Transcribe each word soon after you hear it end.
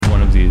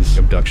these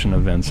abduction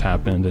events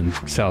happened in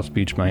South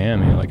Beach,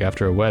 Miami, like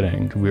after a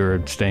wedding. We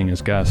were staying as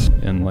guests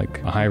in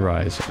like a high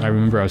rise. I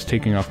remember I was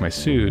taking off my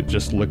suit,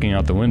 just looking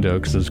out the window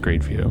because it was a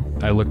great view.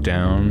 I looked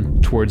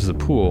down towards the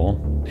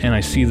pool and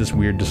I see this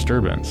weird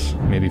disturbance,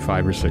 maybe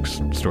 5 or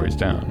 6 stories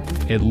down.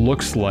 It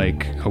looks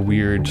like a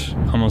weird,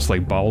 almost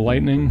like ball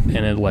lightning,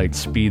 and it like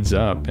speeds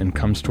up and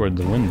comes toward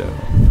the window.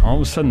 All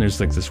of a sudden there's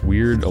like this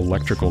weird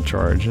electrical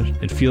charge.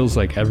 It feels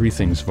like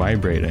everything's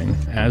vibrating.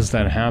 As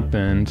that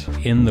happened,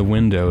 in the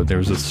window there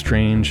was a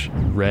strange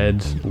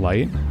red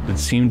light that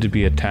seemed to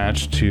be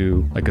attached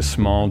to like a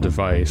small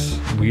device.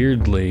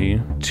 Weirdly,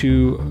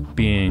 2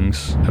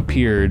 beings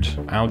appeared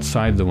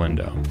outside the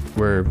window,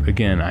 where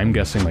again, I'm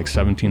guessing like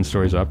 17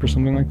 stories up or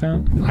something like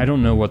that. I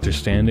don't know what they're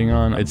standing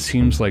on. It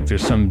seems like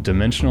there's some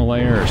dimensional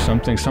layer or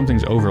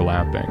something's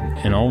overlapping.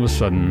 And all of a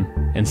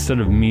sudden, instead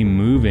of me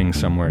moving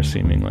somewhere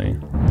seemingly,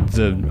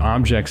 the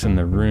objects in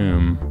the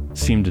room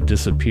seem to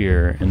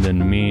disappear, and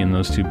then me and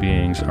those 2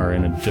 beings are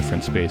in a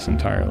different space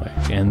entirely.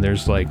 And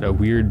there's like a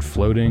weird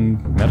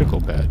floating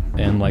medical bed,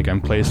 and like I'm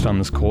placed on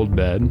this cold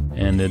bed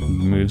and it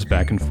moves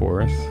back and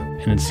forth,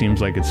 and it seems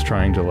like it's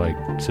trying to like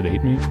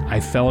sedate me. I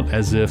felt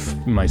as if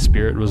my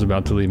spirit was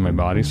about to leave my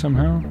body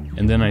somehow,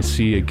 and then I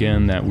see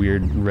again that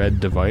weird red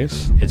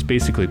device. It's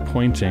basically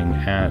pointing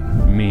at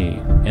me,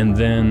 and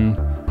then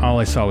all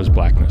I saw was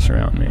blackness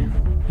around me,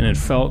 and it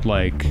felt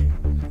like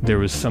there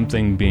was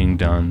something being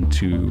done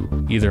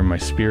to either my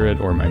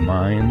spirit or my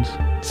mind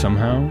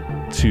somehow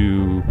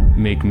to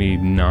make me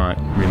not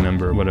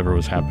remember whatever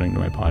was happening to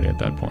my body at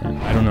that point.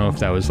 I don't know if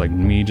that was like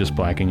me just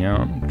blacking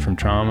out from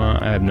trauma.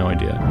 I have no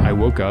idea. I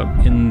woke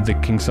up in the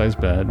king-size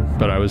bed,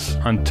 but I was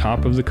on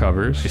top of the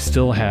covers. I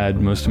still had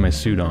most of my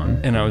suit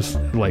on, and I was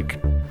like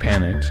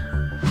panicked.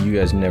 You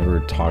guys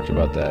never talked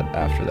about that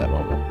after that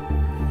moment?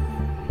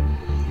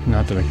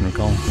 Not that I can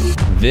recall.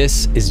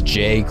 This is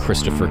J.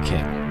 Christopher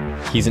King.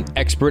 He's an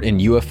expert in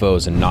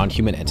UFOs and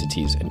non-human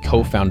entities and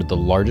co-founded the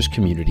largest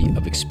community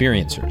of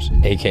experiencers,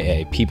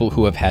 aka people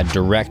who have had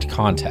direct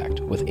contact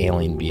with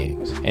alien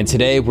beings. And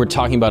today we're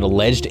talking about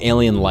alleged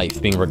alien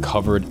life being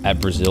recovered at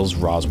Brazil's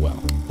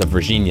Roswell, the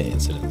Virginia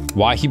incident,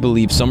 why he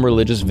believes some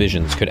religious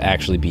visions could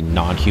actually be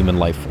non-human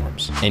life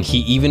forms, and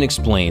he even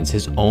explains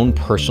his own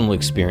personal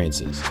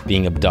experiences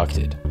being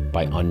abducted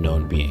by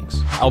unknown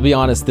beings. I'll be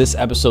honest, this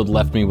episode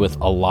left me with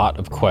a lot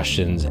of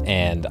questions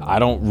and I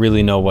don't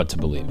really know what to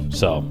believe.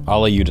 So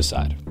I'll let you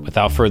decide.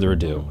 Without further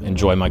ado,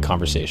 enjoy my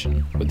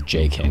conversation with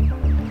J. King.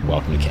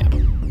 Welcome to camp.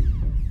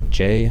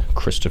 J.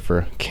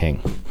 Christopher King.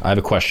 I have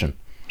a question.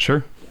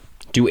 Sure.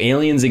 Do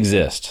aliens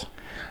exist?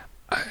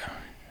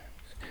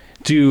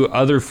 Do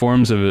other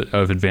forms of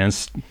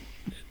advanced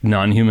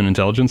non-human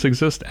intelligence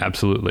exist?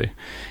 Absolutely.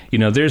 You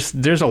know,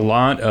 there's a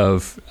lot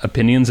of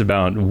opinions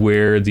about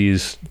where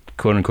these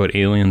quote-unquote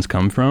aliens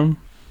come from,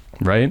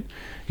 right?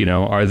 You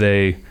know, are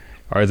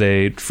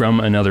they from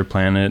another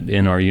planet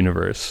in our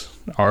universe?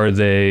 Are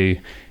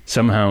they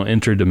somehow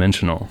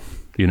interdimensional?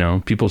 You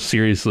know, people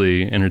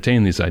seriously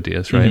entertain these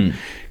ideas, right? Mm-hmm.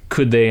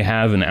 Could they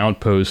have an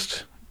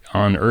outpost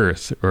on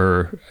Earth,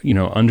 or, you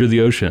know, under the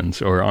oceans,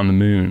 or on the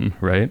moon,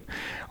 right?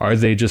 Are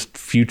they just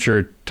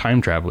future time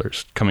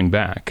travelers coming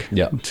back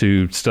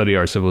to study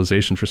our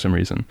civilization for some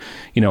reason?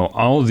 You know,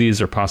 all of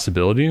these are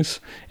possibilities,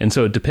 and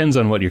so it depends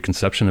on what your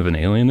conception of an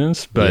alien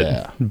is,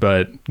 but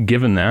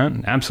given that,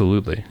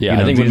 absolutely. Yeah, you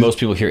know, I think when most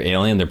people hear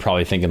alien, they're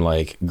probably thinking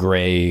like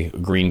gray,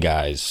 green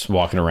guys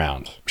walking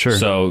around. Sure.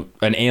 So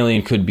an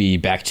alien could be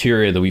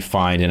bacteria that we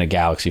find in a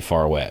galaxy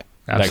far away.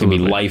 Absolutely.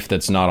 That could be life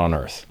that's not on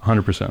Earth.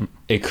 100%.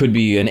 It could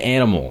be an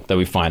animal that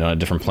we find on a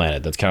different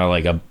planet that's kind of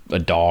like a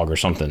dog or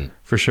something.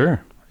 For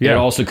sure. Yeah. It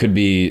also could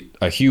be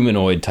a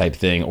humanoid type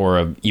thing, or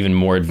a even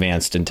more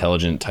advanced,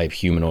 intelligent type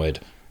humanoid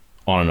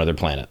on another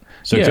planet.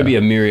 So it could be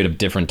a myriad of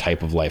different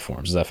type of life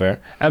forms. Is that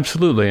fair?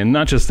 Absolutely. And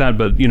not just that,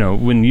 but, you know,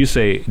 when you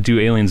say, do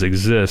aliens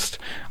exist,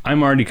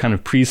 I'm already kind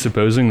of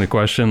presupposing the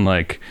question,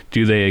 like,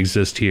 do they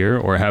exist here,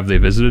 or have they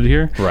visited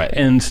here? Right.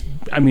 And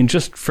I mean,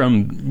 just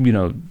from, you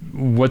know,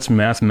 what's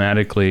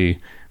mathematically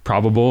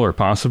probable or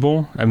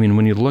possible, I mean,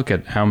 when you look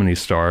at how many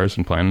stars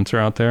and planets are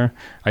out there,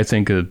 I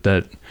think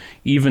that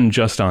even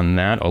just on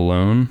that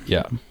alone,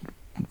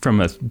 from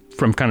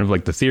kind of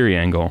like the theory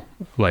angle,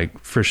 like,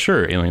 for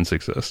sure aliens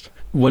exist.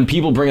 When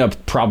people bring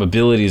up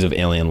probabilities of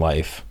alien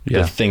life,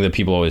 the thing that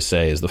people always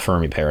say is the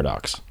Fermi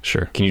paradox.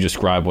 Sure. Can you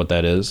describe what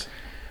that is?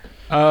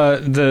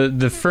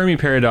 The Fermi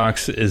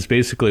paradox is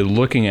basically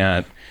looking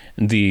at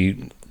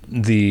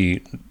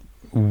the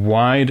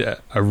wide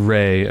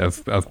array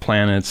of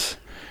planets,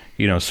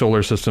 you know,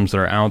 solar systems that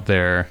are out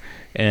there,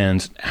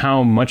 and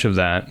how much of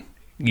that,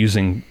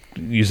 using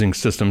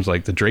systems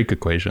like the Drake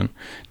equation,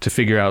 to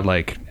figure out,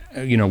 like,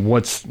 you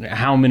know,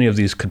 how many of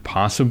these could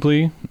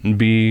possibly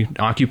be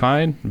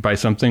occupied by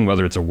something,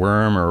 whether it's a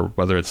worm or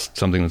whether it's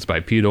something that's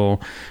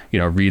bipedal, you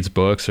know, reads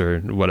books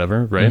or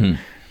whatever, right?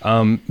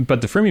 Mm-hmm.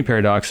 But the Fermi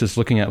paradox is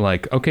looking at,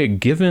 like, okay,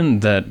 given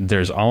that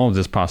there's all of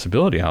this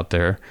possibility out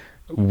there,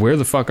 where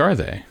the fuck are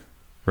they,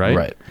 right?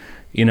 Right.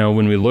 You know,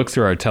 when we look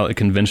through our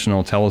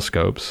conventional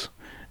telescopes,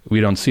 we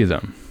don't see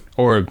them,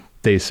 or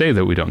they say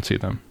that we don't see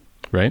them.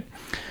 right?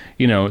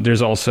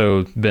 There's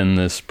also been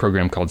this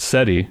program called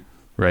SETI,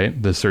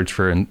 right? The Search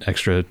for an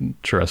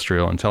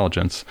Extraterrestrial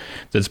Intelligence,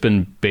 that's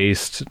been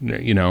based,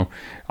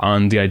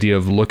 on the idea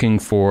of looking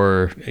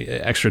for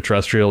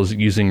extraterrestrials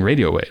using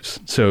radio waves.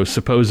 So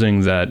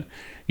supposing that,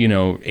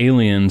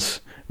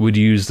 aliens would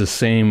use the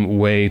same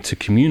way to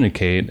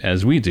communicate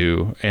as we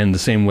do, and the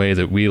same way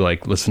that we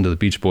listen to the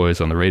Beach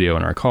Boys on the radio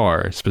in our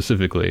car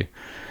specifically,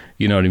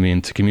 you know what I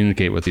mean, to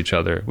communicate with each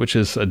other, which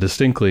is a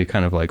distinctly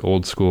kind of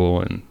old school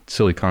and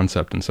silly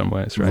concept in some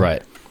ways, right?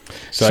 Right.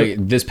 So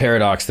this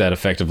paradox that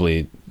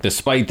effectively,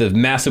 despite the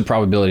massive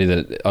probability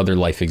that other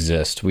life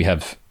exists, we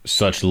have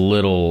such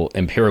little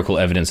empirical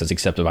evidence that's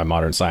accepted by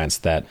modern science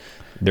that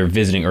they're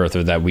visiting Earth,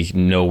 or that we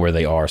know where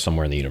they are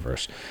somewhere in the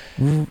universe.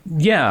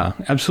 Yeah,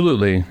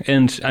 absolutely.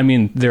 And I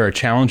mean, there are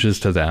challenges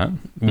to that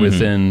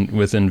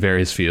within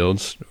various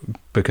fields,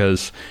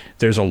 because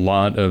there's a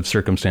lot of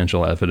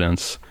circumstantial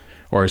evidence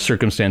or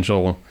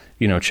circumstantial,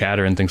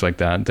 chatter and things like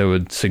that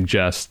would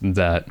suggest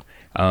that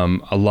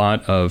a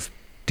lot of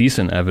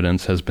decent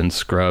evidence has been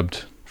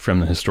scrubbed from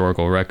the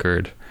historical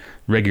record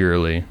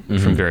regularly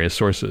from various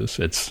sources.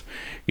 It's,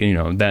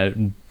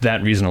 that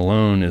reason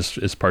alone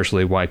is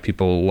partially why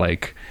people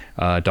like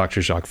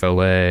Dr. Jacques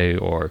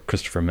Vallée or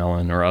Christopher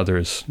Mellon or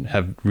others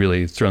have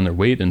really thrown their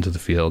weight into the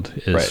field,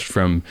 is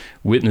from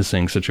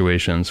witnessing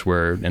situations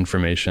where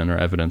information or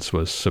evidence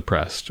was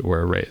suppressed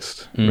or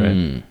erased,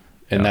 right?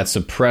 And that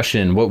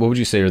suppression, what would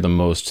you say are the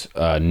most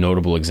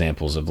notable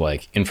examples of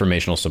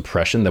informational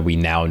suppression that we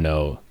now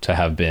know to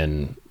have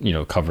been,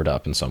 covered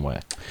up in some way?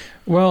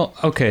 Well,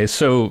 okay.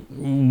 So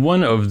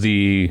one of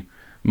the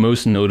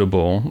most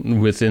notable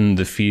within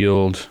the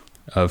field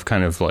of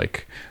kind of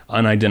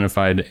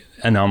unidentified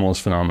anomalous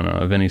phenomena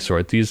of any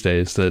sort these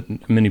days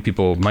that many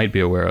people might be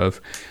aware of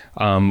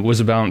was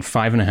about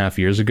 5.5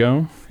 years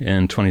ago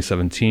in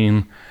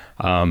 2017.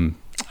 A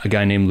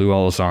guy named Lou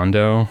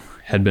Elizondo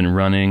had been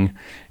running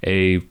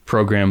a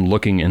program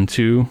looking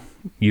into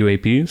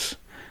UAPs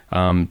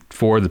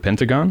for the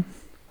Pentagon.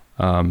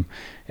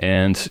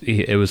 And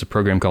it was a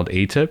program called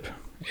AATIP,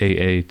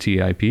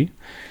 AATIP.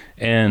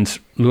 And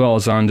Lou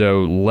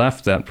Elizondo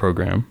left that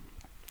program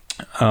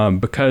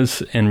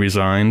and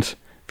resigned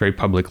very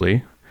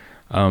publicly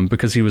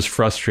because he was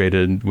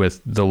frustrated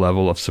with the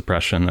level of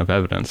suppression of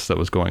evidence that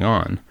was going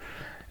on.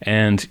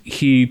 And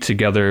he,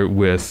 together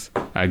with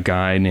a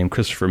guy named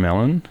Christopher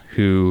Mellon,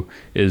 who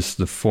is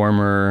the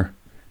former,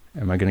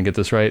 am I going to get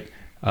this right?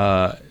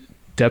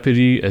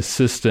 Deputy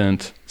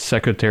Assistant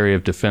Secretary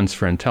of Defense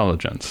for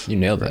Intelligence. You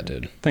nailed that,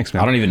 dude. Thanks,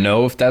 man. I don't even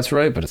know if that's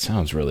right, but it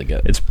sounds really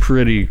good. It's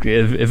pretty,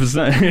 if it's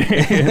not,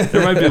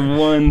 there might be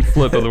one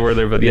flip of the word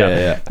there, but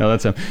yeah. No,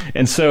 that's him.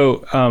 And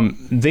so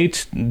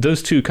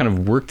those two kind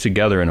of worked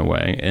together in a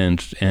way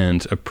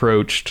and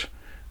approached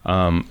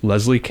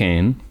Leslie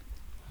Kean,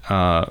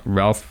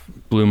 Ralph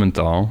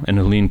Blumenthal, and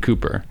Helene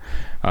Cooper.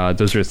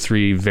 Those are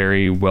three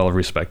very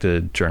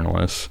well-respected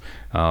journalists.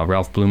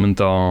 Ralph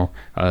Blumenthal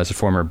is a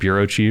former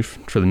bureau chief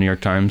for the New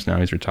York Times. Now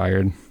he's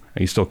retired.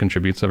 He still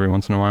contributes every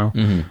once in a while.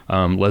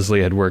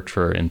 Leslie had worked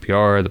for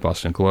NPR, the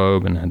Boston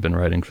Globe, and had been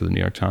writing for the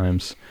New York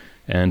Times.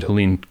 And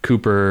Helene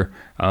Cooper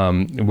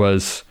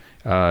was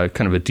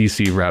kind of a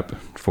DC rep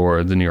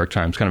for the New York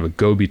Times, kind of a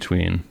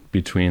go-between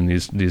between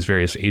these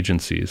various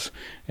agencies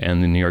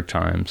and the New York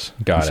Times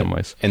in some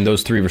ways. And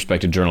those three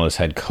respected journalists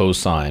had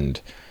co-signed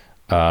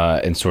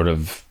and sort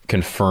of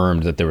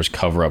confirmed that there was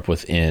cover-up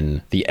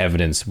within the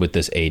evidence with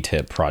this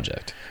AATIP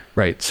project.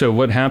 Right. So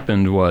what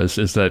happened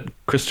is that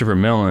Christopher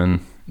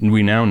Mellon,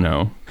 we now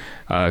know,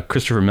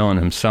 Christopher Mellon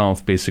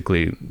himself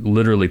basically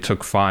literally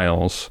took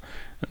files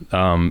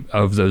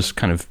of those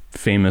kind of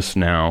famous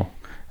now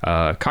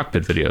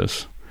cockpit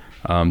videos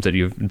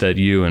that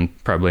you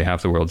and probably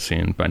half the world's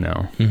seen by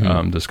now.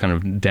 Those kind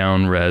of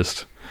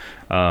down-resed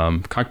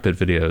cockpit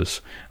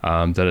videos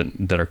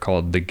that are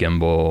called the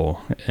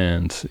gimbal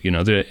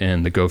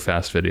and the go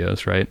fast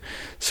videos, right?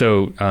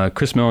 So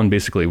Chris Mellon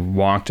basically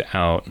walked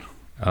out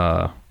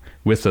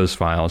with those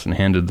files and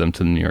handed them to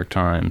the New York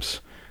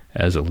Times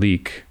as a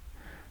leak,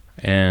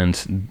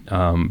 and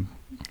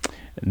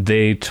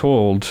they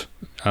told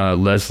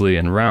Leslie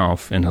and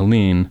Ralph and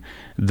Helene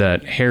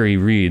that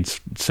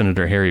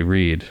Senator Harry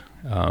Reid,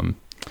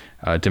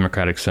 a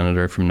Democratic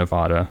senator from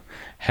Nevada,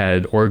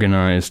 had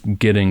organized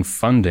getting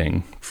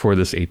funding for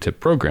this AATIP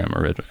program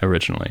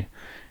originally.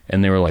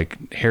 And they were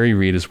like, Harry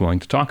Reid is willing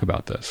to talk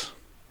about this,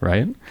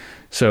 right?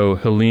 So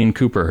Helene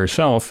Cooper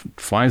herself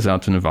flies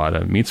out to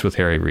Nevada, meets with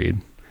Harry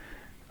Reid,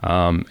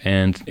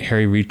 and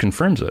Harry Reid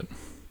confirms it,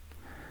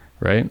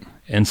 right?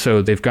 And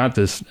so they've got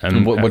this...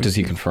 And what does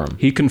he confirm?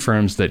 He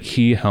confirms that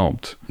he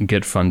helped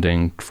get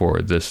funding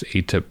for this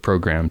AATIP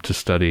program to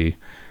study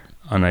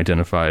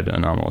unidentified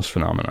anomalous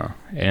phenomena,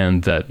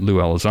 and that Lou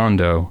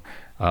Elizondo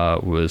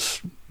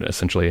was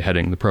essentially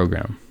heading the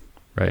program,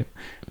 right?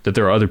 That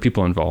there are other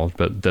people involved,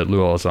 but that Lou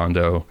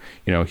Elizondo,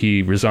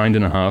 he resigned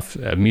in a huff.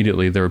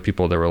 Immediately, there were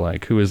people that were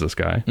like, "Who is this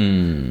guy?"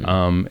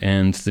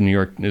 And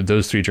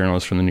those three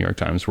journalists from the New York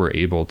Times were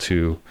able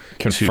to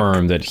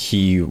confirm that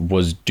he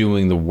was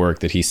doing the work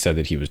that he said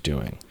that he was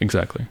doing.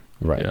 Exactly.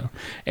 Right. You know?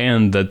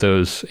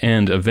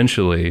 And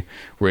eventually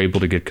were able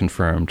to get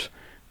confirmed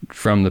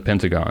from the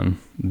Pentagon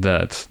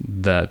that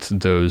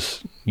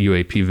those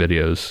UAP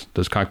videos,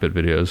 those cockpit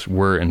videos,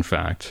 were in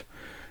fact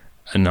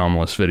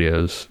anomalous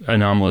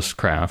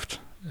craft,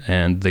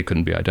 and they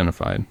couldn't be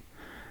identified.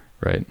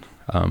 Right.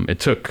 It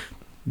took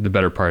the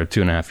better part of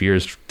 2.5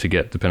 years to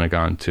get the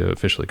Pentagon to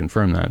officially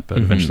confirm that, but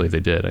eventually they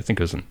did. I think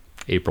it was in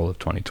April of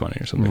 2020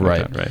 or something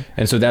like that. Right.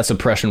 And so that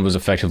suppression was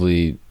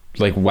effectively,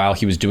 like, while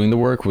he was doing the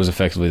work, was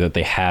effectively that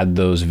they had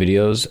those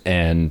videos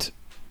and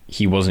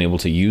he wasn't able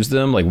to use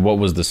them. Like, what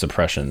was the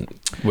suppression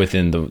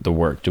within the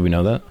work? Do we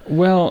know that?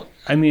 Well,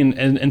 I mean,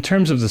 in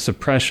terms of the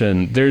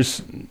suppression,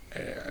 there's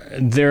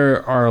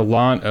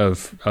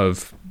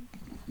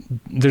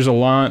a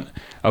lot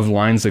of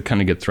lines that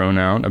kind of get thrown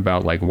out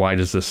about, like, why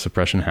does this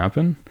suppression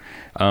happen?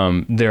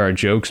 There are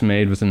jokes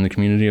made within the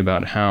community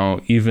about how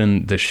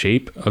even the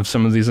shape of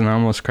some of these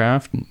anomalous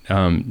craft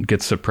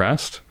gets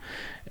suppressed,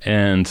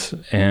 and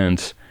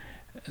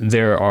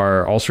there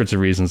are all sorts of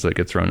reasons that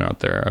get thrown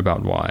out there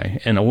about why,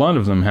 and a lot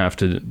of them have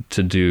to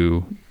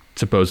do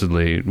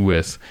supposedly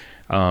with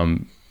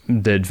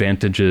the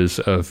advantages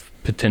of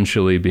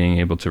potentially being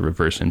able to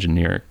reverse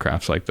engineer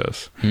crafts like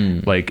this.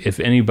 Like, if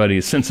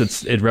anybody, since it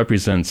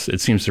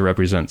seems to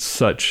represent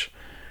such,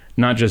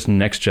 not just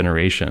next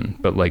generation,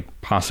 but like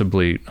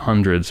possibly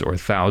hundreds or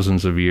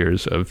thousands of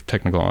years of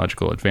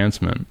technological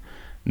advancement,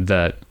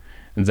 that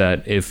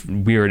if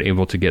we were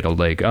able to get a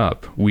leg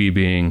up, we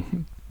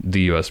being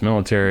the U.S.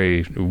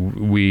 military,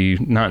 we,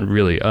 not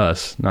really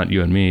us, not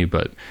you and me,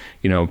 but,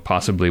 you know,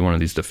 possibly one of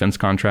these defense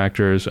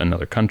contractors,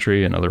 another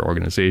country, another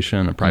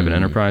organization, a private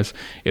enterprise,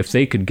 if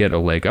they could get a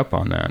leg up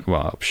on that,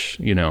 well,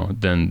 you know,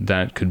 then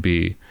that could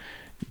be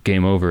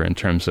game over in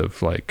terms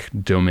of like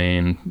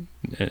domain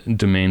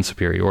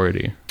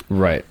superiority.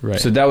 Right.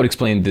 So that would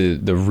explain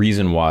the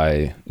reason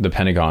why the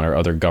Pentagon or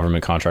other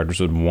government contractors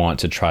would want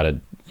to try to,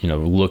 you know,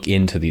 look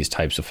into these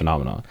types of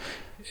phenomena.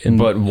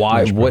 But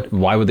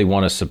why would they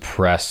want to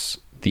suppress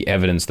the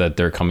evidence that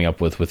they're coming up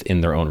with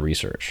within their own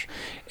research?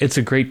 It's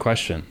a great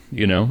question.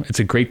 You know, it's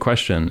a great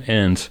question.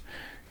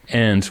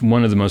 And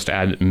one of the most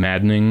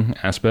maddening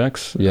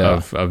aspects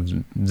of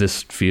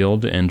this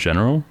field in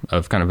general,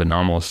 of kind of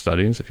anomalous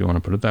studies, if you want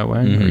to put it that way,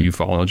 or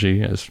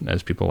ufology,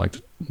 as people like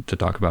to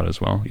talk about as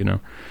well, you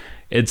know,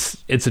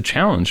 it's a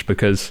challenge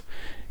because,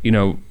 you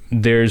know,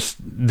 there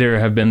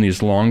have been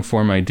these long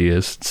form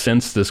ideas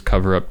since this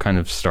cover up kind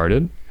of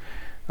started.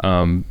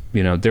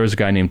 You know, there was a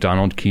guy named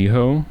Donald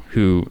Kehoe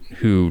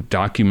who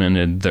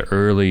documented the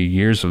early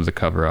years of the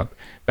cover up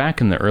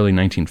back in the early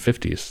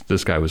 1950s.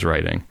 This guy was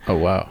writing. Oh,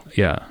 wow.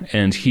 Yeah.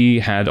 And he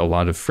had a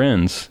lot of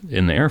friends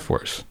in the Air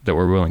Force that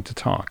were willing to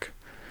talk.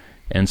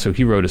 And so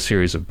he wrote a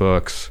series of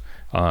books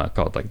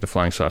called like The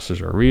Flying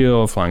Saucers Are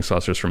Real, Flying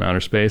Saucers from Outer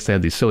Space. They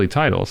had these silly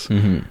titles,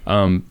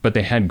 but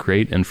they had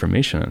great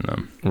information in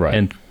them. Right.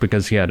 And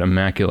because he had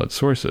immaculate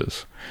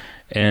sources.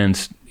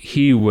 And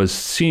he was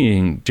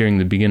seeing during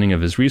the beginning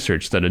of his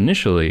research that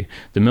initially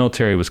the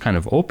military was kind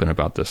of open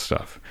about this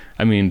stuff.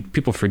 I mean,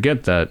 people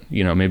forget that,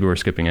 you know, maybe we're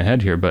skipping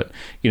ahead here, but,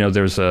 you know,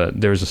 there was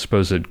a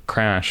supposed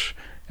crash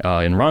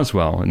in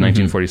Roswell in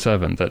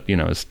 1947 that, you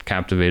know, has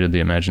captivated the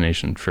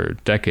imagination for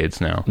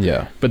decades now.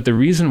 Yeah. But the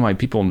reason why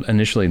people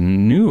initially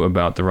knew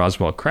about the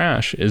Roswell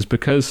crash is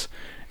because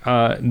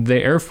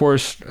the Air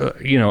Force,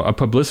 you know, a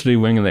publicity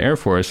wing of the Air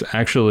Force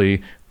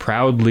actually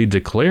proudly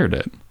declared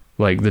it,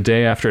 like the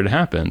day after it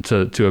happened,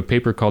 to a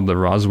paper called the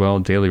Roswell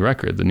Daily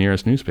Record, the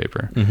nearest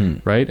newspaper,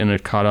 right? And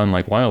it caught on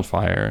like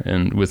wildfire.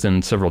 And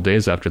within several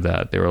days after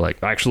that, they were like,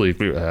 actually,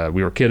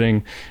 we were kidding.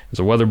 It was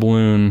a weather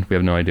balloon. We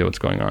have no idea what's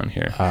going on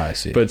here. I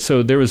see. But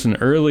so there was an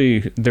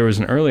early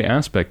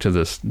aspect to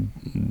this,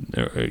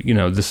 you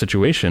know, the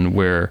situation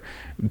where,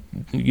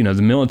 you know,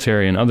 the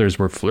military and others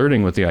were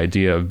flirting with the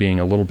idea of being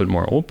a little bit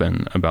more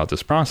open about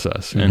this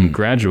process. And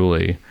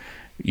gradually,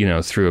 you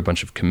know, through a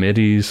bunch of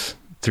committees,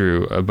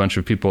 through a bunch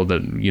of people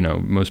that, you know,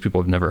 most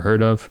people have never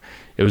heard of,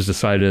 it was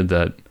decided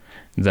that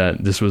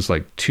this was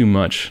like too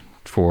much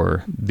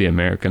for the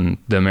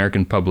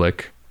American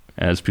public,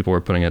 as people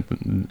were putting it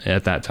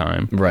at that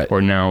time, right?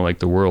 Or now like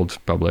the world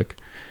public,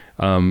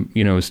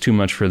 you know, it was too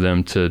much for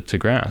them to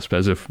grasp,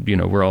 as if, you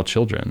know, we're all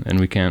children and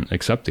we can't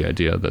accept the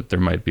idea that there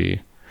might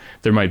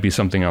be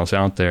something else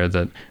out there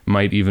that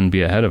might even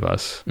be ahead of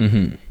us.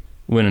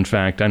 When in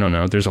fact, I don't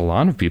know, there's a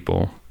lot of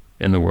people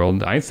in the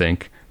world, I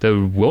think, that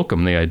would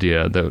welcome the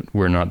idea that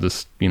we're not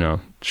this, you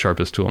know,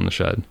 sharpest tool in the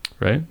shed,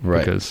 right?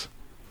 Right. Because,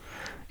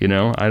 you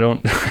know, I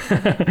don't,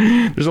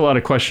 there's a lot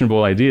of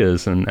questionable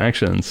ideas and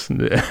actions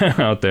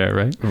out there,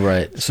 right?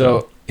 Right.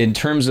 So in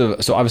terms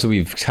of, so obviously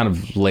we've kind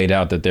of laid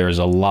out that there's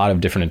a lot of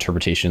different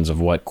interpretations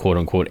of what quote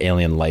unquote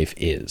alien life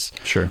is.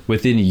 Sure.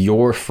 Within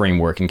your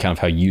framework and kind of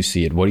how you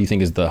see it, what do you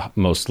think is the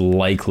most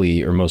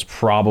likely or most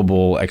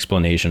probable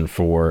explanation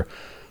for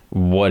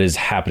what is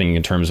happening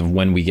in terms of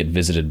when we get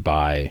visited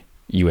by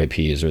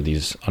UAPs or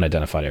these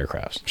unidentified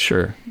aircrafts?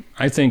 Sure.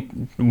 I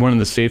think one of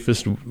the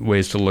safest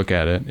ways to look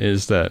at it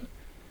is that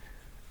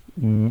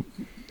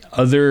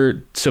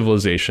other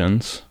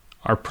civilizations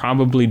are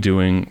probably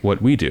doing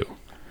what we do.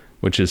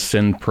 which is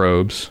send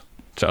probes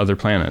to other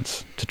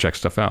planets to check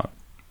stuff out.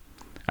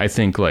 I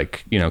think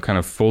like, kind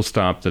of full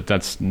stop,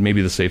 that's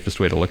maybe the safest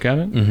way to look at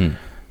it. Mm-hmm.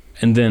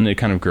 And then it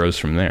kind of grows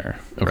from there.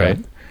 Okay. Right?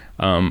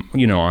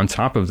 On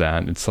top of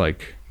that, it's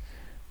like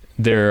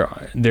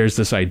there's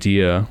this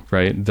idea,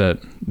 right, that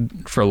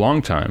for a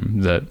long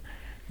time that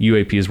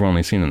UAPs were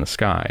only seen in the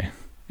sky.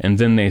 And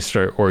then or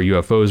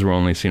UFOs were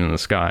only seen in the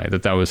sky,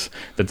 that was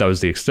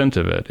the extent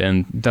of it.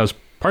 And that was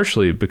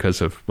partially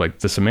because of like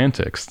the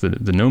semantics,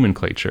 the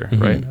nomenclature,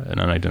 mm-hmm. right? An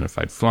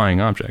unidentified flying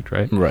object,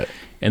 right? Right.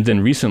 And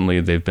then recently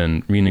they've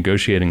been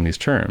renegotiating these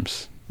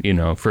terms.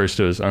 First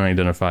it was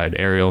unidentified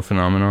aerial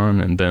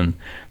phenomenon, and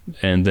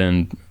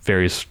then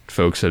various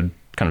folks had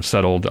kind of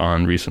settled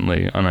on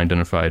recently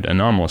unidentified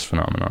anomalous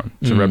phenomenon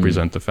to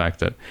represent the fact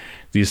that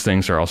these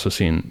things are also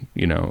seen,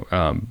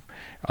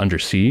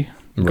 undersea,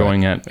 right.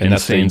 going at and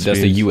insane speeds. That's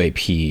the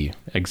UAP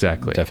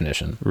exactly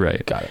definition.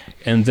 Right. Got it.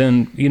 And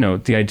then,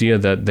 the idea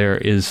that there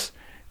is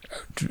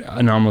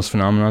anomalous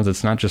phenomena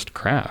that's not just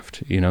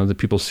craft, that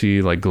people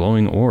see like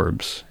glowing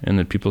orbs, and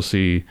that people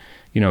see,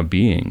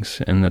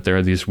 beings, and that there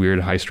are these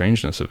weird high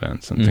strangeness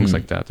events and things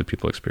like that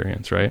people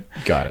experience, right?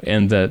 Got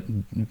it.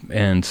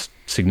 And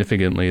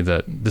significantly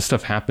that this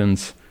stuff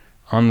happens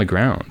on the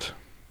ground,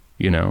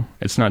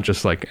 it's not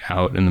just like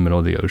out in the middle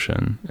of the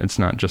ocean. It's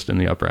not just in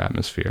the upper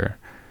atmosphere.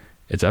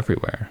 It's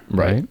everywhere.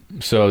 Right.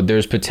 So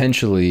there's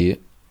potentially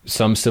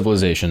some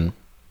civilization,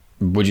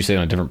 would you say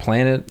on a different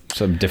planet,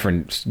 some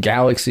different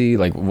galaxy?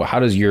 Like how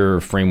does your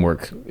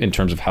framework in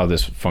terms of how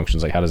this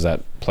functions, like how does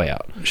that play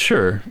out?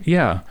 Sure.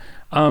 Yeah.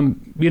 I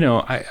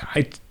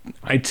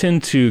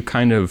tend to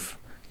kind of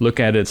look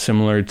at it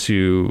similar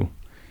to,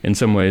 in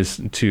some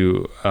ways,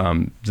 to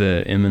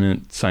the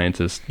eminent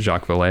scientist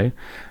Jacques Vallée,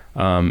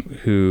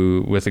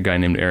 who, with a guy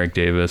named Eric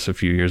Davis a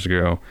few years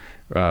ago,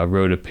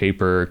 wrote a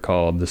paper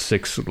called The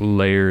 6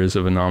 Layers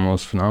of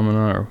Anomalous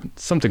Phenomena, or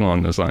something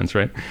along those lines,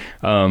 right?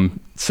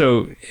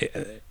 So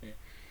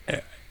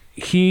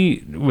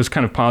he was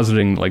kind of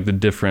positing like the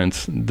different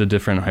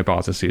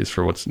hypotheses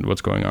for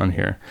what's going on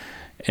here.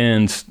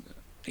 And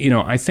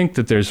I think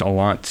that there's a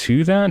lot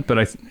to that,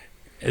 but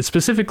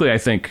specifically I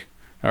think,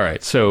 all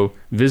right, so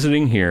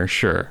visiting here,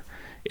 sure.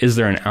 Is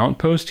there an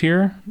outpost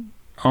here?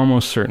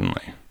 Almost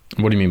certainly.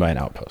 What do you mean by an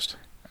outpost?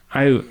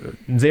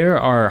 There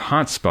are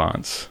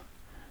hotspots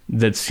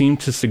that seem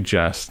to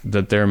suggest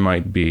that there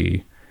might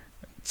be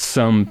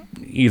some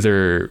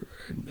either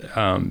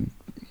a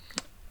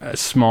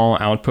small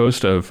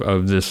outpost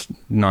of this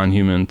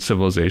non-human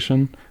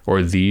civilization,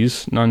 or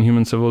these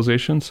non-human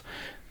civilizations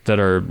that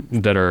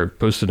are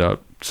posted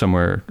up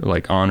somewhere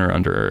like on or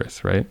under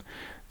Earth, right?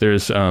 There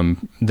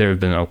have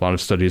been a lot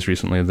of studies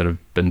recently that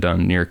have been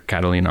done near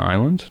Catalina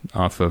Island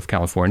off of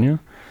California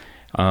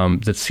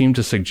that seem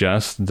to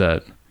suggest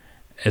that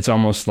it's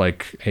almost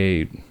like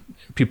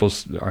people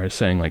are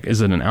saying like,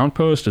 is it an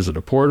outpost? Is it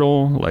a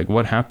portal? Like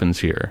what happens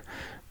here?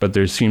 But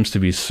there seems to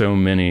be so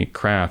many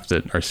craft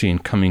that are seen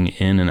coming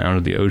in and out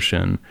of the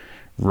ocean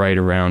right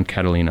around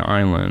Catalina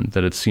Island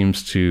that it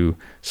seems to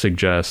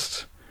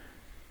suggest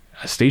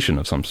a station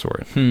of some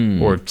sort,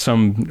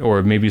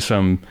 or maybe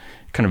some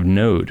kind of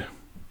node,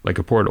 like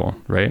a portal,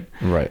 right?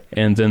 Right.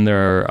 And then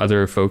there are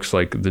other folks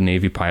like the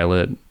Navy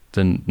pilot,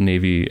 the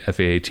Navy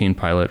FA-18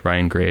 pilot,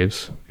 Ryan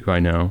Graves, who I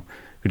know,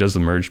 who does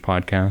the Merge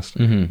podcast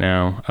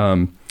now.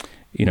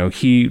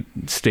 He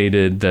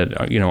stated that,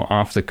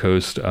 off the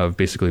coast of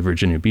basically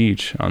Virginia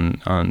Beach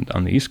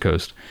on the East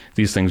Coast,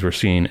 these things were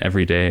seen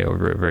every day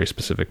over a very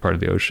specific part of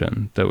the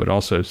ocean that would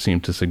also seem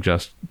to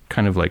suggest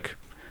kind of like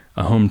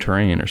a home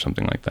terrain or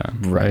something like that.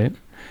 Right.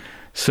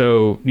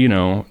 So,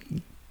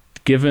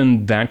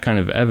 given that kind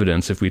of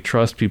evidence, if we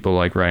trust people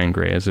like Ryan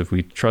Graves, if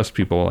we trust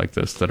people like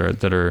this that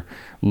are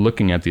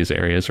looking at these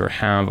areas or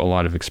have a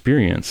lot of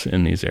experience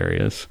in these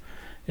areas,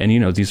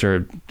 and these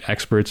are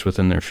experts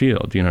within their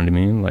field, you know what I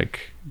mean? Like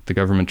the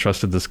government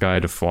trusted this guy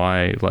to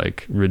fly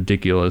like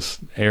ridiculous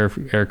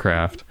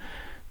aircraft,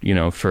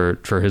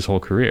 for his whole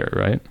career,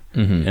 right?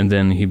 Mm-hmm. And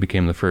then he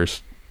became the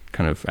first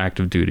kind of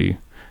active duty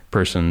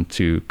person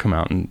to come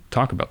out and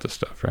talk about this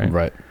stuff, right?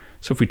 Right.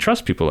 So if we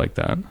trust people like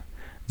that,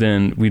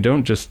 then we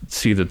don't just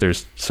see that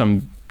there's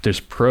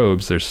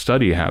probes, there's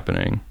study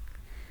happening,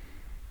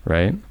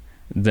 right?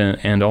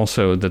 And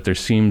also that there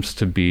seems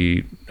to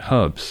be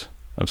hubs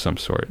of some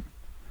sort.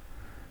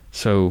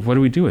 So what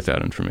do we do with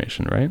that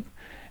information, right?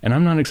 And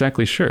I'm not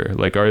exactly sure.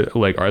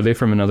 Are they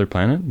from another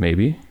planet?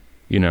 Maybe.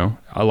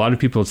 A lot of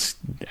people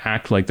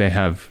act like they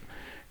have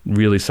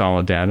really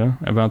solid data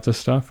about this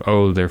stuff.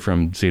 Oh, they're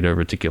from Zeta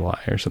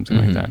Reticuli or something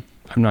like that.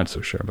 I'm not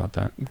so sure about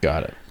that.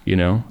 Got it.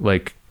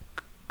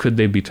 Could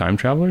they be time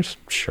travelers?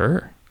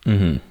 Sure.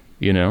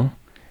 Mm-hmm.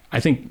 I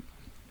think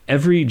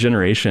every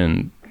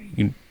generation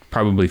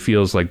probably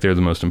feels like they're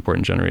the most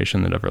important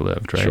generation that ever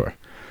lived, right? Sure.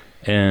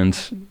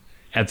 And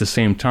at the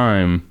same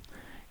time,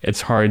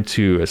 it's hard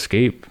to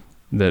escape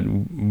that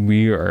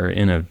we are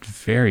in a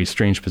very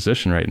strange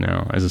position right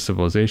now as a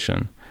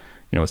civilization.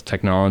 With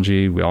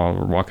technology, we all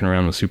are walking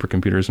around with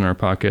supercomputers in our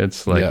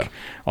pockets. All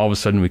of a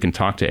sudden we can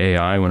talk to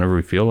AI whenever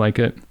we feel like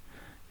it.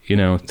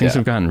 Things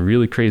have gotten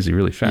really crazy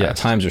really fast. Yeah,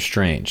 times are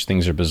strange.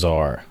 Things are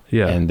bizarre.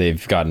 Yeah. And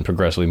they've gotten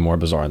progressively more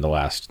bizarre in the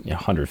last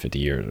 150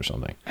 years or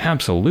something.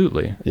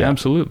 Absolutely. Yeah.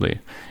 Absolutely.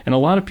 And a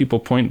lot of people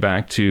point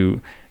back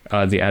to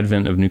the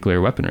advent of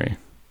nuclear weaponry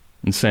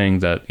and saying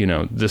that,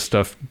 this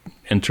stuff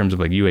in terms of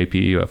like UAP,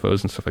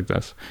 UFOs and stuff like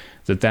this,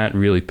 that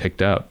really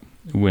picked up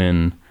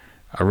when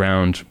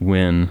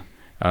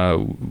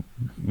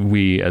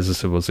we as a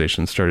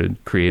civilization started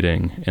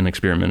creating and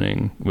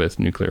experimenting with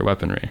nuclear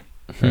weaponry.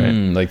 Right?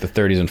 Like the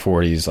 30s and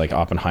 40s, like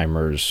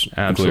Oppenheimer's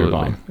nuclear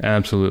bomb.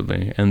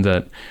 Absolutely. And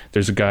that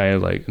there's a guy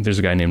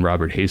named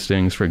Robert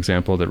Hastings, for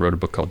example, that wrote a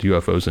book called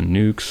UFOs and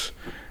Nukes.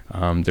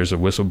 There's a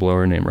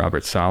whistleblower named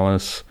Robert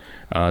Salas.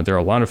 There are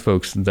a lot of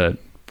folks that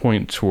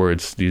point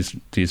towards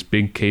these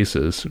big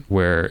cases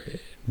where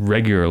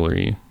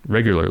regularly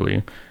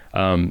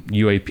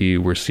UAP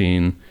were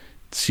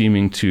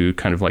seeming to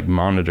kind of like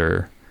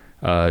monitor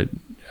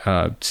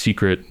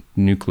secret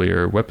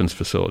nuclear weapons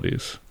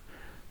facilities.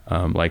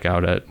 Like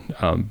out at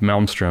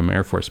Malmstrom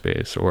Air Force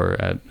Base or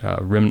at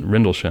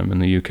Rendlesham in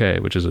the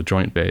UK, which is a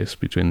joint base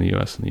between the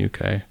US and the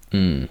UK,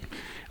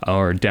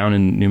 or down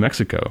in New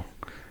Mexico,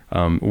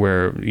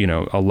 where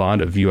a lot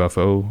of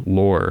UFO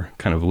lore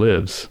kind of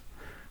lives.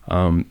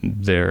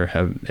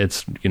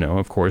 It's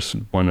of course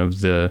one of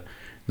the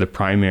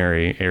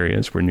primary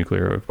areas where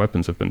nuclear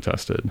weapons have been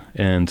tested,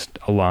 and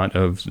a lot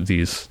of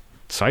these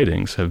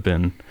sightings have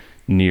been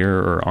near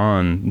or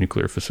on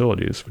nuclear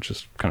facilities, which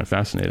is kind of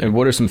fascinating. And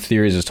what are some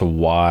theories as to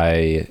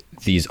why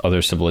these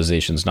other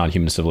civilizations,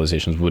 non-human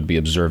civilizations, would be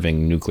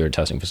observing nuclear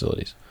testing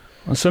facilities?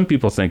 Well, some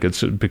people think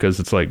it's because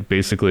it's like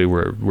basically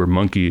we're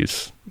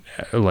monkeys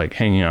like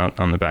hanging out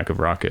on the back of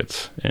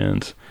rockets,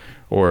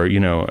 or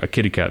a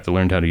kitty cat that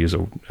learned how to use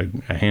a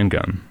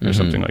handgun or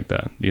something like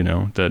that.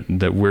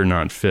 That we're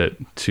not fit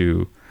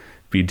to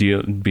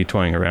be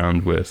toying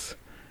around with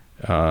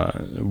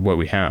what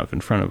we have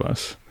in front of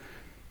us.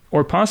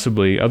 Or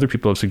possibly other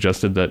people have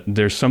suggested that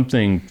there's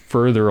something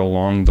further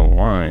along the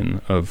line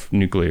of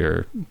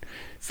nuclear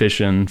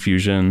fission,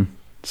 fusion,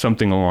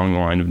 something along the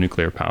line of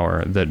nuclear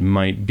power that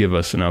might give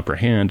us an upper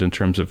hand in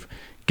terms of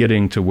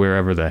getting to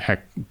wherever the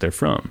heck they're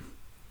from,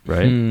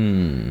 right?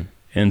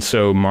 And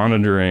so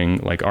monitoring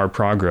like our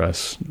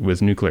progress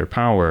with nuclear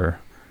power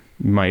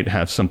might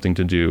have something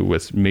to do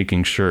with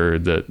making sure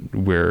that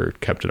we're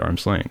kept at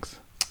arm's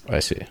length. I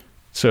see.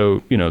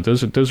 So,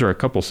 those are a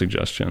couple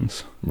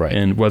suggestions. Right.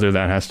 And whether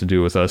that has to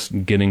do with us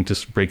breaking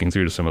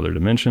through to some other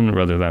dimension, or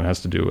whether that has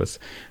to do with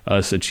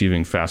us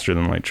achieving faster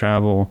than light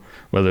travel,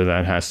 whether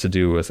that has to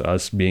do with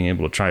us being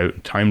able to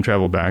time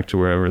travel back to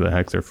wherever the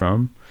heck they're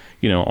from.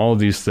 All of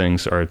these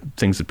things are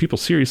things that people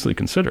seriously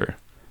consider,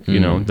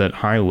 that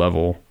high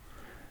level,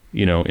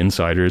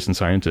 insiders and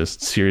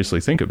scientists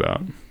seriously think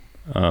about.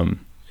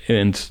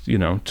 And,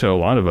 to a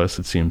lot of us,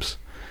 it seems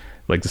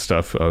like the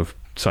stuff of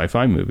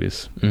sci-fi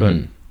movies, but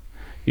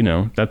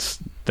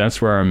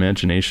that's where our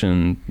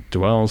imagination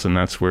dwells, and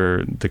that's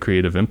where the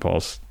creative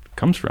impulse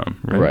comes from,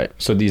 right?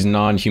 So these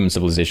non-human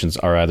civilizations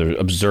are either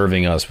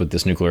observing us with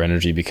this nuclear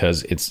energy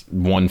because it's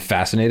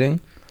fascinating,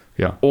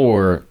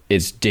 or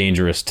it's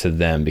dangerous to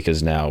them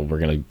because now we're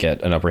going to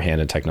get an upper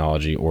hand in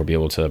technology or be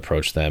able to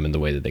approach them in the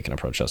way that they can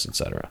approach us,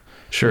 etc.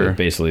 Sure. So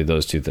basically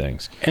those two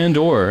things. And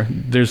or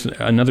there's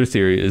another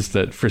theory is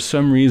that for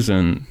some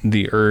reason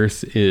the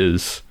Earth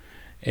is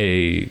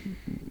a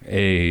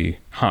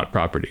hot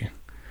property.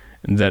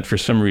 That for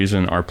some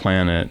reason our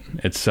planet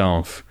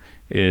itself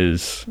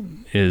is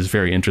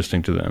very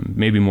interesting to them,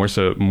 maybe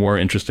more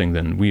interesting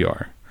than we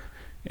are.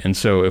 And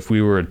so if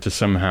we were to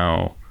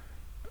somehow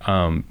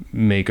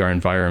make our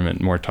environment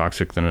more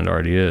toxic than it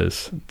already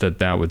is,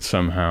 that would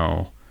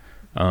somehow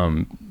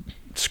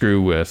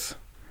screw with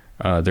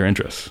their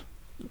interests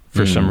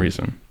for some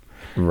reason.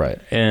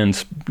 Right. And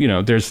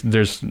there's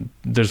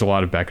a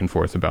lot of back and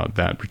forth about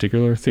that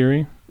particular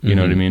theory. You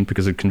know what I mean?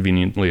 Because it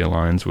conveniently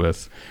aligns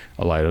with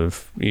a lot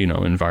of,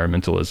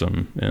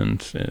 environmentalism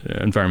and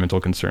environmental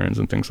concerns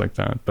and things like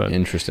that. But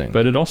interesting.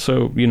 But it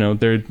also,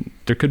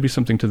 there could be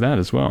something to that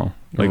as well.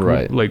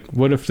 Like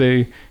what if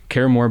they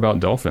care more about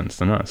dolphins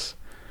than us?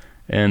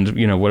 And,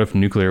 what if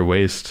nuclear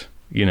waste,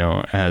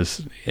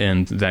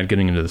 and that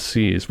getting into the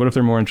seas, what if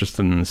they're more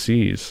interested in the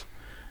seas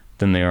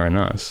than they are in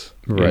us?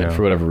 Right.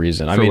 For whatever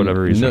reason.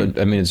 Whatever reason.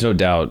 It's no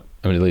doubt,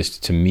 at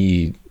least to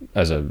me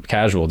as a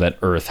casual, that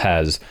Earth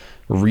has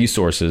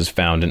resources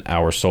found in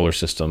our solar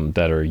system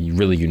that are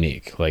really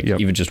unique. Like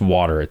even just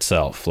water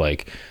itself,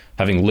 like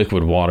having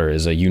liquid water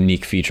is a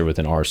unique feature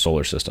within our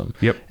solar system.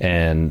 Yep.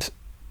 And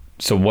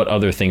so what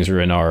other things are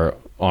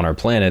on our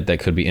planet that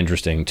could be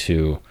interesting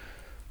to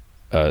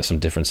some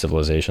different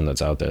civilization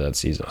that's out there that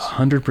sees us?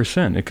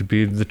 100%. It could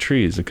be the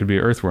trees. It could be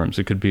earthworms.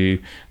 It could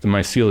be the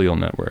mycelial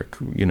network.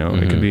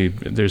 It could be,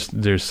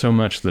 there's so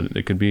much that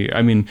it could be.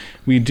 I mean,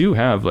 we do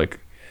have, like,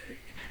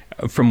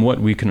 from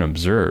what we can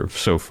observe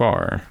so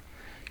far,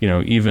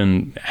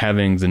 even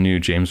having the new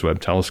James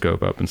Webb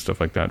telescope up and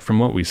stuff like that, from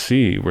what we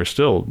see, we're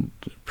still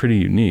pretty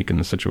unique in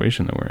the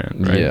situation that we're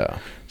in, right? Yeah.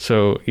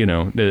 So,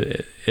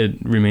 it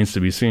remains to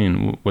be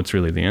seen what's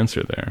really the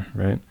answer there,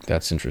 right?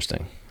 That's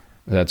interesting.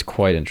 That's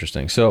quite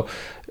interesting. So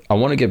I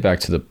want to get back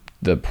to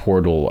the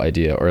portal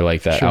idea, or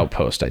like that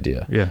outpost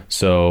idea. Yeah.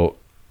 So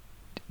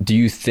do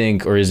you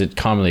think, or is it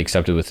commonly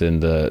accepted within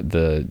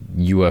the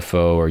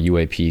UFO or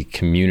UAP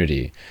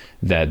community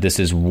that this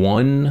is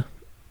one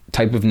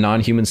type of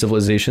non-human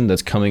civilization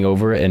that's coming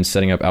over and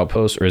setting up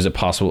outposts, or is it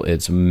possible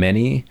it's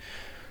many?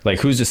 Like,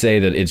 who's to say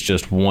that it's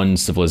just one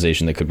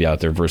civilization that could be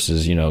out there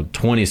versus,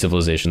 20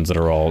 civilizations that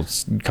are all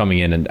coming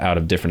in and out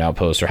of different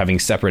outposts, or having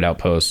separate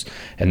outposts,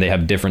 and they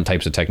have different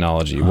types of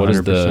technology? 100%. What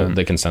is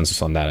the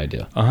consensus on that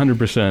idea?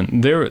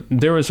 100%.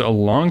 There was a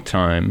long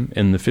time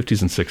in the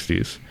 50s and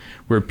 60s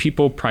where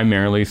people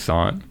primarily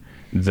thought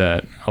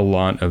that a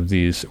lot of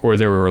these, or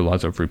there were a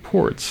lot of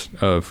reports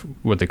of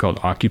what they called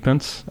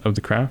occupants of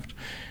the craft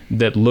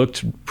that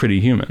looked pretty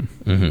human,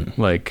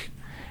 like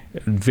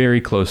very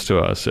close to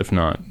us, if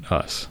not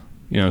us.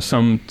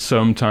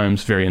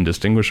 Sometimes very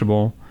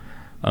indistinguishable.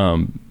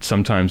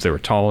 Sometimes they were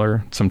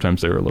taller.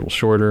 Sometimes they were a little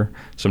shorter.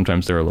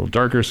 Sometimes they were a little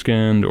darker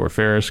skinned or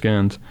fairer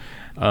skinned.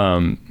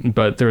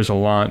 But there's a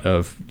lot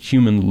of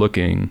human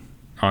looking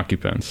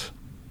occupants.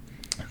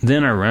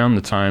 Then around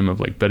the time of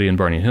like Betty and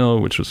Barney Hill,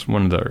 which was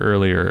one of the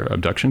earlier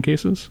abduction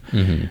cases,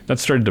 that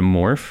started to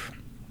morph.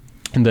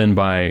 And then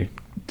by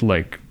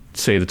like,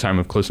 say, the time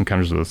of Close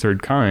Encounters of the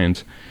Third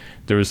Kind,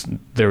 there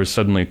was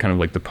suddenly kind of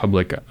like the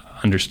public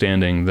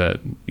understanding that,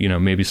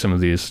 maybe some of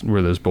these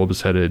were those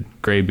bulbous-headed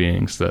gray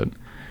beings that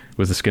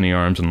with the skinny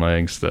arms and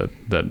legs that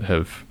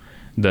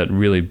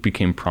really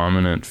became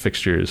prominent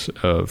fixtures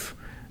of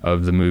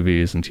the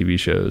movies and TV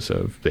shows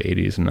of the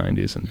 80s and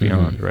 90s and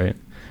beyond, right?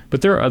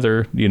 But there are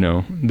other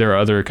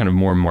kind of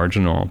more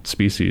marginal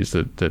species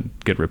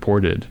that get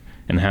reported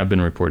and have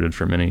been reported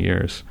for many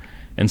years.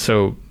 And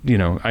so,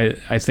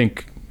 I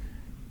think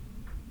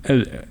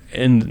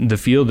in the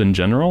field in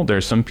general, there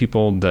are some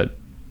people that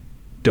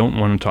don't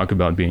want to talk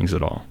about beings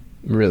at all.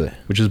 Really?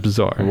 Which is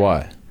bizarre.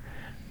 Why?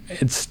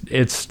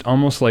 It's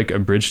almost like a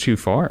bridge too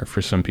far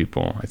for some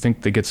people. I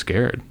think they get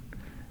scared.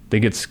 They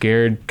get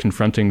scared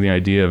confronting the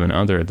idea of an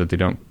other that they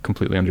don't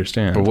completely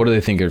understand. But what do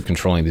they think of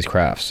controlling these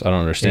crafts? I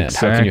don't understand.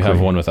 Exactly. How can you have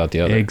one without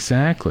the other?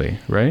 Exactly,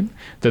 right?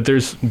 That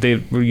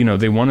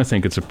they want to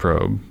think it's a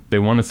probe. They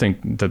want to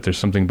think that there's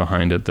something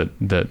behind it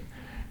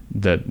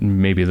that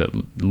maybe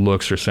that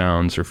looks or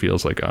sounds or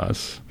feels like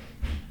us,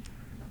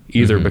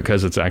 either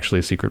because it's actually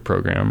a secret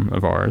program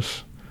of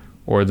ours,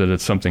 or that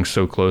it's something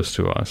so close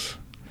to us.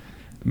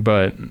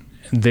 But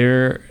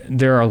there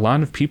are a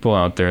lot of people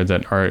out there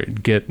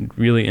that get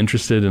really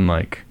interested in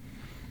like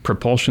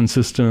propulsion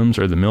systems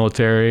or the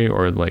military,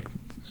 or like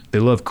they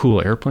love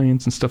cool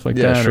airplanes and stuff like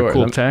that, or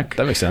cool tech.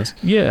 That makes sense.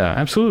 Yeah,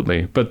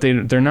 absolutely. But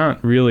they're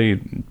not really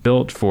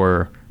built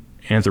for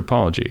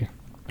anthropology,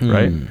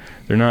 right?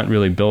 They're not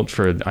really built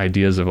for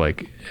ideas of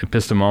like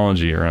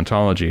epistemology or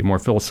ontology, more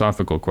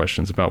philosophical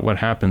questions about what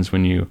happens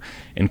when you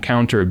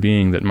encounter a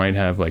being that might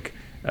have like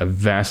a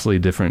vastly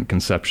different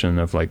conception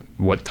of like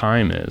what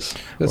time is.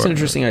 That's an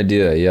interesting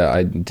idea. Yeah,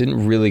 I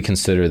didn't really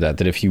consider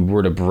that if you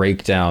were to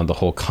break down the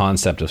whole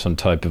concept of some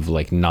type of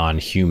like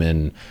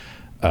non-human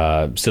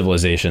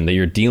civilization, that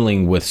you're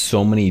dealing with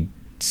so many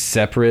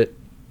separate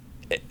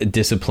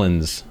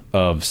disciplines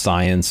of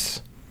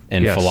science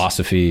and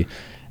philosophy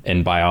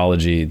and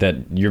biology that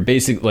you're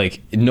basically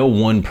like, no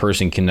one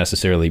person can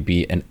necessarily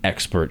be an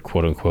expert,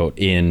 quote unquote,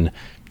 in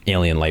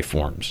alien life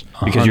forms,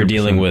 because 100%. You're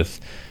dealing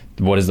with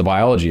what is the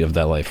biology of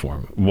that life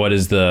form? What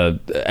is the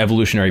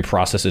evolutionary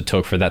process it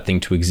took for that thing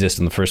to exist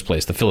in the first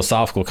place? The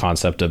philosophical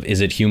concept of,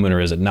 is it human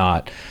or is it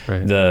not?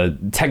 Right. The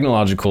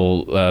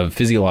technological,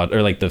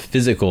 or like the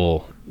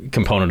physical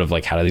component of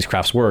like, how do these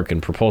crafts work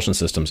and propulsion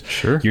systems?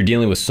 Sure. You're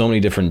dealing with so many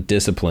different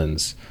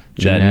disciplines.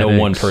 Genetics, that no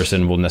one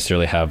person will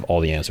necessarily have all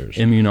the answers.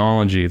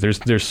 Immunology.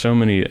 There's so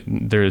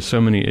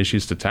many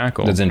issues to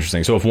tackle. That's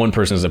interesting. So if one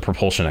person is a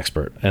propulsion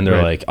expert and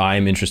they're like,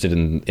 I'm interested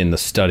in the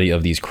study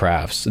of these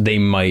crafts, they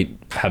might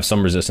have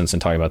some resistance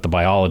in talking about the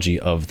biology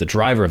of the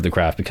driver of the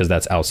craft because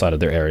that's outside of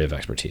their area of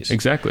expertise.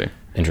 Exactly.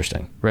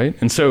 Interesting. Right.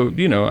 And so,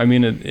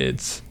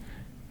 it's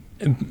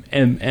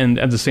and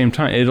at the same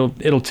time,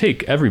 it'll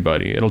take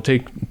everybody. It'll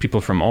take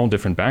people from all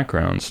different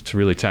backgrounds to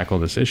really tackle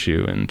this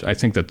issue. And I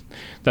think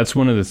that's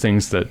one of the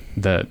things that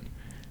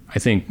I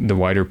think the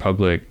wider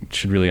public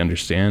should really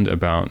understand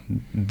about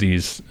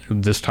this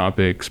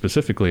topic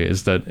specifically,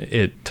 is that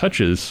it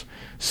touches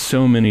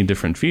so many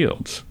different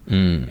fields,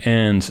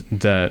 and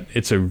that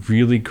it's a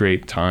really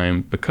great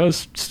time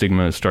because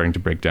stigma is starting to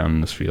break down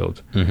in this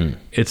field.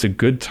 It's a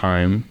good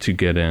time to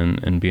get in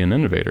and be an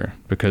innovator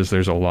because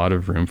there's a lot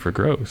of room for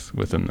growth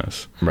within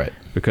this. Right.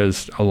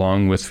 Because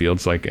along with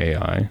fields like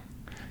AI,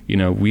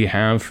 we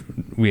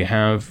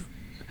have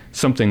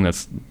something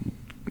that's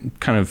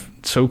kind of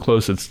so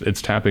close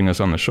it's tapping us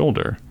on the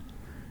shoulder,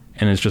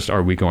 and it's just,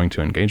 are we going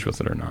to engage with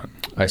it or not?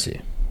 I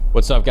see.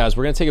 What's up, guys?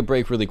 We're gonna take a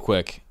break really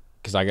quick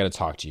because I got to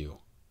talk to you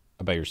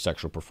about your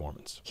sexual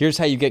performance. Here's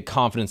how you get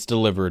confidence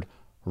delivered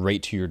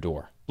right to your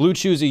door. Blue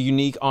Chew is a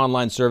unique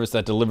online service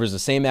that delivers the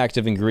same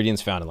active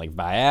ingredients found in like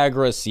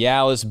Viagra,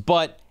 Cialis,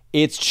 but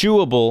It's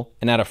chewable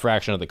and at a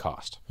fraction of the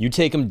cost. You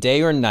take them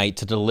day or night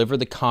to deliver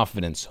the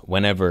confidence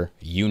whenever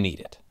you need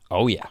it.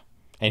 Oh yeah.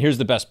 And here's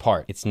the best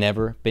part. It's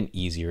never been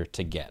easier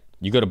to get.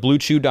 You go to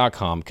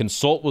BlueChew.com,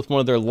 consult with one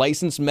of their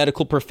licensed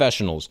medical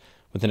professionals.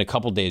 Within a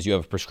couple days, you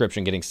have a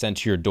prescription getting sent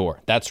to your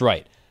door. That's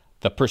right.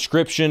 The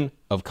prescription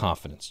of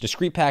confidence.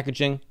 Discreet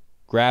packaging.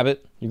 Grab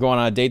it. You're going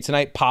on a date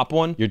tonight, pop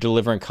one. You're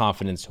delivering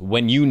confidence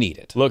when you need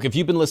it. Look, if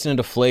you've been listening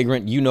to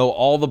Flagrant, you know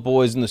all the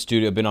boys in the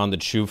studio have been on the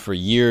chew for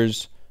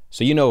years.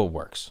 So you know it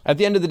works. At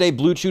the end of the day,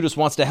 Blue Chew just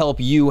wants to help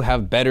you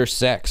have better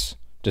sex.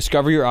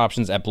 Discover your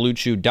options at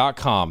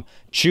BlueChew.com.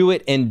 Chew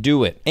it and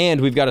do it.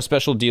 And we've got a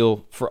special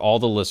deal for all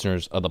the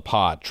listeners of the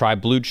pod. Try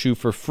Blue Chew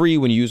for free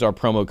when you use our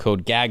promo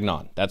code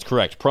GAGNON. That's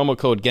correct. Promo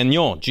code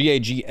GAGNON,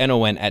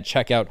 G-A-G-N-O-N at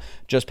checkout.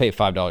 Just pay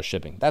 $5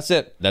 shipping. That's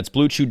it. That's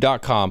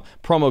BlueChew.com.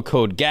 Promo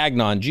code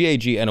GAGNON,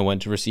 G-A-G-N-O-N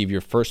to receive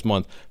your first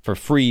month for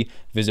free.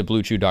 Visit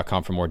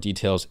BlueChew.com for more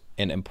details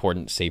and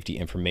important safety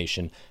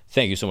information.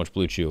 Thank you so much,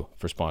 Blue Chew,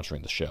 for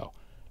sponsoring the show.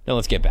 Now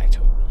let's get back to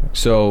it.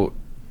 So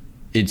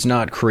it's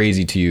not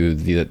crazy to you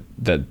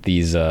that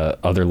these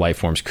other life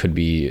forms could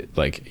be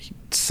like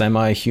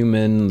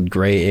semi-human,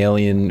 gray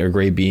alien or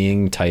gray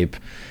being type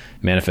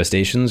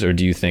manifestations, or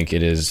do you think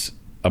it is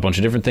a bunch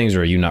of different things,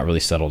 or are you not really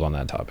settled on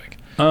that topic?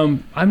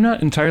 I'm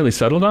not entirely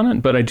settled on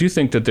it, but I do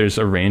think that there's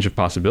a range of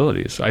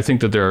possibilities. I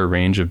think that there are a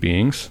range of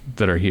beings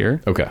that are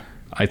here. Okay.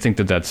 I think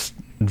that that's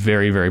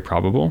very, very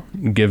probable,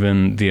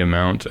 given the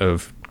amount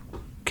of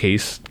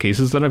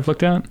cases that I've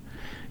looked at.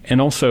 And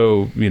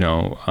also, you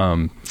know,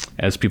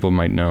 as people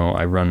might know,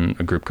 I run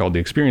a group called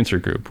the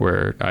Experiencer Group,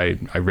 where I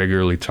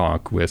regularly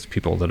talk with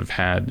people that have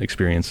had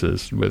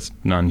experiences with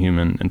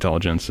non-human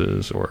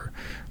intelligences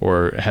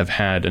or have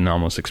had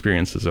anomalous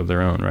experiences of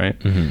their own, right?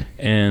 Mm-hmm.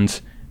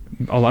 And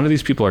a lot of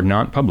these people are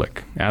not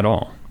public at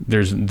all.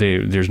 There's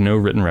no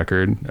written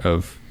record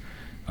of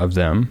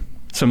them.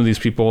 Some of these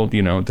people,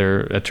 you know,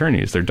 they're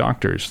attorneys, they're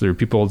doctors, they're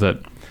people that,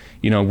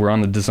 you know, we're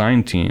on the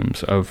design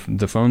teams of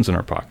the phones in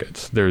our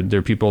pockets.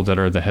 They're people that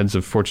are the heads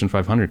of Fortune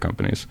 500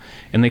 companies,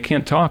 and they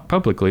can't talk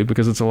publicly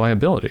because it's a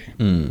liability.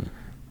 Mm.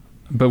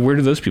 But where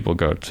do those people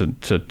go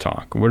to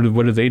talk? What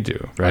do they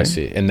do? Right? I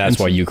see. And that's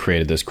why you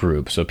created this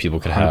group, so people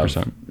could have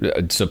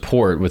 100%.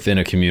 Support within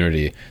a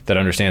community that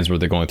understands what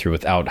they're going through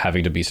without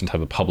having to be some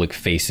type of public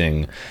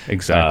facing,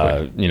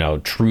 exactly,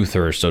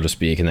 truther, so to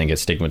speak, and then get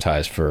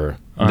stigmatized for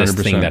 100%. This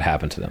thing that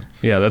happened to them.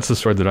 Yeah, that's the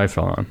sword that I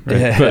fell on.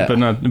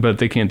 Right? but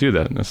they can't do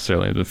that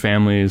necessarily. The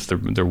families,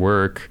 their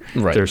work,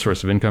 right, their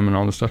source of income, and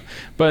all this stuff.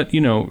 But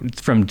you know,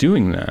 from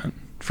doing that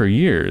for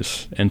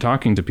years and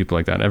talking to people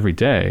like that every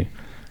day,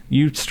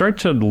 you start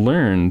to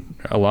learn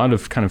a lot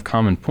of kind of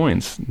common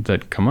points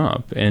that come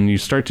up, and you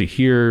start to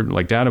hear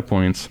like data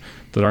points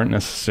that aren't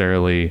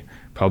necessarily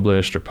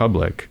published or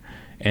public.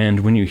 And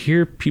when you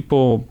hear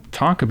people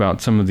talk about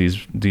some of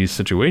these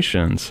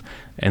situations,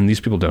 and these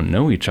people don't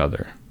know each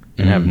other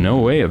and have no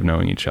way of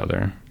knowing each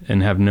other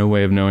and have no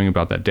way of knowing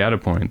about that data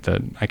point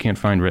that I can't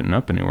find written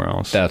up anywhere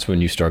else. That's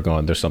when you start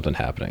going, there's something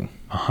happening.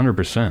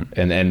 100%.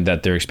 And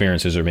that their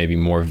experiences are maybe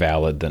more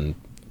valid than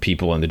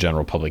people in the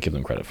general public give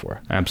them credit for.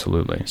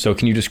 Absolutely. So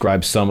can you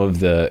describe some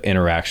of the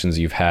interactions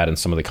you've had and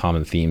some of the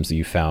common themes that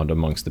you found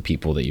amongst the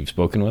people that you've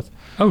spoken with?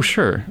 Oh,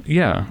 sure.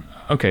 Yeah.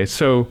 Okay.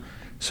 So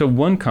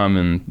one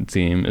common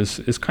theme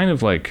is kind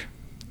of like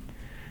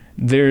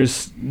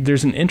there's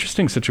an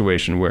interesting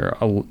situation where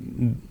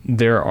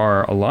there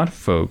are a lot of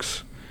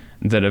folks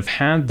that have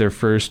had their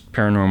first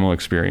paranormal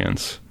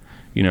experience,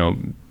 you know,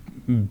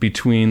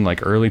 between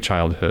like early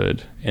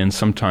childhood and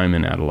sometime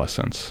in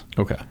adolescence.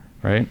 Okay.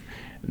 Right?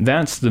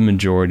 That's the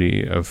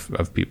majority of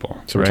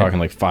people. So we're talking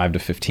like 5 to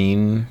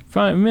 15?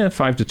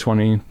 5 to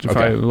 20, okay.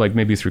 5, like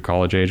maybe through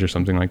college age or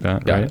something like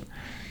that, Got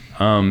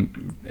right?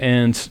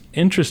 And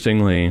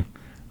interestingly,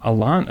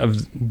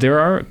 there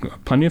are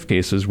plenty of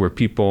cases where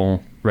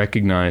people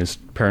recognize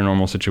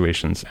paranormal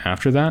situations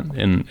after that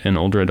in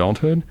older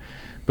adulthood,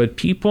 but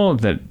people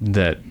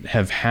that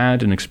have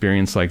had an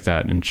experience like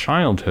that in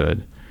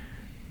childhood,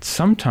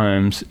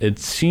 sometimes it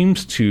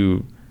seems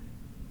to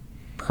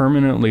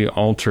permanently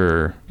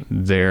alter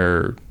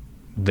their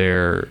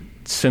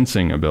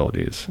sensing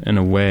abilities in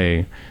a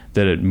way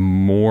that it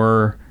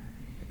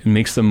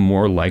makes them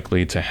more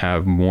likely to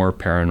have more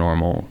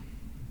paranormal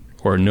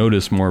or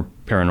notice more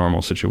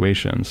paranormal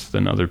situations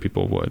than other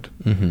people would.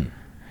 Mm-hmm.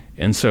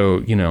 And so,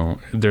 you know,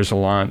 there's a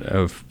lot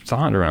of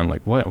thought around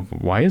like,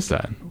 why is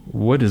that?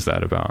 What is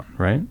that about,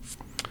 right?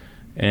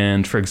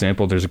 And for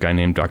example, there's a guy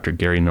named Dr.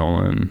 Gary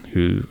Nolan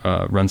who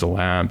runs a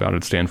lab out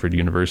at Stanford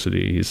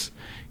University.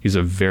 He's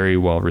a very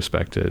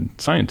well-respected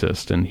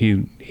scientist, and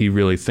he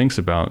really thinks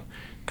about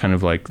kind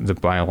of like the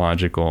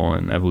biological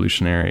and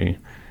evolutionary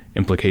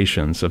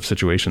implications of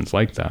situations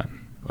like that,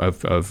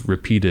 of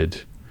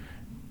repeated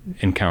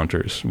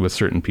encounters with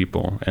certain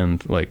people,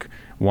 and like,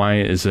 why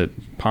is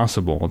it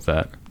possible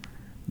that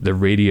the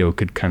radio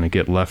could kind of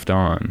get left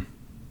on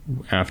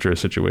after a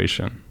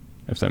situation,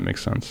 if that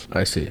makes sense.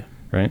 I see.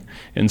 Right?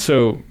 And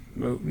so,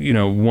 you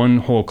know, one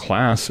whole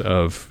class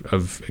of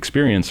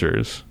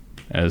experiencers,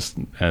 as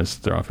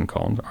they're often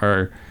called,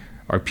 are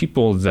are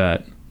people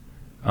that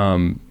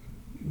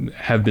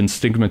have been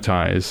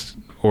stigmatized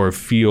or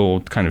feel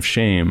kind of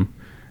shame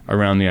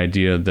around the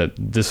idea that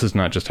this has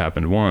not just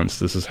happened once.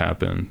 This has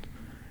happened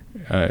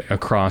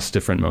across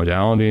different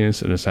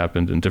modalities. It has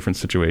happened in different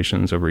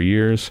situations over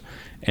years.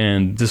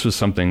 And this was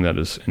something that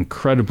is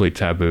incredibly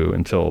taboo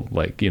until,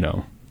 like,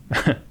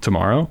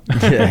 tomorrow,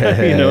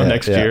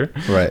 next year.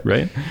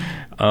 Right.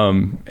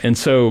 And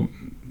so,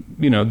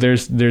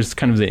 there's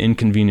kind of the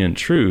inconvenient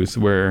truth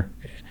where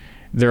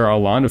there are a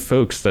lot of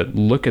folks that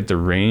look at the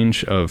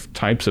range of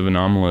types of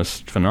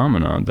anomalous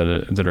phenomena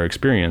that are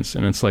experienced,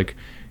 and it's like,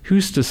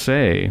 who's to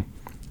say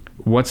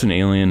what's an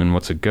alien and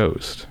what's a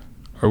ghost,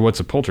 or what's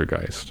a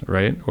poltergeist,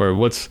 right? Or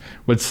what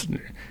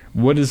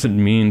does it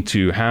mean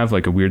to have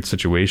like a weird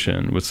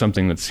situation with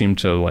something that seemed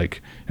to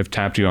like have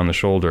tapped you on the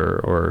shoulder,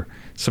 or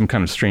some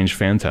kind of strange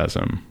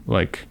phantasm?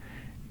 Like,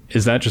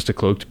 is that just a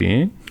cloaked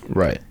being?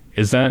 Right.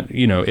 Is that,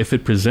 if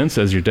it presents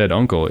as your dead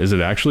uncle, is it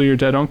actually your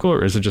dead uncle,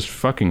 or is it just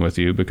fucking with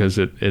you because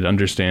it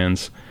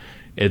understands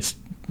it's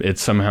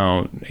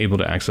somehow able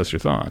to access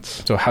your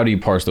thoughts? So how do you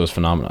parse those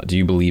phenomena? Do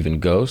you believe in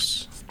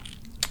ghosts?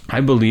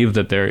 I believe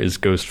that there is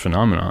ghost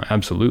phenomena,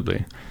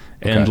 absolutely.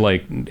 Okay.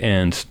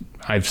 And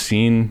I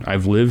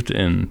lived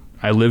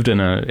in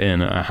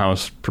a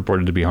house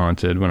purported to be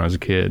haunted when I was a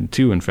kid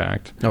too, in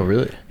fact. Oh,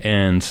 really?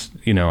 And,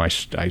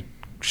 I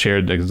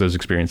shared those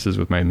experiences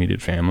with my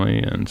immediate family,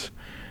 and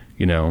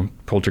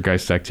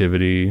poltergeist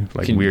activity,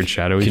 like weird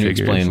shadowy figures.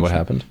 Can you explain what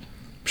happened?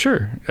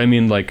 Sure. I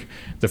mean, like,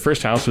 the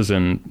first house was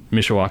in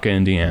Mishawaka,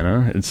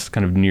 Indiana. It's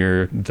kind of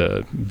near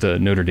the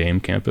Notre Dame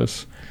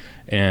campus.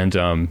 And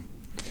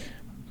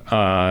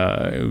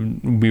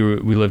we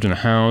lived in a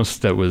house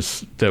that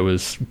was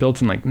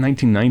built in like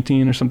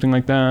 1919 or something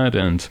like that.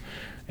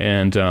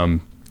 And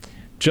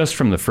just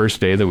from the first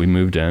day that we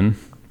moved in,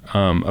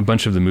 a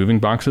bunch of the moving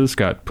boxes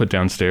got put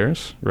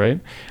downstairs, right,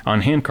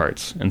 on hand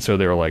carts. And so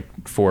they were like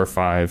 4 or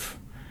 5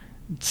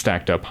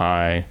 stacked up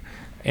high.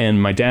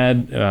 And my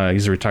dad,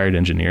 he's a retired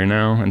engineer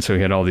now. And so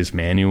he had all these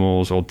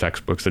manuals, old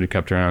textbooks that he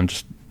kept around,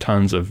 just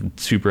tons of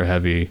super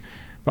heavy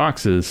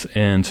boxes.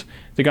 And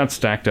they got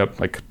stacked up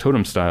like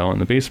totem style in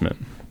the basement.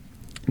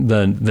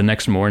 The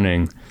next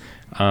morning,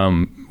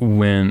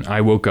 when I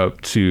woke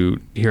up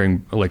to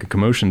hearing like a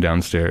commotion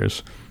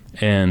downstairs,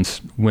 and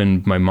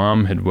when my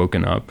mom had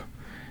woken up,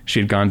 she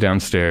had gone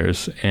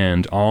downstairs,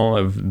 and all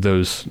of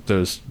those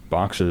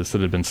boxes that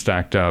had been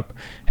stacked up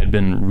had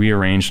been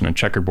rearranged in a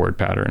checkerboard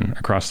pattern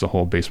across the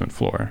whole basement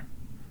floor,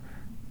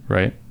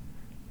 right?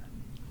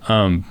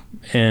 And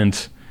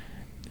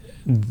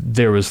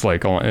there was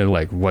like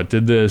what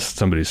did this?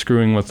 Somebody's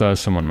screwing with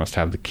us. Someone must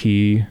have the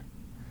key,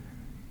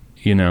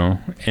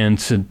 And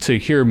to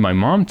hear my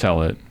mom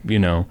tell it,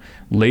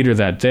 later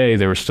that day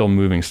they were still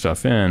moving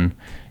stuff in,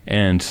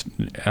 and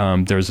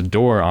there's a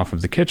door off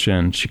of the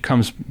kitchen.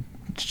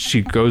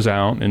 She goes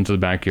out into the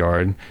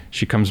backyard.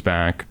 She comes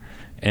back,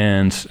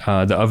 and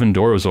the oven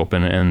door was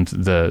open, and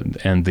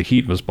the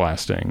heat was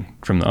blasting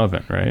from the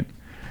oven, right?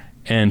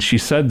 And she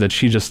said that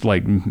she just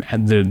like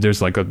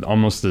there's like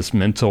almost this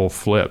mental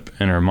flip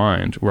in her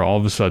mind where all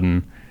of a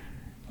sudden,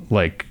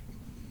 like,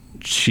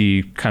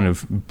 she kind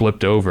of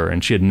blipped over,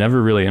 and she had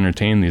never really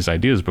entertained these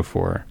ideas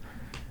before,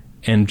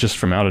 and just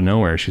from out of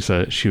nowhere, she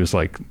said, she was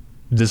like,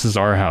 "This is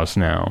our house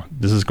now.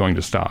 This is going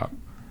to stop."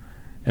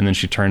 And then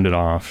she turned it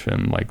off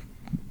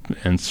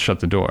and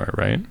shut the door,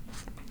 right?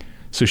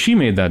 So she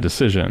made that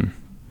decision,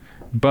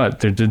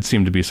 but there did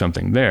seem to be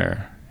something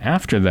there.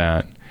 After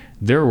that,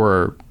 there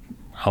were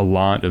a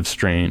lot of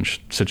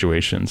strange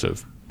situations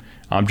of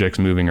objects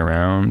moving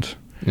around.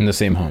 In the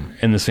same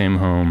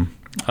home.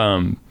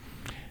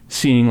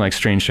 Seeing like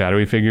strange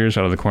shadowy figures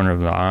out of the corner of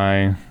the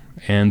eye.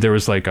 And there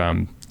was like,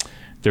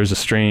 there's a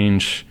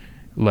strange,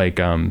 like,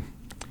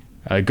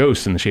 a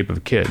ghost in the shape of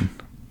a kid,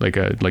 like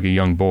a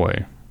young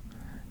boy.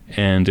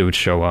 And it would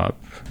show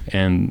up.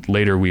 And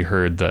later we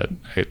heard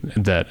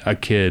that a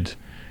kid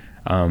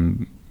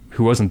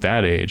who wasn't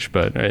that age,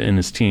 but in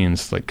his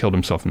teens, like, killed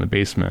himself in the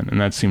basement.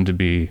 And that seemed to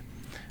be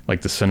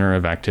like the center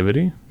of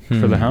activity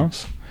for the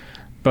house.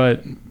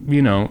 But,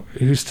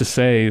 who's to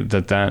say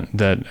that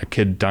a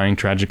kid dying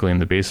tragically in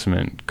the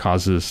basement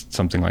causes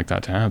something like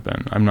that to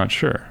happen? I'm not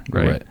sure,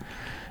 right?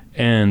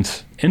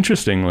 And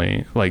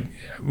interestingly, like,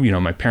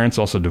 my parents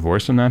also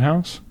divorced in that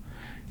house.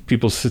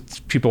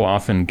 People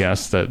often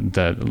guess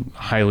that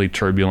highly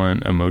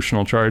turbulent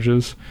emotional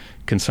charges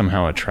can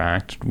somehow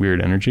attract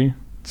weird energy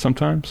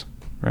sometimes,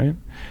 right?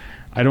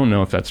 I don't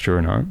know if that's true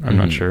or not. I'm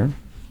not sure.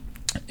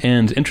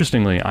 And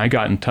interestingly, I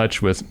got in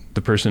touch with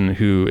the person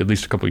who, at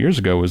least a couple of years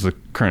ago, was the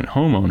current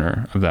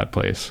homeowner of that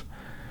place,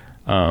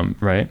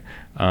 right?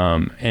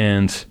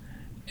 And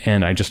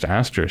I just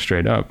asked her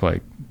straight up,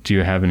 like, "Do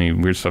you have any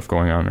weird stuff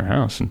going on in her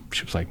house?" And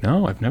she was like,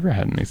 "No, I've never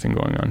had anything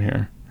going on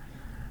here."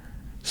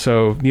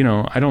 So,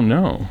 I don't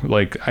know.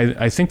 Like,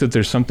 I think that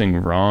there's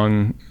something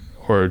wrong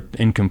or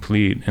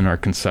incomplete in our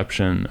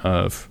conception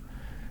of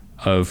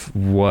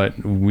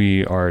what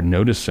we are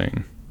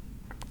noticing,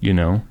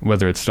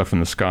 whether it's stuff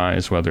in the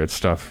skies, whether it's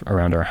stuff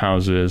around our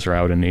houses or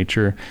out in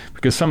nature.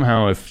 Because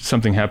somehow if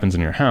something happens in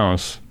your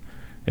house,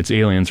 it's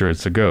aliens or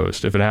it's a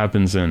ghost. If it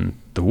happens in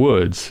the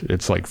woods,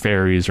 it's like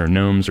fairies or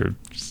gnomes or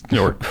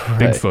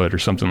Bigfoot or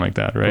something like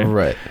that, right?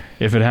 Right.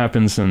 If it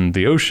happens in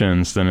the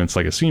oceans, then it's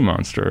like a sea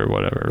monster or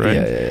whatever, right?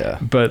 Yeah.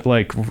 But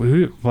like,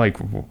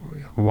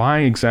 why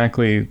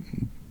exactly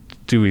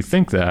do we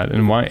think that,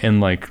 and why? And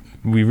like,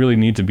 we really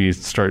need to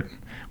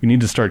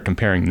start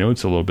comparing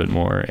notes a little bit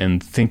more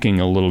and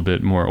thinking a little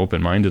bit more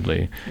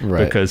open-mindedly,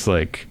 right? Because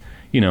like,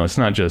 you know, it's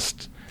not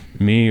just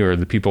me or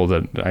the people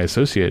that I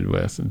associate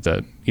with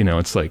that, you know,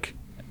 it's like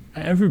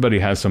everybody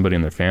has somebody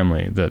in their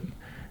family that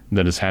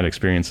has had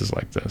experiences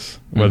like this,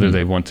 whether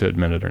they want to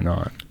admit it or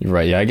not.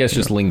 Right. Yeah. I guess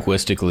just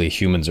linguistically,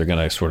 humans are going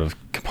to sort of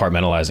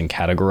compartmentalize and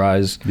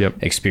categorize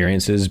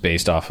experiences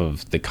based off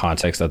of the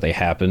context that they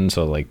happened.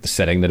 So like the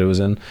setting that it was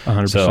in.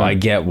 100%. So I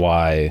get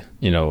why,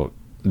 you know,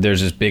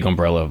 there's this big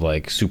umbrella of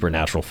like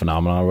supernatural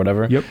phenomena or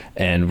whatever. Yep.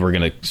 And we're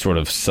going to sort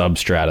of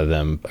substrata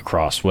them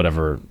across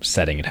whatever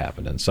setting it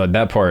happened in. So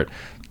that part,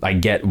 I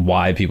get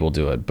why people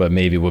do it, but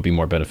maybe it would be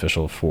more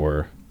beneficial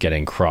for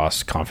getting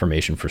cross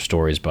confirmation for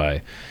stories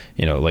by,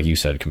 you know, like you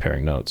said,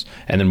 comparing notes.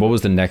 And then what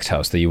was the next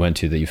house that you went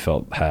to that you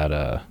felt had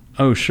a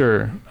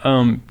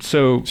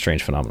so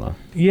strange phenomena?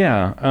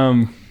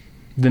 Yeah.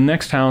 The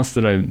next house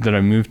that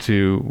I moved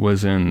to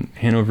was in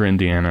Hanover,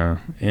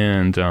 Indiana,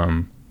 and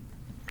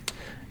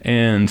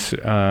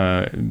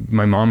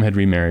my mom had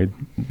remarried.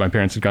 My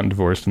parents had gotten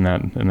divorced in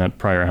that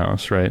prior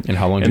house, right? And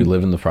how long did you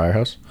live in the prior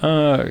house?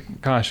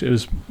 Gosh, it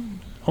was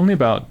only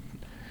about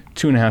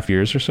 2.5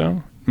 years or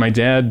so. My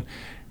dad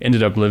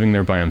ended up living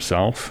there by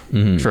himself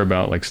for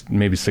about like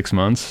maybe 6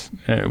 months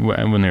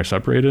when they were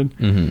separated.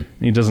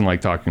 He doesn't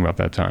like talking about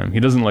that time. He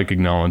doesn't like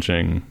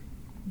acknowledging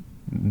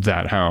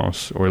that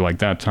house or like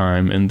that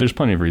time. And there's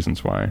plenty of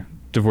reasons why.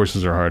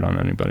 Divorces are hard on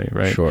anybody,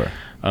 right? Sure.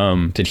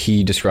 Did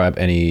he describe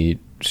any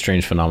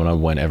strange phenomena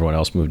when everyone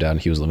else moved out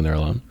and he was living there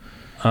alone?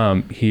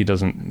 He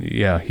doesn't.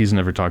 Yeah, he's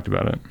never talked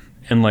about it.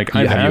 And like,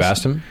 have you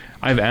asked him?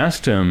 I've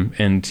asked him,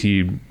 and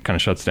he kind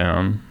of shuts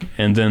down.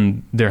 And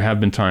then there have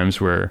been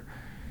times where,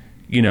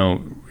 you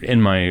know,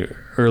 in my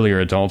earlier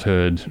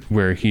adulthood,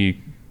 where he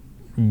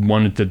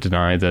wanted to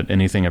deny that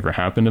anything ever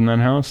happened in that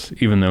house,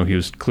 even though he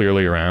was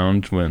clearly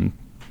around when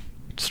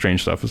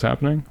strange stuff was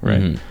happening,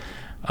 right?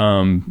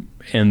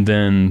 And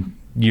then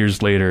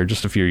years later,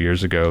 just a few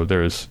years ago,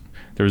 there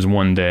was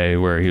one day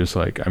where he was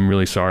like, "I'm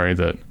really sorry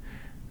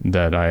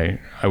that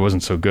I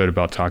wasn't so good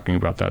about talking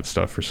about that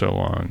stuff for so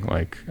long.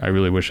 Like, I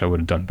really wish I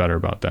would have done better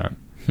about that."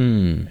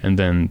 And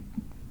then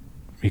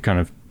he kind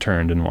of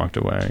turned and walked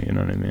away, you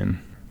know what I mean?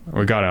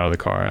 Or got out of the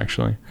car,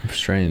 actually.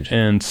 Strange.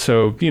 And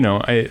so, you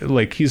know,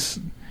 he's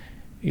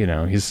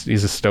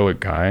a stoic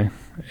guy,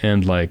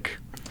 and like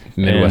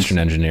Midwestern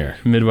engineer,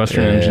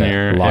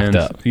 locked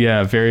up.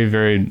 Yeah, very,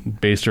 very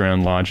based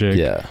around logic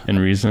and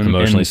reason,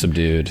 emotionally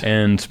subdued,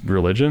 and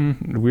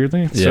religion.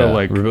 Weirdly, yeah. So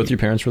like, were both your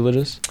parents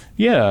religious?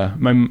 Yeah,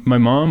 my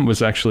mom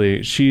was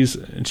actually she's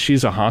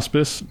a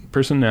hospice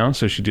person now,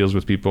 so she deals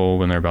with people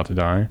when they're about to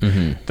die.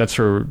 That's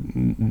her.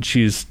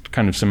 She's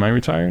kind of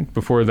semi-retired.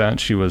 Before that,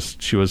 she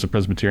was a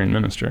Presbyterian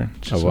minister.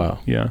 Wow.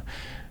 Yeah,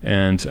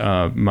 and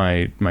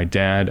my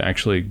dad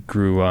actually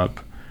grew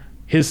up.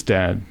 His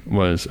dad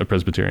was a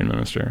Presbyterian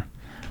minister.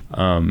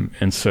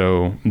 And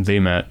so they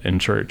met in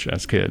church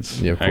as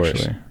kids. Yeah, of course.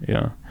 Actually.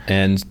 Yeah.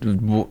 And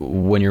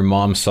when your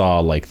mom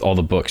saw like all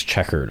the books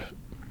checkered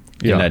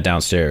in that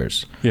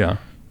downstairs,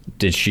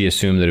 did she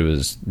assume that it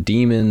was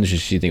demons? Did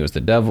she think it was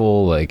the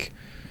devil? Like,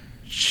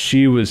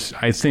 she was,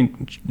 I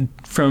think,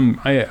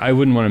 I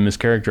wouldn't want to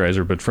mischaracterize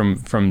her, but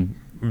from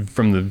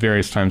the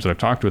various times that I've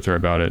talked with her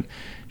about it,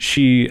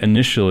 she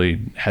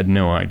initially had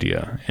no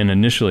idea. And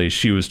initially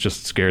she was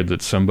just scared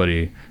that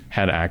somebody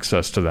had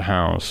access to the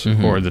house,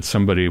 or that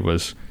somebody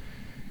was,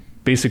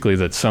 basically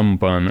that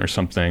someone or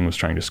something was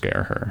trying to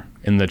scare her,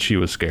 and that she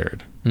was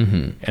scared.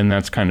 And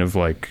that's kind of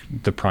like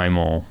the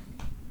primal,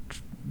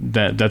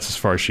 that's as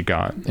far as she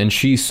got. And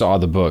she saw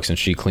the books and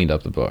she cleaned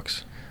up the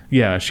books.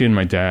 Yeah, she and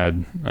my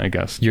dad, I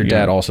guess. Your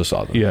dad also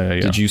saw them? Yeah.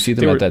 Did you see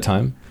them at that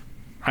time?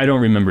 I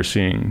don't remember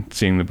seeing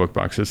the book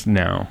boxes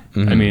now.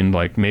 I mean,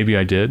 like, maybe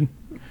I did.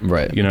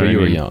 Right. You know, but you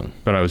were mean? young.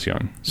 But I was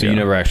young. So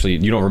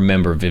you don't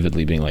remember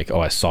vividly being like, "Oh,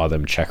 I saw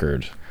them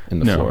checkered in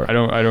the floor."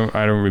 No, I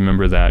don't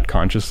remember that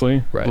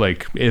consciously. Right.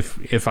 Like,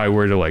 if I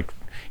were to, like,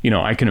 you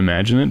know, I can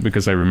imagine it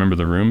because I remember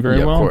the room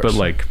very well, but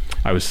like,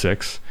 I was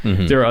 6.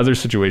 There are other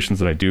situations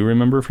that I do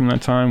remember from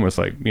that time with,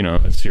 like, you know,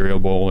 a cereal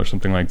bowl or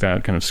something like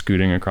that, kind of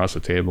scooting across a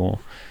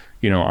table,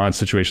 you know, odd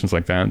situations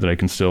like that I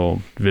can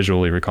still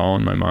visually recall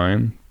in my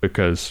mind,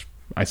 because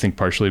I think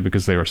partially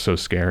because they were so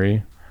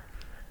scary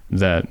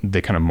that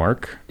they kind of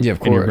mark in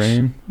your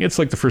brain. It's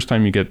like the first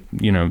time you get,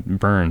 you know,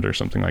 burned or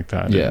something like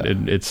that. Yeah.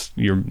 It's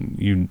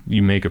you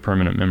make a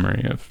permanent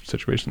memory of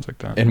situations like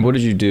that. And what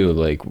did you do?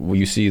 Like, when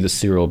you see the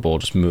cereal bowl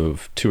just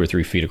move 2 or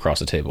 3 feet across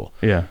the table.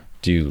 Yeah.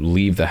 Do you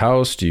leave the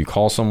house? Do you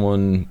call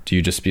someone? Do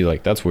you just be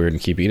like, "That's weird,"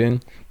 and keep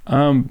eating?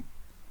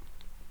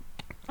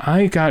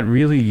 I got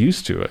really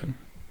used to it,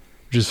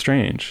 which is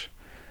strange.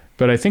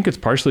 But I think it's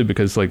partially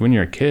because, like, when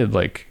you're a kid,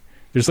 like,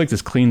 there's like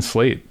this clean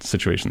slate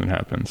situation that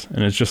happens,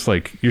 and it's just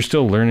like you're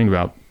still learning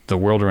about the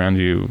world around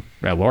you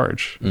at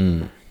large.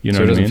 You know,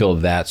 so it doesn't I mean? feel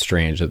that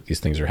strange that these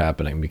things are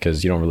happening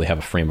because you don't really have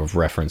a frame of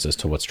reference as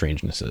to what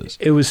strangeness is.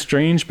 It was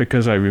strange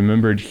because I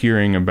remembered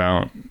hearing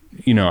about,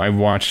 you know, I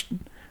watched,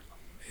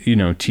 you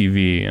know,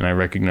 TV, and I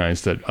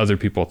recognized that other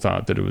people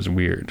thought that it was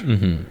weird.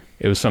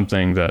 It was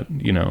something that,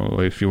 you know,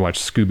 if you watch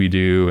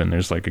Scooby-Doo and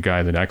there's like a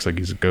guy that acts like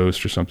he's a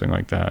ghost or something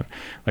like that,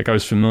 like I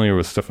was familiar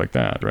with stuff like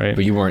that, right?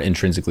 But you weren't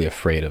intrinsically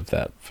afraid of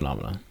that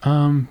phenomenon.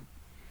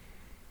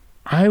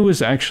 I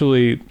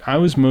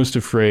was most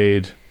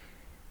afraid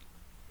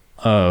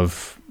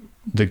of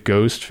the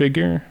ghost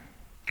figure.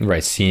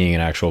 Right, seeing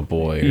an actual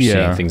boy or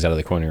seeing things out of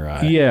the corner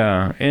of your eye.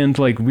 Yeah, and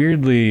like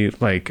weirdly,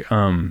 like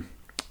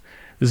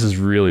this is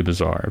really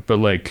bizarre, but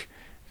like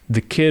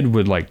the kid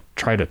would like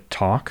try to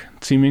talk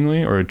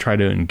seemingly or try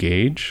to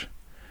engage,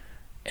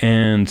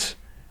 and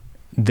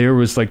there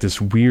was like this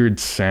weird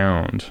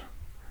sound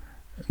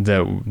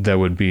that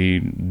would be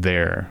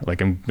there.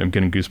 Like I'm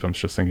getting goosebumps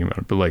just thinking about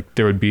it, but like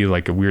there would be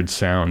like a weird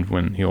sound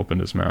when he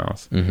opened his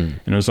mouth, and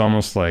it was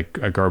almost like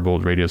a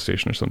garbled radio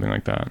station or something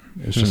like that.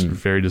 It was just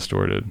very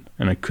distorted,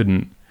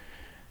 and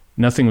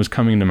nothing was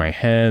coming to my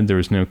head. There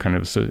was no kind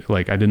of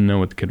like I didn't know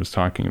what the kid was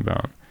talking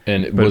about.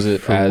 And but was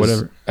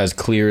it as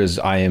clear as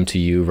I am to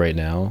you right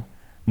now?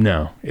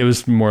 No, it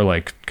was more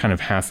like kind of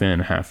half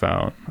in, half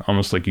out,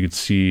 almost like you could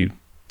see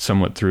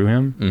somewhat through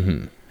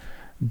him.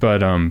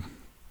 But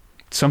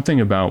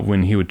something about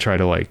when he would try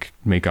to like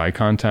make eye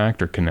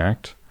contact or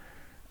connect,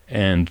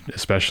 and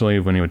especially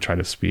when he would try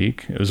to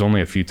speak, it was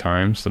only a few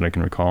times that I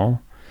can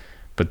recall,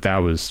 but that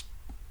was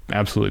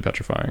absolutely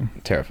petrifying.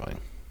 Terrifying.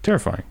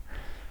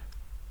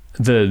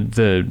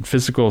 The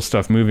physical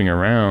stuff moving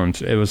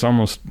around, it was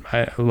almost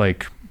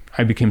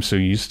I became so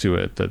used to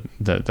it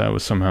that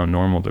was somehow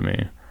normal to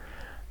me,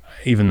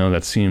 even though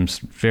that seems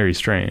very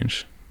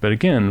strange. But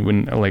again,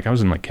 when like I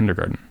was in like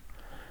kindergarten,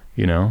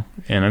 you know,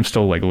 and I'm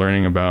still like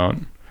learning about,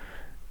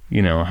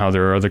 you know, how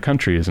there are other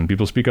countries and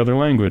people speak other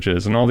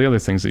languages and all the other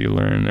things that you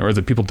learn, or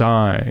that people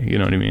die, you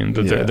know what I mean?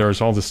 There's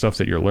all this stuff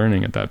that you're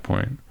learning at that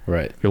point.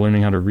 Right. You're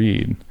learning how to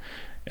read.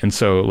 And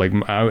so like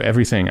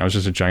everything, I was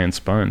just a giant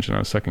sponge and I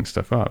was sucking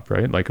stuff up,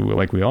 right? Like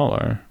we all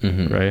are,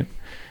 right?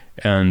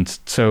 And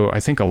so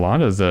I think a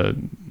lot of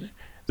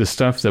the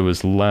stuff that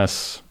was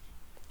less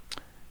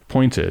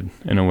pointed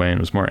in a way and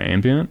was more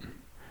ambient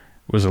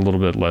was a little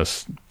bit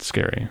less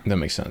scary. That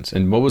makes sense.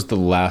 And what was the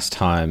last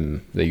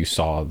time that you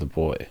saw the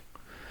boy?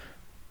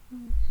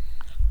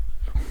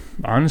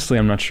 Honestly,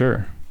 I'm not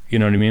sure. You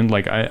know what I mean?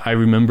 Like I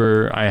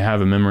remember I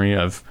have a memory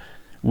of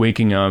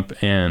waking up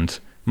and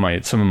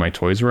some of my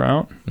toys were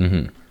out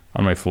on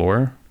my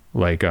floor,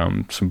 like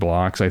some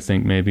blocks, I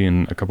think maybe,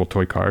 and a couple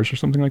toy cars or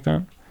something like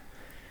that.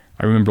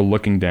 I remember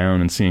looking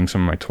down and seeing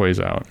some of my toys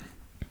out,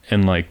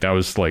 and like that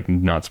was like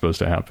not supposed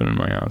to happen in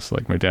my house.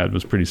 Like my dad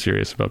was pretty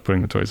serious about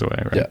putting the toys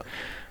away, right?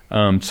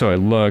 Yeah. So I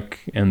look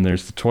and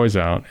there's the toys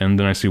out, and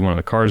then I see one of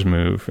the cars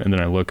move, and then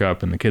I look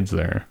up and the kid's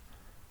there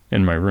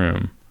in my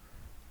room,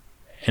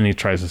 and he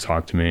tries to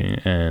talk to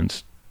me,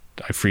 and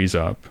I freeze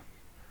up,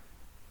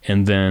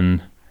 and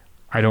then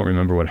I don't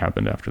remember what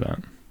happened after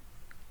that.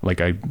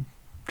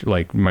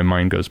 Like my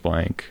mind goes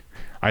blank.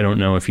 I don't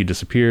know if he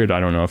disappeared. I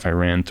don't know if I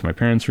ran to my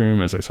parents'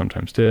 room, as I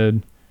sometimes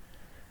did.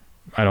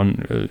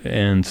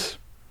 And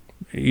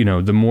you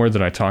know, the more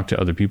that I talk to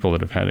other people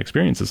that have had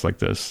experiences like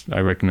this,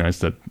 I recognize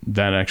that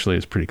actually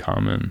is pretty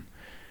common.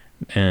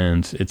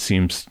 And it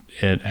seems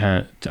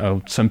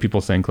some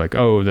people think like,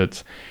 oh,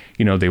 that's,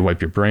 you know, they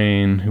wipe your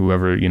brain,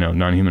 whoever, you know,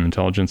 non-human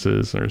intelligence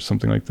is, or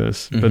something like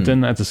this. But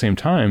then at the same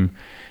time,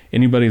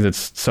 anybody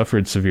that's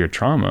suffered severe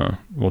trauma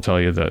will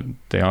tell you that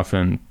they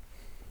often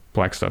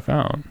black stuff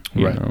out,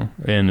 you know,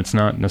 and it's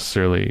not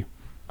necessarily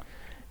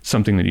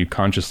something that you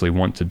consciously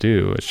want to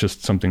do. It's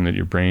just something that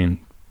your brain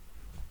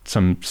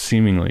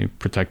seemingly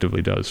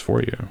protectively does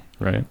for you,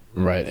 right?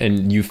 Right.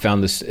 And you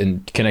found this,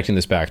 in connecting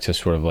this back to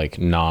sort of like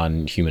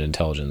non-human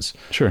intelligence.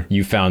 Sure.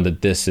 You found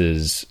that this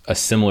is a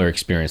similar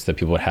experience that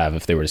people would have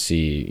if they were to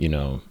see, you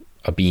know,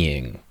 a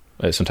being,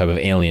 some type of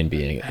alien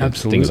being,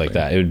 absolutely, things like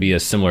that. It would be a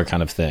similar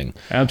kind of thing.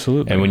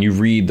 Absolutely. And when you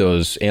read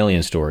those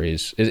alien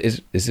stories,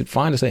 is it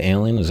fine to say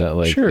alien? Is that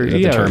like, sure? Is that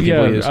Yeah, the term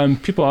people use?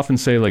 People often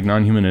say like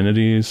non-human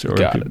entities, or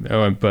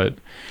but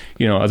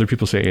you know, other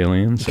people say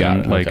aliens.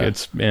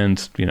 It's,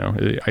 and you know,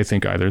 I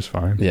think either's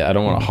fine. Yeah, I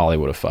don't want to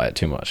Hollywoodify it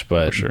too much,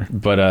 but for sure.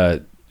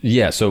 But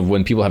yeah. So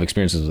when people have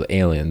experiences with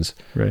aliens,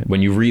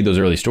 when you read those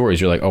early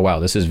stories, you're like, oh wow,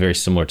 this is very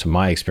similar to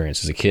my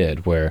experience as a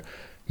kid, where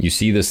you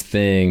see this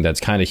thing that's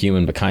kind of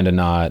human but kind of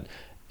not,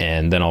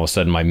 and then all of a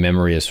sudden my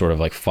memory is sort of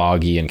like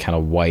foggy and kind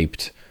of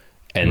wiped,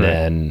 and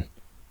then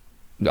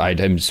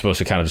I'm supposed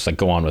to kind of just like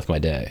go on with my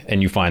day.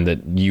 And you find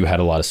that you had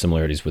a lot of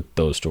similarities with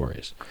those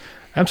stories.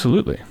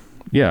 Absolutely.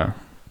 Yeah.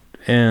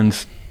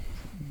 And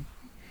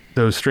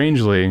though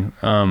strangely,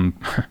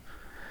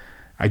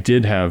 I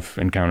did have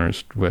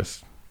encounters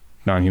with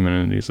non-human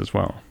entities as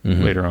well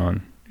later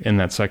on in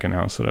that second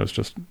house that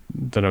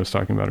I was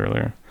talking about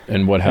earlier.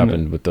 And what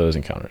happened with those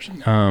encounters?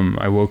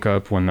 I woke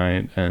up one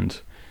night and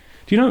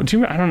I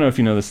don't know if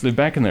you know this.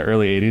 Back in the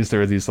early 80s, there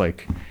were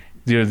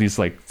these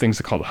like things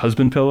that called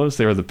husband pillows.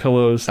 They were the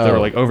pillows that were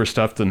like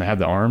overstuffed and had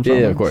the arms on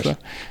them. Yeah, of course.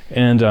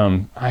 And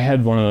I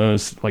had one of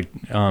those like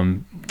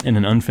in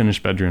an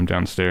unfinished bedroom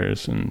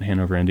downstairs in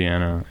Hanover,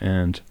 Indiana.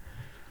 And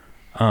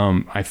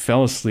I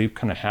fell asleep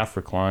kind of half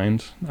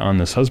reclined on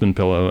this husband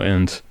pillow.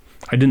 And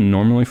I didn't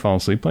normally fall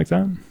asleep like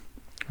that,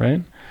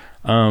 right?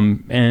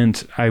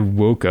 And I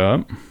woke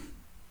up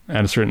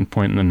at a certain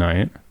point in the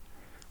night,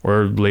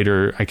 or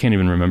later, I can't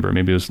even remember.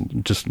 Maybe it was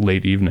just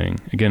late evening.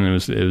 Again, it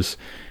was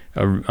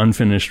an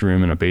unfinished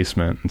room in a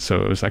basement, and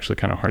so it was actually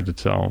kind of hard to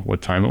tell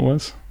what time it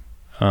was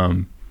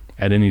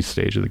at any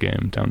stage of the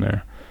game down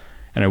there.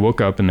 And I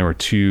woke up, and there were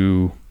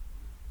two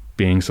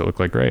beings that looked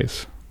like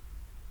grays.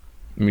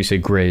 When you say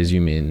grays, you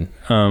mean?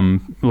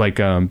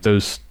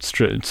 Those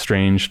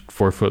strange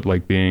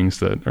 4-foot-like beings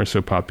that are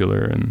so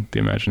popular in the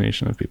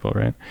imagination of people,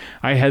 right?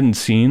 I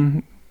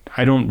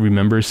don't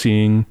remember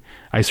seeing.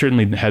 I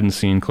certainly hadn't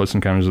seen Close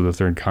Encounters of the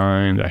Third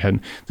Kind.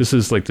 This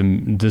is like the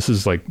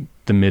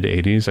mid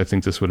 80s. I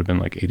think this would have been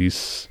like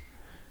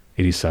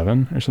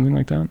 87 or something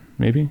like that,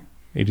 maybe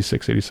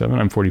 86, 87.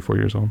 I'm 44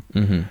 years old.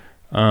 Mm-hmm.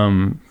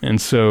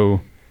 And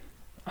so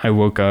I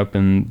woke up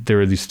and there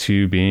were these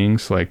two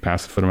beings like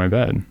past the foot of my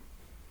bed,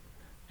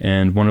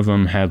 and one of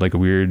them had like a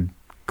weird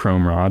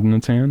chrome rod in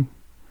its hand,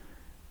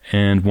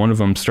 and one of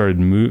them started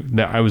move.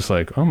 That I was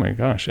like, oh my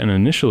gosh! And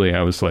initially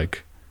I was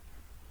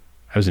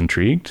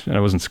intrigued and I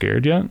wasn't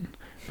scared yet,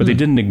 but they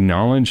didn't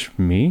acknowledge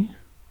me.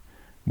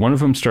 One of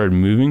them started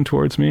moving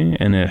towards me,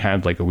 and it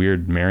had like a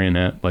weird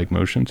marionette like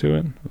motion to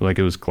it. Like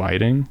it was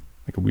gliding,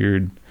 like a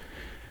weird,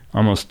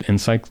 almost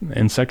insect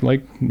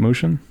like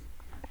motion.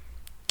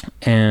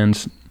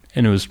 And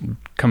it was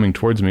coming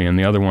towards me, and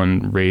the other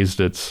one raised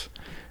this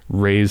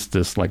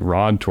like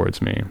rod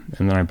towards me,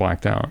 and then I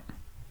blacked out.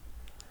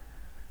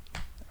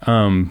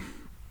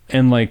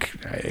 And like,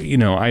 you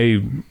know,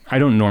 I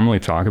don't normally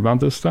talk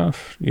about this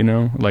stuff, you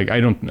know, like I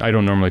don't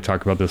normally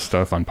talk about this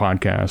stuff on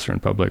podcasts or in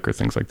public or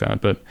things like that.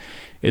 But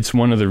it's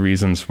one of the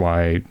reasons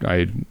why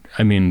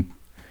I mean,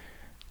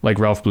 like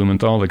Ralph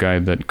Blumenthal, the guy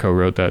that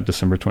co-wrote that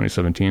December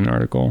 2017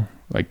 article,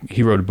 like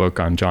he wrote a book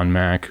on John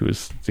Mack, who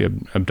was the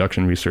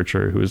abduction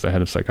researcher, who was the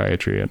head of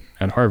psychiatry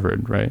at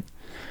Harvard, right?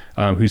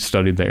 Who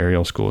studied the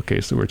Ariel School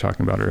case that we were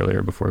talking about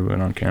earlier before we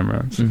went on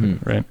camera,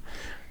 right?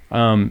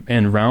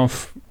 And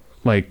Ralph,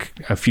 like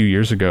a few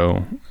years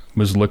ago,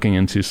 was looking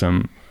into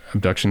some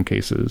abduction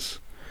cases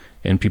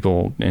and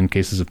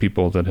cases of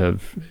people that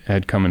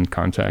had come in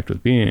contact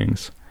with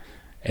beings,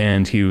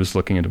 and he was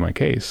looking into my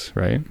case,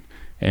 right?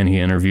 And he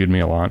interviewed me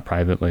a lot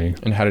privately.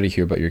 And how did he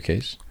hear about your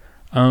case?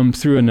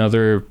 Through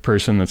another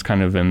person that's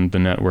kind of in the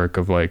network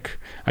of like,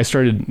 I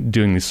started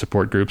doing these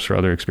support groups for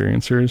other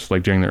experiencers,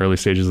 like during the early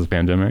stages of the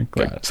pandemic.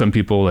 Like some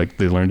people, like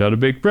they learned how to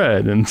bake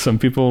bread, and some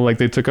people like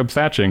they took up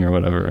thatching or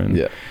whatever.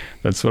 And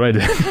that's what I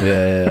did.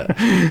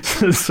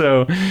 Yeah.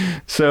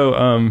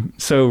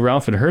 So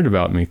Ralph had heard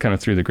about me kind of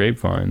through the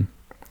grapevine,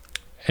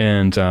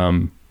 and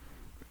a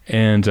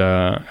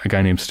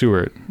guy named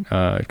Stuart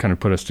kind of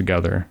put us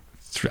together,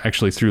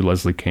 actually through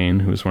Leslie Kane,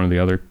 who was one of the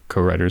other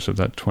co-writers of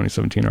that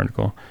 2017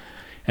 article.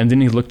 And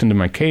then he looked into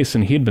my case,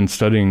 and he'd been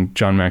studying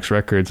John Mack's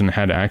records and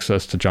had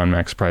access to John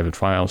Mack's private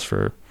files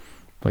for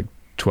like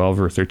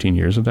 12 or 13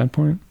 years at that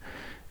point.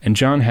 And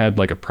John had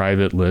like a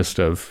private list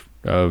of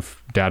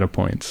data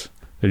points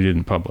that he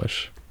didn't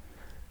publish.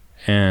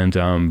 And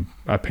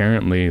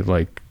apparently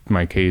like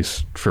my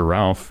case for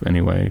Ralph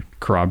anyway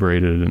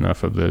corroborated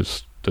enough of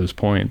those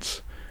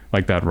points,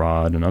 like that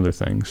rod and other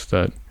things,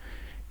 that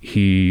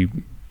he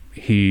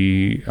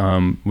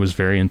was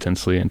very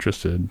intensely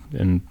interested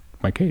in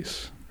my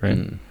case, right?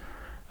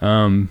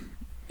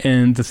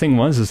 And the thing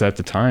is at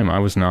the time I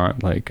was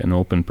not like an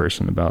open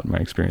person about my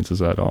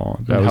experiences at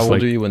all. How old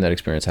were you when that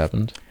experience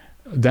happened?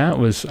 I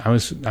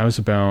was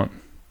about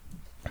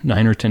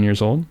 9 or 10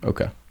 years old.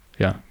 Okay.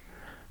 Yeah.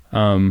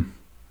 And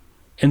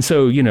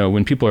so, you know,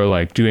 when people are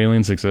like, do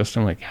aliens exist?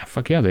 I'm like, yeah,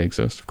 fuck yeah, they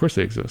exist. Of course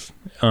they exist.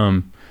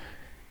 And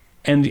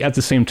at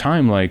the same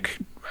time, like,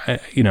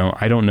 you know,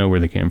 I don't know where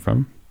they came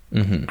from.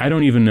 Mm-hmm. I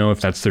don't even know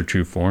if that's their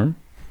true form.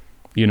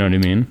 You know what I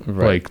mean?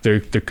 Right. Like there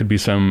could be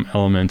some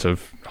element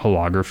of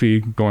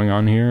holography going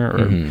on here,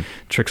 or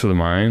tricks of the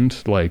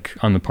mind, like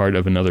on the part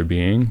of another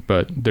being,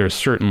 but there's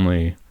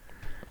certainly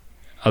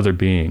other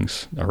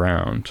beings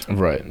around.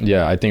 Right.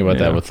 Yeah. I think about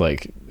that with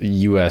like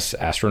US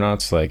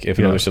astronauts. Like if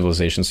another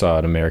civilization saw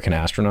an American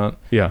astronaut,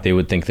 they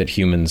would think that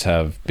humans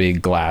have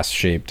big glass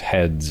shaped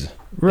heads,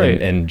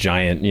 right, and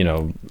giant, you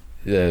know,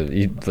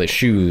 like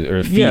shoes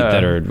or feet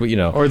that are, you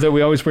know, or that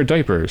we always wear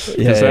diapers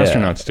as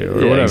astronauts do,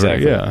 or whatever.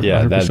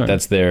 Exactly.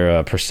 That's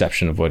their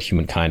perception of what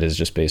humankind is,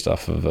 just based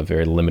off of a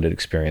very limited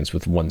experience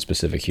with one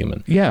specific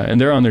human.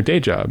 And they're on their day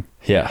job.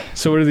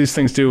 So what do these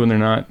things do when they're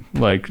not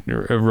like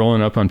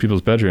rolling up on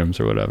people's bedrooms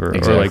or whatever,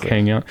 or like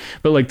hanging out?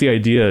 But like the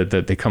idea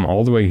that they come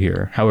all the way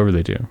here, however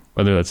they do,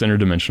 whether that's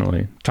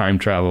interdimensionally, time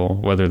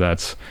travel, whether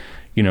that's,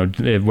 you know,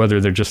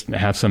 whether they just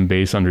have some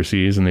base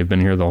underseas and they've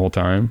been here the whole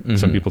time.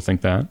 Some people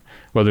think that.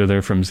 Whether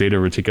they're from Zeta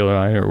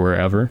Reticuli or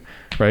wherever,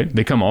 right?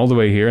 They come all the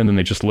way here and then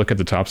they just look at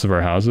the tops of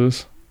our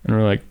houses and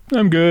we're like,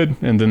 I'm good.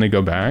 And then they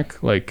go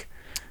back. Like,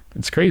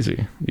 it's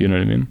crazy. You know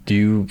what I mean? Do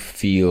you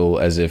feel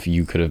as if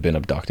you could have been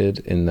abducted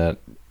in that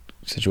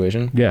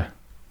situation? Yeah.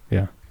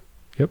 Yeah.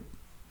 Yep.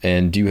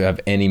 And do you have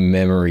any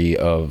memory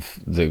of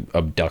the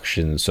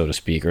abduction, so to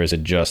speak, or is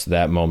it just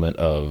that moment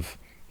of,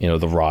 you know,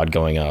 the rod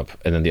going up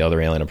and then the other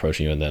alien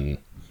approaching you and then...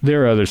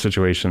 There are other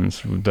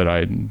situations that I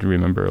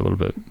remember a little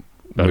bit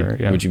better.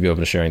 Would you be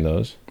open to sharing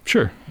those?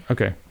 Sure.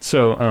 Okay.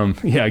 So,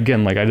 yeah,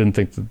 again, like I didn't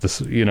think that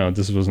this, you know,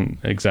 this wasn't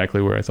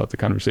exactly where I thought the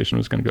conversation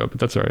was going to go, but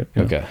that's all right.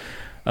 Okay.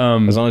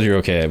 As long as you're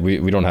okay,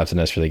 we don't have to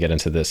necessarily get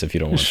into this if you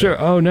don't want to. Sure.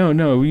 Oh,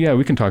 no. Yeah,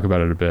 we can talk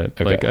about it a bit.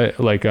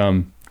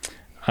 Okay.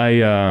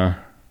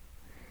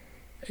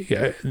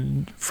 Yeah,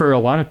 for a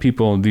lot of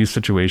people, these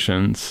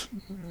situations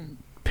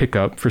pick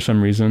up for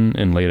some reason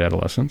in late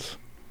adolescence.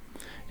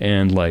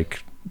 And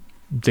like,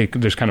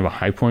 there's kind of a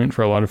high point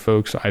for a lot of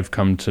folks. I've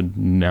come to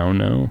now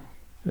know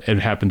it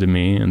happened to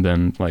me. And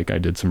then like I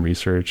did some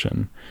research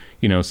and,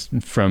 you know,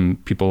 from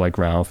people like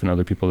Ralph and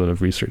other people that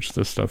have researched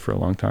this stuff for a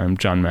long time,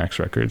 John Max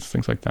records,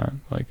 things like that.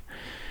 Like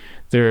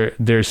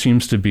there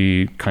seems to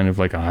be kind of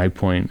like a high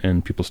point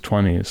in people's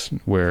 20s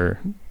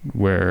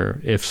where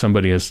if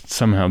somebody has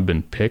somehow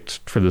been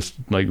picked for this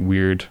like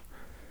weird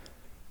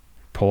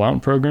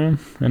pull-out program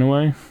in a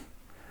way,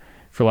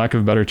 for lack of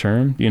a better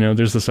term, you know,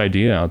 there's this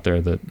idea out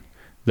there that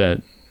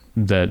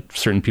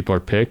certain people are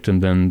picked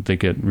and then they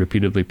get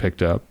repeatedly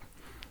picked up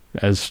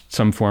as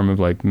some form of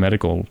like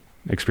medical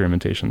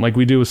experimentation, like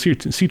we do with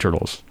sea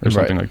turtles or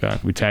something like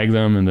that. We tag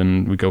them and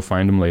then we go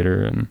find them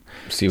later and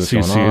see what's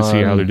going on,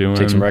 see how they're doing,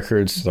 take some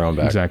records, throw them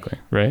back. Exactly.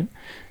 Right.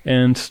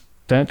 And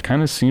that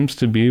kind of seems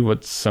to be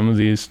what some of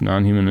these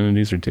non-human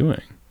entities are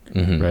doing.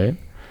 Mm-hmm. Right.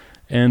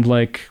 And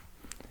like,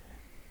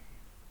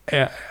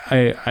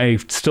 I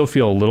still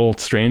feel a little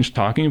strange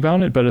talking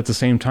about it, but at the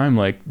same time,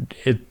 like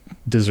it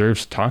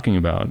deserves talking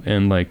about.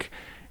 And like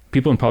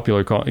people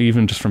in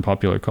even just from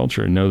popular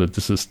culture know that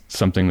this is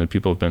something that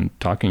people have been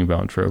talking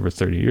about for over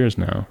 30 years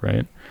now.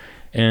 Right.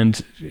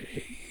 And,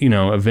 you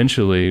know,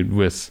 eventually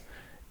with,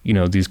 you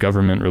know, these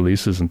government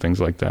releases and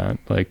things like that,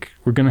 like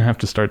we're going to have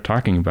to start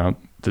talking about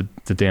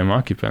the damn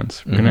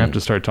occupants. We're going to have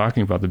to start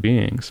talking about the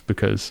beings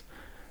because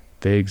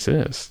they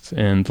exist.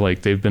 And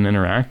like, they've been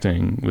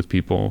interacting with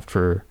people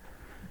for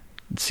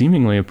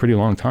seemingly a pretty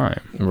long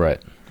time.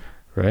 Right.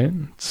 Right.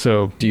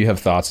 So do you have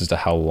thoughts as to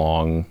how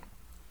long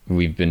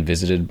we've been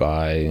visited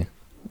by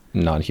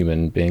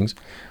non-human beings?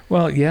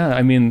 Well, yeah.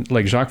 I mean,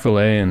 like Jacques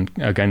Vallée and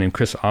a guy named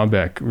Chris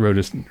Aubeck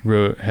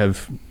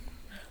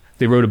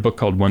wrote a book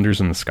called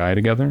Wonders in the Sky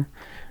together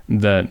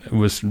that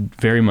was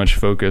very much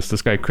focused.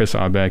 This guy, Chris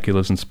Aubeck, he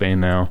lives in Spain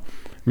now.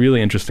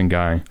 Really interesting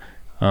guy.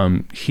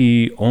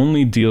 He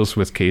only deals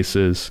with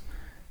cases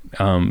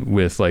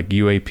with like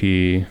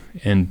UAP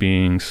and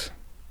beings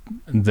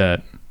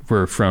that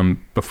were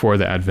from before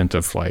the advent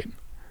of flight,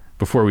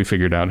 before we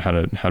figured out how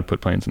to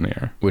put planes in the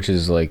air. Which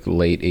is like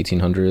late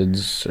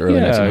 1800s, early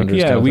 1900s.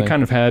 Yeah,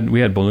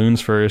 we had balloons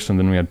first, and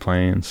then we had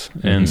planes,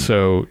 and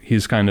so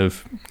he's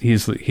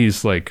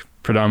like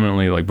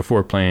predominantly like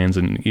before planes,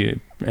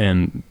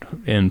 and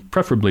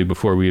preferably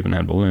before we even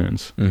had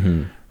balloons,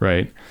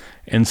 right?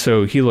 And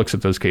so he looks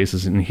at those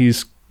cases, and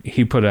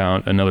he put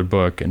out another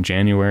book in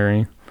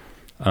January.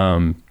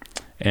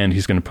 And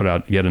he's going to put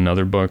out yet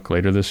another book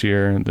later this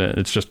year that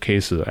it's just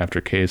cases after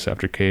case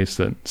after case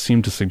that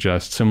seem to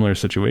suggest similar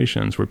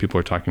situations where people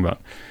are talking about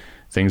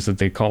things that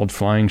they called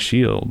flying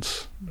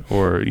shields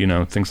or, you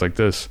know, things like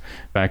this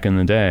back in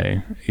the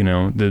day. You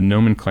know, the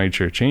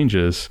nomenclature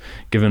changes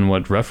given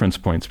what reference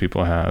points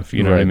people have.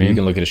 You know what I mean? You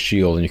can look at a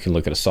shield and you can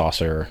look at a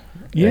saucer.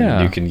 Yeah.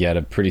 And you can get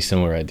a pretty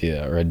similar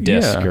idea, or a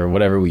disc, or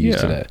whatever we use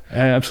today.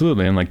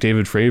 Absolutely. And like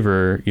David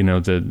Fravor, you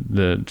know,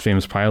 the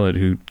famous pilot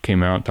who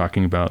came out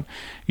talking about,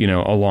 you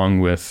know,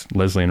 along with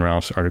Leslie and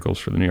Ralph's articles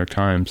for the New York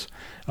Times,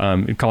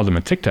 it called them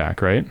a tic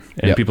tac, right?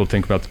 And people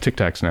think about the tic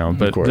tacs now,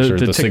 but of course,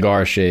 the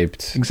cigar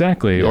shaped.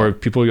 Exactly. Yeah. Or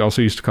people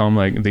also used to call them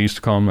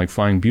like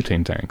flying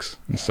butane tanks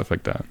and stuff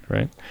like that,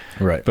 right?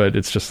 Right. But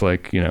it's just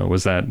like, you know,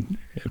 was that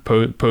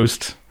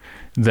post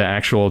the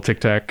actual tic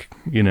tac,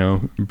 you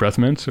know, breath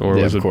mint, or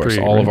was it? Of course,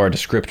 all of our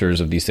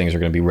descriptors of these things are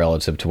going to be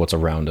relative to what's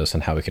around us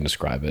and how we can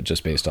describe it,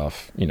 just based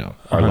off, you know,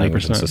 our 100%.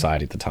 Language and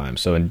society at the time.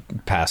 So in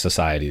past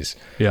societies,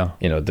 you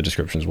know, the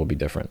descriptions will be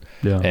different.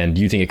 Yeah. And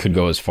you think it could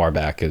go as far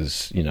back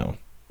as, you know,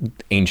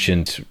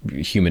 ancient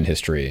human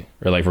history,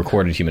 or like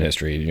recorded human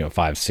history, you know,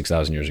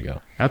 5,000-6,000 years ago?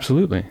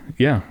 Absolutely.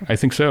 Yeah, I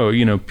think so.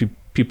 You know,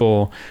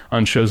 people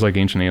on shows like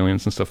Ancient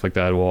Aliens and stuff like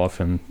that will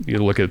often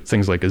look at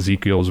things like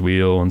Ezekiel's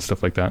wheel and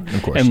stuff like that.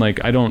 Of course. And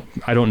like, I don't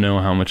know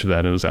how much of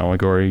that is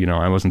allegory. You know,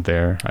 I wasn't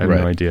there. I have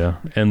no idea.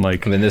 And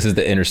like, and then this is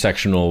the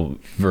intersectional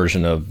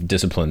version of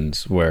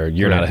disciplines where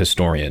you're not a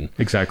historian.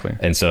 Exactly.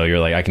 And so you're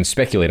like, I can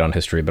speculate on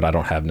history, but I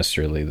don't have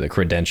necessarily the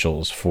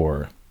credentials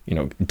for, you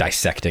know,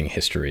 dissecting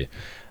history.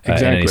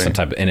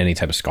 Exactly. In any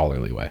type of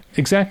scholarly way.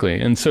 Exactly.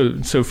 And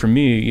so for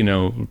me, you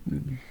know,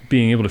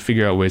 being able to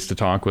figure out ways to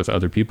talk with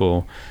other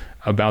people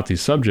about these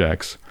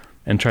subjects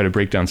and try to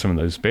break down some of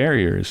those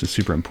barriers is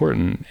super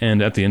important.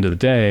 And at the end of the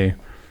day,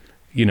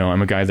 you know,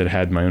 I'm a guy that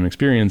had my own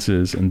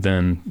experiences,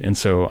 and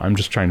so I'm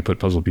just trying to put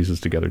puzzle pieces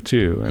together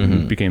too,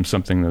 and it became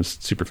something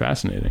that's super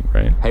fascinating,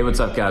 right? Hey,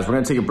 what's up, guys? We're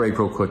gonna take a break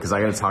real quick because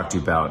I gotta talk to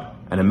you about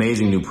an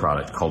amazing new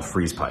product called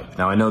Freeze Pipe.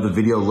 Now, I know the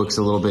video looks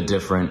a little bit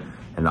different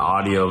and the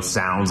audio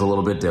sounds a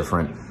little bit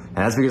different, and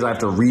that's because I have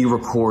to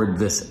re-record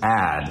this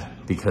ad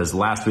because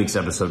last week's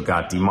episode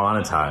got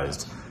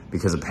demonetized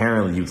because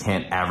apparently you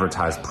can't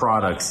advertise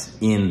products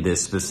in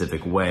this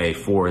specific way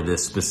for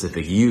this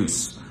specific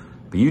use.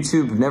 But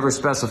YouTube never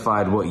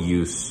specified what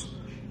use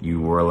you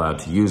were allowed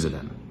to use it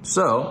in.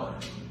 So,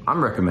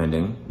 I'm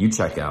recommending you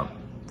check out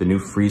the new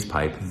Freeze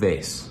Pipe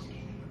vase.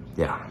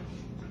 Yeah,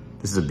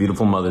 this is a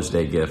beautiful Mother's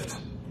Day gift,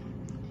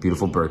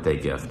 beautiful birthday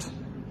gift.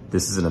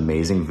 This is an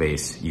amazing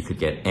vase you could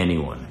get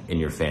anyone in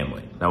your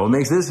family. Now, what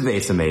makes this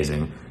vase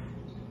amazing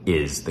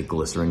is the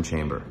glycerin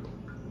chamber.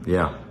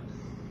 Yeah,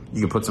 you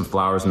can put some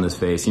flowers in this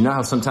vase. You know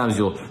how sometimes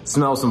you'll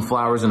smell some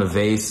flowers in a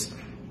vase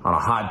on a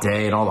hot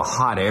day and all the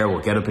hot air will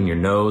get up in your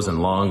nose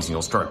and lungs and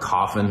you'll start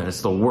coughing and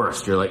it's the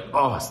worst. You're like,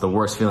 oh, it's the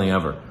worst feeling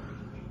ever.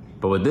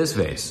 But with this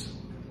vase,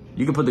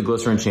 you can put the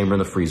glycerin chamber in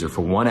the freezer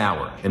for 1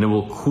 hour and it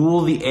will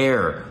cool the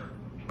air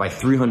by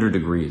 300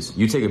 degrees.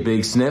 You take a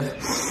big sniff,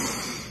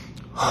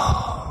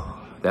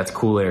 that's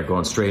cool air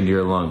going straight into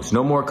your lungs.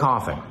 No more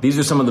coughing. These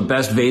are some of the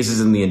best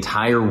vases in the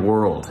entire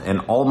world, and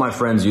all my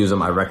friends use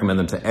them. I recommend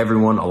them to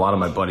everyone. A lot of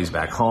my buddies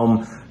back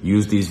home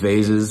use these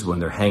vases when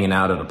they're hanging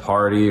out at a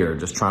party or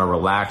just trying to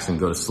relax and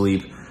go to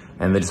sleep,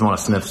 and they just want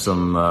to sniff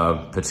some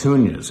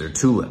petunias or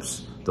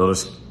tulips. They'll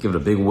just give it a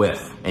big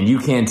whiff. And you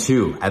can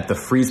too at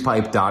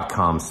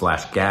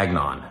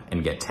thefreezepipe.com/gagnon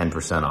and get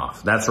 10%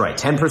 off. That's right,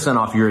 10%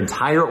 off your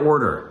entire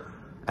order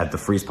at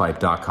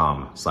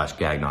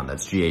thefreezepipe.com/gagnon.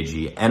 That's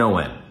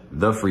Gagnon.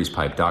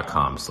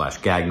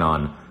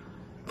 thefreezepipe.com/gagnon.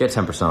 Get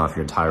 10% off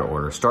your entire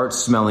order. Start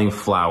smelling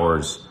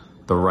flowers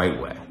the right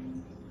way.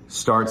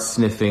 Start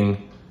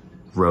sniffing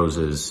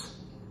roses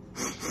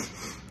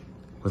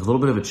with a little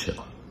bit of a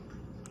chill.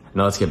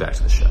 Now let's get back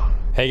to the show.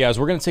 Hey guys,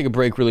 we're going to take a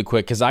break really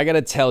quick because I got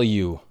to tell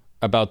you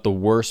about the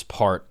worst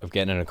part of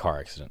getting in a car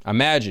accident.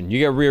 Imagine you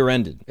get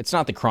rear-ended. It's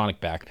not the chronic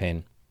back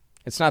pain.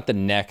 It's not the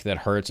neck that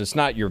hurts. It's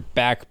not your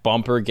back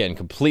bumper getting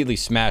completely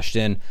smashed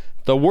in.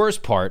 The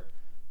worst part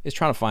is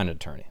trying to find an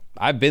attorney.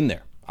 I've been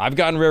there. I've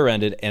gotten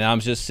rear-ended and I'm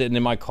just sitting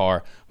in my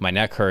car. My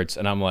neck hurts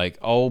and I'm like,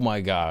 oh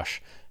my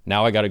gosh.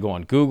 Now I got to go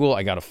on Google.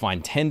 I got to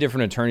find 10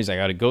 different attorneys. I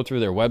got to go through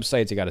their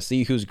websites. I got to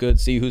see who's good,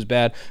 see who's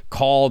bad.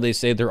 Call. They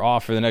say they're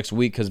off for the next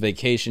week because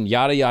vacation,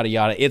 yada, yada,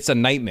 yada. It's a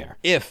nightmare.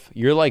 If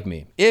you're like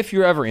me, if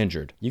you're ever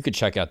injured, you could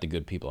check out the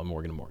good people at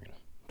Morgan & Morgan.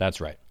 That's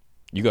right.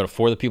 You go to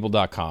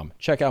forthepeople.com,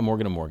 check out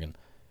Morgan & Morgan.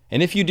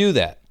 And if you do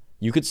that,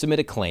 you could submit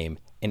a claim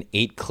in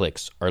 8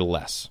 clicks or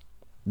less.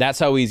 That's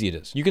how easy it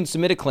is. You can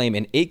submit a claim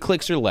in 8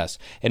 clicks or less,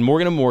 and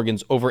Morgan &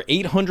 Morgan's over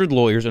 800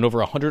 lawyers and over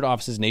 100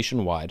 offices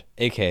nationwide,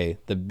 aka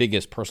the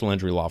biggest personal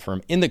injury law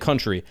firm in the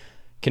country,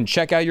 can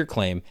check out your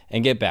claim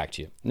and get back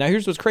to you. Now,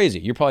 here's what's crazy.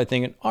 You're probably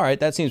thinking, all right,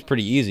 that seems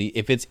pretty easy.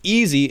 If it's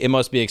easy, it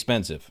must be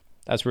expensive.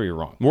 That's where you're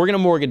wrong. Morgan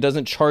 & Morgan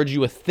doesn't charge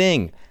you a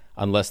thing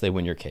unless they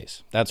win your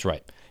case. That's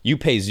right. You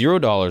pay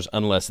 $0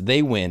 unless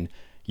they win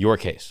your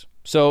case.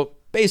 So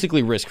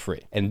basically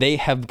risk-free. And they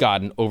have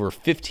gotten over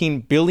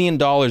 $15 billion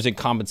in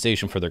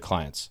compensation for their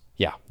clients.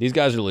 Yeah, these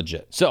guys are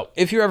legit. So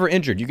if you're ever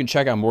injured, you can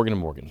check out Morgan &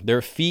 Morgan.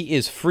 Their fee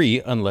is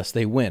free unless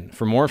they win.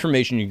 For more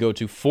information, you go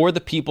to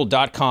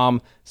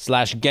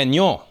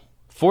forthepeople.com/gagnon.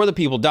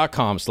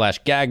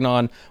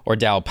 forthepeople.com/gagnon or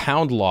dial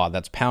pound law.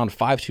 That's pound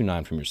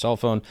 529 from your cell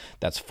phone.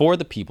 That's for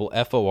the people,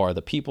 FOR,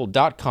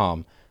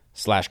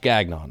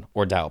 thepeople.com/gagnon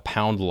or dial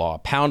pound law,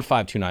 pound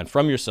 529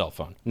 from your cell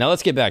phone. Now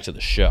let's get back to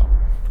the show.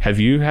 Have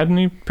you had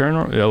any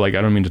paranormal? Like,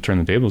 I don't mean to turn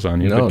the tables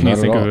on you, No, but can you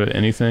not think at all. of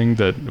anything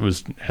that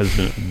has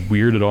been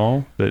weird at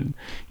all that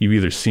you've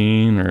either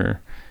seen or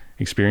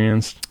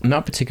experienced?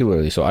 Not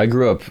particularly. So I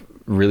grew up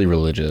really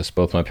religious.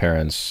 Both my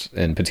parents,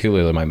 and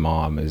particularly my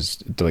mom,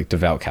 is like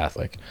devout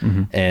Catholic.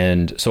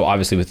 And so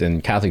obviously within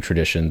Catholic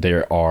tradition,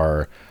 there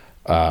are,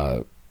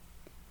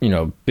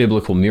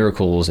 biblical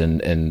miracles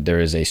and there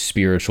is a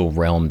spiritual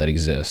realm that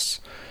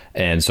exists.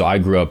 And so I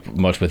grew up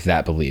much with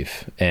that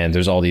belief. And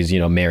there's all these,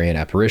 Marian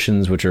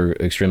apparitions, which are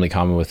extremely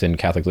common within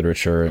Catholic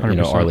literature.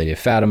 100%. Our Lady of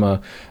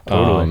Fatima,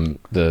 Totally.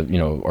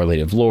 Our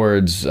Lady of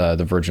Lourdes,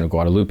 the Virgin of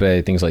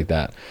Guadalupe, things like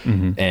that.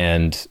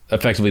 And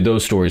effectively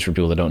those stories, for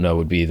people that don't know,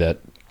 would be that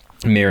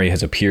Mary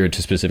has appeared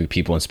to specific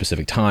people in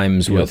specific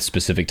times with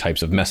specific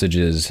types of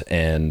messages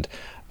and,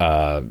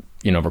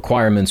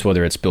 requirements,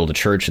 whether it's build a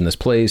church in this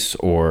place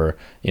or,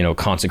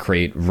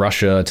 consecrate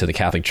Russia to the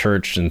Catholic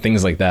Church and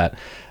things like that.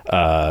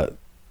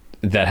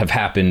 That have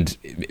happened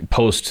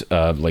post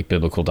like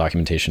biblical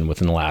documentation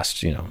within the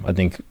last, I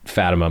think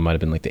Fatima might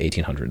have been like the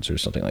 1800s or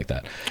something like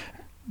that.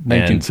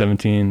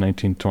 1917,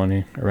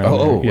 1920,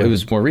 around there. It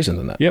was more recent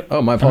than that. Yep.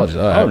 Oh, my apologies.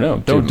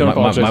 No, don't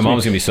apologize. My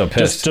mom's gonna be so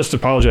pissed. Just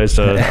apologize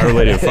to Our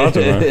Lady of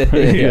Fatima.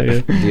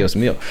 Dios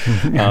mío.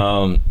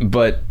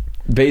 But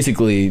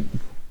basically,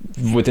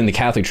 within the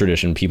Catholic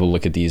tradition, people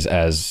look at these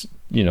as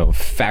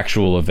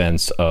factual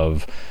events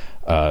of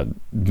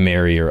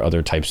Mary or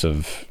other types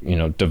of,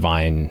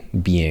 divine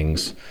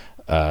beings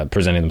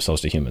presenting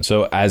themselves to humans.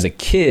 So as a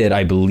kid,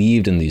 I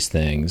believed in these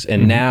things,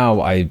 and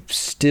now I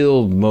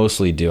still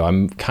mostly do.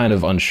 I'm kind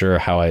of unsure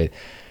how I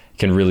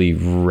can really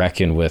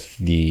reckon with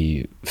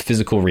the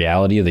physical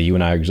reality that you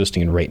and I are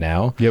existing in right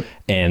now,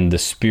 and the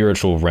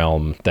spiritual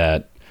realm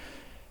that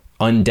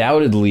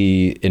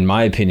undoubtedly, in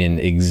my opinion,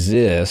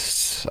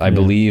 exists. I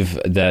believe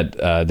that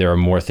there are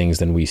more things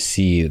than we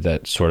see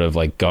that sort of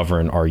like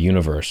govern our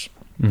universe.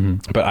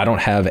 But I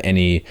don't have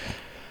any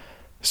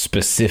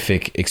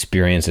specific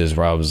experiences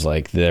where I was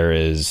like, there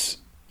is,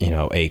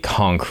 a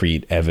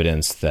concrete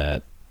evidence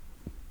that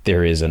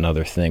there is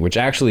another thing, which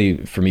actually,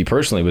 for me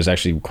personally, was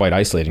actually quite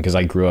isolating, because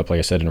I grew up, like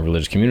I said, in a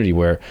religious community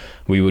where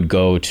we would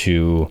go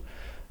to,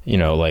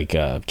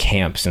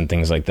 camps and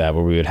things like that,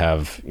 where we would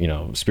have,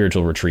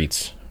 spiritual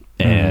retreats.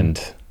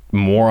 And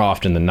more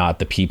often than not,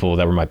 the people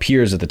that were my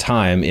peers at the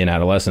time in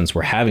adolescence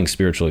were having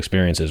spiritual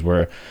experiences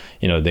where,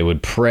 they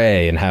would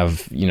pray and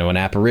have, an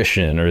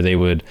apparition, or they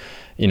would,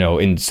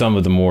 in some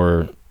of the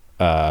more,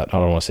 I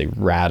don't want to say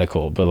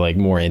radical, but like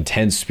more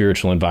intense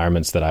spiritual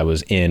environments that I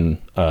was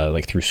in,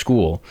 like through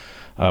school,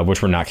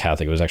 which were not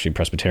Catholic, it was actually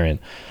Presbyterian,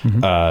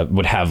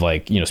 would have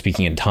like,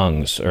 speaking in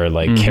tongues or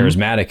like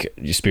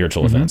charismatic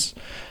spiritual events.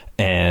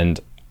 And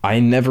I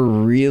never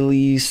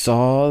really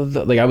saw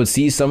I would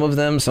see some of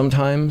them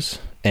sometimes,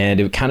 and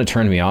it kind of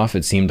turned me off.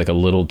 It seemed like a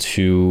little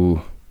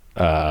too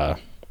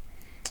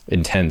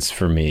intense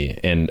for me.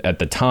 And at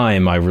the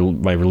time, my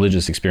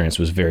religious experience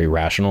was very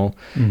rational,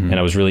 and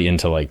I was really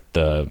into like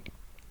the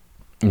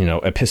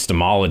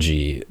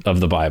epistemology of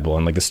the Bible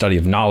and like the study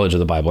of knowledge of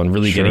the Bible, and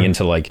really getting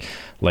into like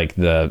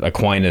the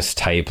Aquinas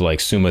type, like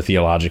Summa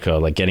Theologica,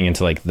 like getting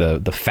into like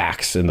the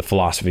facts and the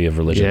philosophy of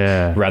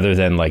religion, rather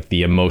than like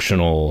the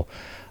emotional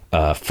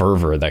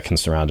fervor that can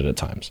surround it at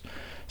times.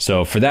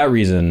 So for that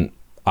reason,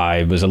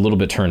 I was a little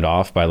bit turned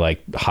off by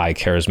like high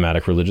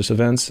charismatic religious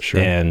events.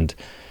 And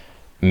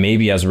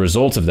maybe as a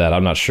result of that,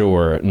 I'm not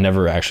sure,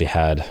 never actually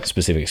had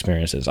specific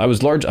experiences. I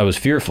was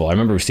fearful. I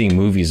remember seeing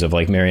movies of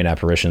like Marian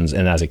apparitions,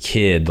 and as a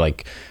kid,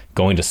 like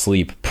going to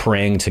sleep,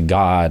 praying to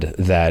God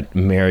that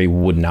Mary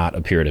would not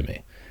appear to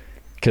me.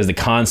 Because the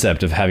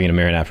concept of having a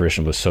Marian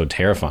apparition was so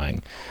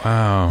terrifying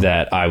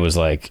that I was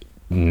like,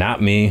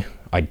 not me.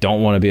 I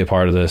don't want to be a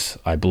part of this.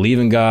 I believe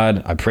in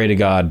God. I pray to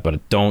God,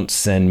 but don't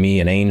send me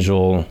an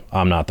angel.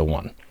 I'm not the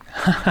one.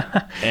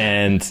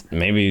 And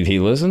maybe he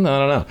listened. I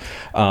don't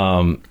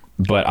know.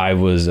 But I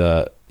was,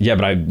 but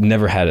I've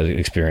never had an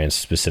experience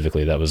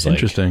specifically that was like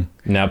interesting.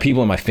 Now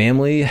people in my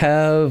family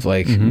have,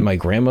 like my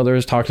grandmother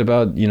has talked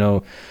about,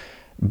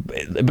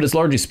 but it's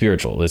largely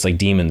spiritual. It's like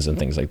demons and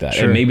things like that.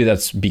 And maybe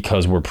that's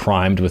because we're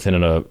primed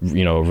within a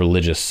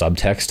religious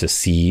subtext to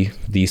see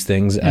these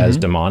things as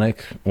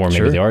demonic, or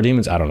maybe they are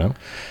demons. I don't know.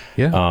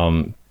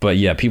 But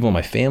yeah, people in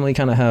my family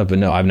kind of have, but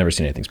no, I've never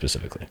seen anything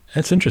specifically.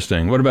 That's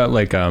interesting. What about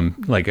like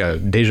a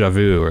deja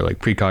vu or like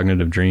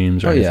precognitive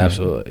dreams? Or anything? Yeah,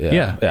 absolutely.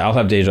 Yeah. I'll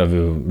have deja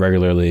vu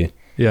regularly.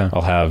 Yeah.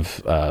 I'll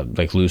have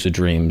like lucid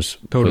dreams.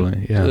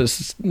 Totally. Yeah.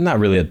 It's not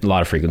really a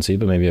lot of frequency,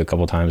 but maybe a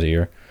couple times a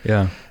year.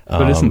 Yeah.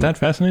 But isn't that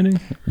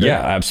fascinating? Yeah,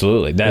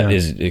 absolutely. That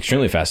is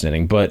extremely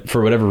fascinating. But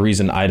for whatever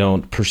reason, I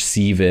don't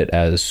perceive it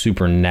as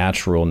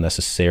supernatural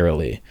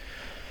necessarily.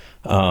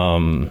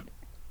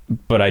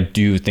 But I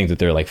do think that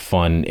they're like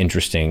fun,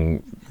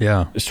 interesting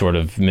sort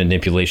of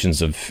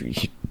manipulations of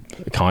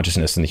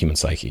consciousness in the human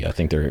psyche. I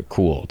think they're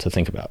cool to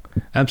think about.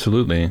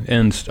 Absolutely.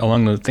 And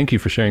thank you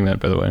for sharing that,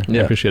 by the way. I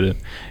appreciate it.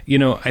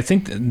 I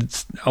think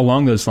that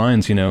along those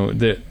lines,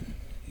 that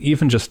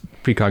even just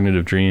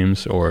precognitive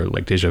dreams or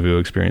like deja vu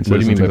experiences. What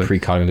do you mean by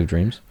precognitive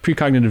dreams?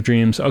 Precognitive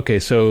dreams. Okay.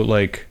 So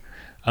like,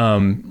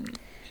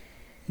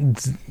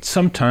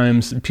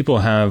 sometimes people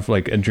have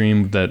like a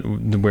dream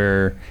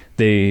where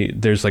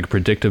there's like a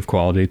predictive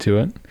quality to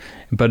it,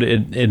 but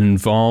it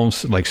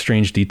involves like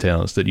strange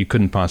details that you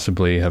couldn't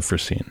possibly have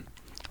foreseen.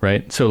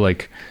 Right. So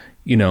like,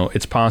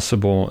 it's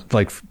possible,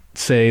 like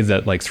say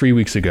that like 3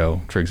 weeks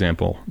ago, for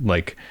example,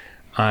 like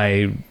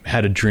I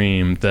had a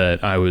dream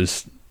that I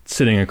was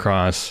sitting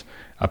across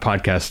a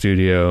podcast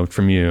studio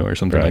from you or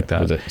something like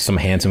that. Some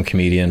handsome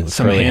comedian.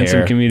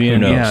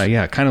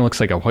 Yeah. Kind of looks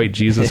like a white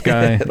Jesus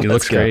guy. He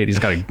looks great. He's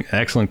got an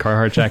excellent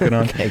Carhartt jacket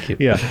on. Thank you.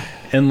 Yeah.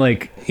 And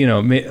like,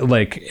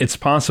 like it's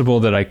possible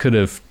that I could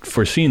have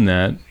foreseen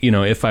that,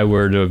 if I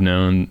were to have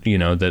known,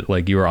 that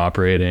like you were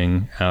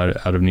operating out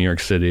of New York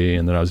City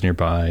and that I was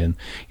nearby, and,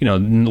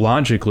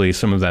 logically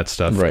some of that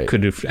stuff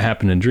could have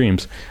happened in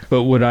dreams.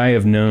 But would I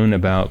have known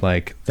about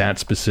like that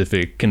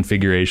specific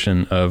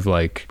configuration of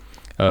like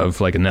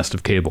a nest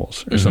of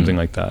cables or something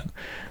like that?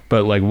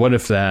 But like, what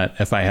if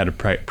I had a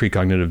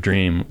precognitive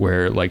dream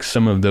where like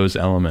some of those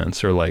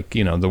elements, or like,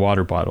 the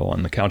water bottle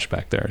on the couch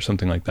back there or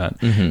something like that,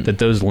 that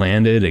those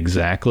landed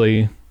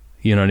exactly,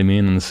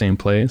 in the same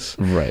place?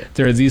 Right.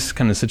 There are these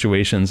kind of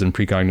situations in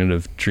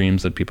precognitive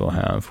dreams that people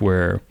have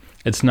where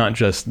it's not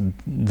just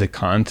the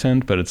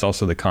content, but it's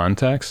also the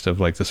context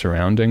of like the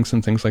surroundings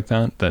and things like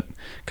that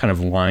kind of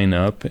line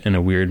up in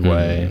a weird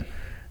way.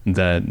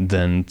 that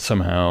then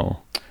somehow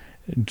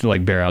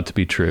like bear out to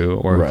be true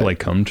or Right. like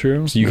come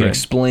true. So you can Right.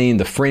 explain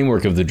the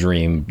framework of the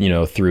dream,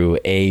 through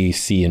A,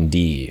 C, and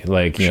D.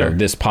 Like, Sure.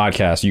 this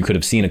podcast, you could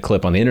have seen a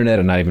clip on the internet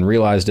and not even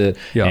realized it.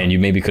 Yeah. And you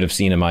maybe could have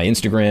seen in my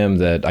Instagram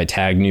that I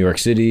tagged New York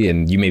City,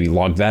 and you maybe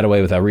logged that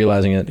away without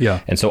realizing it. Yeah.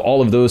 And so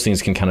all of those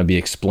things can kind of be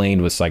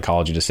explained with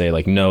psychology to say,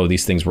 like, no,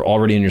 these things were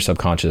already in your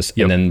subconscious.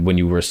 Yep. And then when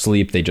you were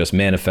asleep, they just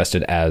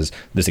manifested as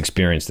this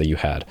experience that you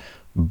had.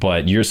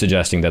 But you're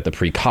suggesting that the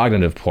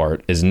precognitive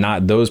part is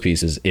not those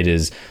pieces. It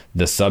is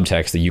the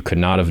subtext that you could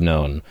not have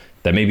known,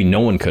 that maybe no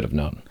one could have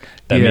known.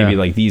 That Yeah. maybe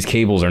like these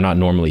cables are not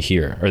normally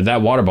here, or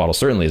that water bottle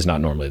certainly is not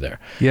normally there.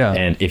 Yeah.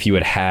 And if you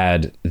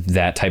had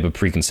that type of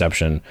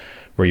preconception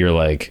where you're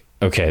like,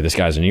 okay, this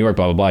guy's in New York,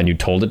 blah, blah, blah, and you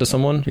told it to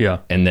someone. Yeah.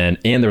 And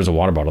there was a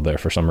water bottle there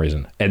for some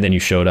reason. And then you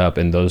showed up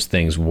and those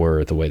things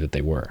were the way that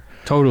they were.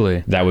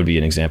 Totally. That would be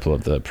an example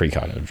of the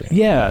precognitive dream.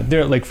 Yeah,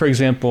 they're like, for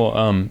example,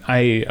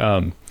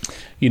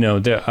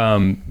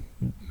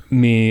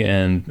 me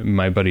and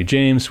my buddy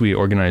James, we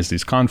organize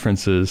these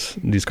conference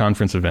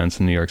events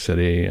in New York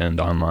City and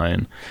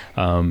online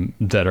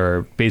that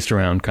are based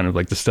around kind of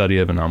like the study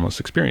of anomalous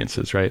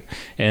experiences, right?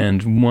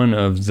 And one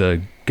of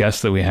the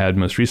guests that we had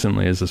most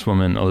recently is this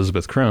woman,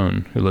 Elizabeth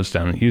Crone, who lives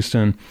down in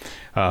Houston.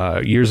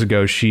 Years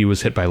ago, she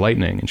was hit by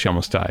lightning and she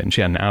almost died. And she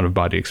had an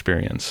out-of-body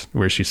experience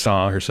where she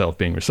saw herself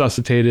being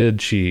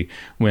resuscitated. She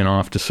went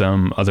off to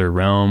some other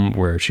realm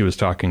where she was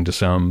talking to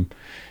some,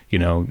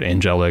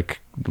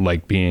 angelic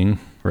like being,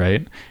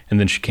 right? And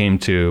then she came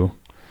to,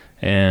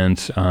 and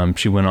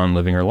she went on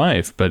living her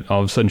life. But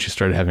all of a sudden, she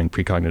started having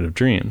precognitive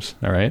dreams.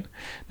 All right.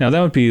 Now that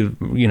would be,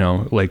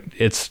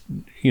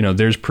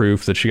 there's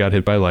proof that she got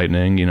hit by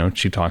lightning.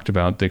 She talked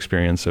about the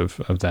experience of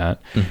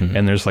that. Mm-hmm.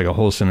 And there's like a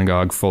whole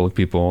synagogue full of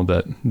people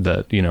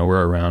that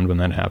were around when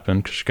that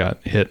happened because she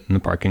got hit in the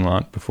parking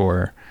lot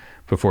before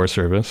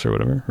service or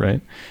whatever,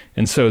 right?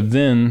 And so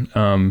then,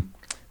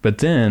 but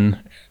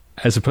then,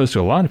 as opposed to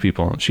a lot of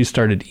people, she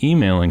started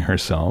emailing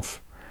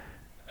herself,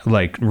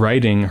 like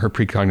writing her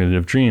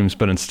precognitive dreams,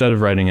 but instead of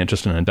writing it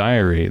just in a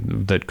diary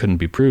that couldn't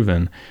be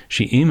proven,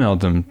 she emailed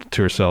them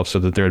to herself so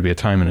that there would be a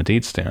time and a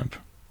date stamp,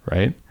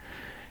 right?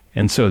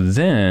 And so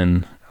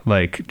then,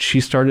 like, she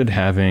started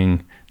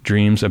having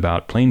dreams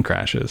about plane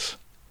crashes,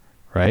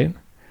 right?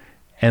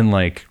 And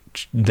like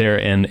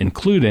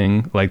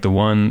including like the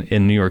one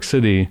in New York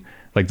City,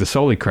 like the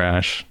Sully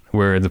crash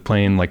where the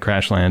plane like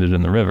crash landed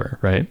in the river,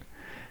 right?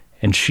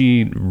 And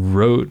she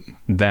wrote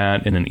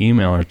that in an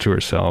email to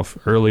herself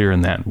earlier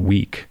in that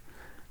week,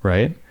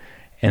 right?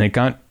 And it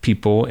got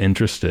people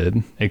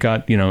interested. It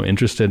got,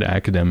 interested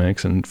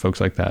academics and folks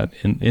like that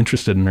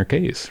interested in her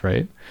case,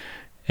 right?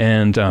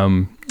 And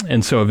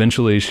so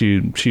eventually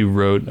she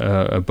wrote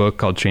a book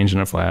called Change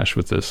in a Flash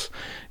with this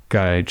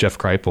guy, Jeff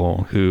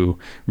Kripal, who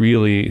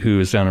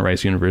is down at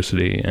Rice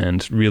University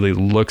and really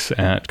looks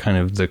at kind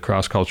of the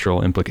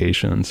cross-cultural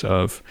implications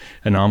of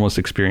anomalous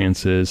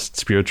experiences,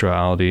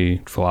 spirituality,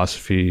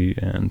 philosophy,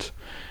 and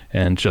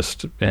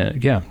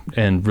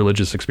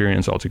religious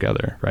experience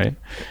altogether, right?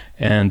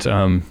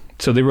 And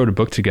so they wrote a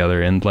book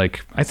together, and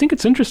like I think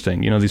it's interesting,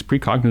 these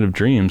precognitive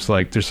dreams,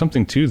 like there's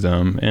something to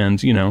them,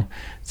 and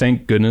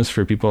thank goodness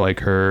for people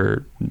like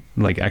her,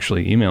 like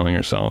actually emailing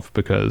herself,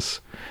 because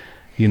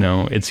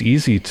it's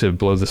easy to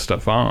blow this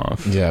stuff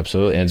off. Yeah,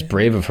 absolutely. And it's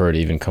brave of her to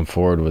even come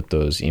forward with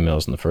those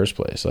emails in the first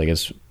place. Like,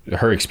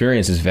 her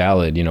experience is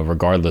valid,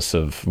 regardless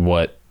of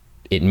what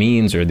it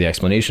means or the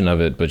explanation of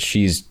it, but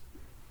she's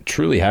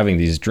truly having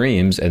these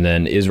dreams and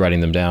then is writing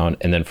them down.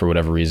 And then for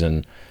whatever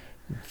reason,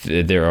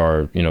 there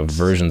are,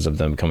 versions of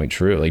them coming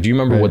true. Like, do you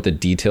remember what the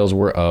details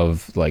were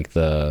of like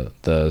the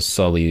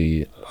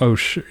Sully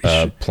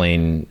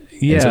plane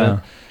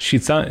incident? She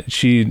thought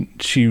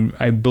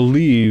I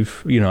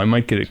believe, I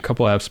might get a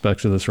couple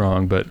aspects of this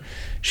wrong, but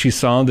she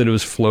saw that it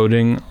was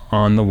floating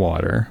on the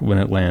water when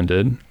it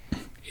landed,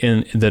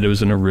 and that it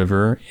was in a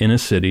river in a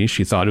city.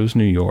 She thought it was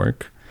New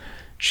York.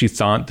 She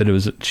thought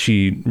that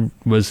she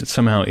was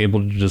somehow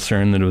able to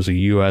discern that it was a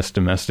U.S.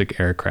 domestic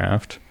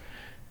aircraft.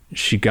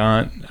 She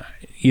got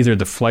either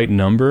the flight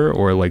number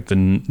or like the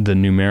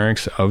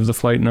numerics of the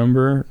flight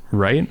number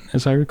right,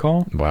 as I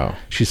recall. Wow.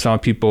 She saw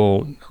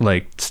people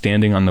like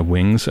standing on the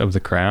wings of the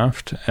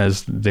craft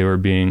as they were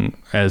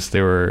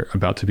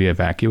about to be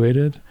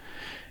evacuated.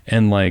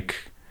 And like,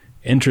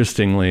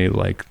 interestingly,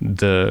 like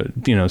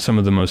some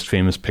of the most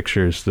famous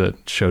pictures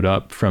that showed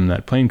up from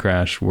that plane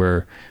crash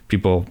were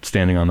people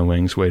standing on the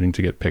wings waiting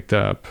to get picked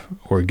up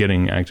or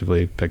getting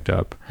actively picked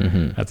up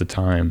at the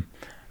time.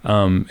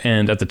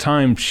 And at the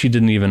time, she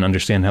didn't even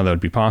understand how that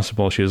would be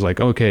possible. She was like,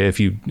 okay, if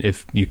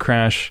you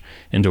crash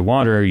into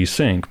water, you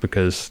sink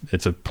because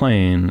it's a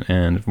plane,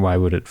 and why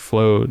would it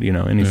float?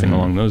 Anything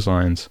along those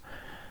lines.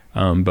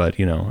 But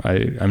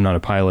I'm not a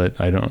pilot.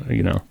 I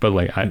don't, but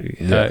like, I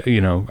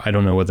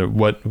don't know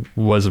what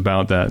was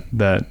about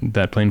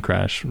that plane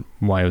crash,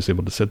 why I was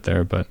able to sit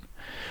there. But,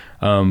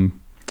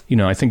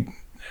 I think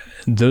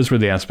those were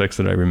the aspects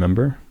that I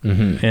remember.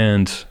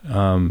 And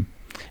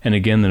and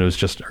again that it was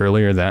just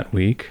earlier that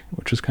week,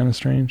 which was kind of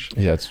strange.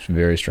 Yeah, it's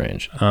very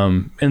strange.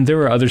 And there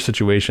were other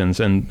situations,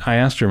 and I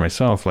asked her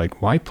myself,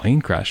 like, why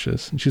plane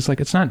crashes? And she's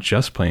like, it's not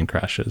just plane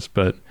crashes,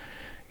 but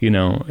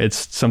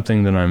it's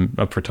something that I'm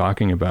up for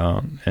talking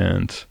about,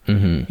 and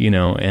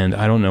and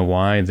I don't know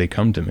why they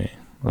come to me.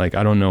 Like,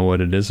 I don't know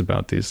what it is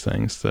about these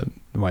things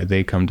why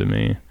they come to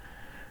me,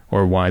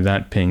 or why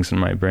that pings in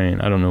my brain.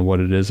 I don't know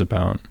what it is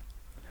about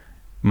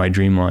my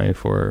dream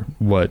life or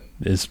what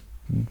is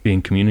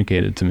being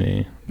communicated to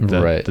me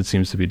that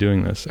seems to be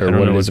doing this. Or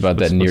what it is about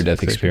that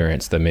near-death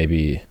experience that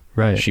maybe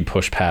she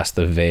pushed past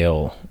the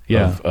veil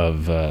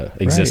of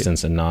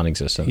existence and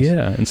non-existence.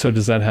 Yeah. And so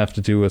does that have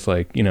to do with,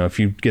 like, if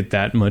you get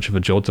that much of a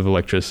jolt of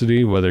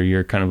electricity, whether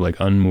you're kind of like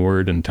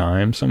unmoored in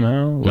time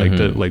somehow,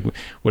 like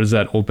what does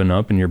that open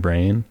up in your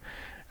brain?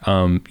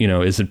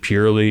 Is it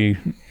purely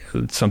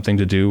something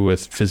to do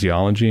with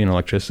physiology and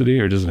electricity,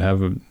 or does it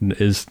have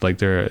is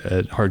there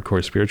a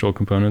hardcore spiritual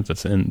component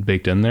that's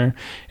baked in there,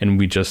 and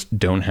we just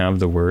don't have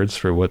the words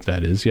for what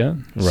that is yet?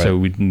 Right. So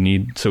we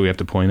have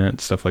to point at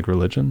stuff like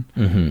religion.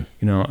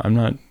 I'm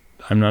not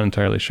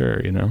entirely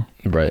sure.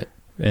 Right.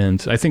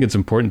 And I think it's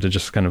important to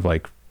just kind of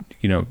like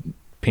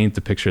paint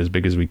the picture as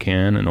big as we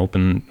can, and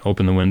open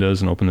the windows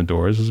and open the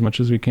doors as much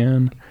as we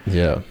can.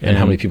 Yeah. And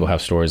how many people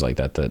have stories like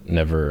that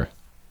never,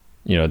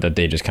 that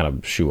they just kind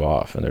of shoo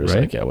off, and they're just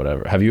like, yeah,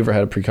 whatever. Have you ever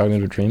had a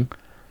precognitive dream?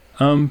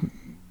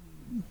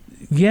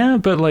 Yeah,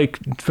 but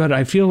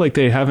I feel like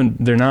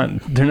they're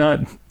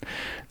not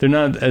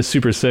as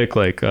super sick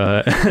like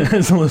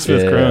as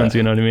Elizabeth Crohn's,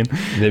 you know what I mean?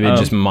 They'd be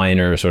just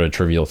minor sort of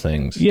trivial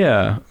things.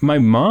 Yeah. My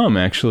mom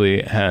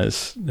actually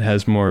has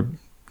more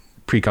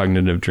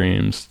precognitive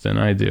dreams than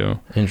I do.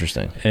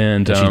 Interesting.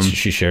 And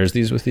she shares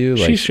these with you?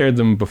 She shared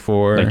them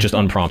before. Like, just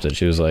unprompted.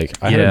 She was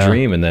like, I had a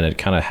dream, and then it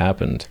kind of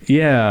happened.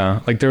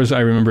 Yeah. Like,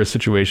 I remember a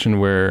situation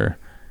where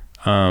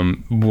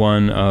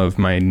one of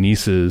my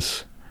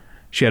nieces,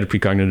 she had a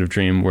precognitive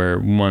dream where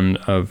one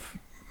of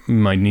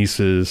my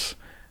nieces,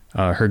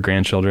 her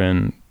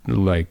grandchildren,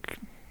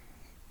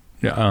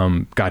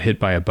 got hit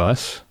by a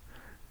bus,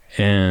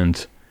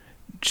 and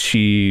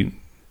she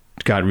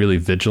got really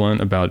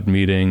vigilant about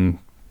meeting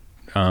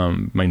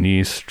my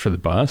niece for the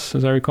bus,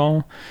 as I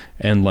recall,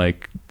 and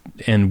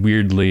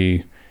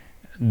weirdly,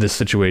 this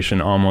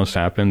situation almost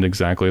happened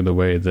exactly the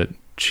way that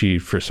she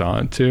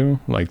foresaw it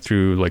to,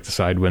 through the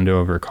side window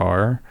of her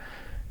car,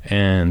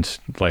 and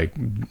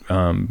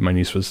my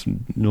niece was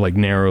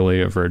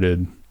narrowly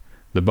averted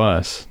the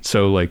bus.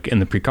 So in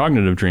the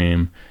precognitive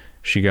dream,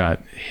 she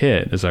got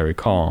hit, as I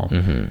recall,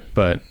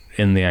 but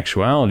in the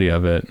actuality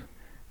of it,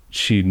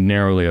 she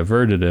narrowly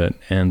averted it.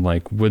 And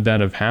would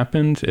that have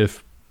happened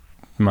if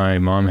my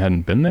mom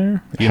hadn't been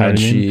there?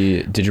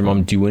 Did your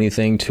mom do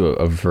anything to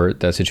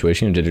avert that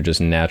situation, or did it just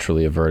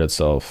naturally avert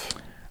itself?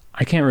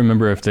 I can't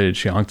remember if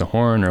she honked the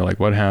horn or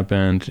what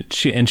happened.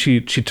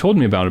 She told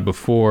me about it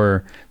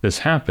before this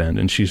happened,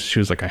 and she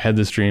was like, I had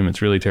this dream,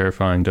 it's really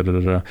terrifying, da da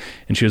da da.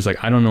 And she was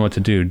like, I don't know what to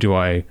do. Do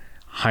I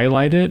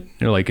highlight it?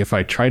 Or if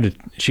I try to,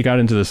 she got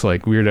into this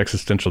weird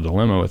existential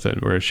dilemma with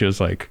it, where she was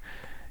like,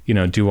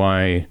 do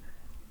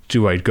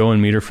I go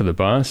and meet her for the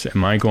bus?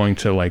 Am I going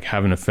to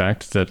have an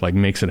effect that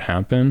makes it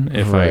happen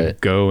if I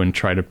go and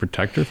try to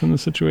protect her from the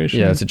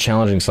situation? Yeah, it's a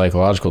challenging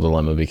psychological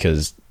dilemma,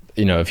 because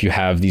if you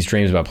have these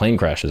dreams about plane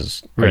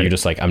crashes, are you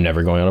just I'm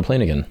never going on a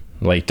plane again?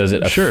 Does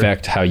it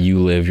affect how you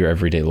live your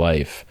everyday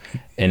life?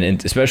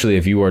 And especially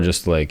if you are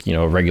just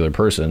a regular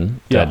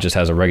person that just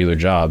has a regular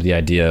job, the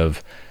idea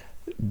of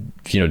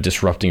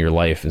disrupting your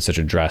life in such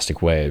a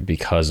drastic way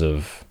because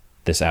of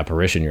this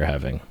apparition you're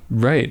having.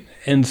 Right.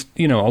 And,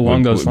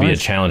 along those lines, would be a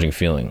challenging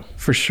feeling.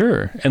 For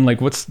sure. And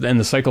and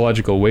the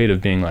psychological weight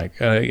of being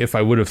if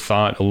I would have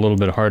thought a little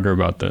bit harder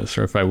about this,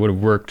 or if I would have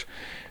worked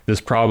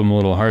this problem a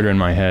little harder in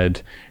my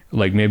head,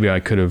 maybe I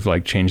could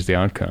have changed the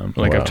outcome.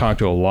 Wow. I've talked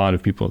to a lot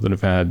of people that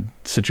have had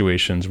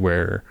situations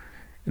where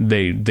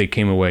they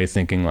came away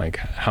thinking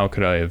how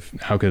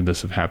could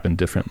this have happened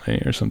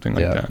differently, or something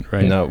like that,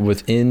 right? Now,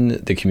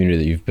 within the community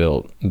that you've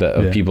built,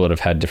 of people that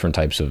have had different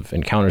types of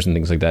encounters and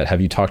things like that,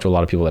 have you talked to a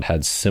lot of people that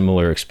had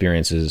similar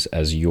experiences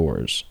as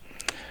yours?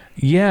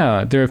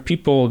 Yeah, there are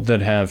people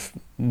that have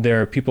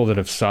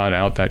sought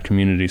out that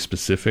community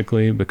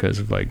specifically because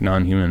of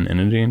non-human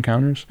entity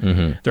encounters.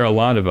 There are a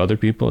lot of other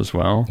people as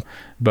well,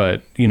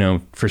 but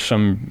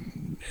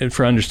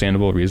for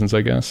understandable reasons,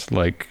 I guess,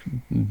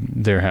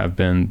 there have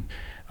been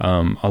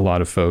a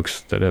lot of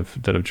folks that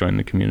have joined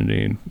the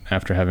community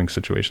after having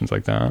situations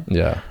like that.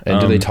 Yeah.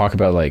 And do they talk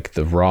about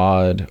the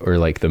rod or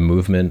the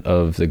movement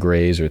of the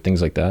grays or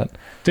things like that?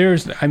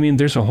 There's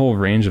a whole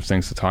range of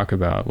things to talk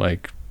about.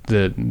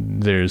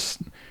 There's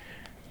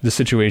the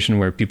situation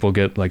where people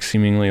get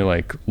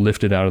seemingly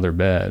lifted out of their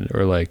bed,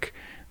 or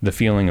the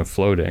feeling of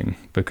floating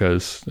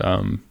because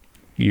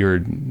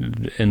you're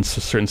in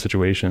certain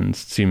situations.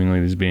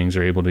 Seemingly these beings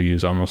are able to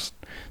use almost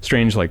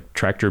strange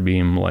tractor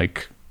beam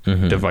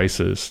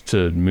devices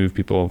to move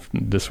people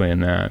this way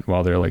and that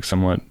while they're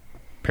somewhat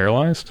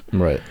paralyzed.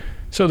 Right.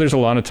 So there's a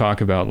lot of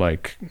talk about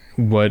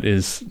what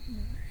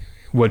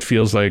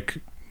feels like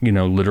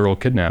literal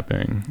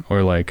kidnapping,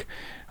 or like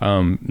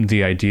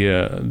the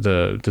idea,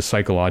 the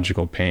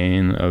psychological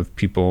pain of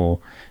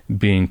people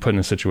being put in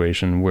a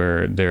situation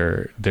where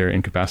they're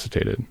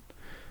incapacitated.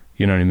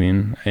 You know what I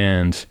mean?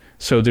 And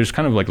so there's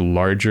kind of like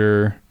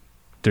larger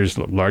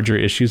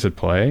issues at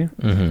play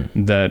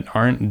that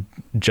aren't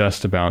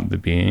just about the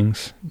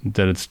beings,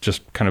 that it's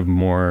just kind of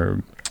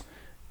more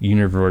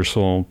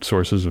universal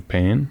sources of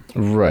pain.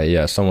 Right.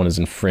 Yeah. Someone is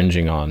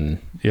infringing on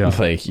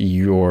like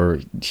your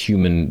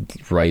human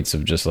rights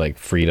of just like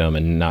freedom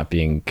and not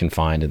being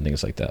confined and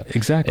things like that.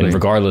 Exactly. And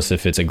regardless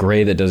if it's a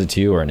gray that does it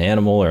to you or an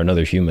animal or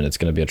another human, it's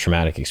going to be a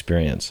traumatic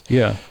experience.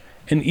 Yeah.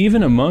 And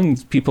even among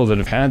people that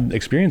have had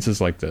experiences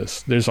like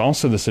this, there's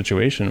also the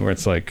situation where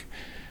it's like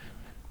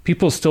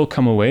people still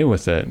come away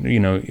with it,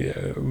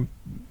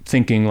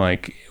 thinking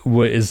like,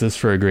 what is this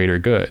for a greater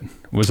good?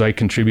 Was I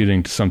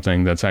contributing to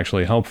something that's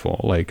actually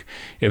helpful? Like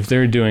if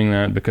they're doing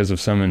that because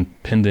of some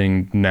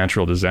impending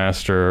natural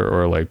disaster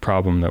or like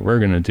problem that we're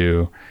going to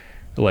do,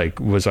 like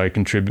was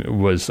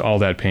all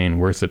that pain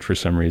worth it for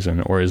some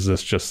reason? Or is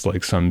this just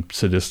like some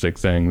sadistic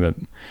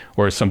thing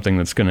or something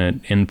that's going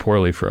to end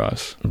poorly for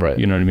us? Right.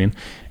 You know what I mean?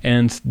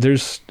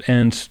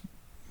 And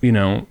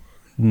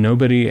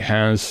nobody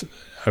has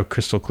a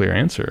crystal clear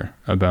answer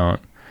about,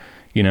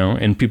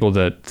 and people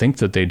that think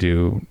that they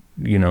do,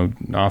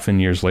 often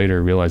years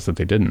later realize that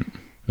they didn't.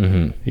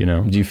 Do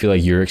you feel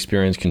like your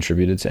experience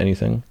contributed to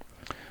anything?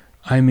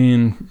 I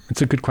mean,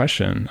 it's a good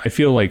question. I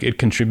feel like it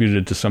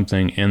contributed to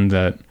something in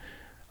that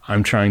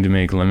I'm trying to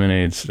make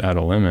lemonades out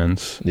of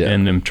lemons,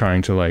 and I'm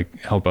trying to like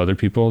help other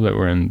people that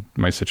were in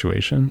my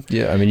situation.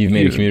 Yeah. I mean, you've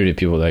made a community of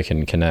people that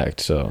can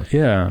connect. So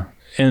yeah.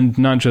 And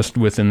not just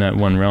within that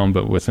one realm,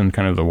 but within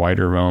kind of the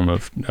wider realm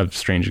of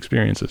strange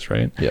experiences,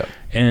 right? Yeah.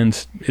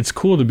 And it's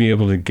cool to be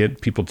able to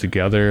get people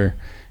together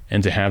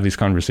and to have these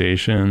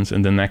conversations.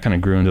 And then that kind of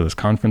grew into this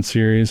conference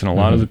series. And a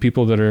lot of the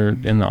people that are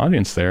in the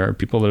audience there are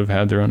people that have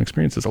had their own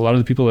experiences. A lot of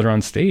the people that are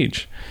on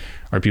stage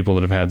are people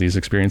that have had these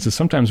experiences,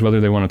 sometimes whether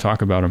they want to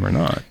talk about them or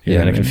not. Yeah,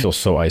 and it can feel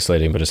so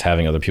isolating, but just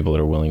having other people that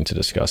are willing to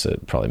discuss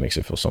it probably makes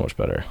it feel so much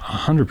better.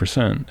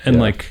 100%.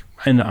 And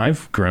and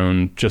I've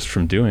grown just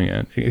from doing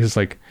it. It's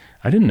like,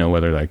 I didn't know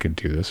whether I could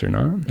do this or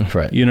not.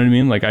 Right. You know what I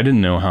mean? Like, I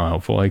didn't know how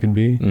helpful I could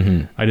be.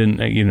 I didn't,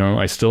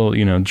 I still,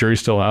 jury's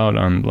still out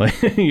on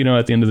like, at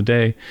the end of the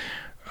day.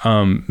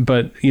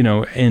 But,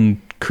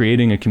 in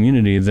creating a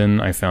community, then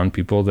I found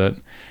people that,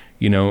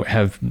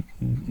 have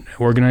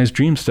organized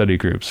dream study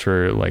groups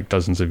for like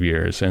dozens of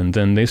years. And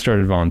then they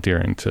started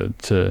volunteering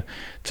to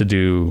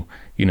do,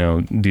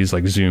 these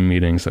like Zoom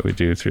meetings that we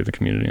do through the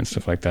community and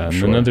stuff like that.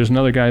 And then there's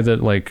another guy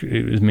that like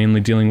is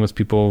mainly dealing with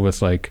people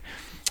with like,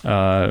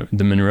 the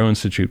Monroe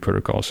Institute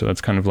protocol. So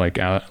that's kind of like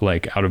out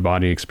of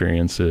body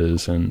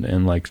experiences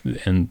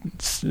and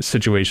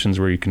situations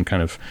where you can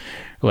kind of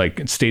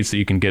like states that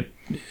you can get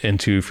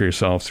into for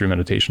yourself through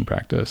meditation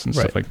practice and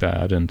stuff like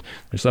that. And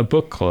there's a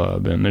book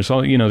club, and there's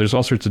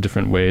all sorts of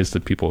different ways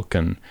that people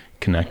can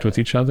connect with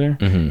each other.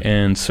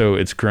 And so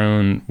it's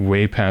grown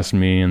way past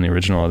me and the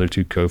original other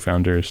two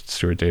co-founders,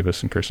 Stuart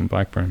Davis and Kirsten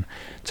Blackburn,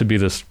 to be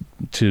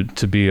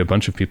to be a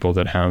bunch of people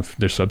that have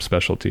their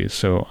subspecialties.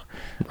 So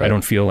I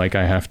don't feel like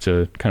I have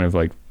to kind of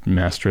like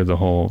master the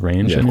whole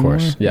range anymore.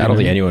 Of course. Yeah, I don't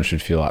think anyone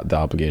should feel the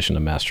obligation to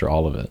master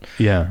all of it.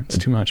 Yeah, it's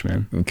too much,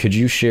 man. Could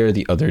you share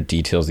the other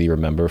details that you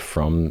remember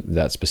from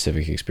that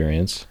specific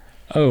experience?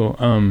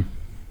 From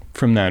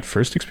that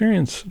first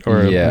experience? Or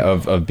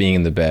of being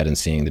in the bed and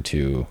seeing the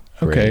two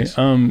rays.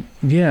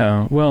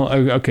 Yeah. Well,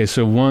 okay,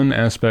 so one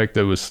aspect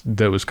that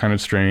was kind of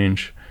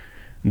strange,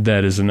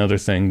 that is another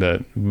thing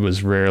that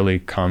was rarely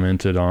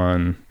commented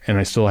on, and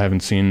I still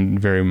haven't seen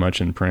very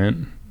much in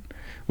print,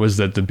 was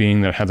that the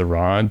being that had the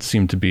rod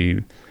seemed to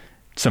be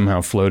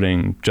somehow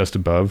floating just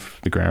above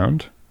the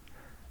ground.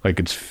 Like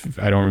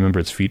I don't remember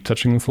its feet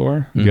touching the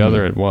floor. The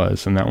other it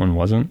was, and that one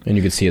wasn't. And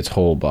you could see its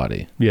whole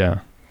body. Yeah.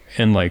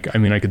 And like, I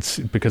mean, I could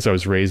see, because I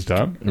was raised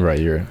up.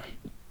 Right.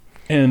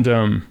 And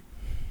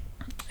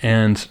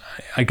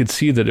I could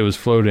see that it was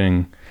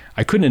floating.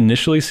 I couldn't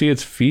initially see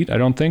its feet, I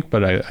don't think,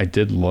 but I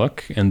did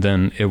look, and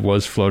then it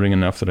was floating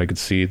enough that I could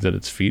see that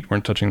its feet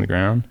weren't touching the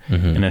ground,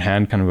 and it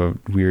had kind of a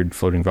weird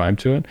floating vibe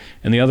to it.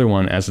 And the other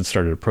one, as it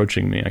started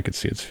approaching me, I could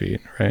see its feet,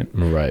 right?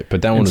 Right,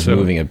 but that one was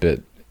moving a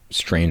bit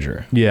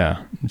stranger.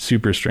 Yeah,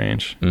 super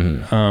strange.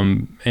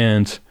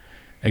 And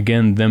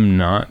again, them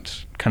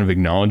not kind of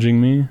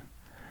acknowledging me,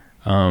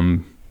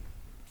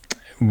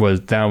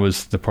 was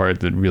the part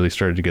that really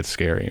started to get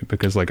scary,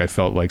 because like I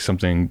felt like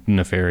something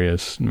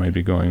nefarious might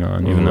be going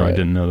on, even though I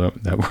didn't know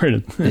that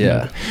word.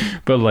 Yeah.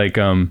 But like,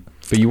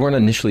 but you weren't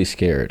initially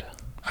scared.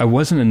 I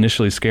wasn't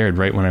initially scared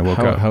right when I woke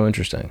up. How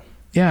interesting.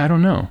 Yeah. I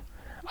don't know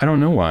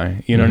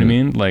why, you know what I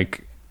mean?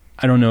 Like,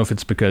 I don't know if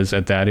it's because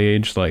at that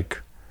age,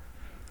 like,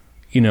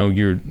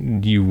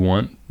 you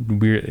want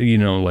weird,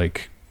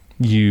 like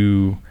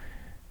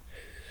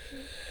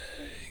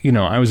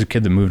I was a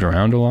kid that moved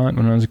around a lot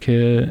when I was a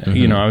kid.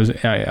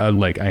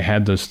 I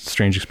had those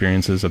strange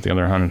experiences at the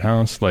other haunted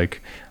house.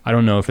 Like, I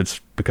don't know if it's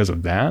because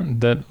of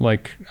that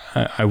like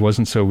I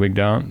wasn't so wigged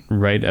out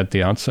right at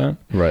the outset.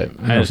 Right.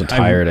 I was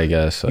tired, I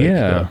guess. Like,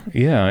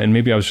 yeah. And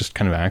maybe I was just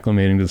kind of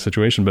acclimating to the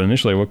situation. But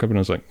initially I woke up and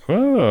I was like,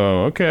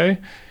 oh, okay.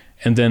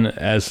 And then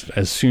as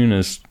soon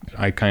as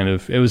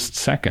it was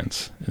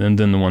seconds, and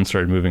then the one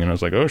started moving and I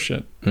was like, oh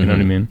shit. You know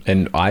what I mean?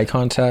 And eye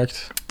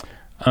contact?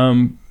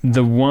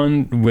 The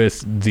one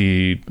with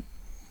the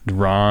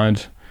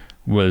rod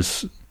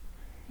was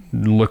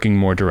looking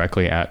more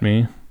directly at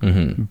me,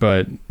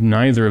 but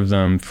neither of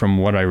them, from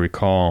what I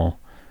recall,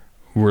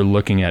 were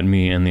looking at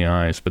me in the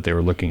eyes, but they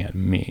were looking at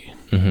me.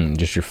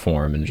 Just your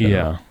form in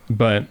general. Yeah.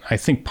 But I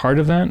think part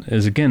of that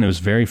is, again, it was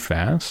very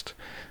fast,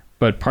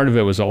 but part of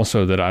it was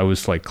also that I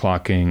was like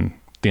clocking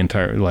the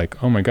entire,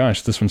 like, oh my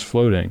gosh, this one's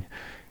floating.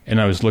 And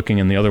I was looking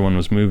and the other one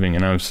was moving,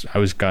 and I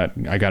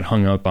got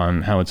hung up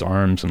on how its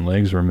arms and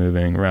legs were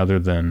moving rather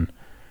than.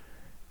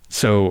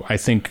 So I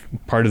think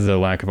part of the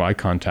lack of eye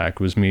contact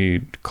was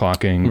me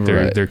clocking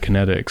their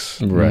kinetics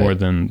more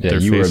than their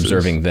faces. You were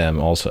observing them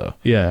also.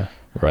 Yeah.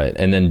 Right.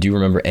 And then do you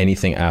remember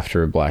anything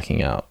after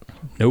blacking out?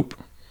 Nope.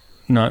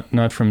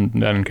 Not from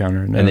that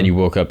encounter. No. And then you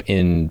woke up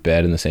in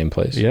bed in the same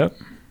place? Yep.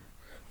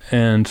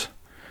 And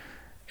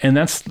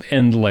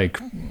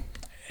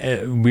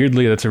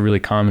weirdly, that's a really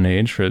common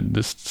age for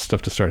this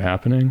stuff to start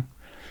happening.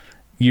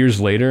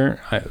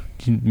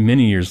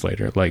 Many years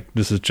later, like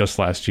this is just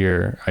last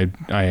year,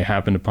 I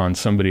happened upon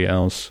somebody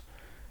else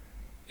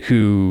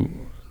who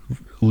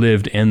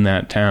lived in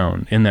that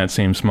town, in that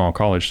same small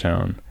college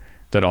town,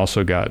 that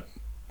also had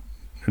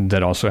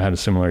a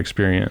similar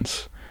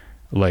experience,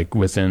 like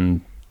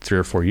within 3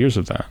 or 4 years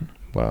of that.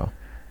 Wow.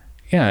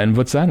 Yeah, and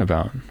what's that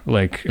about?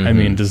 Like, I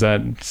mean, does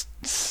that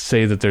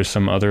say that there's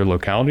some other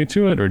locality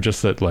to it, or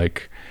just that,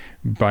 like,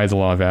 by the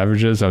law of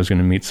averages, I was going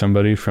to meet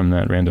somebody from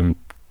that random,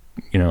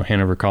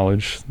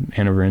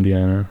 Hanover,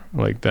 Indiana,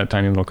 like that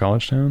tiny little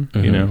college town,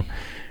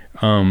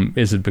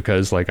 Is it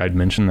because, like, I'd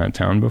mentioned that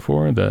town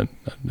before that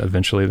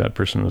eventually that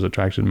person was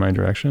attracted in my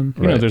direction?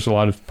 There's a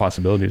lot of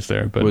possibilities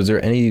there. But was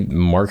there any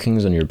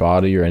markings on your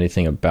body or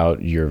anything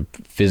about your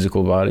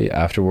physical body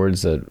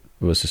afterwards that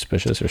was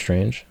suspicious or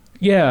strange?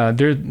 Yeah,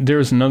 there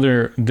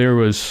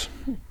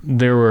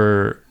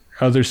were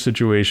other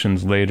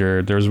situations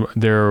later.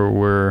 There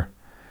were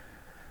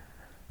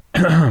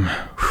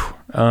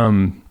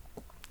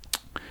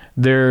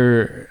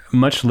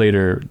much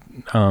later,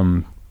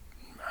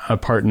 a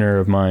partner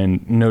of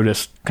mine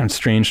noticed kind of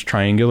strange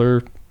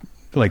triangular,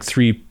 like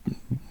 3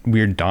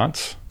 weird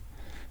dots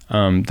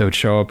that would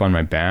show up on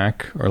my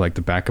back or like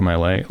the back of my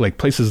leg, like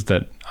places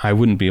that I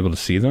wouldn't be able to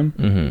see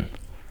them.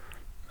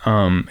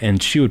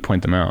 And she would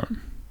point them out.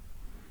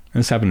 And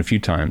this happened a few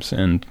times.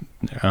 And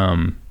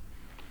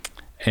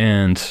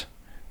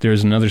there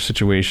was another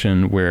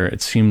situation where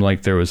it seemed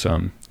like there was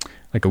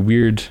like a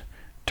weird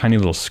tiny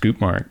little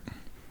scoop mark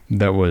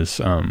that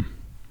was on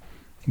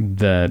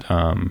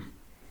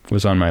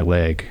my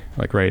leg,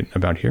 like right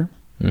about here.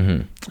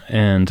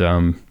 And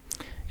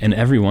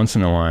every once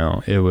in a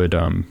while it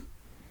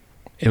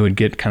would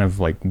get kind of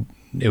like,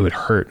 it would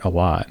hurt a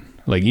lot,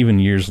 like even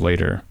years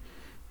later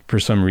for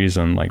some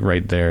reason, like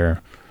right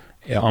there,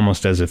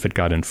 almost as if it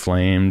got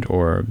inflamed,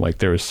 or like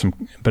there was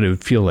but it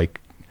would feel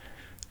like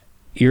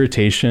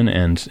irritation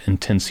and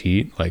intense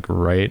heat, like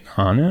right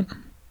on it.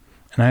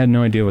 And I had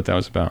no idea what that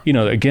was about.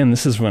 Again,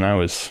 this would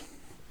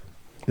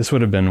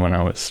have been when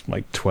I was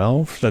like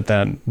 12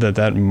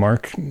 that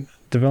mark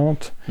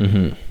developed.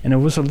 And it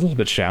was a little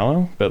bit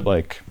shallow, but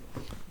like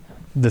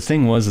the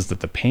thing is that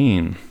the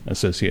pain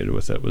associated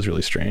with it was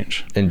really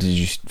strange. And did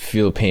you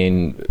feel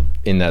pain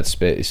in that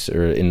space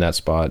or in that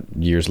spot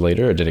years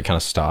later, or did it kind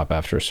of stop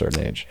after a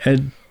certain age?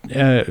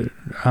 I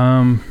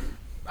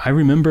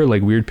remember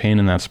like weird pain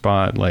in that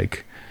spot,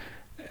 like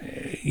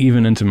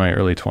even into my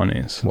early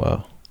 20s.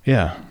 Wow.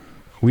 Yeah.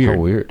 Weird.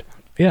 How weird.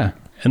 Yeah.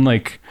 And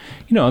like,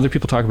 other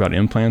people talk about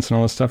implants and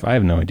all this stuff. I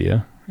have no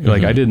idea.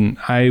 Like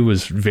I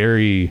was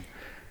very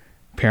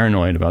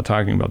paranoid about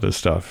talking about this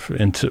stuff.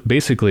 And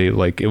basically,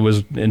 like, it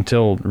was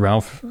until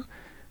Ralph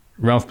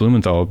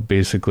Blumenthal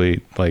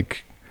basically,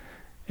 like,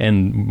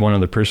 and one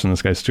other person,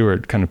 this guy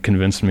Stewart, kind of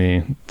convinced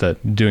me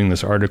that doing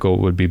this article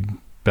would be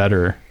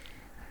better.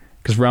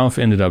 Because Ralph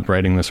ended up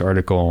writing this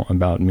article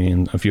about me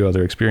and a few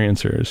other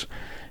experiencers.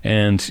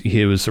 And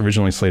he was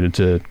originally slated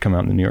to come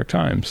out in the New York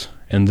Times.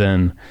 And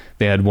then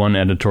they had one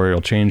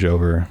editorial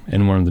changeover,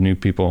 and one of the new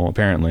people,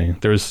 apparently,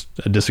 there was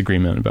a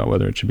disagreement about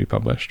whether it should be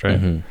published,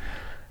 right?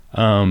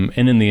 And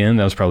in the end,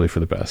 that was probably for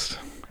the best,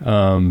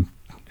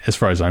 as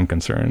far as I'm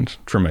concerned,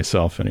 for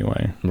myself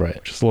anyway. Right.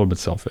 Which is a little bit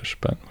selfish,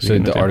 but... So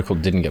the article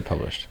didn't get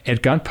published?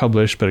 It got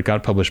published, but it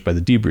got published by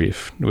The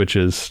Debrief, which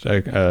is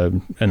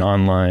an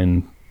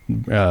online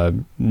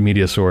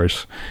media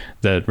source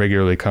that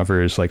regularly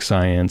covers like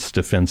science,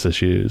 defense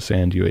issues,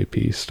 and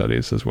UAP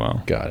studies as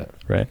well. Got it.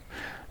 Right.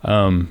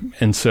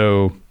 And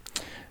so,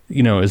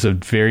 it's a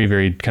very,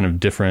 very kind of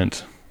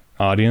different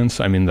audience.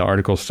 I mean, the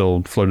article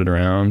still floated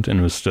around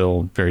and was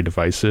still very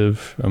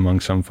divisive among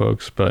some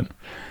folks, but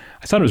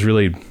I thought it was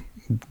really,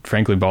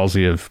 frankly,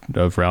 ballsy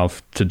of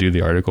Ralph to do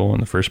the article in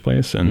the first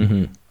place.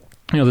 And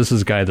you know, this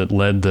is a guy that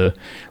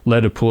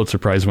led a Pulitzer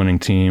Prize winning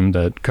team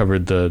that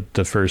covered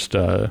the first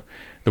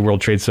the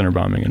World Trade Center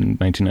bombing in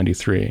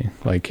 1993.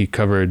 Like, he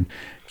covered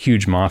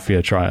huge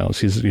mafia trials.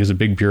 He's a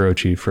big bureau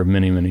chief for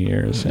many, many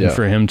years. And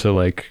for him to,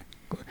 like,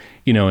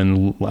 you know,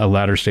 in a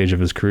latter stage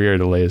of his career,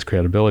 to lay his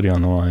credibility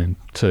on the line,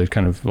 to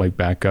kind of like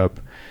back up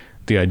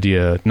the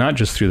idea, not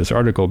just through this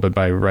article, but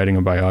by writing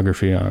a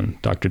biography on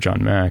Dr.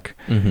 John Mack,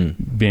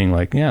 being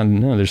like, yeah,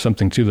 no, there's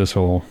something to this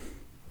whole,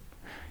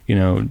 you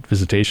know,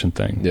 visitation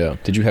thing. Yeah.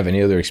 Did you have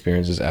any other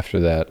experiences after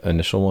that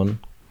initial one?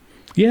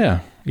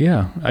 Yeah.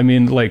 I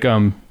mean, like,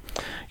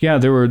 yeah,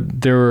 there were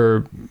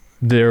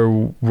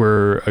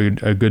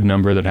a good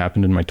number that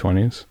happened in my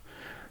 20s.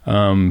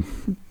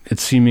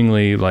 It's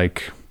seemingly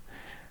like,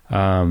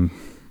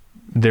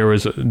 there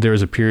was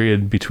a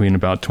period between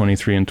about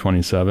 23 and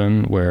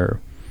 27 where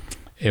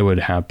it would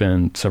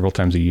happen several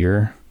times a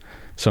year.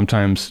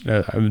 Sometimes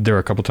there were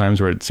a couple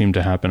times where it seemed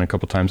to happen a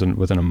couple times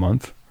within a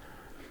month.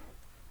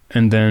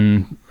 And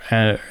then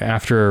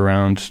after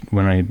around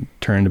when I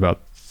turned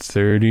about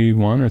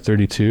 31 or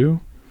 32,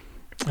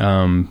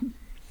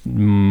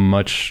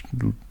 much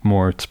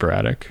more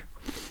sporadic.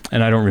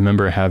 And I don't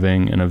remember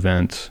having an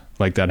event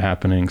like that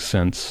happening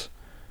since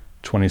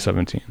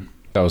 2017.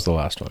 That was the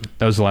last one.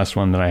 That was the last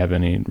one that I have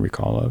any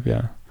recall of,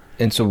 yeah.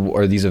 And so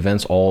are these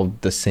events all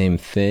the same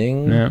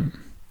thing? Yeah.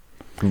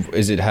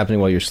 Is it happening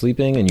while you're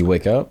sleeping and you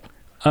wake up?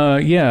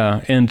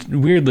 Yeah.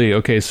 And weirdly,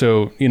 okay,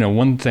 so, you know,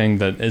 one thing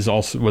that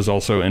was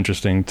also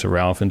interesting to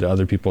Ralph and to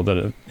other people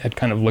that had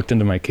kind of looked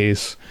into my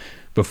case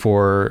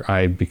before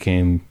I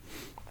became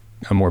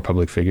a more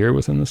public figure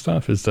within this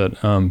stuff is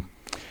that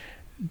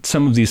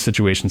some of these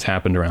situations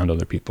happened around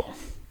other people.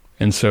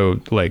 And so,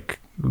 like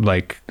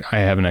I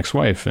have an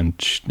ex-wife,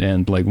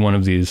 and like one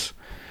of these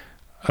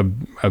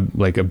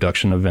like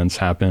abduction events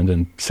happened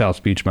in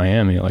South Beach,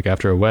 Miami, like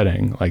after a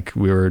wedding. Like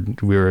we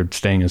were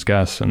staying as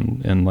guests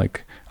in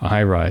like a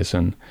high rise,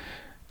 and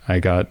I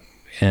got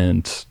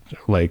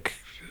like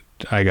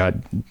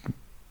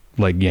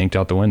yanked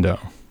out the window,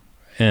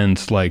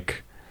 and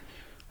like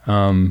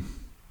and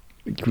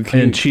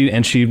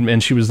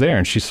she was there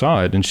and she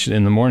saw it, and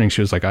in the morning she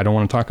was like, I don't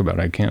want to talk about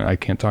it. I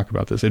can't talk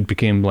about this. It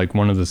became like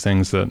one of the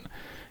things that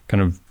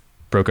kind of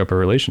broke up a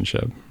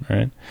relationship,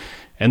 right?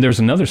 And there's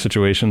another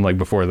situation like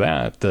before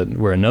that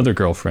where another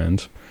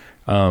girlfriend,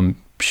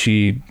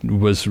 she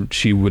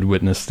would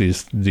witness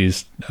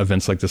these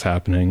events like this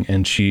happening,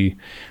 and we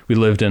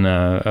lived in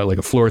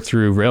a floor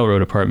through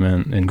railroad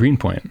apartment in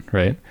Greenpoint,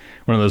 right?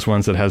 One of those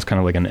ones that has kind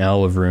of like an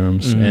L of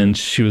rooms, and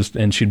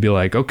she'd be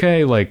like,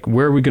 okay, like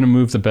where are we going to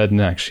move the bed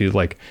next? She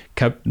like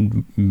kept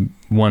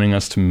wanting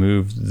us to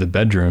move the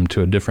bedroom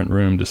to a different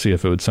room to see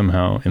if it would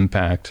somehow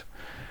impact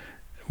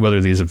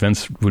whether these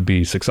events would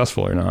be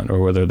successful or not,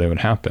 or whether they would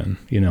happen,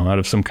 you know, out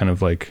of some kind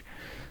of like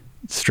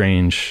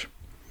strange,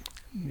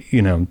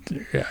 you know,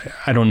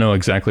 I don't know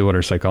exactly what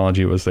her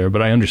psychology was there,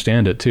 but I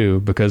understand it too,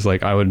 because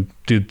like I would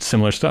do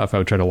similar stuff. I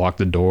would try to lock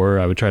the door.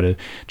 I would try to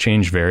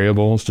change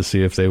variables to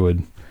see if they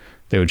would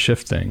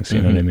shift things.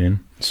 You know what I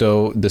mean?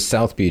 So the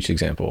South Beach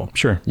example.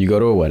 Sure. You go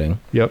to a wedding.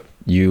 Yep.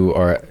 You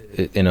are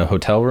in a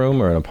hotel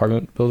room or an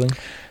apartment building?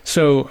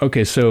 So,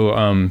 okay. So,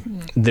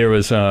 it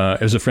was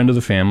a friend of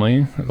the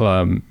family,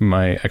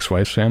 my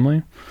ex-wife's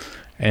family.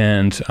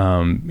 And,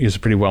 he was a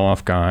pretty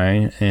well-off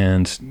guy,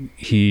 and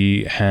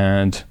he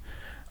had,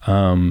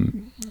 as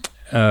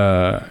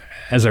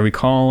I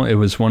recall, it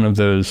was one of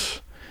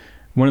those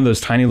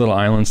tiny little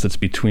islands that's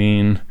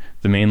between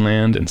the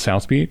mainland and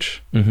South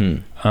Beach.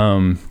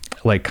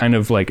 Like kind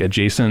of like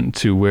adjacent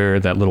to where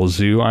that little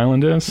zoo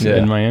island is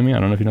in Miami. I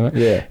don't know if you know that.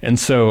 Yeah. And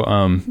so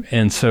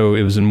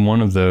it was in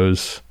one of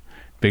those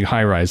big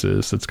high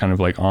rises that's kind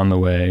of like on the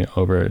way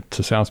over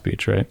to South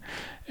Beach, right?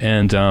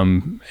 And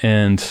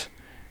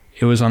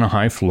it was on a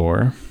high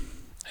floor,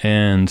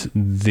 and so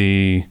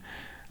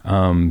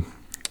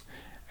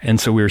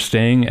we were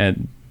staying at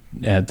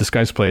this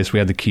guy's place. We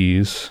had the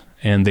keys,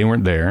 and they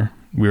weren't there.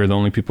 We were the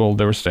only people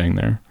that were staying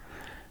there,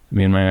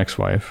 me and my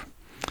ex-wife.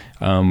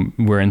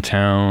 We're in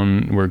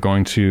town. We're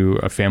going to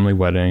a family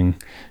wedding.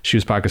 She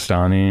was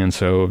Pakistani, and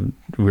so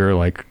we were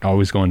like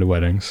always going to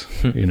weddings,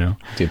 you know.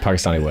 Dude,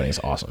 Pakistani weddings,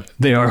 awesome.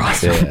 They are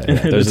awesome.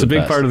 Yeah. It's a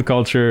big part of the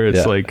culture.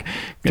 It's like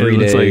 3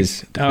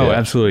 days. Like,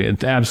 absolutely.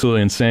 It's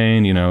absolutely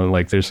insane. You know,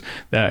 like there's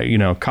that, you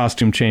know,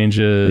 costume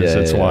changes.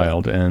 It's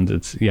wild. And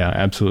it's,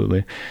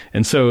 absolutely.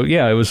 And so,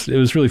 it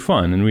was really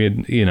fun. And we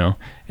had, you know,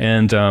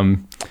 and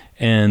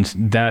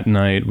that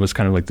night was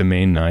kind of like the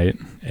main night,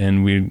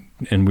 and we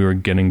were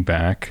getting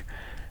back,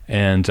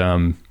 and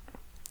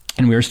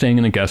we were staying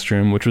in a guest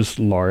room, which was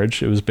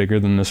large. It was bigger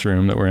than this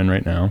room that we're in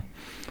right now,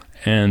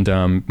 and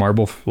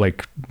marble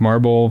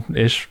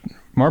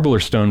or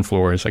stone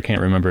floors. I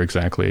can't remember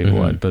exactly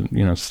what, but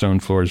you know, stone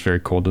floors, very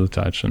cold to the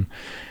touch, and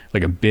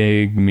like a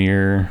big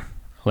mirror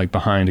like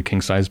behind a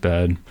king size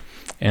bed,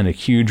 and a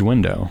huge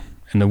window,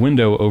 and the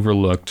window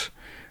overlooked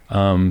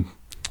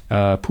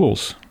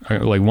pools,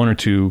 like one or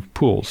two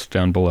pools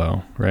down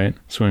below, right?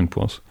 Swimming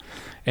pools.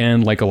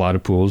 And like a lot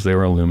of pools, they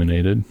were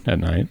illuminated at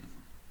night.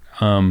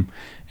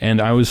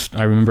 And I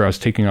remember I was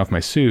taking off my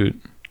suit,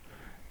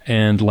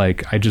 and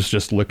like I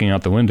just looking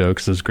out the window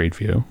because it was a great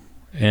view.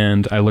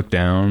 And I look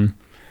down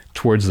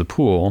towards the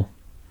pool,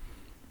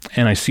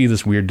 and I see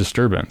this weird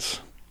disturbance,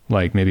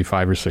 like maybe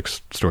 5 or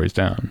 6 stories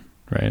down,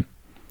 right?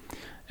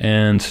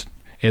 And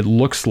it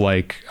looks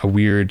like a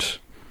weird,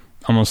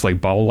 almost like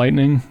ball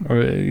lightning,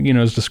 or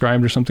is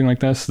described or something like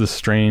this. This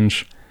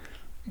strange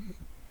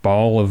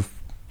ball of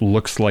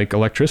looks like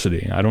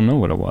electricity. I don't know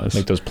what it was.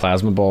 Like those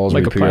plasma balls,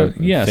 like where you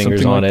put your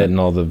fingers on it, and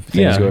all the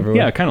things go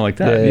everywhere. Yeah, kind of like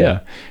that.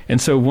 Yeah.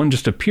 And so one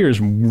just appears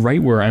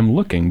right where I'm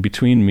looking,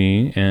 between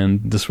me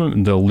and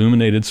the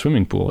illuminated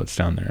swimming pool that's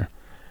down there.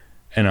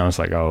 And I was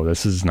like, oh,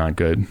 this is not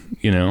good,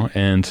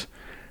 And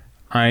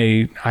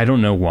I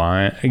don't know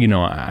why.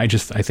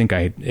 I think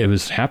it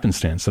was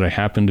happenstance that I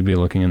happened to be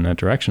looking in that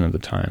direction at the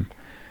time.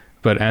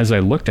 But as I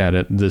looked at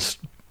it,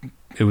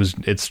 it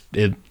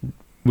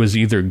was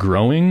either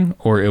growing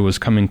or it was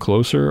coming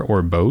closer,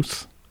 or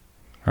both.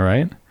 All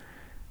right.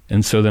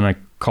 And so then I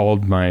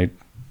called my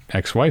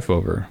ex-wife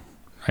over.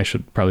 I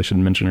probably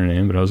shouldn't mention her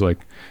name, but I was like,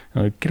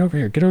 get over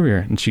here.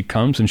 And she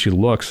comes and she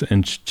looks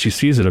and she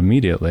sees it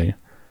immediately.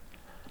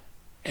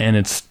 And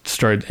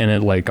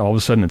it like all of a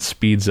sudden it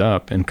speeds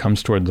up and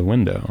comes toward the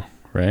window.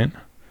 Right.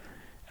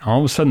 All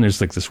of a sudden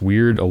there's like this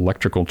weird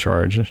electrical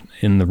charge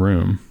in the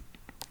room.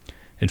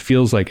 It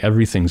feels like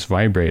everything's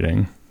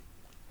vibrating.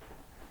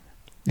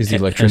 Is the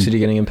electricity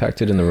getting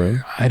impacted in the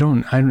room?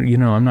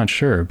 I'm not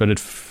sure, but it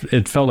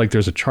felt like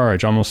there's a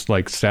charge, almost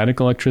like static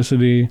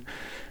electricity,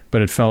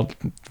 but it felt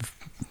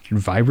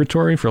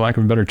vibratory, for lack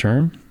of a better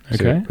term.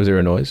 Okay. Was there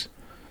a noise?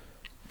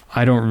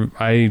 I don't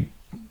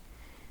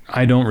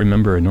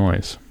remember a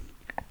noise.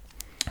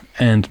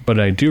 But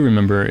I do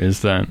remember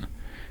is that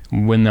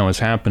when that was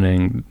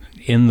happening,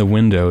 in the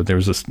window, there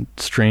was a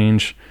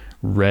strange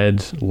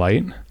red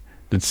light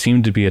that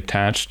seemed to be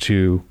attached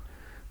to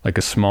like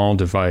a small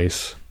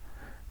device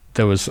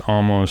that was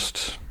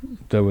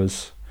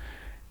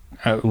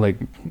like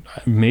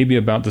maybe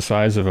about the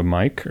size of a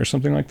mic or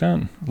something like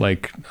that.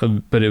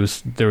 But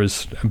there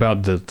was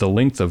about the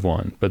length of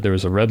one, but there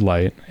was a red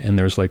light and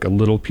there was like a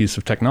little piece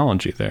of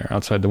technology there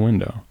outside the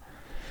window.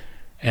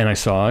 And I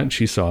saw it,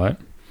 she saw it.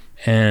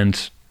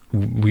 And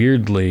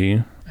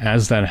weirdly,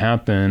 as that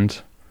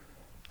happened,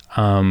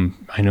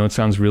 I know it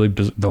sounds really,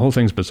 the whole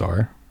thing's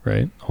bizarre,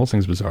 right? The whole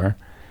thing's bizarre.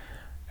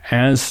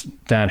 As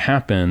that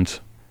happened,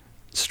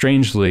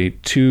 strangely,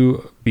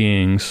 2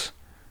 beings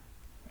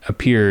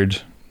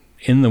appeared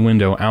in the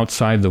window,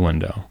 outside the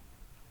window,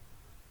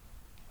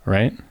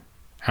 right?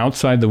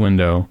 Outside the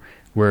window,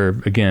 where,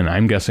 again,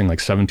 I'm guessing like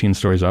 17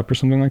 stories up or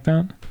something like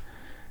that.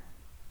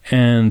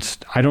 And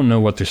I don't know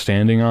what they're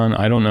standing on.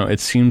 I don't know. It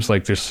seems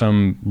like there's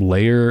some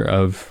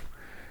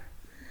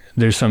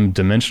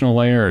dimensional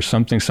layer or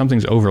something.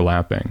 Something's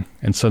overlapping,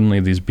 and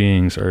suddenly these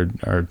beings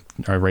are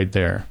right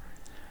there.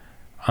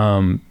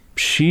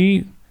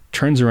 She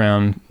turns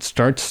around,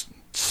 starts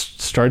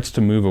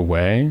to move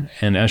away,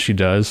 and as she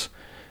does,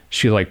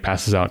 she like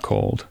passes out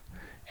cold.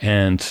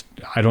 And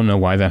I don't know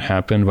why that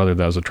happened, whether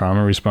that was a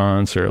trauma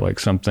response or like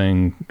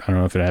something. I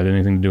don't know if it had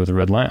anything to do with the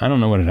red light. I don't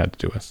know what it had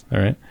to do with. All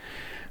right.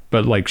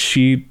 But like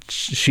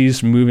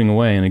she's moving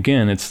away, and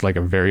again, it's like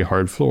a very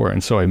hard floor.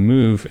 And so I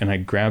move and I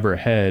grab her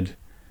head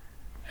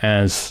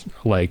as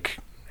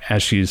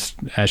she's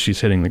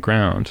hitting the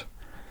ground.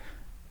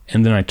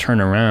 And then I turn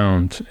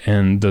around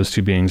and those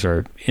 2 beings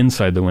are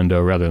inside the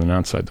window rather than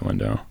outside the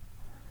window.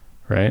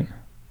 Right?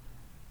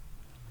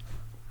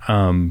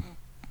 And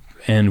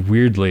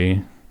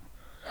weirdly,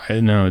 I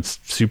know it's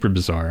super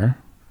bizarre.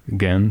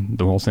 Again,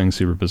 the whole thing's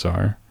super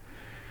bizarre.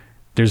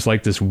 There's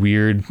like this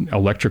weird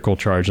electrical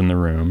charge in the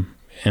room.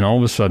 And all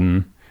of a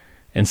sudden,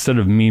 instead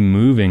of me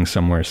moving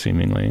somewhere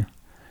seemingly,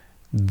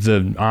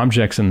 the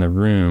objects in the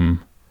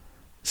room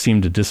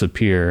seem to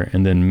disappear,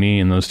 and then me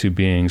and those 2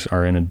 beings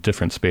are in a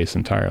different space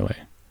entirely.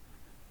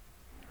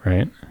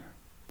 Right?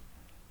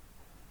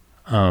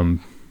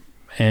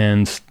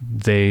 And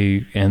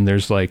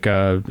there's like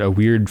a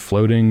weird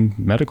floating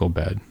medical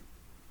bed.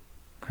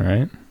 All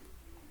right?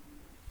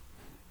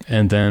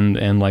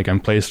 And like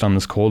I'm placed on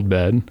this cold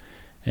bed,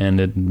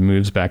 and it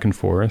moves back and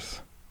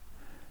forth,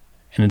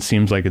 and it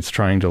seems like it's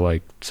trying to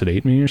like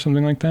sedate me or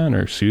something like that,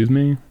 or soothe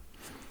me.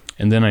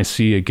 And then I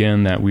see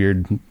again that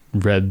weird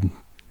red,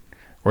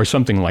 or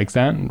something like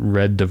that,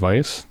 red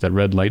device, that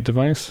red light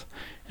device,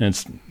 and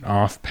it's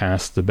off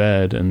past the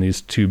bed, and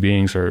these 2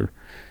 beings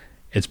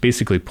it's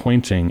basically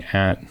pointing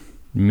at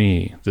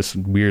me, this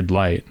weird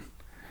light.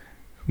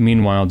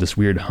 Meanwhile, this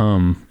weird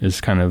hum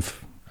is kind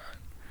of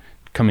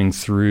coming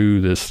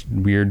through this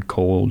weird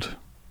cold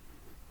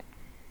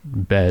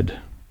bed.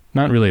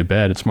 Not really a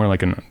bed, it's more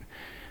like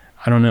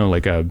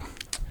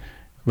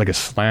like a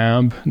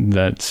slab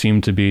that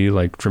seemed to be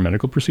like for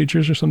medical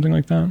procedures or something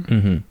like that.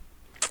 Mm-hmm.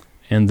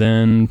 And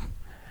then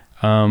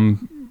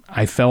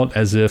I felt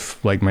as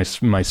if like my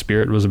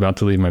spirit was about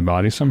to leave my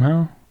body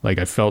somehow. Like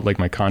I felt like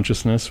my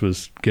consciousness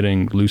was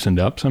getting loosened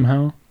up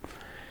somehow.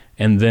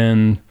 And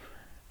then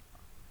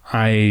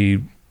all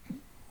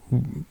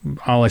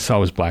I saw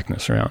was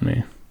blackness around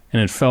me.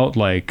 And it felt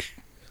like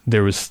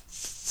there was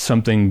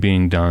something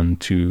being done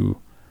to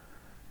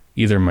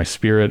either my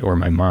spirit or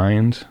my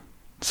mind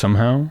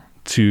somehow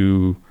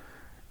to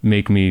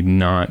make me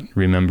not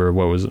remember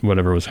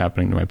whatever was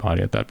happening to my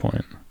body at that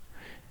point.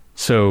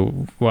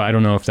 So, well, I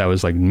don't know if that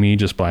was like me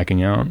just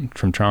blacking out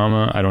from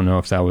trauma. I don't know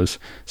if that was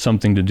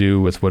something to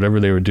do with whatever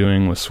they were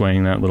doing with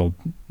swaying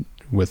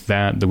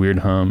the weird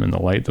hum and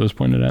the light that was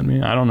pointed at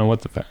me. I don't know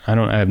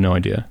I have no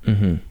idea.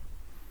 Mm-hmm.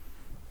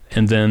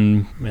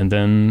 And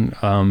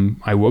then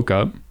I woke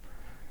up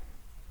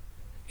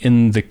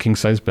in the king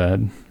size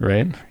bed,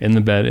 right? In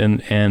the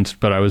bed,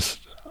 but I was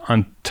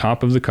on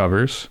top of the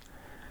covers.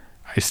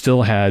 I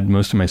still had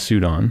most of my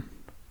suit on.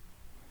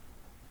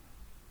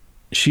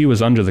 She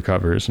was under the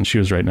covers and she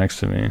was right next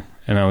to me.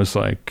 And I was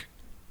like,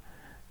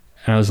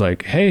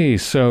 hey,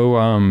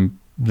 so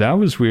that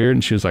was weird.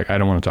 And she was like, I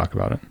don't want to talk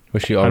about it.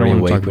 Was she already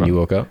awake when you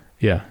woke up?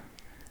 Yeah.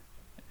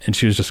 And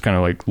she was just kind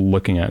of like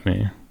looking at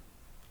me.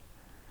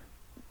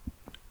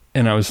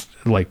 And I was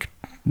like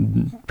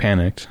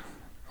panicked.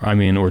 I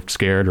mean, or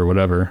scared or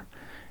whatever.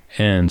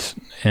 And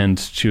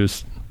she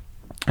was,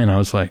 and I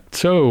was like,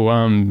 so,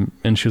 and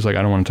she was like,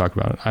 I don't want to talk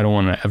about it. I don't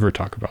want to ever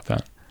talk about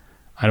that.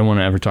 I don't want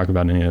to ever talk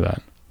about any of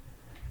that.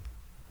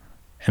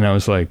 And I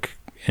was like,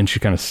 and she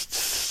kind of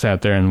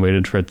sat there and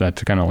waited for that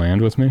to kind of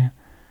land with me.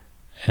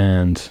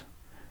 And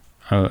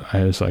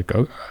I was like,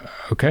 oh,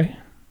 okay,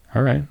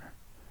 all right.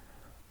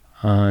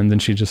 And then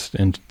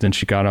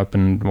she got up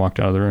and walked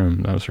out of the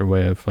room. That was her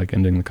way of like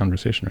ending the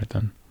conversation right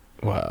then.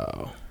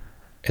 Wow.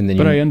 And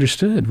then, I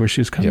understood where she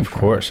was coming from. Of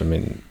course. I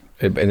mean,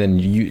 and then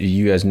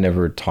you guys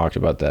never talked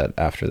about that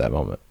after that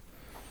moment.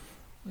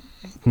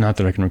 Not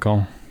that I can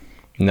recall.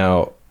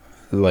 Now,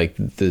 like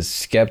the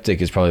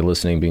skeptic is probably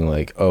listening, being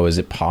like, "Oh, is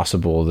it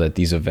possible that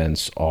these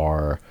events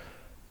are,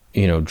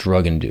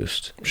 drug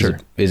induced? Sure.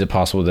 Is it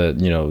possible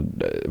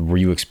that were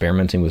you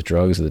experimenting with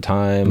drugs at the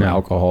time? No.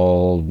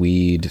 Alcohol,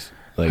 weed?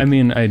 Like, I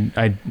mean,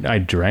 I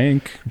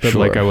drank, but Sure.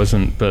 like I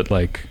wasn't. But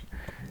like,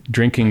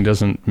 drinking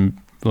doesn't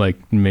like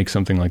make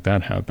something like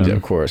that happen. Yeah,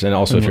 of course. And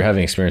also, if you're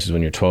having experiences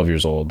when you're 12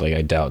 years old, like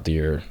I doubt that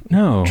you're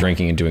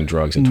drinking and doing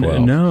drugs at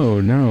 12.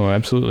 No,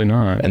 absolutely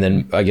not. And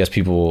then I guess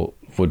people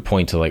would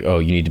point to like, oh,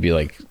 you need to be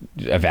like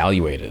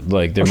evaluated.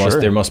 Like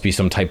there must be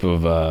some type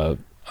of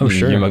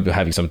you might be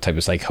having some type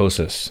of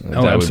psychosis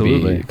that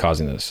absolutely. would be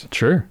causing this.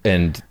 Sure.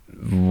 And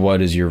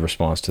what is your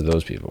response to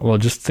those people? Well,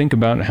 just think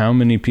about how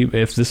many people,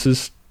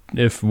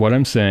 if what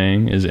I'm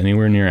saying is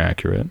anywhere near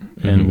accurate,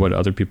 Mm-hmm. and what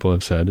other people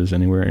have said is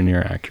anywhere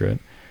near accurate,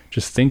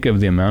 just think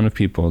of the amount of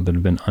people that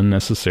have been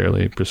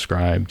unnecessarily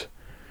prescribed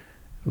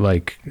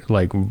like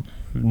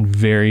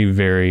very,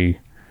 very,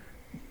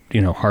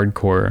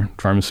 hardcore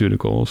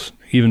pharmaceuticals,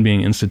 even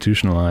being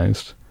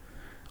institutionalized.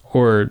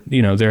 Or,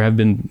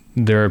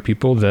 there are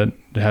people that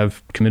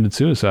have committed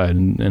suicide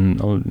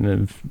and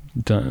have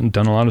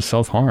done a lot of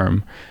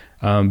self-harm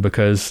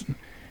because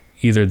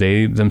either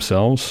they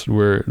themselves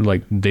were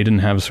like, they didn't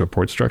have a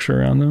support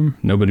structure around them,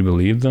 nobody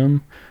believed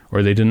them,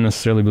 or they didn't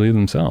necessarily believe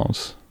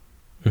themselves,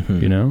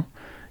 Mm-hmm.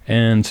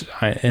 And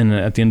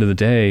at the end of the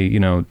day,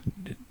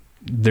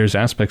 there's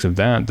aspects of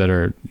that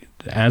are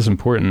as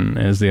important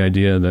as the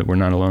idea that we're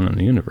not alone in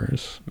the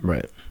universe.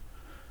 Right.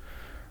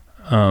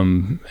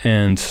 And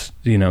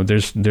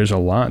there's a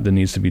lot that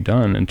needs to be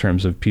done in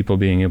terms of people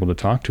being able to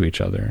talk to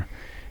each other,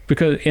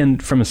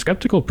 and from a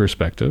skeptical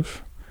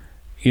perspective,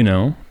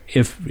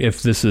 if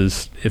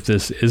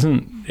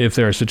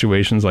there are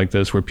situations like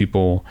this where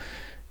people,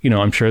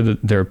 I'm sure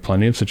that there are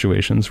plenty of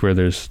situations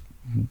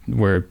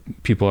where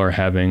people are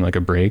having like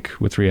a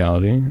break with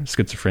reality,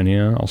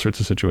 schizophrenia, all sorts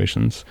of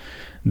situations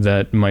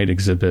that might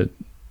exhibit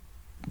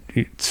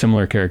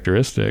similar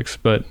characteristics.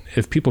 But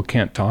if people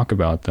can't talk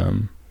about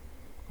them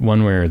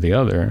one way or the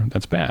other,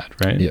 that's bad,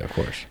 right? Yeah, of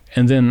course.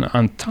 And then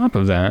on top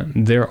of that,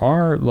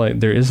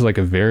 there is like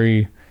a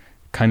very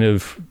kind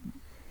of,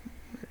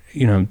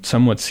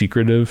 somewhat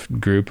secretive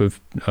group of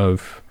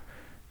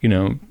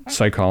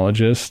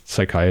psychologists,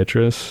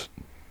 psychiatrists,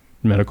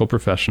 medical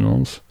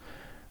professionals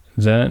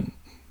that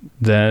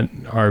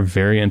are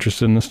very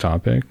interested in this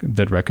topic,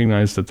 that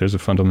recognize that there's a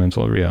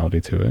fundamental reality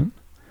to it.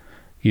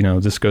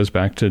 This goes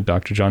back to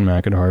Dr. John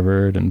Mack at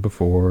Harvard and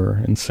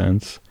before and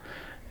since.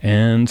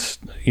 And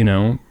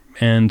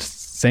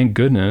thank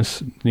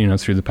goodness,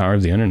 through the power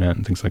of the internet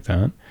and things like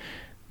that,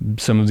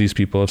 some of these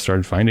people have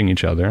started finding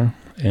each other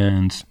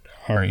and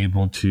are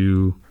able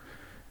to,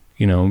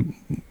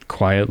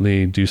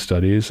 quietly do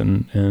studies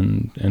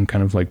and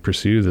kind of like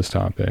pursue this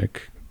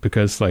topic,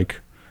 because like,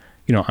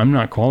 I'm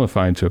not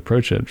qualified to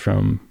approach it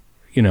from,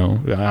 you,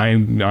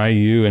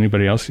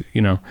 anybody else,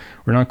 we're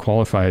not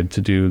qualified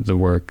to do the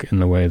work in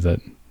the way that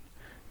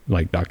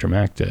like Dr.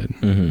 Mack did,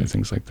 Mm-hmm. and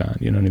things like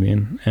that. You know what I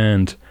mean?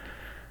 And,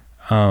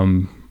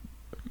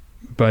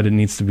 but it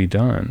needs to be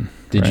done.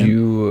 Did right?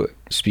 you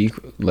speak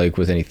like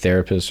with any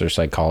therapists or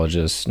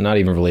psychologists, not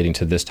even relating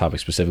to this topic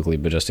specifically,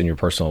 but just in your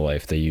personal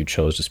life that you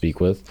chose to speak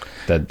with,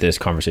 that this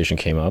conversation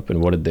came up,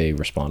 and what did they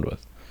respond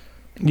with?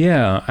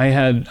 Yeah, I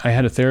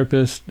had a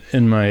therapist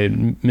in my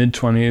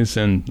mid-20s,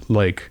 and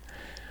like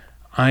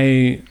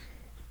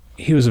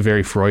he was a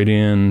very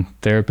Freudian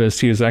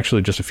therapist. He was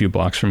actually just a few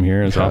blocks from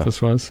here, his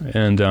office was,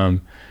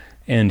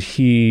 and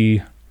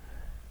he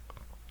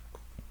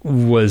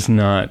was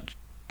not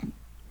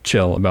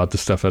chill about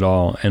this stuff at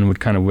all, and would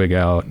kind of wig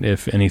out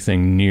if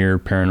anything near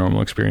paranormal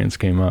experience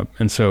came up.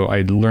 And so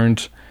I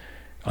learned,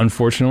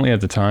 unfortunately at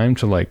the time,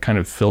 to like kind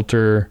of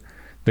filter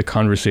the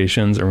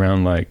conversations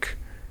around like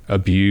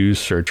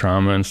abuse or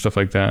trauma and stuff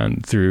like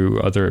that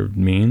through other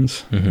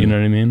means, you know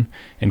what I mean?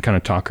 And kind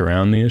of talk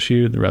around the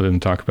issue rather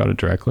than talk about it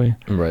directly.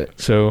 Right.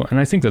 So, and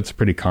I think that's a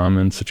pretty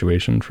common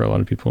situation for a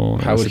lot of people.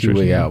 How would he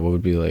wig out? What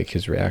would be like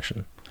his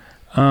reaction?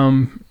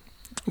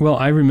 Well,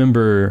 I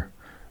remember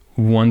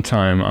one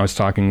time I was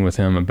talking with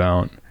him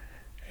about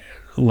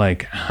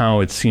like how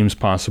it seems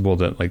possible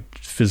that like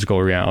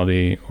physical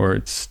reality or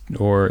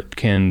it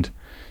can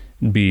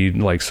be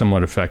like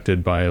somewhat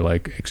affected by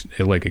like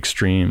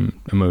extreme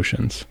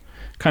emotions,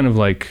 kind of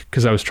like,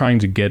 because I was trying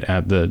to get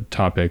at the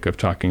topic of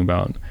talking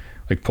about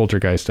like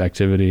poltergeist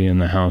activity in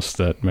the house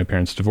that my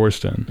parents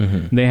divorced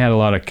in. They had a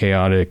lot of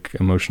chaotic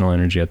emotional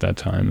energy at that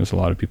time, as a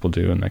lot of people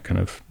do in that kind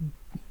of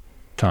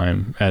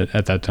time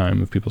at that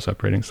time of people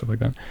separating, stuff like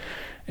that.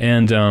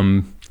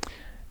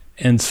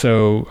 And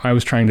so I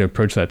was trying to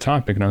approach that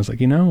topic, and I was like,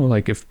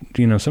 like if,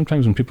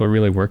 sometimes when people are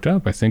really worked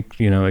up, I think,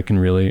 it can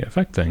really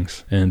affect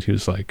things. And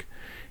he's like,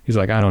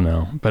 I don't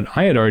know. But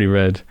I had already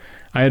read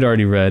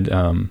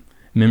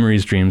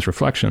Memories, Dreams,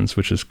 Reflections,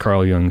 which is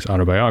Carl Jung's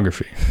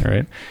autobiography,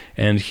 right?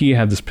 And he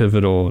had this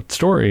pivotal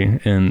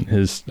story in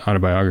his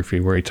autobiography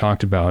where he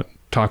talking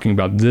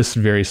about this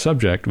very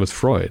subject with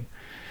Freud,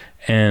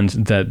 and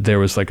that there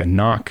was like a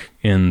knock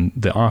in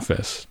the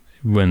office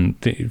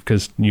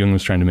because Jung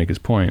was trying to make his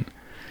point.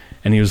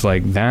 And he was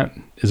like, that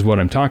is what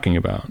I'm talking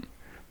about.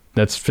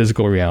 That's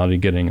physical reality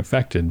getting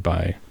affected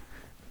by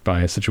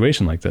a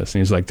situation like this.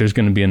 And he's like, there's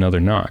going to be another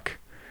knock.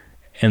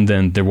 And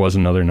then there was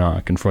another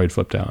knock, and Freud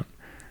flipped out.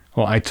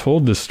 Well, I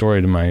told this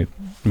story to my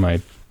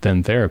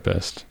then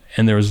therapist,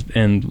 and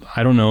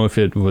I don't know if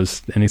it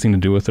was anything to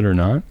do with it or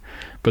not,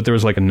 but there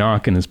was like a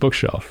knock in his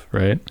bookshelf,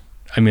 right?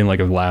 I mean, like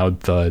a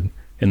loud thud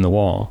in the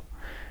wall.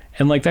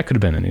 And like that could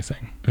have been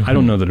anything. I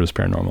don't know that it was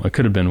paranormal. It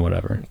could have been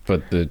whatever.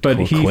 But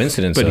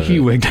coincidence. But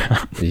he wigged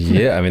out.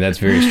 Yeah, I mean that's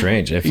very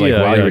strange. If like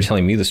while you were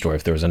telling me the story,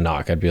 if there was a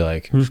knock, I'd be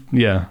like, it's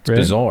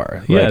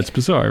bizarre. Yeah, it's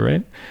bizarre,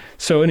 right?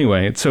 So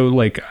anyway,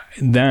 like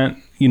that,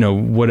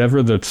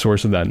 whatever the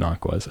source of that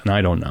knock was, and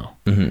I don't know.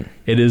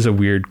 It is a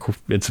weird.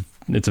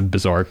 It's a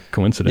bizarre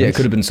coincidence. Yeah, it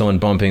could have been someone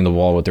bumping the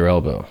wall with their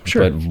elbow.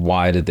 Sure. But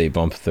why did they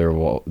bump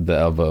the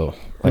elbow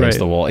against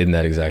the wall in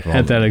that exact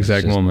moment? At that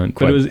exact moment.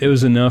 But it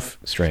was enough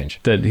strange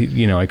that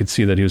he, I could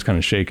see that he was kind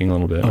of shaking a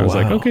little bit. I was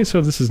like, okay, so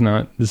this is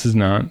not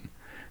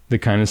the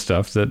kind of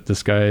stuff that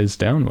this guy is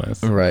down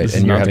with. Right.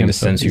 And you're having to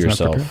censor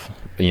yourself,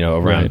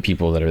 around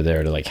people that are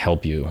there to like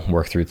help you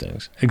work through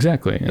things.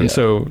 Exactly. And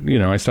so,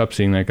 I stopped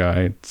seeing that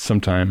guy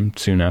sometime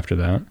soon after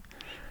that.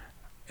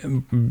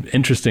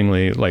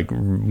 Interestingly, like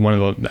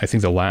I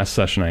think the last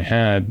session I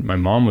had, my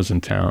mom was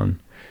in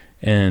town,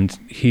 and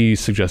he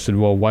suggested,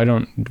 well, why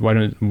don't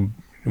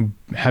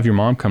have your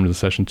mom come to the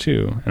session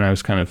too? And I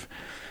was kind of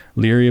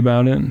leery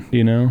about it.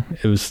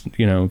 It was,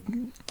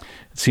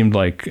 it seemed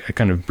like a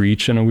kind of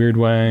breach in a weird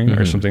way,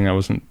 or something I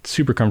wasn't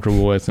super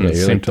comfortable with. And at the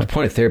same time, the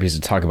point of therapy is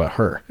to talk about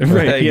her,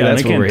 right? Yeah,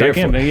 that's what we're here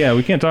for. Yeah,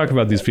 we can't talk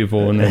about these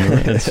people, and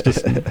it's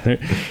just,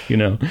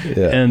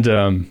 And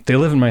they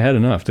live in my head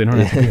enough. They don't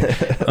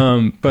have to.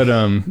 No,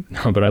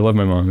 but I love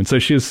my mom, and so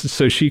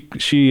she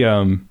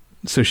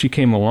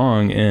came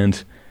along,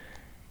 and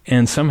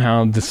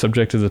somehow the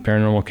subject of the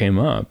paranormal came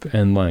up,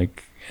 and I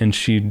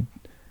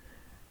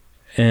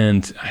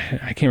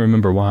can't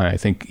remember why. I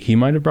think he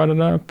might have brought it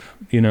up.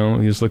 He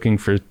was looking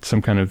for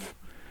some kind of,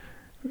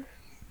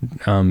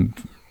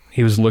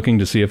 he was looking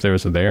to see if there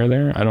was a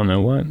there. I don't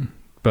know what,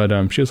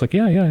 but she was like,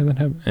 yeah, that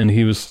happened. And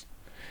he was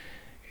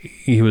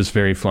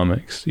very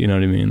flummoxed. You know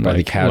what I mean? By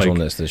the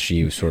casualness that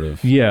she sort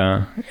of.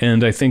 Yeah.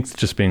 And I think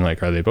just being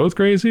like, are they both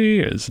crazy?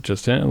 Is it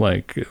just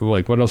like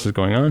what else is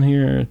going on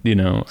here?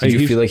 Did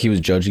you feel like he was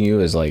judging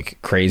you as like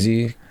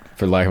crazy,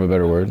 for lack of a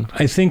better word?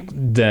 I think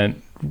that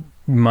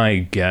my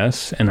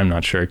guess, and I'm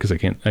not sure because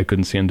I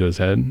couldn't see into his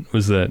head,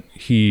 was that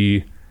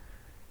he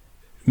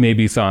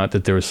maybe thought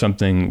that there was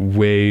something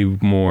way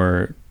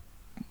more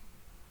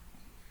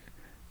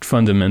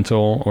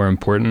fundamental or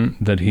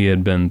important that he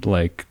had been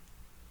like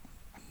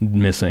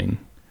missing,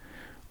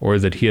 or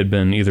that he had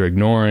been either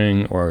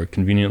ignoring or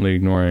conveniently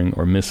ignoring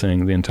or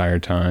missing the entire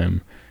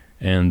time,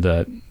 and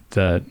that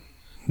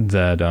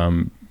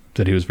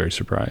he was very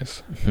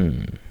surprised.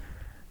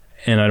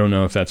 And I don't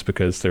know if that's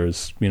because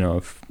there's,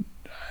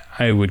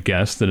 I would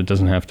guess that it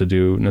doesn't have to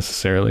do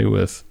necessarily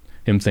with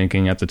him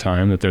thinking at the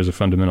time that there's a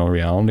fundamental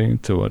reality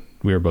to what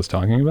we were both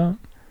talking about.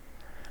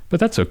 But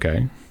that's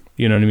okay.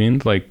 You know what I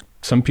mean? Like,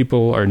 some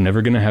people are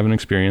never going to have an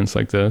experience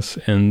like this,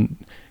 and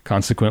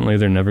consequently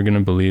they're never going to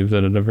believe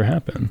that it ever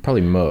happened.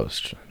 Probably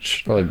most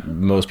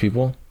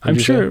people. I'm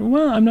sure.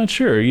 Well, I'm not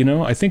sure.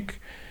 I think,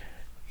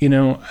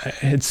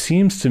 it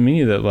seems to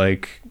me that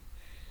like,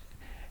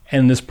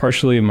 and this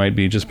partially might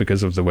be just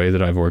because of the way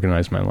that I've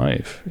organized my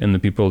life and the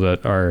people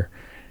that are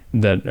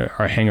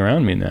hang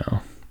around me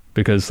now,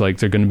 because like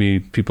they're going to be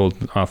people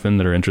often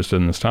that are interested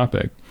in this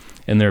topic,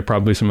 and there are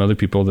probably some other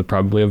people that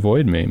probably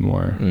avoid me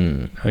more,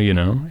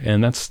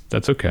 and that's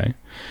okay.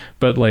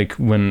 But like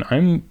when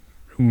I'm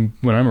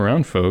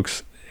around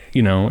folks,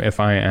 if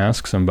I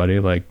ask somebody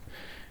like,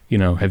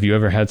 have you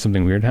ever had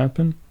something weird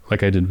happen?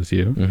 Like I did with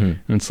you. Mm-hmm.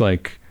 And it's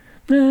like,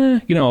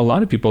 a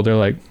lot of people, they're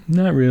like,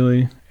 not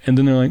really. And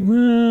then they're like,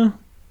 well,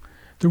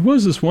 there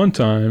was this one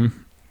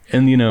time,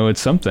 and it's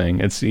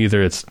something. It's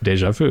either it's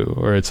deja vu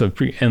or it's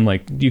and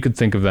like you could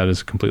think of that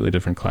as a completely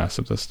different class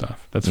of this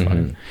stuff. That's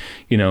fine.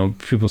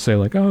 People say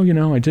like, oh,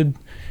 I did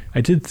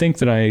think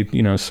that I,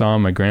 saw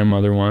my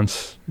grandmother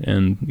once,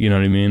 and you know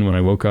what I mean, when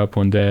I woke up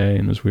one day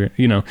and it was weird.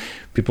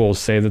 People will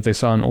say that they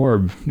saw an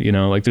orb,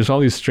 like there's all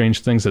these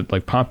strange things that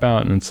like pop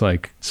out, and it's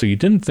like, so you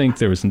didn't think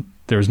there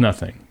was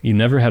nothing. You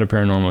never had a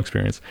paranormal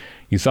experience.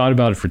 You thought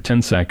about it for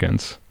 10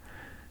 seconds,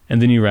 and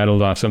then you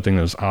rattled off something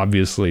that was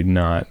obviously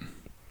not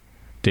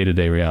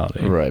day-to-day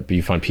reality. Right, but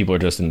you find people are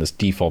just in this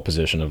default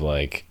position of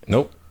like,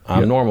 nope,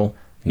 I'm normal.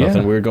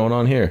 Nothing weird going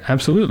on here.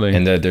 Absolutely.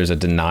 And that there's a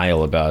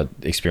denial about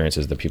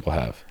experiences that people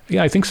have.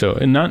 Yeah, I think so.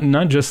 And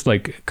not just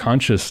like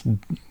conscious.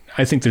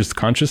 I think there's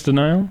conscious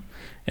denial.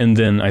 And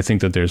then I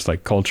think that there's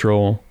like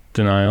cultural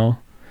denial,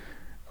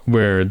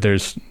 where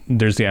there's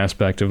the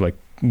aspect of like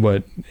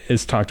what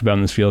is talked about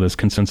in this field as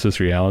consensus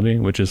reality,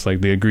 which is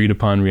like the agreed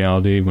upon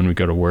reality when we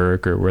go to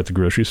work or we're at the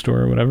grocery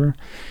store or whatever.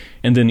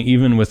 And then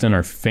even within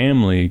our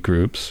family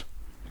groups,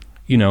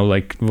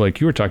 like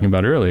you were talking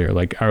about earlier,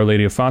 like Our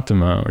Lady of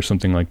Fatima or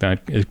something like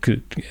that,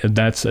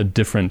 that's a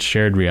different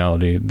shared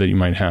reality that you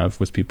might have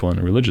with people in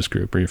a religious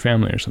group or your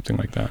family or something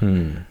like that.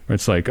 Where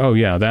it's like, oh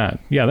yeah,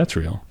 that's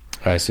real.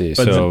 I see.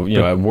 But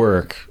at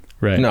work,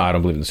 right. No, I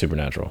don't believe in the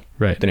supernatural.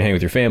 Right. Then you hang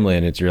with your family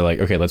and you're like,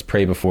 okay, let's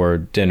pray before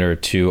dinner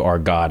to our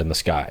God in the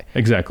sky.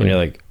 Exactly. And you're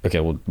like,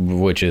 okay, well,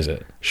 which is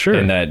it? Sure.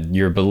 And that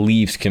your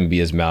beliefs can be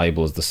as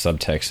malleable as the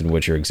subtext in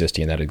which you're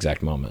existing in that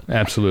exact moment.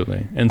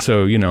 Absolutely. And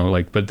so,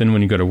 but then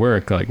when you go to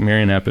work, like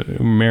Marian,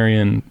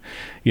 apparitions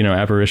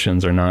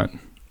are not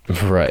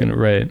right.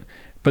 Right.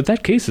 But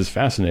that case is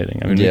fascinating.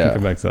 I mean, we can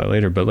come back to that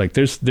later, but like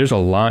there's a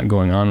lot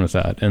going on with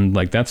that. And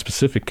like that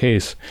specific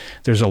case,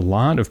 there's a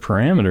lot of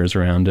parameters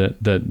around it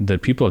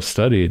that people have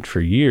studied for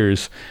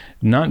years,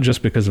 not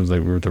just because of the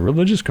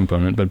religious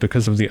component, but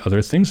because of the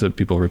other things that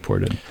people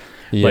reported.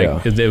 Yeah.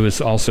 Like it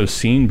was also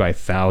seen by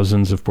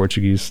thousands of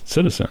Portuguese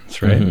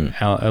citizens, right?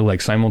 Mm-hmm.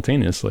 Like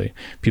simultaneously.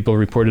 People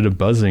reported a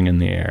buzzing in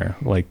the air,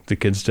 like the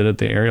kids did at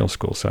the aerial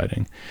school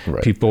sighting.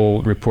 Right.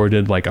 People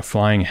reported like a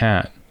flying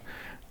hat.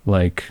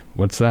 Like,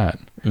 what's that?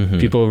 Mm-hmm.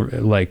 People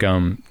like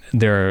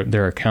there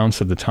are accounts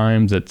at the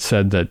time that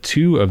said that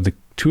two of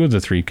the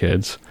three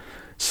kids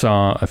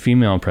saw a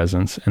female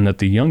presence, and that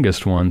the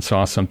youngest one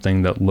saw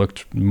something that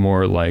looked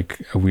more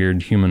like a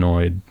weird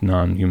humanoid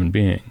non-human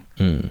being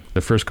the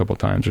first couple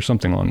times, or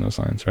something along those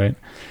lines, right?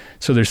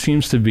 So there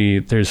seems to be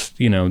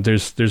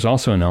there's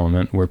also an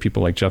element where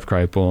people like Jeff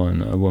Kripal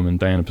and a woman,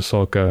 Diana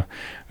Pasulka,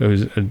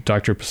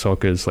 Dr.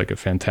 Pasulka is like a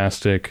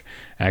fantastic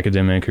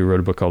academic who wrote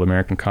a book called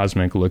American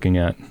Cosmic, looking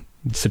at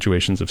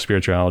situations of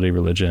spirituality,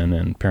 religion,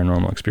 and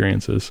paranormal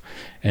experiences.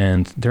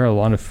 And there are a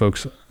lot of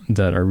folks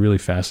that are really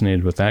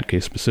fascinated with that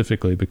case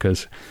specifically,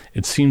 because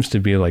it seems to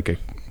be like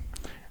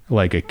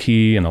a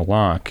key and a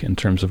lock in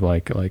terms of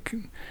like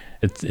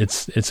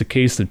it's a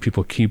case that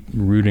people keep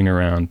rooting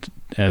around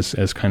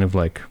as kind of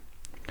like,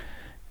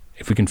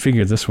 if we can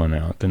figure this one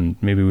out, then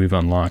maybe we've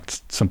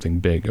unlocked something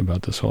big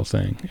about this whole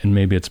thing. And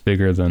maybe it's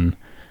bigger than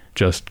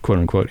just quote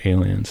unquote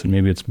aliens. And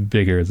maybe it's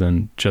bigger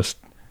than just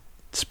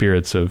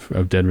spirits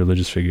of dead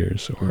religious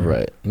figures.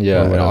 Right.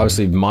 Yeah. And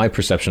obviously my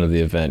perception of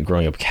the event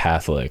growing up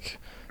Catholic,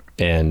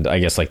 and I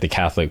guess like the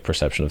Catholic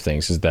perception of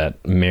things, is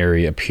that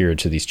Mary appeared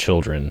to these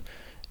children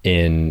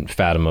in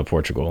Fatima,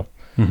 Portugal.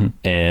 Mm-hmm.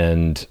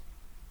 And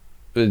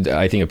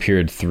I think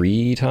appeared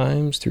 3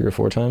 or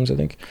 4 times, I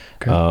think.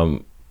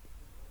 Okay.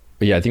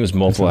 But yeah, I think it was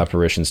multiple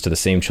apparitions to the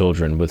same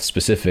children with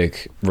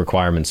specific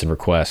requirements and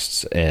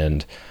requests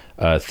and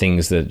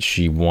things that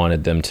she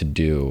wanted them to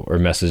do, or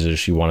messages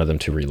she wanted them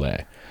to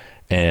relay.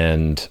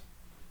 And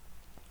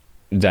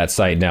that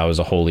site now is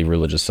a wholly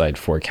religious site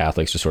for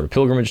Catholics to sort of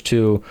pilgrimage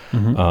to.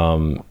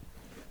 Mm-hmm.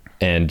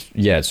 And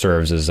yeah, it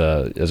serves as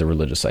a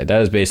religious site.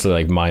 That is basically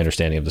like my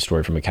understanding of the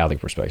story from a Catholic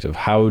perspective.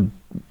 How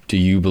do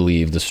you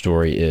believe the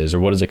story is, or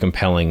what is a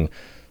compelling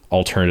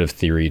alternative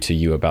theory to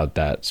you about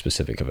that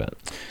specific event?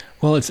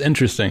 Well, it's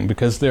interesting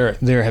because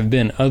there have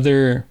been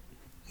other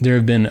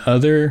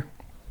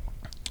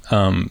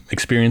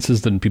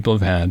experiences that people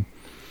have had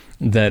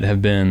that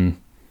have been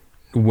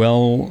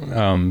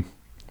well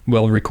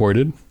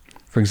recorded,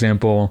 for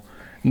example,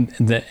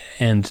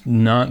 and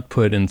not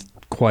put in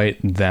quite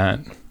that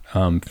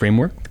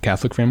framework, the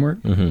Catholic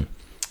framework. Mm-hmm.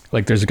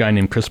 Like there's a guy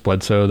named Chris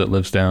Bledsoe that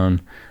lives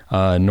down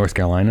North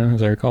Carolina,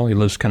 as I recall. He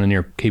lives kind of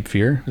near Cape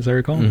Fear, as I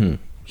recall. Mm-hmm.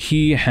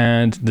 He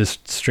had this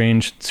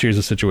strange series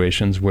of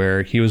situations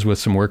where he was with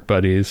some work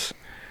buddies.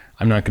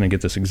 I'm not going to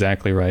get this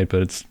exactly right,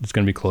 but it's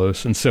going to be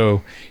close. And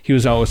so he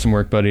was out with some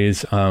work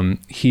buddies.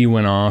 He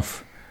went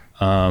off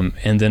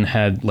and then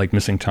had like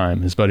missing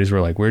time. His buddies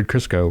were like, "Where'd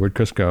Chris go? Where'd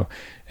Chris go?"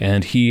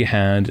 And he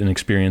had an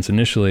experience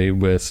initially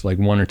with like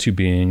one or two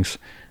beings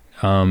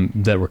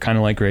that were kind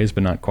of like Grays,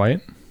 but not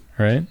quite.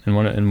 Right.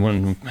 And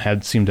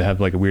one seemed to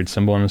have like a weird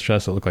symbol on his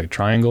chest that looked like a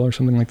triangle or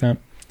something like that.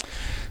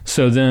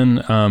 So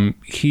then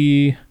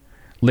he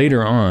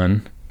later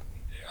on,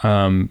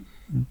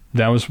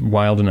 that was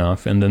wild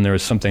enough. And then there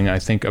was something, I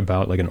think,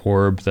 about like an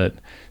orb that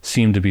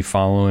seemed to be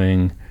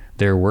following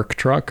their work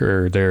truck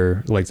or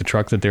their like the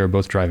truck that they were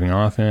both driving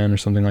off in or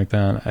something like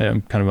that.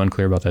 I'm kind of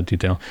unclear about that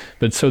detail.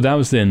 But so that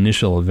was the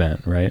initial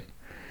event, right?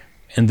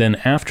 And then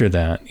after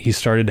that, he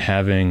started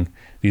having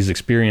these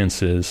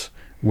experiences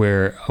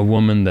where a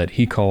woman that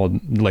he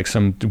called like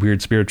some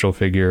weird spiritual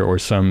figure or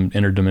some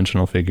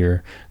interdimensional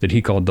figure that he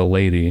called the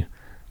lady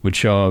would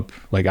show up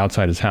like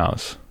outside his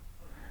house,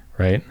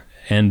 right?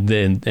 And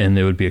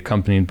it would be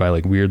accompanied by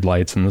like weird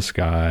lights in the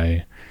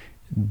sky.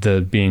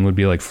 The being would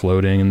be like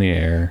floating in the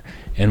air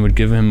and would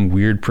give him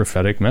weird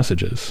prophetic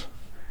messages,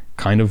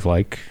 kind of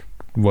like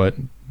what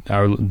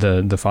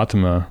the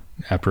Fatima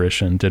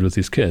apparition did with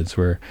these kids,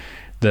 where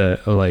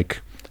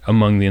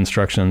among the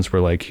instructions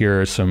were like,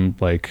 here are some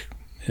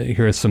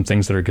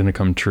things that are going to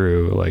come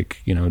true,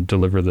 like, you know,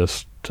 deliver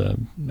this to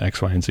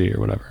X, Y, and Z or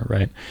whatever,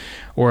 right?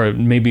 Or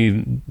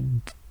maybe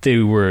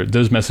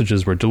those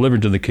messages were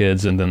delivered to the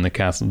kids, and then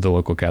the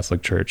local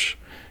Catholic Church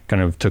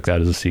kind of took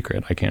that as a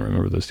secret. I can't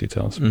remember those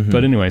details. Mm-hmm.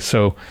 But anyway,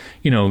 so,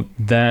 you know,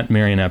 that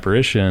Marian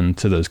apparition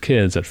to those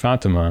kids at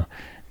Fatima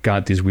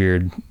got these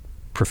weird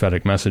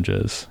prophetic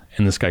messages.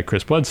 And this guy,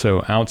 Chris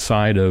Bledsoe,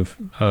 outside of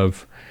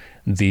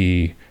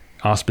the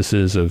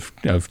auspices of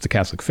the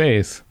Catholic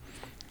faith,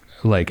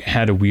 like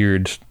had a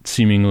weird,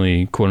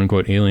 seemingly quote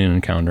unquote alien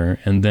encounter.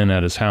 And then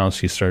at his house,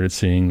 he started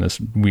seeing this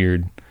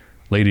weird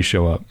lady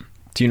show up.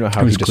 Do you know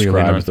how he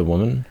described the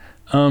woman?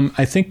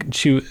 I think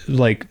she,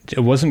 like,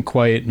 it wasn't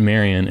quite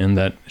Marian in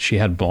that she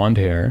had blonde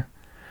hair,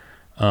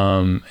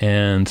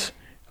 and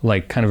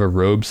like kind of a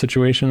robe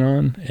situation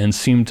on, and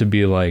seemed to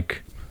be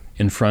like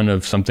in front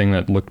of something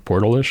that looked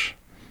portalish.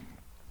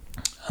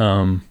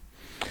 You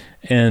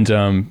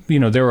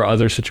know, there were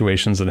other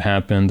situations that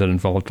happened that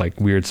involved like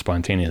weird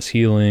spontaneous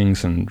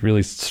healings and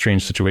really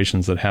strange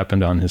situations that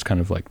happened on his kind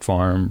of like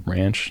farm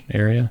ranch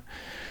area.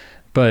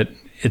 But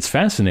it's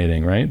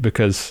fascinating, right?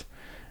 Because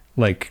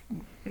like,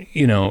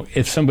 you know,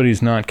 if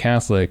somebody's not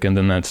Catholic and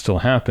then that still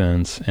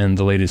happens, and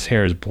the lady's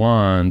hair is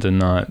blonde and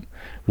not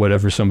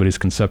whatever somebody's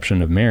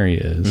conception of Mary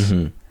is,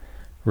 mm-hmm.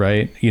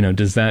 right? You know,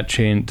 does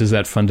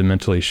that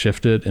fundamentally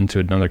shift it into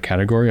another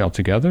category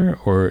altogether,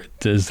 or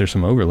is there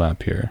some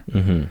overlap here?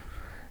 Mm-hmm.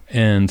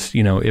 And,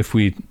 you know,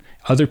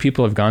 other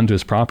people have gone to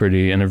his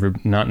property and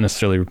have not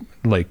necessarily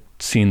like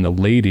seen the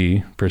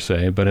lady per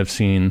se, but have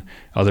seen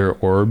other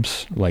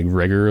orbs like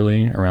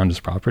regularly around his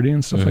property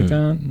and stuff mm-hmm. like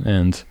that.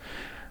 And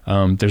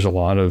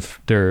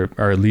there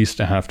are at least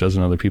a half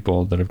dozen other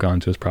people that have gone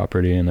to his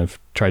property and have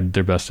tried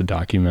their best to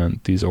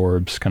document these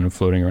orbs kind of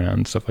floating around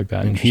and stuff like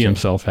that. And he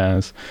himself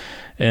has.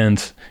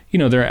 And, you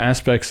know, there are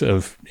aspects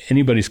of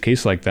anybody's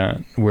case like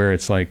that where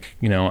it's like,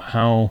 you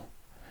know,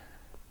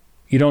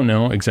 you don't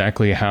know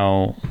exactly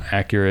how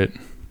accurate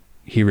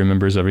he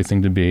remembers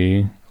everything to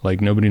be. Like,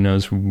 nobody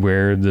knows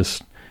where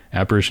this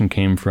apparition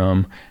came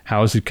from.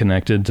 How is it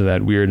connected to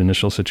that weird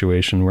initial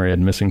situation where he had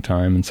missing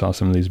time and saw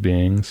some of these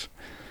beings?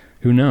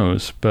 Who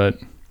knows? But,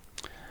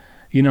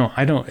 you know,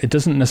 it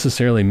doesn't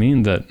necessarily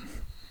mean that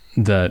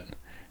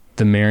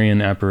the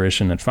Marian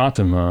apparition at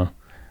Fatima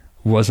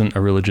wasn't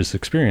a religious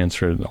experience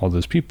for all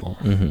those people.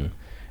 Mm-hmm.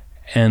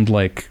 And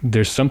like,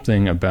 there's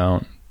something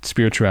about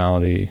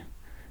spirituality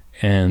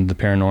and the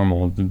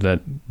paranormal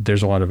that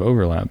there's a lot of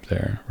overlap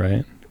there,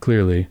 right?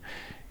 Clearly.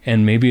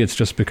 And maybe it's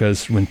just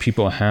because when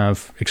people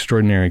have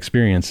extraordinary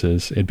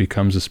experiences, it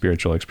becomes a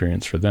spiritual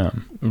experience for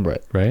them.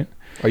 Right. Right?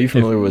 Are you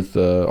familiar with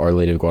Our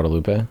Lady of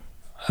Guadalupe?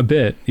 A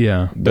bit,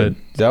 yeah. But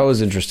that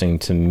was interesting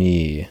to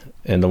me,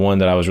 and the one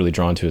that I was really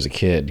drawn to as a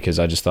kid, because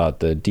I just thought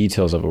the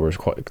details of it were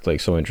quite like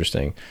so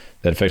interesting.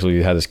 That effectively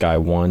you had this guy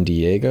Juan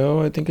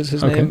Diego, I think is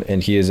his name,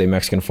 and he is a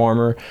Mexican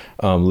farmer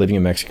living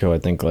in Mexico, I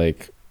think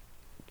like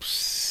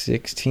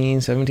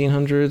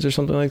 1700s or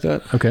something like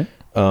that. Okay.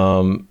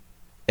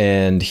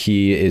 And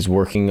he is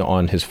working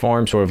on his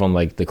farm, sort of on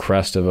like the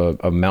crest of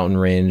a mountain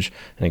range.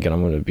 And again,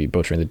 I'm going to be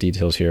butchering the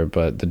details here,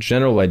 but the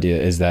general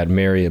idea is that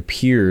Mary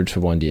appeared to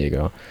Juan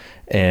Diego,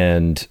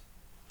 and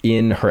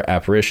in her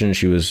apparition,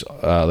 she was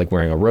like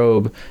wearing a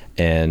robe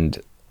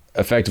and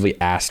effectively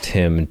asked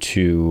him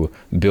to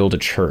build a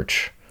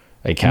church,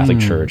 a Catholic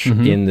church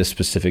mm-hmm. in this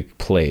specific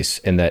place.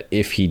 And that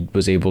if he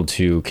was able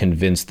to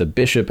convince the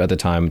bishop at the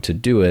time to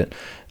do it,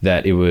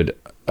 that it would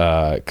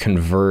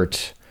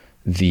convert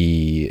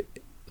the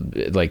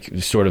like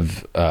sort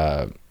of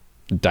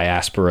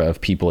diaspora of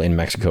people in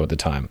Mexico at the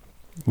time.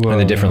 and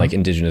the different like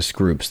indigenous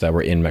groups that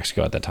were in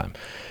Mexico at that time.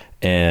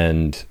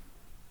 And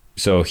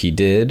so he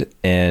did,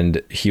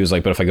 and he was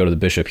like, but if I go to the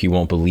bishop, he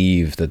won't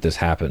believe that this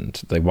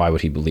happened. Like, why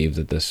would he believe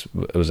that this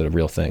was a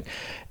real thing?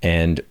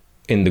 And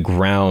in the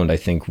ground, I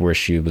think, where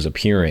she was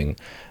appearing,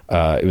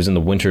 it was in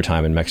the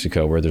wintertime in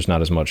Mexico where there's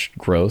not as much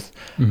growth.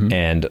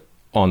 And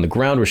on the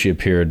ground where she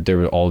appeared, there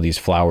were all these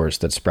flowers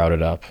that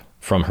sprouted up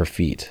from her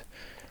feet.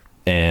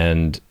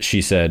 And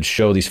she said,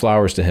 show these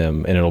flowers to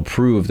him, and it'll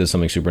prove that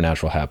something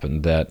supernatural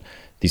happened, that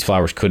these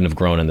flowers couldn't have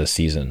grown in this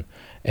season,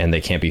 and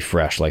they can't be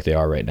fresh like they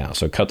are right now.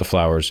 So cut the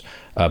flowers,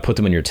 put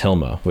them in your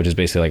tilma, which is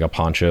basically like a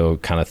poncho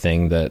kind of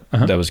thing that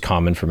was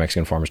common for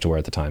Mexican farmers to wear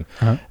at the time.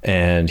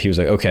 And he was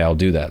like, okay, I'll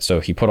do that.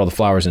 So he put all the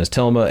flowers in his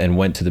tilma and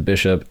went to the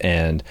bishop,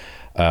 and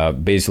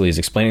basically is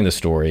explaining the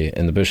story,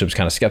 and the bishop's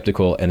kind of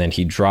skeptical, and then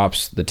he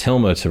drops the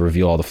tilma to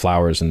reveal all the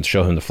flowers and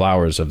show him the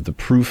flowers of the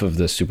proof of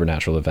this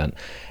supernatural event.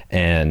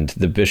 And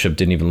the bishop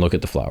didn't even look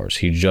at the flowers.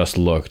 He just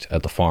looked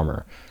at the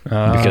farmer,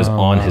 because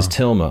on his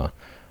tilma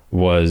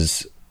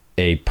was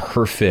a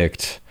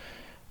perfect,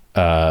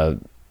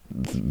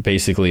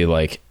 basically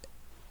like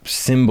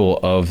symbol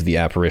of the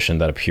apparition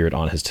that appeared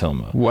on his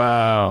tilma.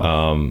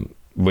 Wow.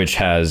 Which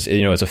has,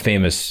 it's a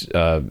famous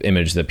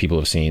image that people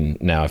have seen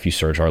now. If you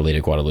search Our Lady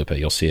of Guadalupe,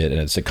 you'll see it. And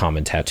it's a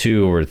common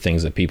tattoo, or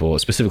things that people,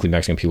 specifically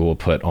Mexican people, will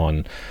put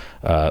on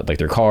like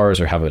their cars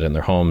or have it in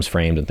their homes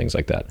framed and things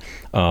like that.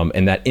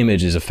 And that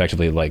image is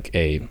effectively like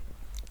a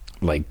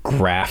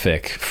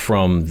graphic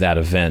from that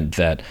event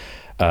that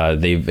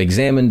they've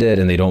examined it,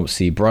 and they don't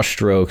see brush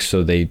strokes,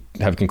 so they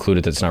have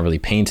concluded that it's not really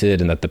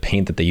painted, and that the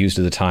paint that they used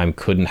at the time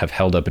couldn't have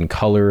held up in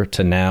color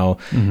to now,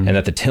 and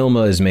that the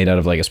tilma is made out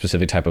of like a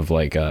specific type of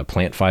like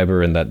plant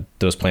fiber, and that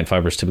those plant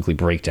fibers typically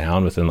break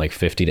down within like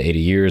 50 to 80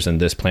 years, and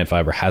this plant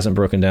fiber hasn't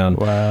broken down.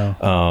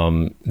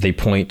 Wow. They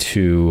point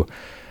to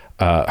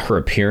her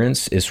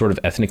appearance is sort of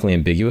ethnically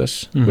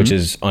ambiguous, which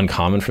is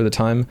uncommon for the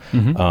time.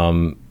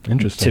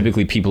 Interesting.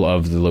 Typically, people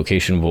of the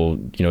location will,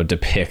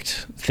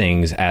 depict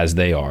things as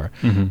they are.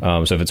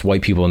 So if it's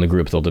white people in the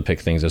group, they'll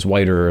depict things as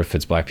whiter. If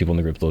it's black people in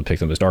the group, they'll depict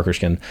them as darker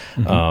skin.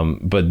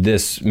 But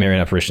this Marian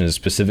apparition is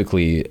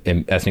specifically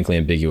ethnically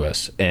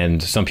ambiguous,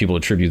 and some people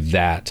attribute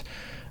that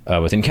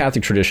within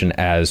Catholic tradition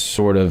as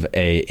sort of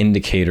a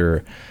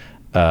indicator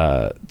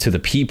to the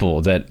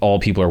people that all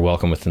people are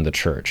welcome within the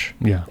church.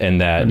 Yeah. And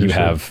that you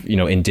have,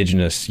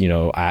 indigenous,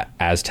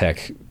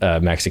 Aztec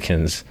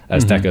Mexicans,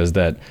 Aztecas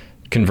that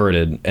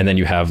converted, and then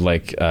you have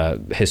like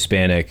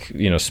Hispanic,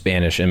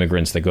 Spanish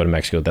immigrants that go to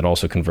Mexico that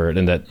also convert,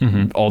 and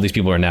that all these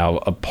people are now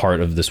a part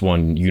of this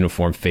one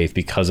uniform faith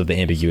because of the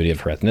ambiguity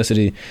of her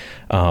ethnicity.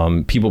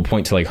 People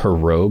point to like her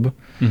robe.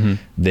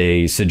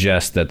 They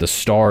suggest that the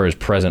stars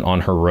present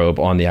on her robe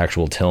on the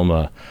actual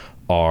tilma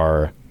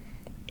are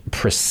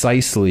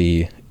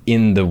precisely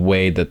in the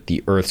way that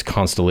the Earth's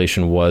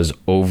constellation was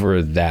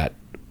over that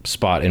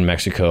spot in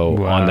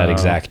Mexico on that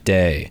exact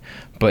day,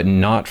 but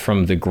not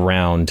from the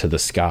ground to the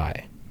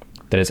sky.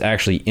 That it's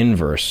actually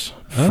inverse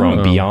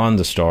from beyond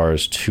the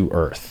stars to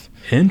Earth.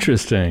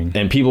 Interesting.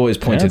 And people always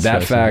point to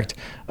that fact.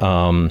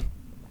 And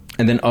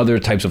then other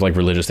types of like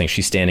religious things.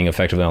 She's standing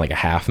effectively on like a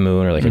half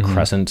moon or like a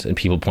crescent, and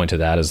people point to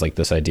that as like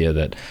this idea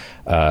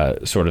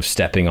that sort of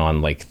stepping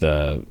on like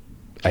the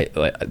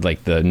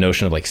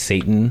notion of like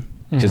Satan,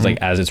 because like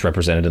as it's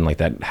represented in like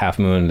that half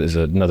moon is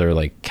another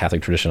like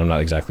Catholic tradition. I'm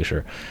not exactly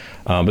sure,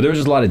 but there was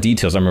just a lot of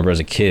details. I remember as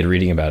a kid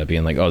reading about it,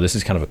 being like, oh, this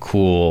is kind of a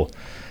cool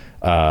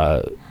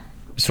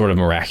sort of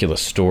miraculous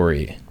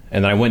story.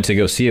 And then I went to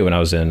go see it when I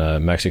was in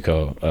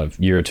Mexico a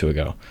year or two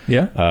ago.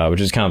 Yeah,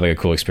 which is kind of like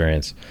a cool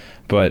experience.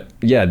 But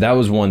yeah, that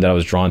was one that I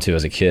was drawn to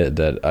as a kid.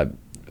 That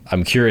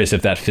I'm curious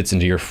if that fits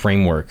into your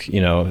framework,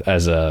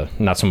 as a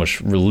not so much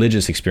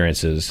religious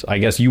experiences. I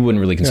guess you wouldn't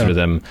really consider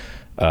them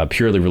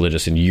purely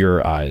religious in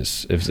your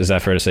eyes. Is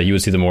that fair to say? You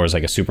would see them more as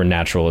like a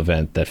supernatural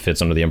event that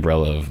fits under the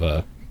umbrella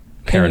of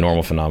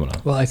paranormal phenomena.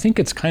 Well, I think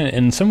it's kind of,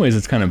 in some ways,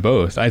 it's kind of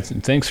both.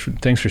 Thanks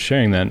for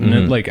sharing that.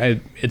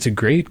 And it's a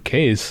great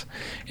case,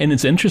 and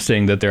it's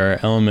interesting that there are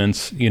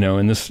elements,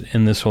 and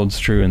this holds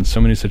true in so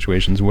many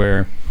situations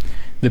where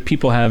the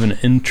people have an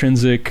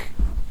intrinsic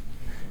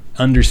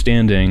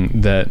understanding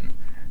that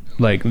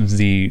like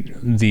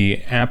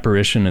the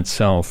apparition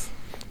itself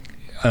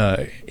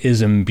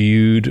is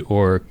imbued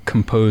or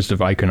composed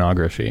of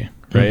iconography,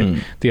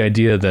 right? The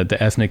idea that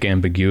the ethnic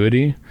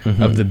ambiguity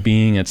of the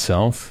being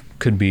itself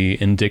could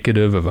be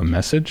indicative of a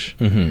message.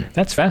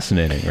 That's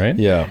fascinating, right?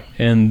 Yeah.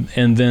 And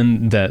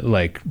then that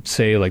like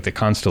say like the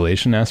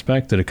constellation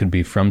aspect, that it could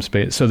be from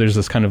space. So there's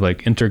this kind of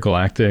like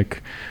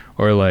intergalactic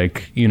or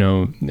like,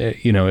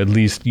 at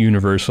least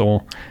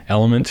universal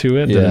element to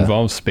it that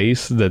involves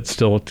space that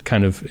still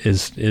kind of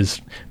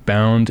is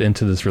bound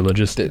into this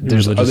religious.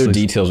 There's other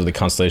details with the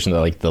constellation that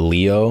like the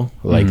Leo,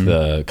 like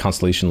the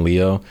constellation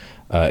Leo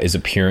is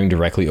appearing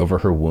directly over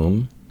her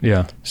womb.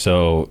 Yeah.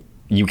 So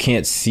you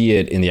can't see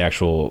it in the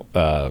actual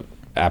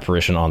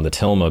apparition on the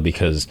tilma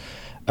because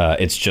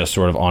it's just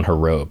sort of on her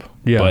robe.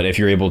 Yeah. But if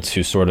you're able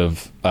to sort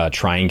of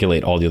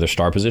triangulate all the other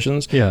star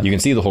positions, Yeah. you can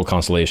see the whole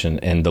constellation,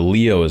 and the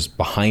Leo is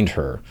behind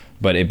her,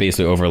 but it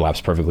basically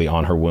overlaps perfectly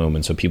on her womb.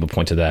 And so people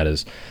point to that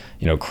as,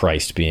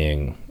 Christ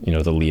being,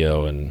 the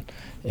Leo, and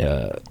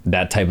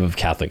that type of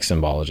Catholic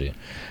symbology.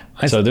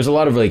 So there's a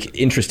lot of like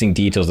interesting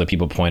details that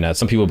people point at.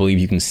 Some people believe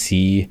you can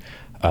see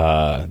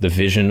the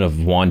vision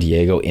of Juan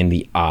Diego in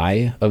the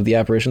eye of the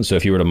apparition. So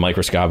if you were to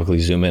microscopically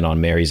zoom in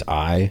on Mary's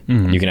eye,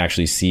 you can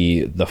actually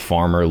see the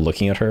farmer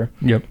looking at her.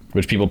 Yep.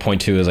 Which people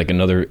point to as like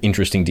another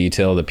interesting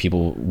detail that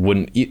people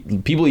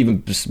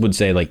even would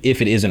say, like,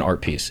 if it is an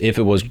art piece, if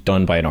it was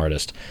done by an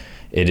artist,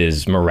 it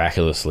is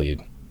miraculously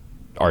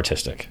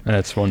artistic.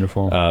 That's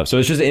wonderful. So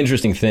it's just an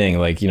interesting thing,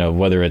 like,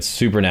 whether it's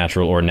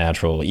supernatural or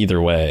natural,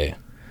 either way,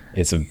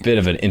 it's a bit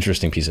of an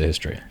interesting piece of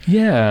history.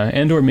 Yeah.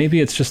 And, or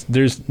maybe it's just,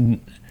 there's,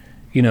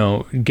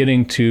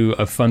 getting to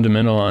a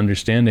fundamental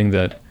understanding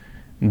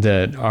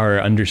that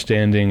our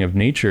understanding of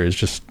nature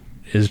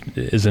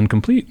is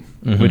incomplete,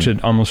 which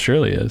it almost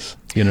surely is.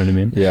 You know what I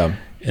mean? Yeah.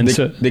 And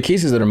the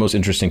cases that are most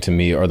interesting to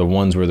me are the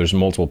ones where there's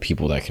multiple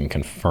people that can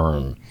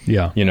confirm.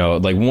 Yeah.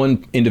 Like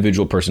one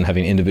individual person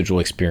having individual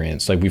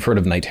experience. Like we've heard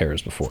of night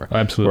terrors before.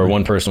 Absolutely. Where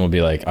one person will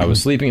be like, I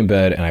was sleeping in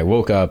bed and I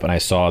woke up and I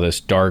saw this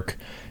dark,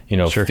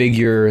 Sure.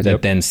 figure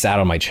that then sat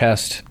on my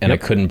chest and I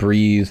couldn't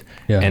breathe.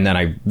 Yeah. And then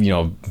I,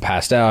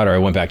 passed out, or I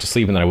went back to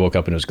sleep and then I woke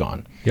up and it was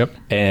gone. Yep.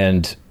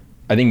 And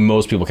I think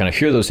most people kind of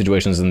hear those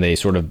situations and they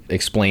sort of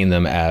explain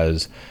them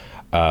as,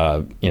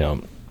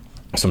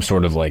 some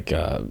sort of like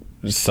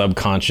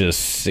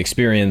subconscious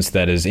experience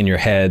that is in your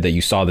head, that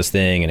you saw this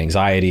thing and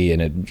anxiety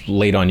and it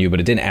laid on you,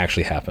 but it didn't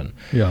actually happen.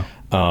 Yeah.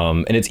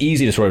 And it's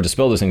easy to sort of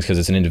dispel those things because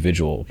it's an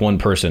individual, one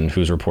person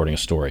who's reporting a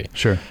story.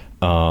 Sure.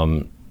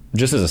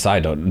 Just as a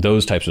side note,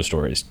 those types of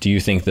stories, do you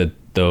think that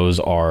those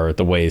are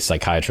the way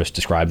psychiatrists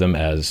describe them,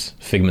 as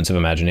figments of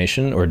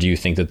imagination, or do you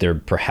think that there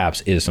perhaps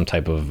is some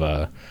type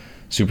of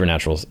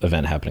supernatural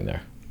event happening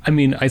there? I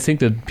mean, I think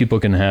that people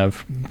can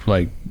have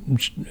like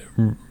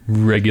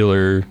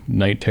regular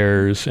night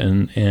terrors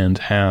and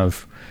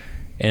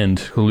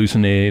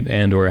hallucinate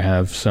and or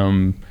have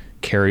some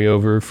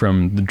carryover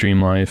from the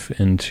dream life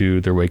into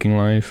their waking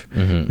life.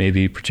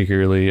 Maybe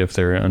particularly if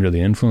they're under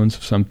the influence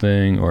of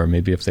something, or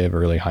maybe if they have a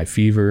really high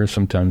fever.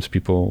 Sometimes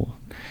people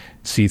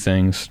see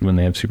things when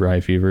they have super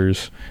high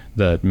fevers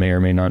that may or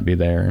may not be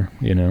there,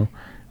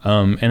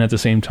 and at the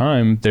same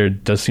time there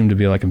does seem to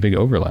be like a big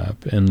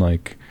overlap. And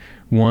like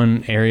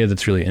one area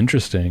that's really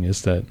interesting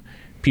is that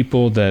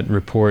people that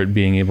report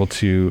being able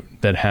to,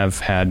 that have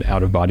had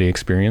out-of-body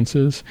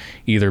experiences,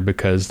 either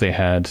because they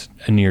had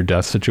a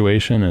near-death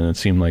situation and it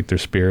seemed like their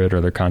spirit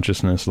or their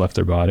consciousness left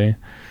their body,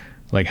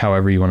 like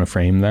however you want to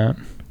frame that,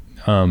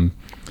 and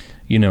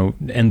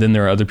then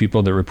there are other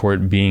people that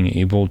report being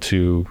able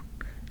to,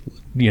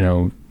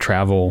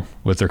 travel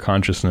with their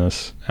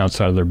consciousness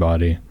outside of their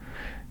body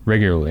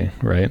regularly,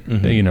 right?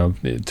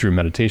 Through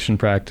meditation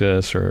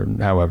practice or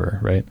however,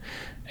 right?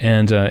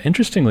 And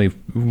interestingly,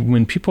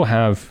 when people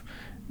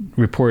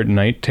report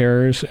night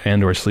terrors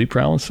and or sleep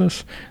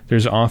paralysis,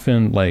 there's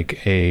often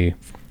like a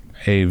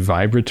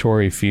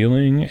vibratory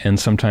feeling, and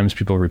sometimes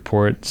people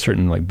report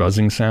certain like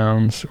buzzing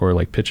sounds or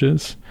like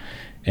pitches.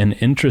 And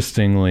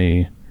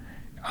interestingly,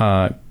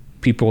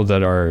 people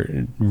that are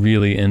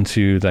really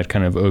into that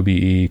kind of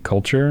OBE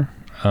culture,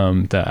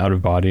 that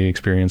out-of-body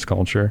experience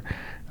culture,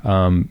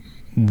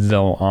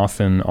 they'll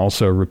often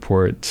also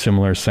report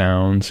similar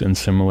sounds and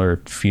similar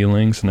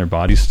feelings in their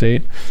body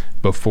state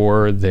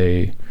before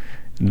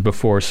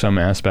some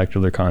aspect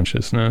of their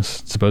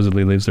consciousness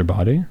supposedly leaves their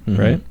body,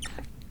 right?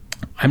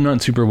 I'm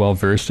not super well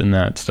versed in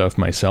that stuff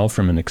myself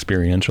from an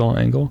experiential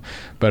angle,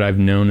 but I've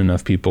known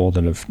enough people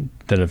that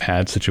have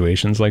had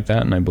situations like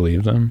that, and I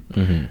believe them,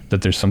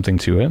 that there's something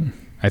to it.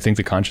 I think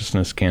the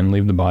consciousness can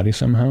leave the body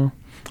somehow.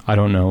 I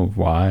don't know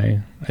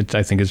why.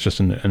 I think it's just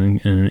an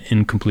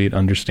incomplete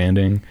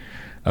understanding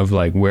of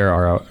like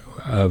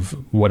of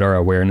what our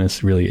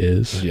awareness really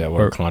is. Yeah,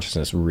 what our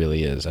consciousness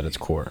really is at its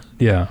core.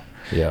 Yeah.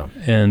 Yeah.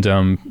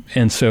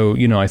 And so,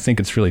 I think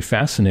it's really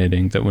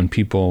fascinating that when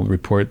people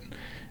report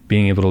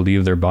being able to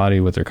leave their body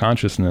with their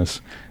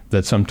consciousness,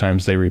 that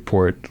sometimes they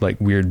report like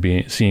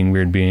seeing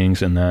weird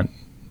beings in that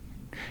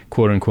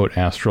quote unquote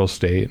astral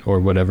state, or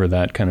whatever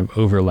that kind of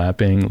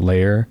overlapping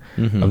layer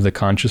of the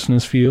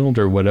consciousness field,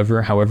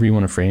 or however you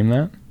want to frame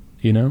that.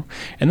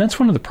 And that's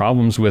one of the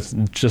problems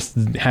with just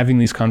having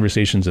these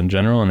conversations in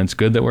general. And it's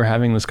good that we're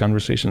having this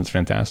conversation. It's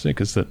fantastic.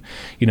 Is that,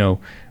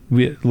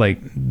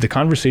 the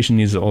conversation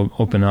needs to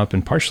open up,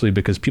 and partially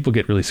because people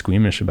get really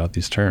squeamish about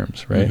these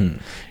terms, right?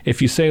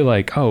 If you say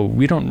like, oh,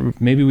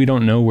 maybe we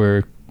don't know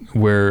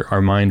where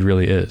our mind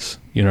really is.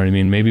 You know what I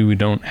mean? Maybe we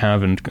don't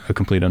have a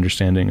complete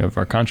understanding of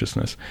our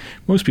consciousness.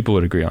 Most people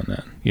would agree on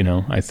that.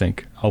 I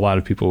think a lot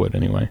of people would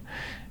anyway.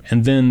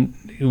 And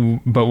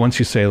then, but once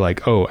you say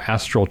like, oh,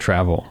 astral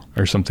travel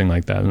or something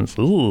like that, and it's,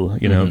 ooh,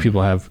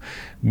 people have,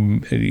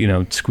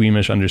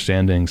 squeamish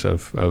understandings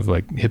of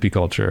like hippie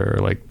culture,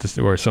 or like this,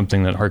 or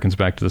something that harkens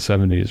back to the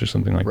 70s or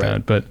something like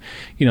that. But,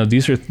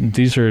 these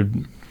are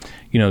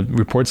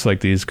reports like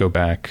these go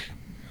back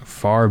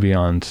far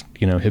beyond,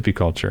 hippie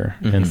culture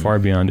and far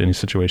beyond any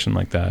situation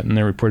like that. And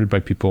they're reported by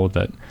people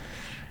that,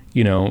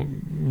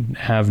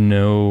 have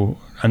no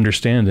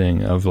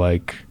understanding of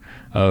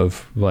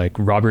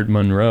Robert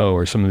Monroe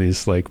or some of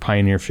these like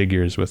pioneer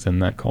figures within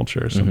that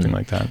culture or something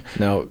like that.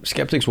 Now,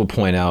 skeptics will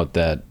point out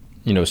that,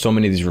 so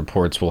many of these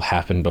reports will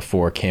happen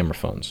before camera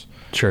phones.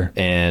 Sure.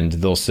 And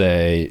they'll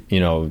say,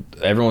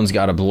 everyone's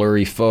got a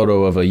blurry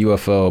photo of a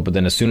UFO, but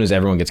then as soon as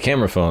everyone gets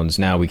camera phones,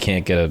 now we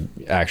can't get an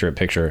accurate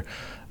picture.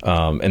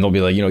 And they'll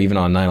be like, even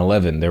on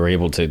 9/11, they were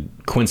able to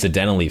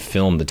coincidentally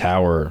film the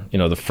tower,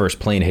 the first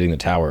plane hitting the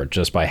tower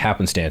just by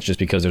happenstance, just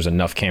because there's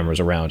enough cameras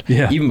around,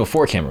 even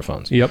before camera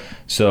phones. Yep.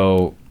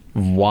 So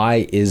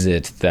why is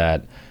it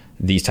that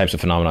these types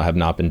of phenomena have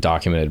not been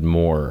documented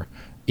more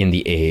in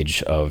the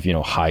age of,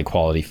 high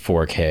quality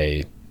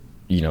 4K,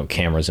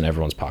 cameras in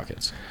everyone's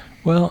pockets?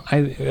 Well,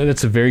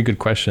 that's a very good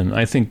question.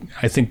 I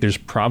think there's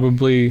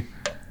probably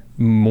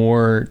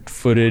more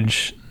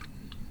footage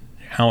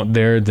out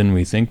there than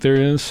we think there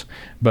is,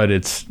 but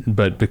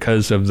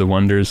because of the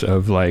wonders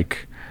of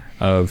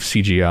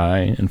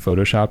CGI and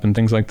Photoshop and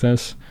things like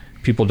this,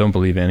 people don't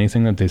believe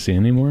anything that they see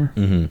anymore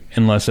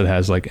unless it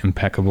has like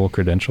impeccable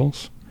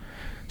credentials.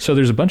 So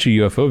there's a bunch of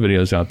UFO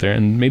videos out there,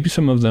 and maybe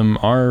some of them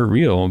are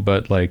real,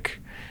 but like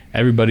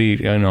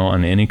everybody,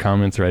 on any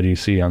comment thread you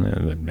see on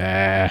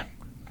the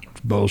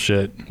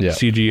bullshit,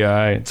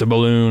 CGI, it's a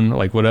balloon,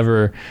 like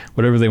whatever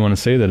they want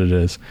to say that it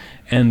is.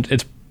 And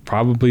it's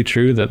probably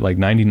true that like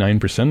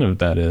 99% of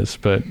that is,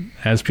 but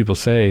as people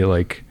say,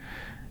 like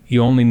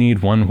you only need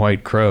one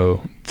white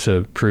crow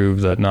to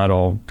prove that not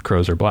all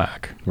crows are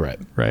black. Right.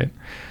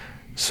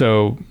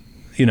 So,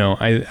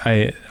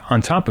 I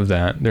on top of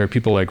that, there are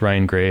people like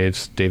Ryan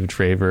Graves, David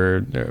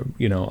Fravor,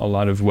 a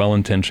lot of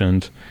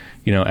well-intentioned,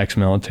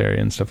 ex-military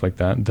and stuff like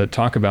that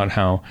talk about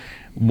how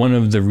one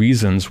of the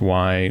reasons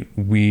why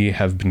we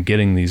have been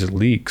getting these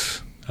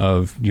leaks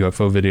of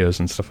UFO videos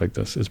and stuff like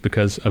this is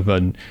because of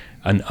an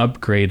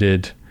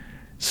upgraded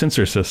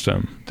sensor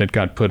system that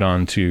got put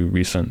onto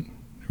recent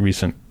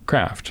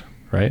craft,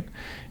 right?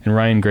 And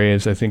Ryan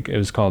Graves, I think it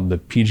was called the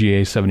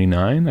PGA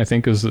 79. I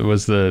think was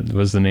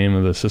the name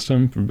of the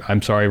system.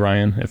 I'm sorry,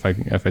 Ryan, if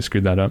I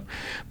screwed that up,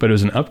 but it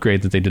was an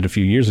upgrade that they did a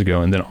few years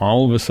ago, and then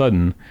all of a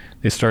sudden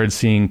they started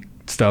seeing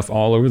stuff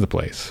all over the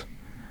place.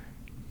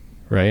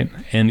 Right.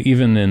 And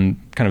even in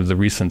kind of the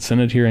recent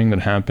Senate hearing that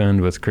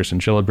happened with Kirsten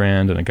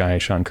Gillibrand and a guy,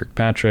 Sean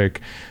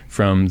Kirkpatrick,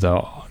 from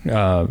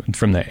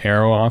the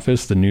Aero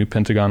office, the new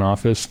Pentagon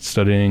office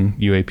studying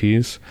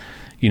UAPs,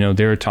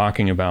 they were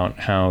talking about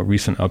how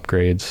recent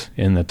upgrades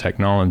in the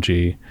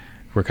technology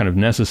were kind of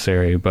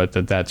necessary, but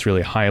that's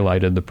really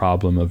highlighted the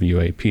problem of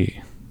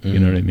UAP. You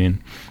know what I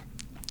mean?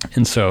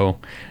 And so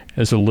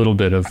there's a little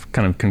bit of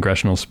kind of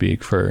congressional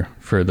speak for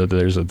that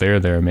there's a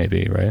there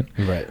maybe, right?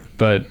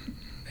 Right.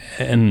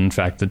 And in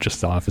fact, that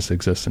just the office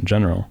exists in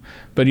general.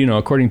 But,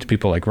 according to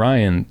people like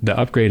Ryan, the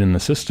upgrade in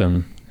the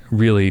system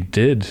really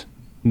did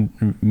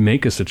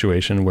make a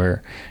situation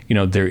where,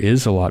 there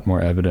is a lot more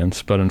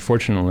evidence, but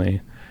unfortunately,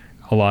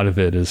 a lot of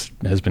it has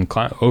been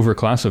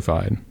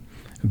overclassified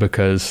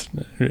because,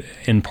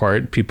 in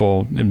part,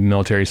 people in the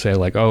military say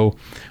like, oh,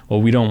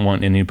 well, we don't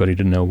want anybody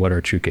to know what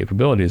our true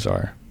capabilities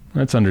are.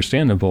 That's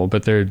understandable,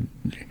 but there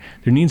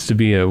needs to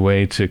be a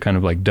way to kind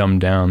of like dumb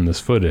down this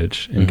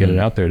footage and get it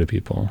out there to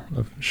people,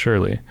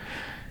 surely.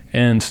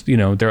 And,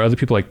 there are other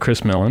people like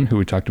Chris Mellon, who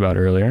we talked about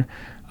earlier,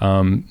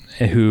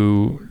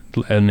 who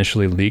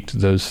initially leaked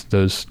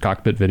those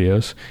cockpit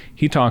videos.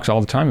 He talks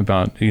all the time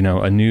about,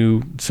 a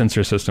new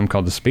sensor system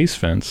called the Space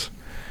Fence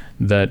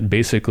that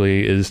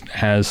basically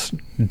has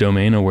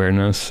domain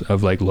awareness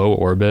of like low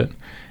orbit.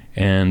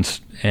 And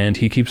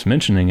he keeps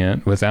mentioning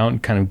it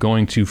without kind of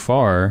going too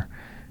far,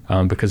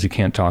 because he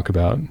can't talk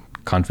about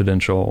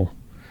confidential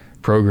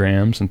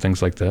programs and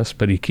things like this,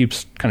 but he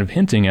keeps kind of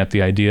hinting at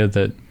the idea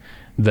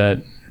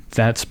that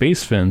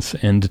Space Fence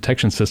and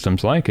detection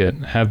systems like it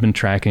have been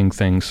tracking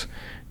things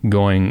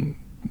going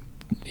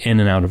in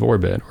and out of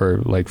orbit, or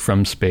like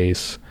from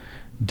space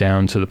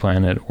down to the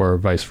planet, or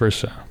vice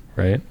versa,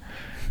 right?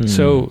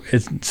 So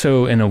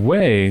in a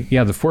way, the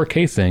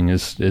 4K thing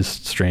is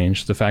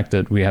strange. The fact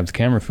that we have the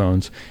camera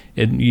phones,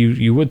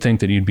 you would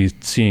think that you'd be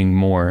seeing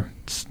more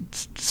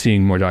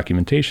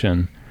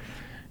documentation,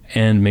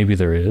 and maybe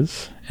there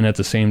is. And at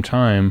the same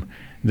time,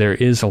 there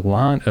is a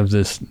lot of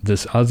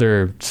this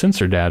other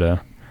sensor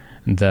data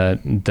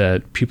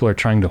that people are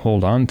trying to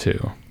hold on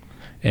to,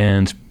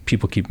 and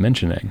people keep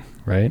mentioning,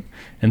 right?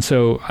 And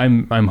so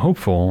I'm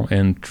hopeful,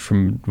 and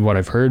from what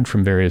I've heard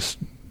from various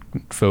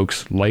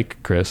folks like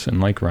Chris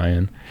and like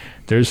Ryan,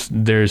 there's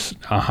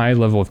a high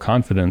level of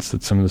confidence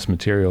that some of this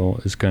material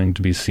is going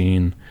to be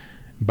seen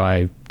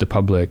by the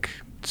public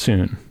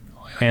soon,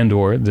 and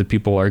or that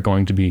people are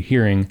going to be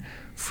hearing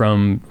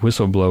from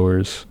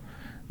whistleblowers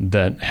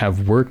that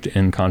have worked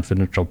in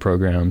confidential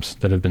programs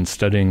that have been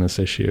studying this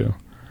issue,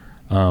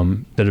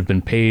 that have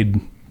been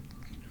paid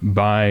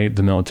by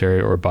the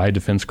military or by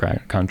defense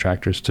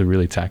contractors to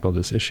really tackle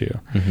this issue.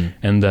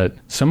 And that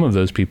some of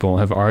those people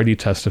have already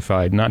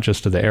testified, not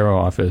just to the Aero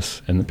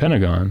Office and the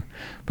Pentagon,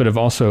 but have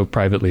also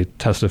privately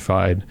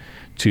testified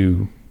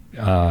to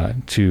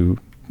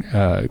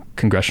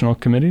congressional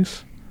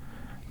committees,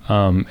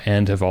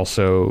 and have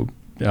also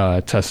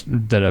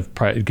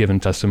given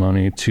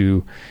testimony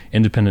to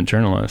independent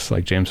journalists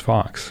like James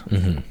Fox.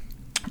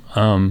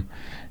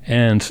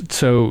 And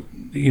so,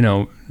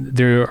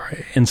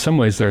 in some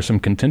ways there are some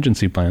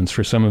contingency plans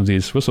for some of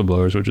these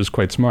whistleblowers, which is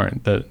quite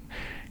smart. That,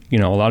 a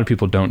lot of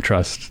people don't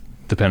trust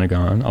the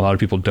Pentagon. A lot of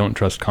people don't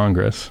trust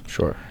Congress.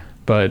 Sure.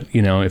 But,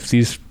 if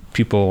these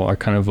people are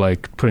kind of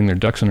like putting their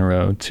ducks in a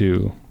row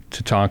to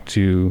talk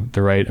to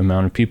the right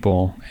amount of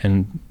people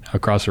and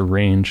across a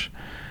range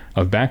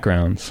of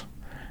backgrounds,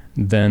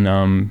 then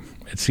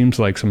it seems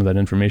like some of that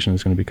information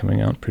is going to be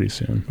coming out pretty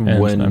soon.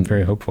 And I'm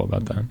very hopeful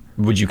about that.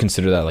 Would you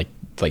consider that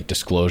like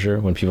disclosure,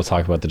 when people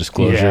talk about the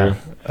disclosure?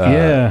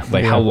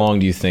 How long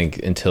do you think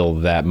until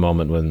that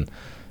moment when,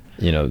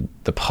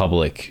 the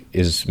public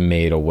is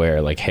made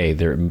aware, like, hey,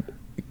 there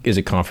is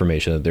a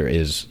confirmation that there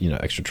is,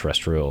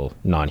 extraterrestrial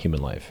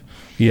non-human life?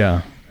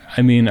 Yeah.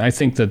 I mean, I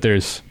think that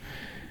it's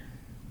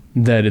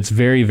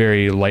very,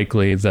 very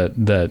likely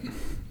that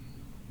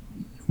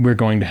we're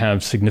going to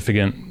have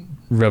significant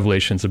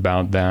revelations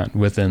about that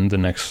within the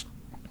next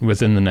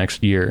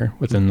year,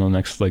 within the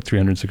next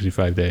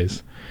 365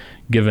 days,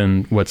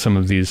 given what some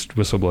of these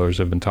whistleblowers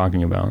have been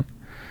talking about,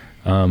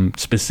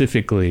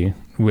 specifically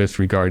with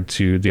regard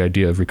to the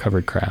idea of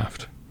recovered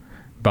craft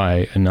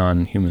by a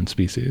non-human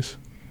species,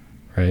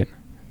 right?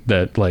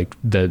 That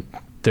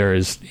there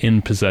is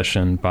in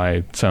possession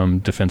by some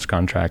defense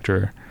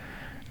contractor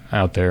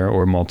out there,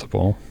 or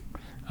multiple,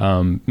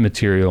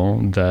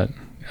 material that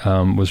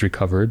was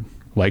recovered,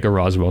 like a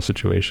Roswell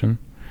situation,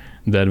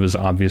 that was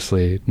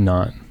obviously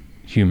not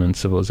human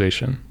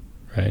civilization,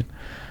 right?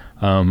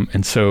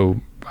 And so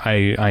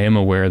I am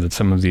aware that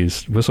some of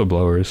these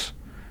whistleblowers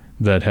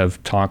that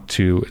have talked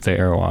to the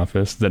Aero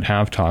Office, that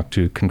have talked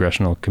to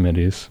congressional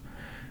committees,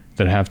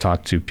 that have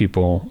talked to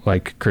people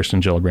like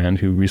Kirsten Gillibrand,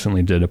 who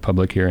recently did a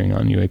public hearing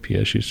on UAP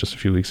issues just a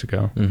few weeks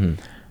ago,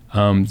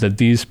 that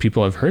these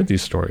people have heard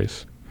these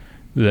stories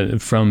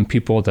from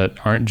people that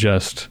aren't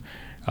just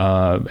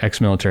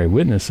ex-military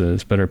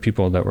witnesses, but are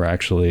people that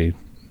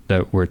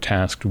were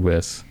tasked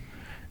with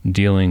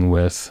dealing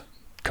with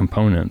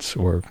components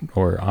or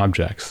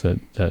objects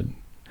that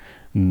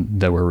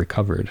were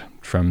recovered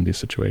from these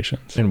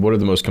situations. And what are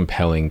the most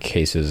compelling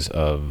cases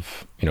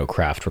of,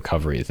 craft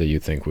recovery that you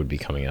think would be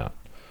coming out?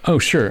 Oh,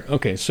 sure.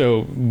 Okay.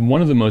 So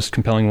one of the most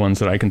compelling ones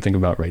that I can think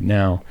about right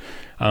now,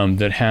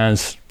 that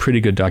has pretty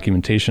good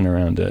documentation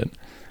around it,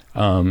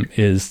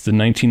 is the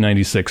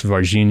 1996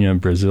 Varginha,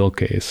 Brazil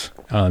case.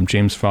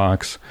 James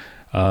Fox,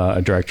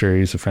 a director,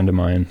 he's a friend of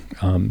mine.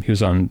 He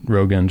was on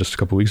Rogan just a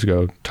couple weeks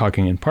ago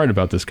talking in part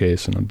about this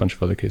case and a bunch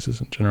of other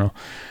cases in general.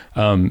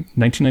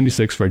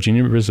 1996,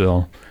 Varginha,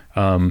 Brazil.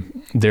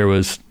 There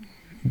was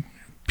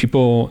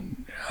people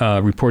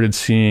reported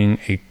seeing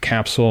a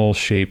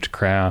capsule-shaped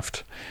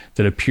craft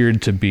that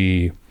appeared to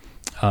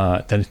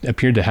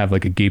have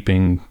like a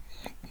gaping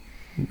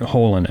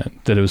hole in it,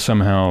 that it was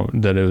somehow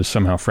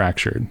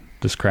fractured.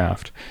 This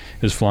craft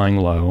is flying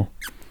low.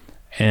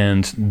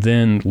 And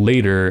then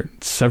later,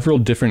 several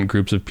different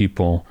groups of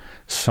people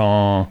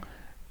saw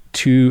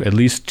at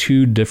least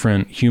two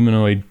different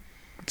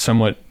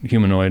somewhat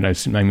humanoid,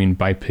 I mean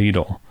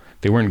bipedal.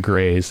 They weren't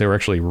grays, they were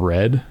actually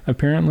red,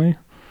 apparently,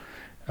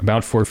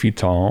 about 4 feet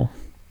tall.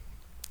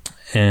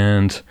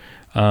 And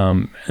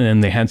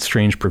they had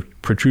strange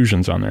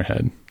protrusions on their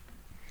head.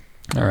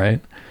 All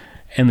right.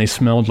 And they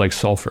smelled like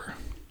sulfur.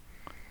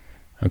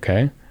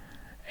 Okay.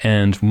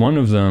 And one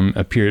of them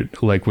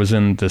was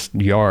in this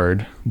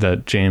yard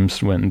that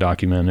James went and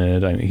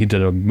documented. He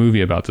did a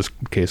movie about this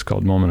case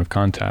called Moment of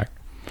Contact.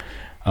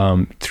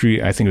 I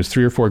think it was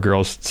 3 or 4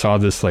 girls saw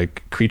this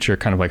creature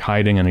kind of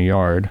hiding in a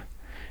yard.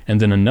 And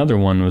then another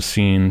one was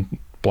seen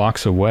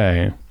blocks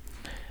away.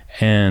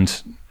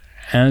 And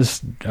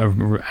as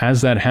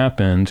that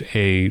happened,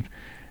 a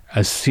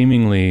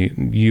seemingly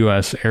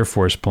U.S. Air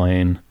Force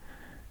plane,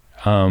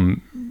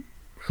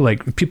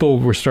 people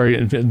were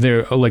starting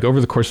there,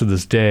 over the course of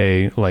this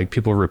day,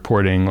 people were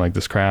reporting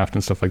this craft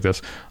and stuff like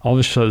this. All of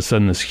a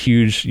sudden, this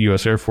huge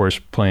U.S. Air Force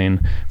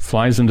plane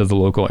flies into the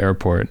local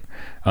airport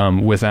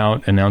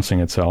without announcing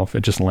itself.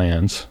 It just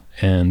lands,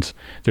 and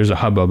there's a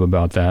hubbub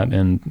about that.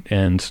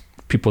 And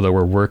people that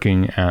were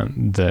working at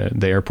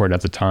the airport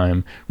at the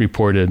time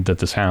reported that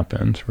this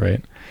happened.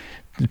 Right,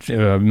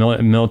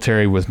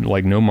 military with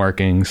no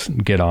markings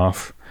get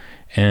off,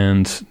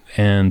 and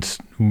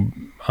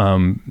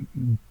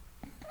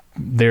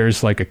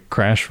there's a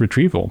crash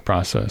retrieval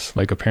process.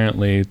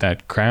 Apparently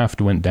that craft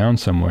went down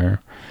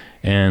somewhere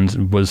and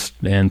at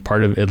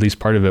least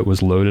part of it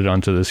was loaded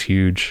onto this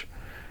huge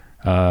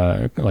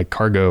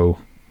cargo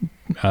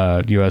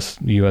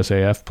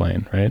USAF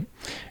plane, right?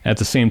 At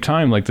the same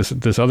time,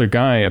 this other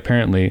guy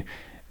apparently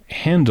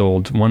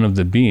handled one of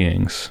the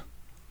beings,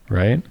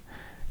 right?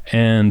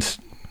 And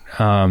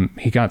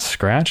he got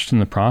scratched in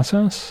the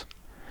process,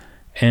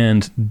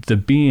 and the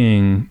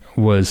being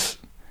was,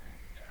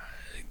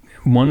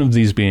 one of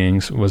these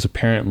beings was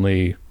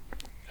apparently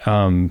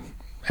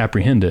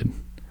apprehended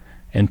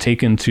and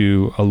taken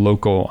to a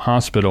local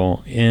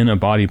hospital in a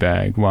body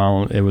bag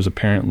while it was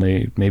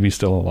apparently maybe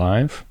still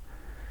alive.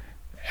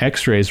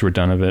 X-rays were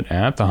done of it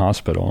at the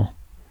hospital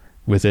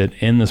with it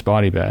in this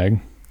body bag.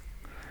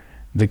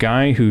 The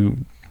guy who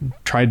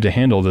tried to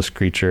handle this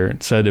creature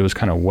said it was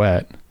kind of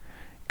wet,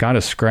 got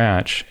a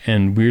scratch,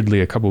 and weirdly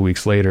a couple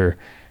weeks later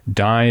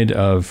died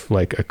of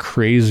like a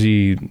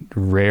crazy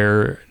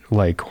rare,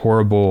 like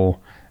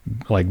horrible,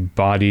 like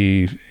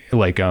body,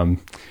 like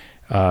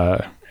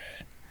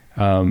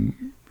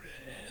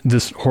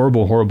this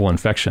horrible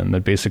infection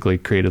that basically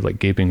created like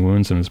gaping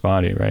wounds in his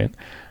body, right?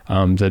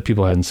 That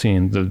people hadn't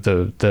seen.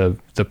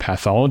 The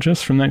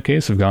pathologists from that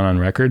case have gone on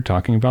record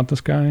talking about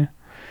this guy.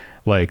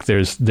 Like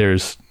there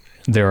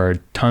are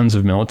tons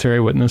of military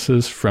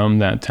witnesses from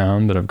that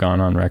town that have gone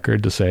on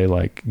record to say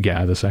like,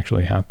 yeah, this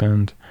actually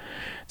happened.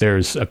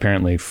 There's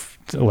apparently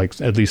like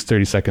at least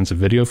 30 seconds of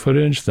video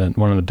footage that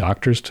one of the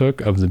doctors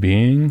took of the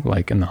being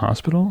like in the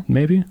hospital,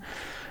 maybe.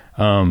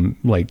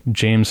 Like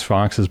James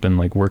Fox has been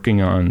like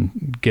working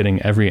on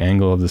getting every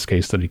angle of this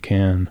case that he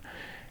can.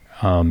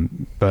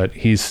 But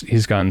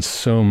he's gotten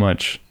so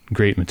much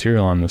great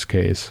material on this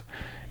case.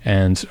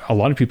 And a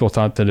lot of people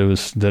thought that it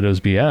was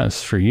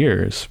BS for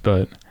years,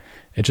 but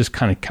it just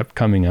kind of kept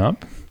coming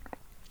up.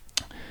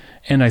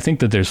 And I think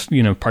that there's,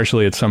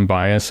 partially it's some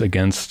bias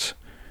against,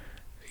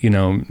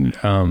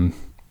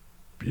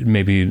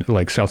 maybe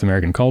like South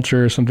American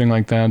culture or something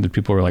like that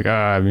people were like,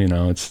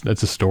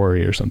 that's a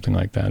story or something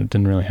like that. It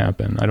didn't really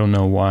happen. I don't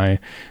know why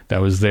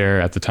that was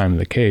there at the time of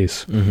the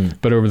case,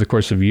 but over the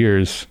course of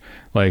years,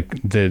 like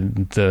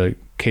the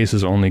case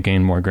has only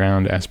gained more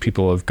ground as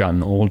people have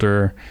gotten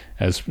older,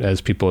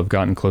 as people have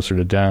gotten closer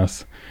to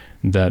death,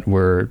 that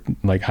were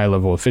like high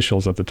level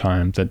officials at the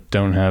time that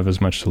don't have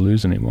as much to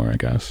lose anymore, I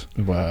guess.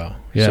 Wow.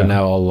 Yeah. So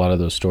now a lot of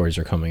those stories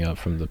are coming up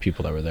from the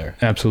people that were there.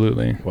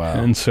 Absolutely. Wow.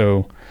 And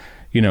so,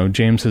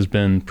 James has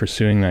been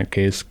pursuing that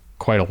case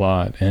quite a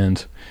lot.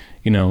 And,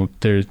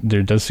 there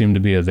does seem to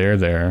be a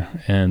there,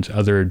 and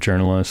other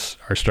journalists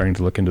are starting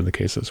to look into the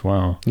case as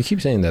well. You keep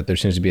saying that there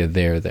seems to be a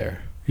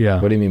there. Yeah.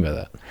 What do you mean by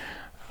that?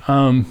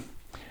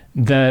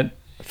 That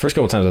first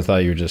couple of times I thought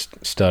you were just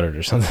stuttered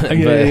or something.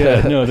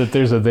 Yeah. No, that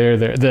there's a there,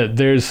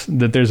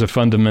 that there's a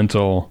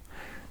fundamental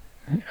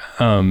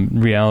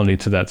reality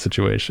to that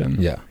situation.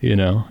 Yeah.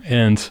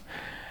 And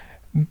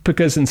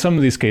because in some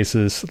of these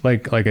cases,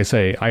 like I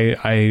say,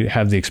 I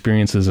have the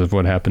experiences of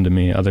what happened to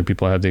me. Other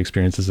people have the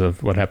experiences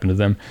of what happened to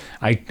them.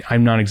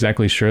 I'm not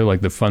exactly sure,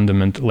 like the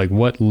fundamental, like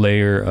what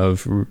layer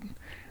of,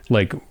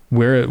 like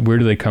where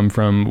do they come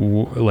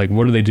from? Like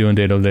what do they do in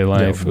day-to-day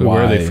life? Yeah,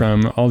 where are they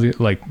from? All the,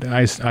 like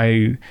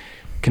I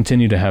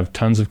continue to have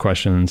tons of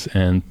questions,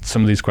 and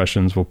some of these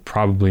questions will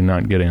probably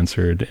not get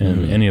answered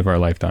in any of our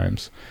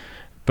lifetimes.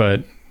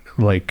 But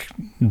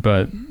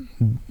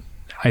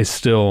I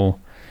still,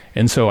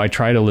 and so I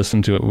try to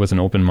listen to it with an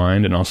open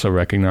mind, and also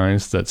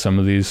recognize that some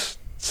of these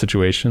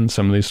situations,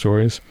 some of these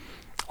stories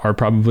are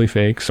probably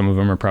fake. Some of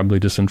them are probably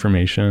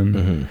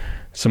disinformation.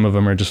 Some of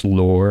them are just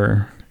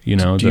lore.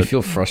 Do you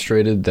feel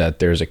frustrated that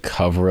there's a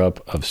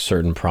cover-up of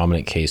certain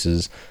prominent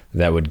cases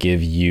that would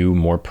give you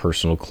more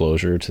personal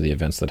closure to the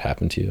events that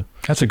happened to you?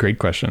 That's a great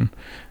question.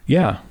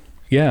 Yeah,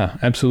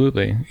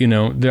 absolutely.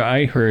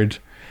 I heard,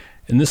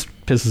 and this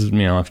pisses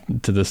me off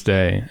to this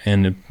day,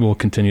 and it will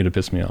continue to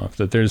piss me off,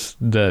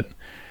 that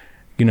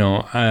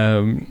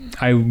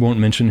I won't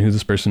mention who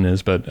this person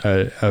is, but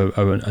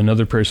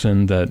another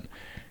person that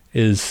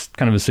is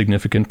kind of a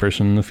significant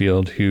person in the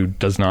field who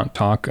does not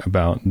talk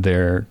about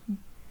their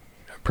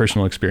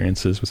personal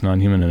experiences with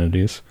non-human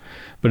entities,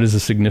 but is a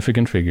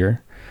significant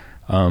figure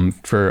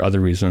for other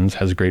reasons,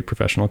 has a great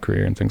professional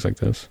career and things like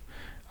this,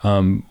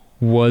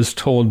 was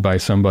told by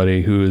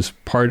somebody who is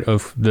part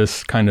of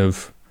this kind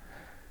of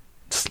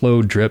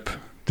slow drip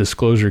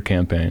disclosure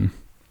campaign,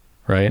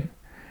 right?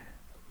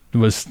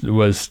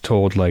 Was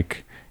told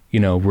like,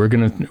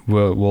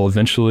 we'll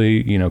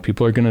eventually,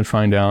 people are going to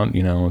find out,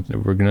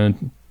 we're going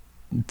to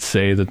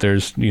say that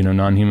there's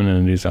non-human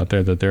entities out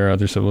there, that there are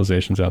other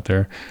civilizations out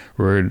there.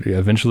 We're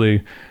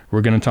going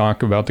to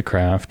talk about the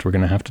craft. We're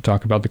going to have to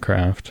talk about the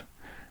craft,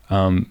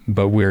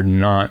 but we're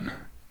not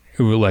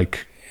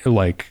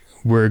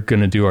we're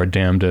going to do our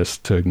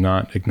damnedest to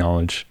not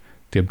acknowledge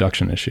the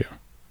abduction issue.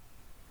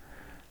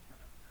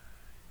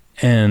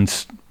 And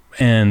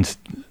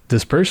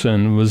this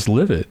person was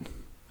livid.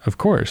 Of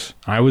course,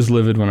 I was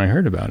livid when I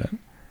heard about it.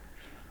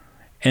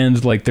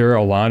 And like, there are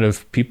a lot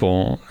of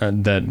people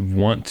that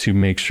want to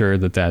make sure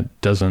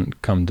that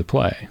doesn't come to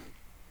play,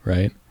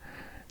 right?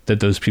 That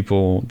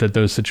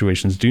those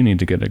situations do need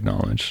to get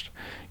acknowledged.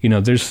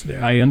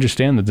 I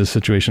understand that this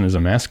situation is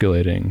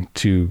emasculating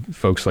to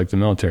folks like the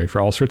military for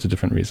all sorts of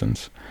different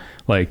reasons.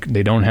 Like,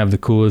 they don't have the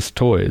coolest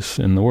toys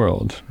in the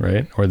world,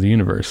 right? Or the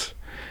universe.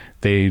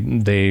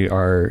 they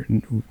are,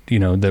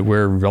 that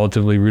we're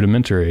relatively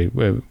rudimentary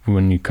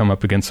when you come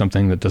up against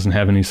something that doesn't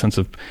have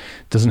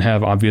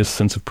obvious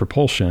sense of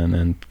propulsion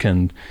and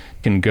can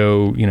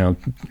go,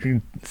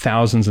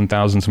 thousands and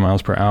thousands of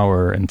miles per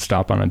hour and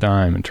stop on a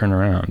dime and turn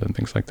around and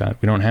things like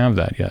that. We don't have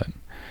that yet.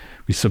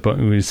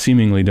 We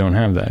seemingly don't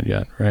have that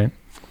yet, right?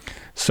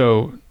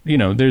 So,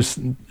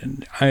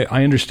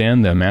 I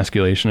understand the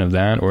emasculation of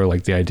that, or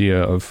like the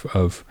idea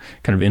of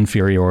kind of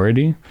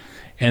inferiority.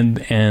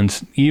 And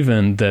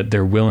even that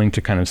they're willing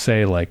to kind of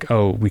say like,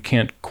 oh, we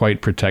can't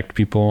quite protect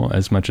people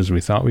as much as we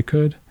thought we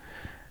could.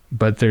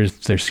 But there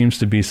seems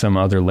to be some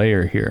other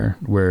layer here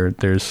where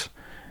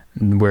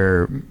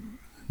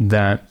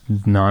that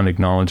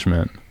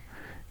non-acknowledgement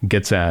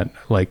gets at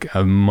like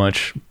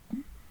and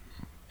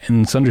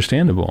it's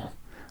understandable.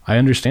 I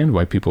understand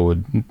why people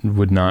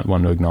would not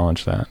want to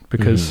acknowledge that,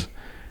 because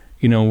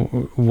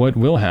what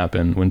will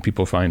happen when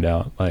people find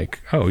out like,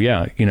 oh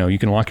yeah, you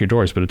can lock your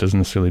doors, but it doesn't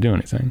necessarily do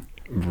anything.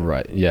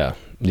 Right. Yeah.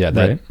 That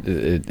right?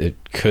 It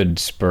could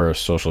spur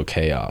social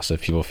chaos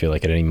if people feel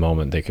like at any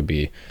moment they could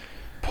be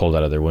pulled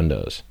out of their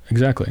windows.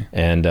 Exactly.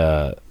 And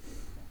I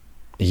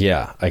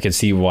could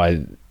see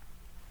why,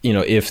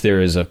 if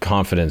there is a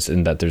confidence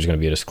in that there's going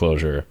to be a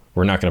disclosure,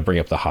 we're not going to bring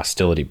up the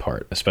hostility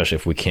part, especially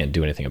if we can't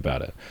do anything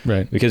about it.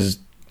 Right. Because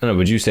I don't know,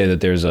 would you say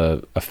that there's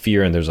a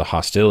fear and there's a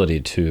hostility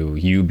to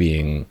you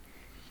being,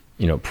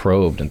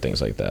 probed and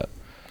things like that?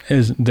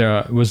 Is there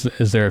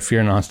a fear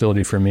and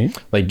hostility for me?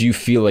 Like, do you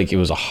feel like it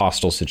was a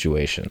hostile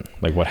situation?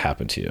 Like, what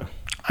happened to you?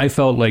 I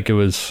felt like it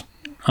was,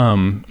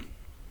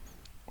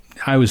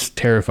 I was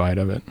terrified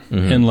of it.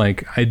 Mm-hmm. And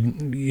like,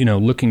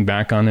 looking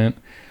back on it,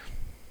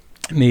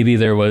 maybe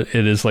it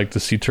is like the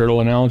sea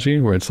turtle analogy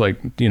where it's like,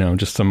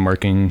 just some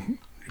marking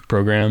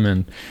program,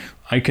 and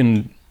I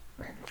can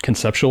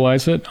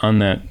conceptualize it on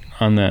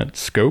that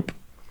scope.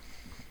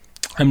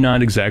 I'm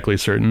not exactly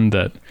certain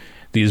that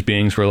these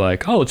beings were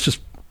like, oh, let's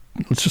just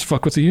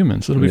fuck with the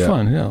humans. It'll be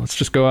fun. Yeah, let's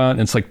just go out.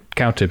 And it's like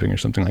cow tipping or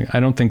something like. I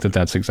don't think that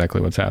that's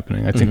exactly what's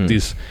happening. I think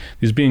these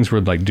beings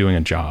were like doing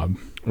a job,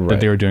 right. That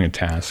they were doing a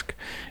task,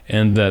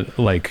 and that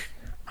like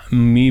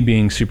me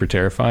being super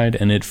terrified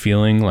and it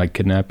feeling like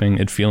kidnapping,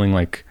 it feeling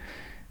like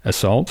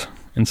assault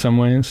in some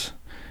ways,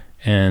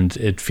 and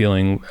it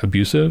feeling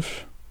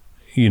abusive,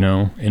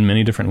 in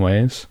many different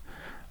ways,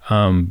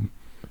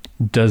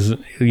 does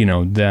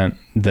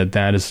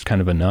that is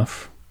kind of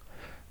enough.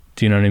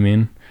 Do you know what I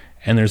mean?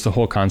 And there's the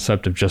whole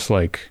concept of just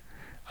like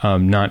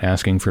not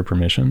asking for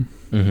permission,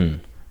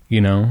 and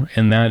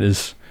that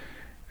is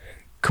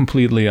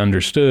completely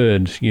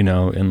understood,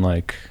 in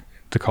like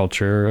the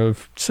culture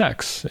of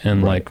sex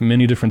and right. like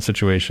many different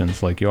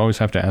situations. Like you always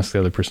have to ask the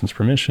other person's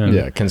permission.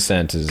 Yeah,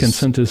 consent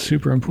is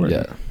super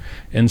important. Yeah.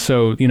 And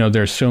so,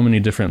 there are so many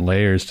different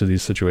layers to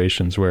these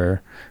situations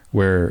where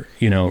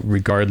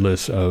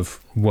regardless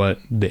of what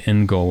the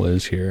end goal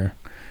is here,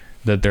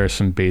 that there's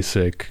some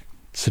basic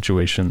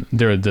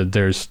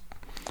there's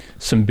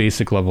some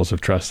basic levels of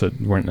trust that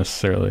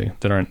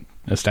aren't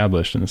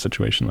established in a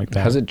situation like that.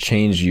 Has it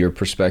changed your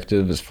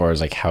perspective as far as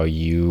like how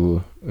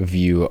you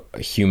view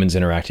humans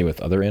interacting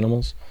with other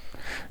animals?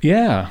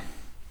 Yeah,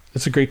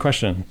 that's a great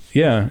question.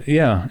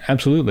 Yeah,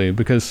 absolutely.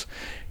 Because,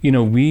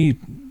 we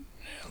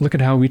look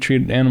at how we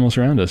treat animals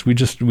around us.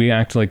 We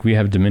act like we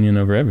have dominion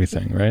over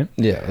everything, right?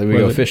 Yeah, we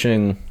go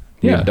fishing,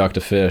 we abduct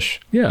a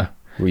fish. Yeah.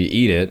 We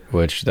eat it,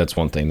 which that's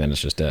one thing, then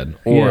it's just dead.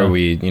 Or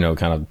we,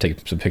 kind of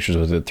take some pictures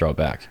with it, throw it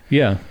back.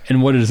 Yeah.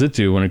 And what does it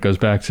do when it goes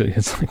back to,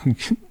 it's like,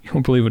 you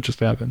don't believe what just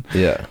happened.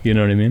 Yeah. You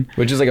know what I mean?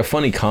 Which is like a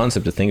funny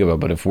concept to think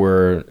about. But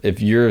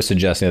if you're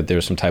suggesting that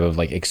there's some type of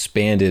like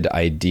expanded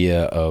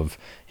idea of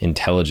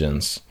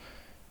intelligence,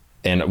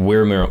 and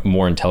we're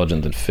more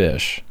intelligent than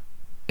fish,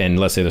 and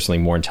let's say there's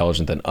something more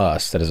intelligent than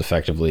us that is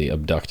effectively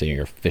abducting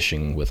or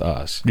fishing with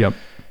us. Yep.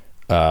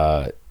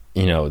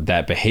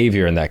 That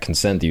behavior and that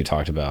consent that you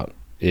talked about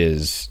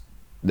is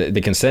the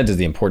consent is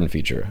the important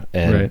feature.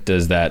 And right.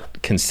 Does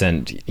that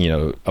consent,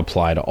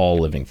 apply to all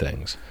living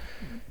things?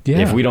 Yeah.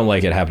 If we don't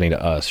like it happening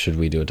to us, should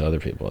we do it to other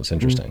people? It's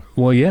interesting.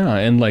 Well, yeah.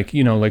 And like,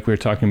 like we were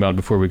talking about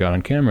before we got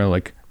on camera,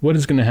 like what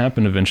is going to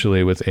happen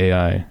eventually with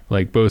AI,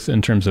 like both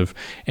in terms of,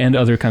 and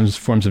other kinds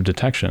of forms of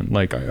detection,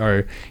 like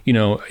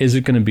is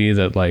it going to be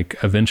that like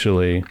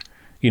eventually,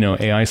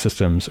 AI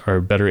systems are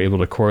better able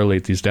to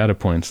correlate these data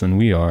points than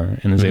we are,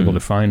 and is able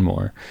to find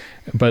more.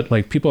 But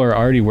like people are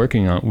already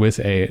working on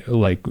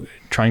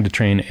trying to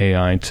train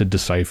AI to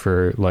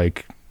decipher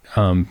like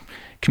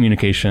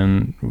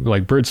communication,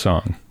 like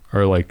birdsong,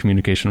 or like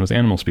communication with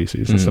animal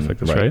species and stuff like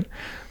this, right?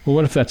 Well,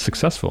 what if that's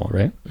successful,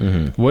 right?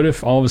 What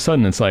if all of a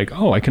sudden it's like,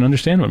 oh, I can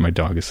understand what my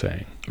dog is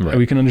saying. Right.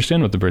 We can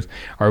understand what the birds.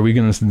 Are we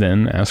going to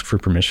then ask for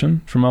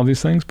permission from all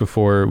these things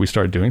before we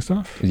start doing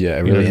stuff? Yeah,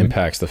 it really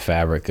impacts the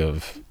fabric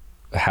of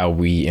how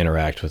we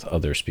interact with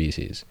other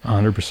species.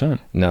 100%.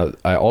 Now,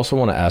 I also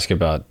want to ask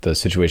about the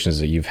situations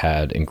that you've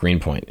had in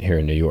Greenpoint here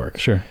in New York.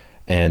 Sure.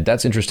 And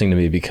that's interesting to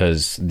me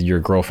because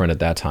your girlfriend at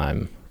that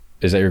time,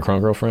 is that your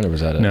current girlfriend, or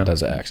was that no,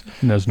 that's an ex?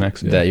 That was an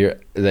ex, yeah.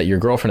 That your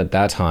girlfriend at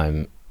that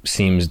time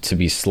seems to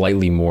be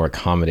slightly more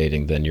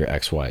accommodating than your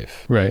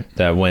ex-wife. Right.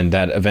 That when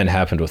that event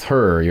happened with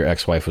her, your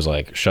ex-wife was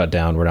like, shut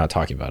down, we're not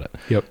talking about it.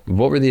 Yep.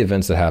 What were the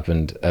events that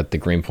happened at the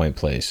Greenpoint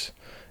place,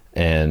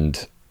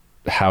 and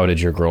how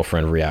did your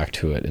girlfriend react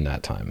to it in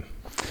that time?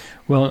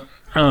 Well,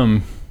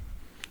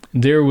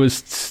 there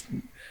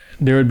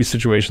would be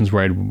situations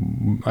where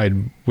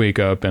I'd wake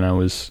up and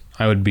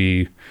I would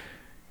be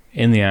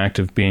in the act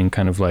of being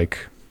kind of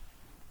like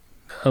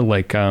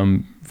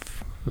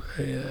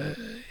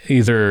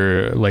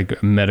either like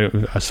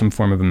some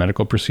form of a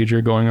medical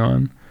procedure going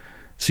on,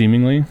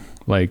 seemingly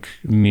like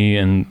me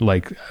in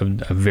like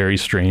a very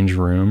strange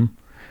room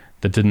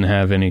that didn't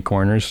have any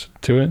corners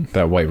to it.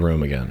 That white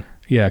room again.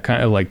 Yeah,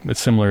 kind of like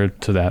similar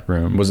to that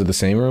room. Was it the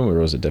same room or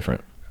was it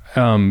different?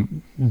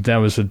 That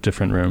was a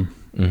different room.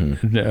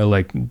 Mm-hmm.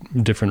 Like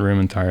different room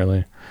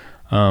entirely.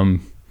 But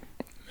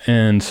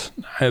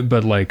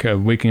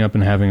waking up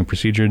and having a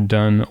procedure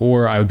done,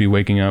 or I would be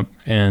waking up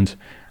and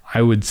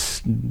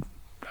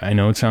I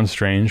know it sounds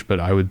strange, but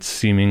I would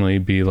seemingly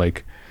be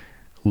like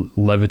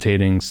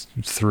levitating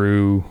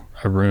through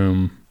a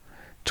room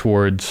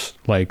towards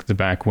like the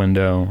back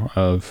window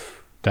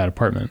of that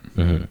apartment,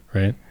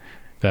 right?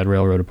 That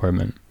railroad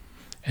apartment.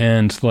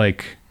 And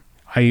like,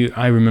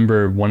 I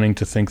remember wanting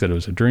to think that it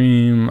was a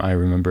dream.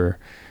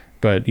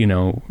 But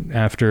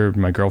after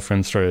my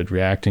girlfriend started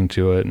reacting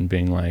to it and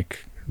being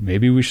like,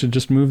 maybe we should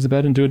just move the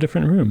bed into a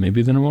different room.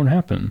 Maybe then it won't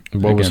happen.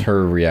 What was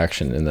her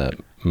reaction in that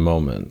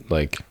moment?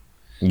 Like,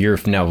 you're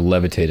now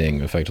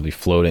levitating, effectively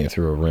floating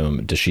through a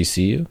room. Does she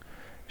see you?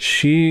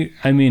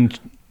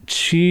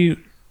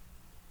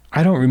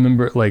 I don't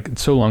remember, like,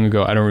 so long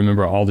ago, I don't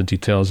remember all the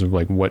details of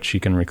like what she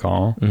can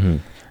recall. Mm-hmm.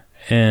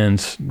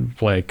 And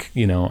like,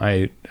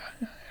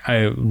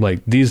 I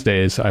like these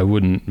days, I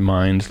wouldn't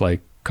mind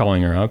like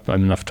calling her up.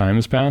 Enough time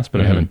has passed,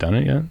 but I haven't done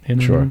it yet.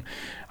 Sure.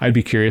 I'd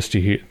be curious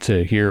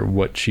to hear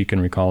what she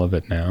can recall of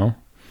it now.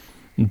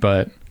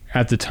 But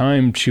at the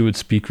time, she would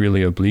speak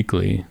really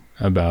obliquely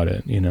about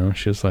it.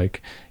 She was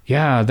like,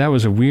 yeah, that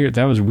was weird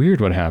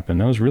what happened.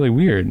 That was really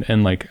weird.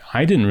 And like,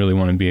 I didn't really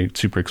want to be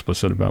super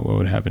explicit about what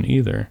would happen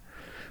either.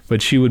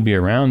 But she would be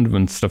around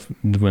when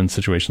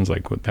situations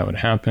like that would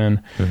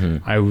happen.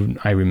 Mm-hmm.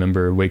 I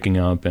remember waking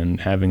up and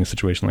having a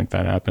situation like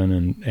that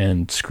happen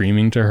and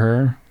screaming to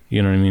her,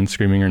 you know what I mean?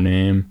 Screaming her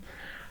name.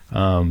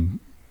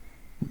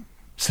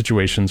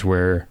 Situations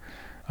where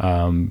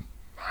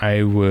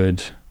I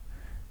would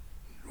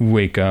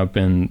wake up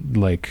and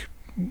like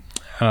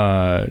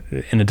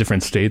in a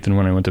different state than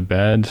when I went to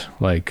bed,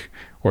 like,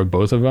 or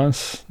both of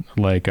us,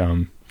 like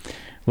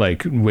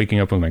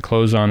waking up with my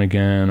clothes on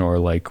again, or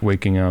like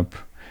waking up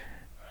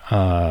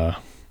in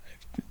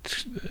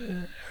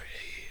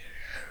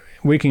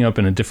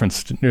a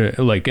different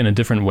in a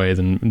different way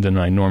than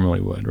I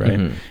normally would, right?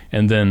 Mm-hmm.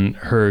 And then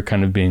her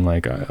kind of being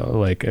like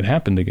it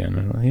happened again.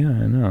 And I'm like, yeah,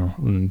 I know.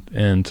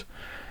 And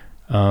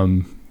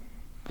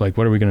like,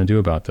 what are we going to do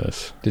about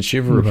this? Did she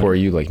ever report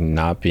you like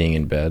not being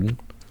in bed?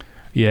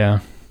 Yeah.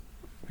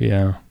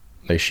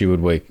 Like she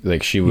would wake up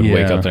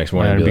the next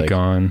morning and be like,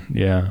 gone.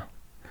 Yeah.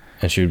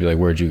 And she would be like,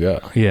 where'd you go?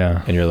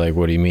 Yeah. And you're like,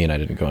 what do you mean I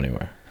didn't go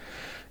anywhere?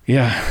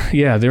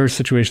 Yeah. There were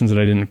situations that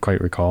I didn't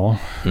quite recall.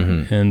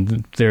 Mm-hmm.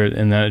 And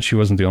that she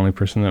wasn't the only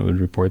person that would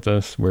report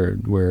this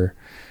where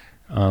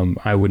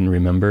I wouldn't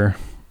remember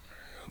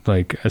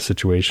like a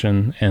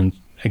situation. And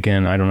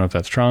again, I don't know if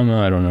that's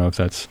trauma. I don't know if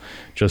that's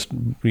just,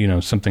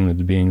 something that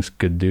the beings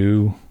could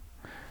do.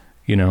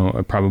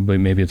 Probably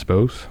maybe it's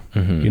both.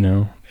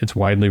 Mm-hmm. It's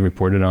widely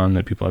reported on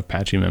that people have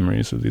patchy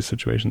memories of these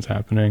situations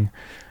happening.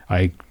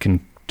 I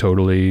can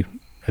totally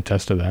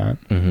attest to that.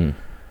 Mm-hmm.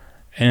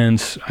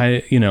 And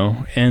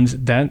and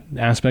that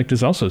aspect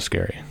is also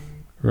scary,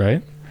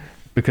 right?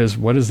 Because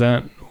what does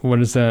that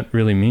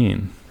really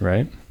mean,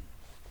 right?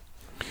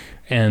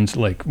 And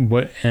like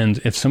and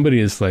if somebody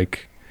is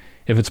like,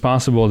 if it's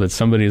possible that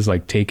somebody is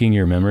like taking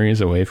your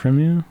memories away from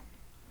you,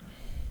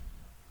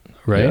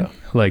 right? Yeah.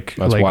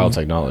 That's wild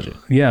technology.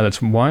 Yeah,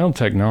 that's wild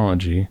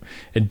technology.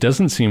 It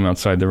doesn't seem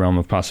outside the realm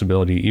of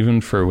possibility,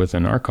 even for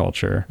within our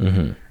culture.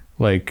 Mm-hmm.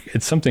 Like,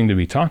 it's something to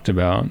be talked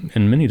about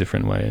in many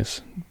different ways.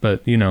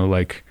 But,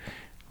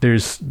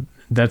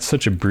 that's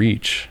such a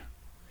breach,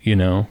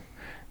 the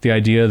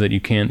idea that you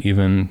can't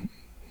even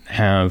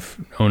have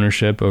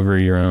ownership over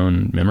your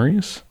own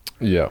memories.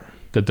 Yeah.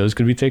 That those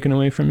could be taken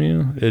away from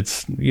you.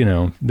 It's,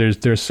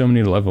 there's so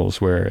many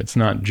levels where it's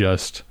not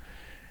just,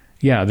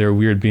 yeah, there are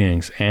weird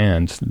beings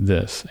and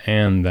this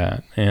and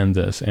that and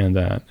this and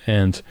that.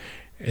 And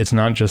it's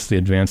not just the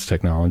advanced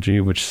technology,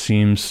 which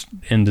seems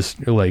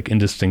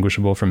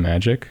indistinguishable from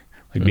magic,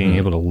 like being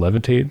able to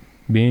levitate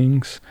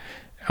beings.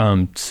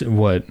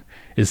 What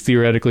is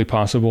theoretically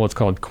possible, it's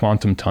called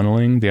quantum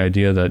tunneling, the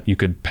idea that you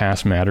could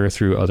pass matter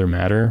through other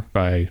matter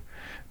by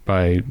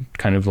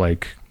kind of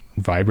like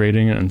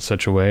vibrating it in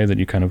such a way that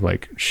you kind of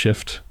like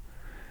shift,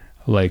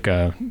 like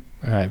I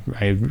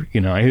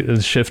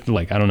shift,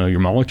 like, I don't know,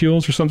 your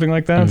molecules or something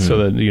like that, so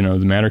that the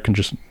matter can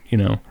just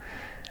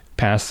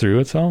pass through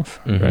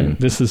itself. Right?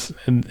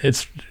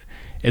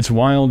 it's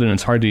wild, and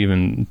it's hard to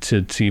even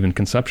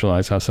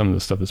conceptualize how some of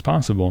this stuff is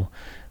possible.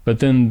 But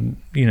then,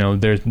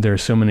 there are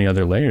so many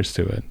other layers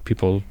to it.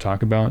 People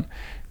talk about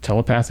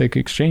telepathic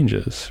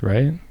exchanges,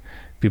 right?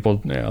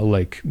 People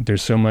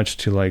there's so much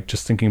to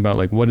just thinking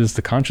about what is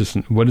the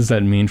consciousness? What does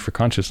that mean for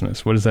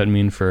consciousness? What does that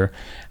mean for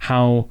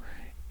how,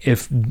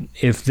 if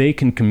they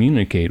can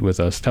communicate with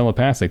us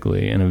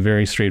telepathically in a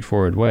very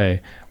straightforward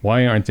way,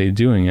 why aren't they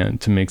doing it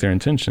to make their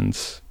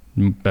intentions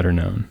better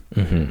known?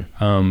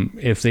 Mm-hmm.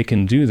 If they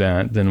can do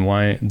that, then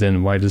why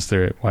is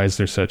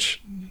there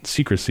such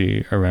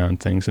secrecy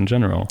around things in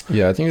general?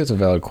 Yeah, I think that's a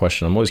valid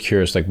question. I'm always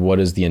curious, what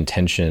is the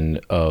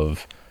intention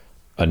of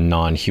a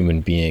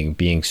non-human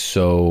being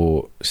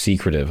so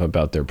secretive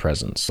about their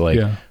presence?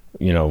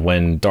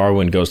 When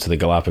Darwin goes to the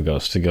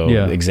Galapagos to go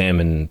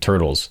examine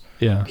turtles,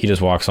 he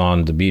just walks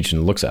on the beach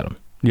and looks at them.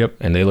 Yep.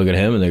 And they look at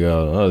him and they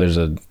go, oh, there's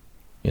a,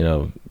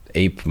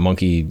 ape,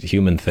 monkey,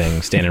 human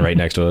thing standing right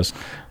next to us.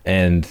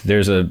 And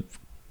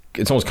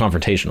it's almost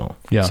confrontational.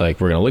 Yeah. It's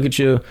we're going to look at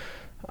you.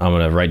 I'm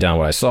going to write down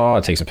what I saw,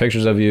 take some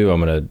pictures of you.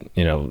 I'm going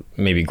to,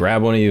 maybe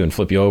grab one of you and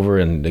flip you over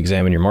and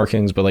examine your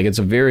markings. But it's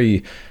a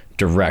very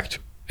direct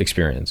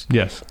experience.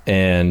 Yes.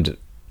 And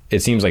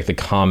it seems like the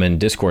common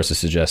discourse is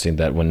suggesting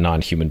that when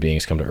non-human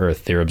beings come to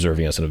Earth, they're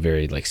observing us in a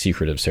very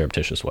secretive,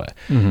 surreptitious way.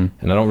 Mm-hmm.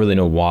 And I don't really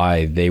know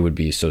why they would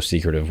be so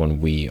secretive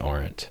when we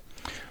aren't.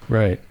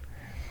 Right.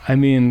 I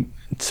mean,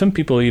 some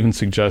people even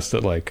suggest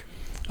that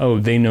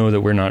they know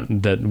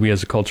that we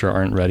as a culture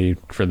aren't ready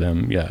for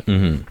them yet.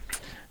 Mm-hmm.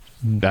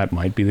 That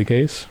might be the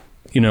case.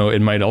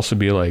 It might also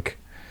be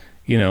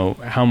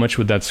how much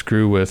would that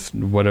screw with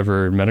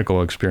whatever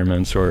medical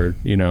experiments or,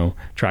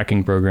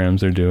 tracking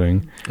programs they're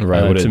doing?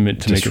 Right. Would it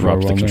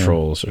disrupt the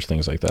controls or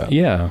things like that?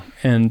 Yeah.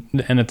 And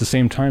at the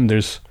same time,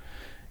 there's,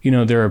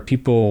 there are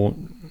people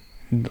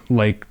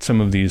like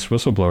some of these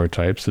whistleblower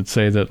types that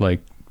say that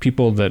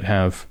people that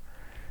have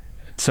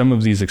some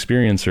of these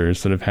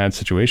experiencers that have had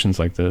situations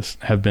like this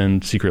have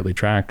been secretly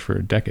tracked for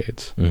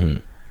decades. Mm-hmm.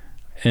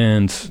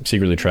 And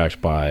secretly tracked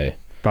by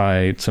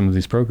some of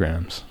these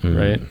programs, mm-hmm.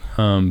 right?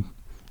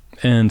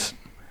 And,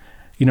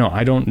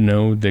 I don't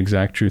know the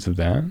exact truth of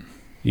that,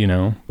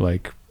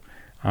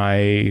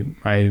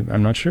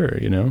 I'm not sure,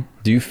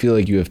 Do you feel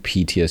like you have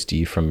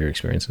PTSD from your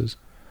experiences?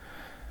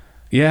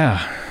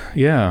 Yeah.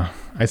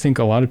 I think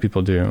a lot of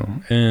people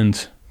do.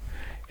 And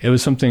it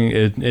was something,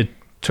 it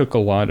took a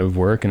lot of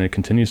work, and it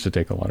continues to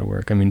take a lot of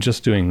work. I mean,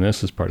 just doing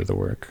this is part of the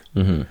work.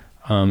 Mm-hmm.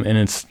 And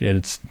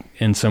it's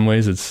in some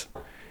ways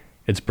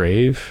it's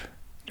brave.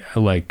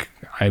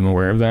 I'm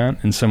aware of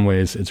that. In some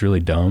ways it's really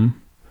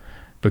dumb,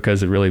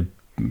 because it really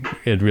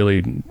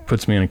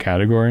puts me in a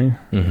category,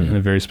 mm-hmm. in a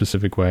very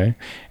specific way.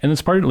 And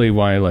it's partly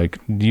why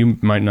you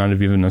might not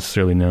have even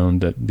necessarily known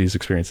that these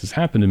experiences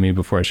happened to me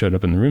before I showed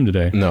up in the room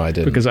today. No, I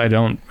didn't. Because I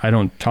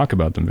don't talk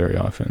about them very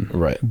often.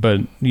 Right.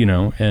 But,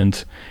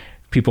 and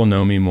people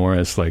know me more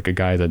as a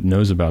guy that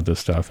knows about this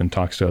stuff and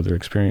talks to other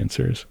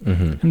experiencers.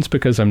 Mm-hmm. And it's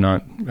because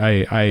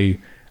I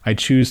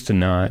choose to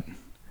not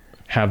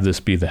have this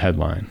be the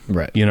headline.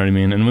 Right. You know what I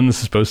mean? And when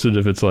this is posted,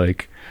 if it's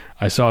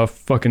I saw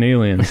fucking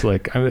aliens,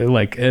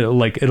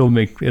 it'll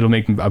make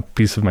a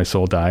piece of my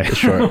soul die.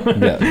 Sure.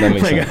 Yeah, that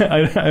makes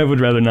sense. I would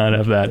rather not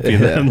have that be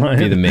the headline.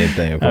 Be the main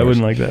thing, of course. I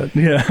wouldn't like that.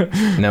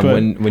 Yeah. Now,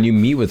 when you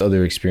meet with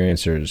other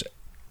experiencers,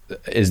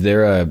 is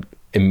there a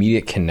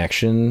immediate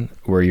connection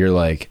where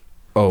you're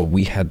oh,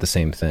 we had the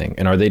same thing?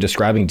 And are they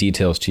describing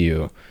details to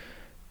you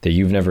that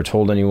you've never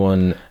told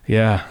anyone?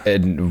 Yeah.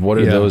 And what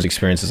are those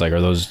experiences like? Are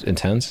those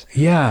intense?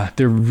 Yeah,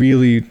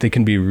 they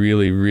can be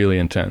really, really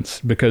intense,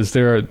 because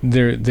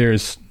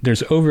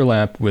there's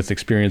overlap with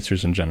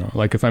experiencers in general.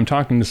 If I'm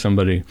talking to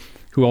somebody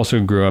who also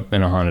grew up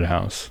in a haunted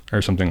house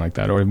or something like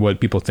that, or what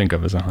people think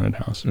of as a haunted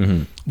house,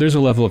 mm-hmm. there's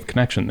a level of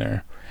connection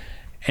there.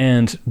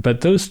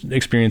 But those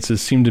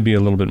experiences seem to be a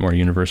little bit more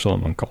universal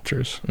among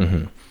cultures.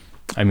 Mm-hmm.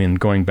 I mean,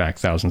 going back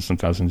thousands and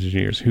thousands of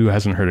years, who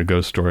hasn't heard a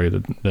ghost story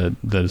that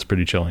is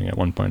pretty chilling at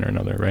one point or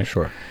another, right?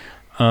 Sure.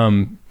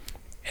 And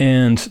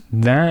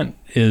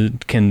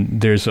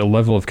there's a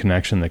level of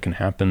connection that can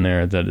happen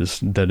there that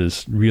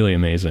is really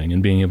amazing.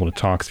 And being able to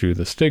talk through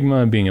the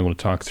stigma, being able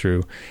to talk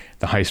through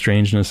the high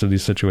strangeness of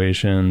these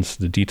situations,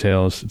 the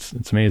details,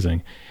 it's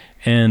amazing.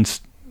 And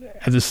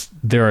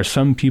there are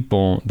some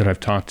people that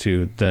I've talked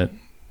to that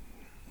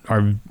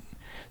are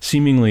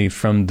seemingly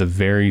from the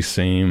very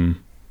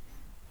same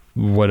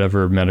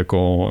whatever medical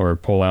or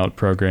pull-out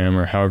program,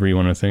 or however you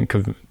want to think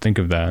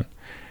of that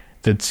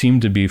seem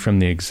to be from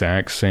the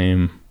exact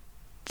same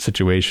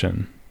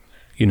situation,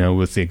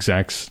 with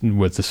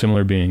the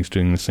similar beings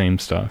doing the same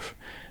stuff,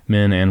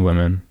 men and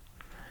women.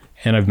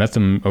 And I've met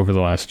them over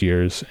the last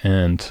years,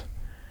 and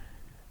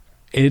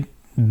there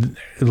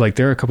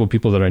are a couple of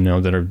people that I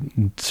know that are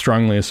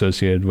strongly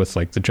associated with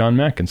the John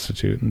Mack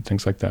Institute and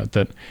things like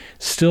that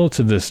still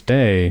to this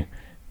day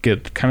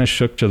get kind of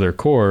shook to their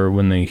core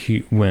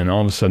when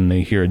all of a sudden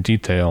they hear a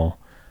detail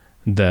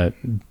that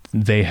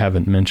they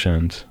haven't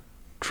mentioned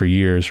for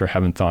years or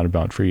haven't thought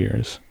about for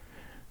years.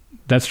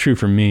 That's true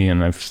for me,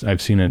 and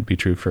I've seen it be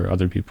true for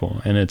other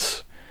people. And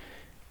it's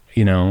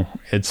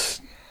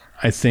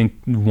I think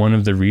one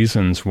of the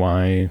reasons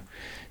why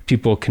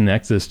people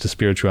connect this to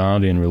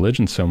spirituality and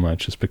religion so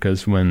much is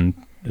because when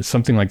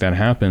something like that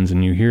happens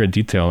and you hear a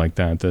detail like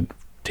that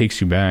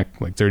takes you back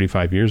like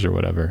 35 years or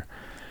whatever,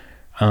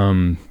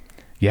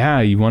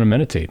 you want to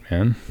meditate,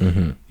 man.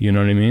 Mm-hmm. You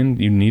know what I mean?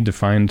 You need to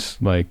find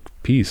like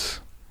peace.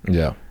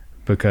 Yeah.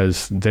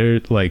 Because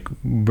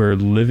we're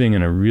living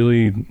in a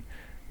really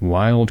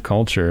wild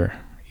culture.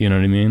 You know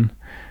what I mean?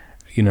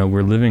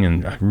 We're living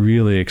in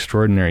really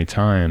extraordinary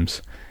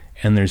times,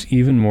 and there's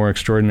even more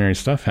extraordinary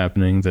stuff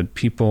happening that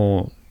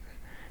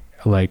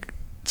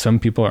some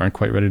people aren't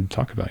quite ready to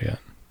talk about yet.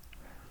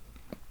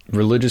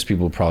 Religious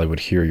people probably would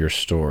hear your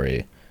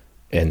story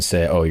and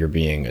say, oh, you're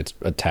being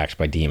attacked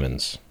by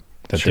demons,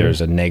 that Sure.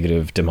 there's a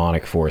negative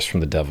demonic force from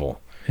the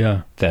devil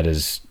that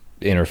is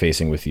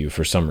interfacing with you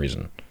for some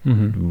reason.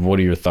 Mm-hmm. What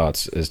are your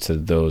thoughts as to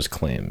those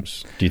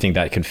claims? Do you think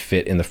that could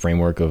fit in the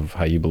framework of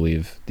how you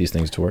believe these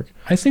things to work?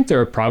 I think there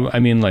are probably,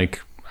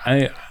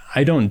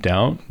 I don't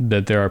doubt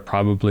that there are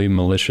probably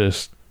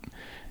malicious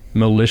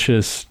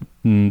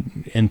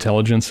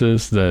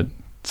intelligences that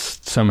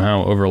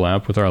somehow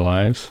overlap with our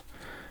lives.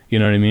 You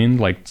know what I mean?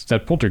 Like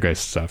that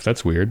poltergeist stuff,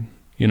 that's weird.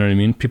 You know what I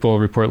mean? People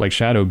report like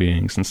shadow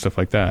beings and stuff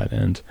like that.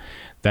 And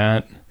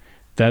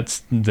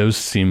those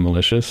seem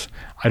malicious.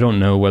 I don't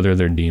know whether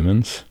they're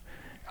demons.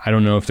 I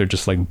don't know if they're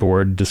just like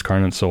bored,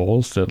 discarnate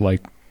souls that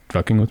like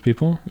fucking with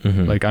people.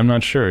 Mm-hmm. Like, I'm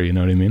not sure, you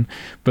know what I mean?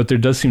 But there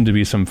does seem to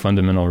be some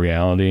fundamental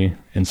reality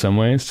in some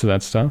ways to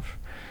that stuff,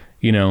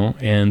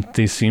 and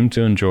they seem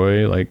to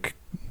enjoy like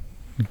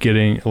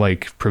getting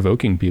like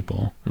provoking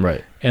people.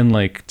 Right. And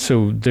like,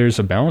 so there's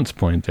a balance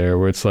point there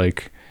where it's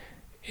like,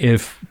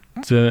 if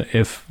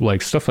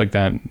like stuff like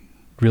that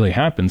really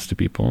happens to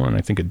people, and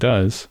I think it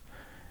does,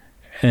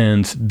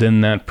 and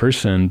then that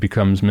person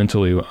becomes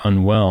mentally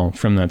unwell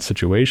from that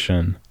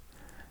situation,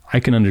 I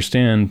can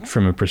understand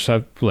from a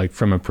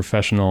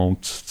professional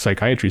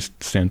psychiatry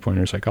standpoint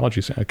or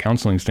psychology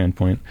counseling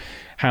standpoint,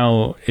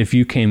 how if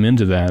you came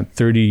into that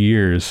 30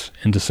 years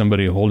into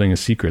somebody holding a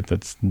secret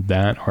that's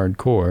that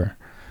hardcore,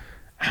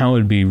 how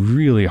it'd be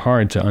really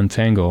hard to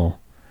untangle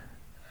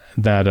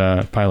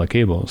that pile of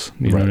cables.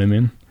 You know what I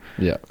mean?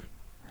 Yeah.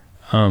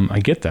 I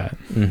get that.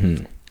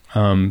 Mm-hmm.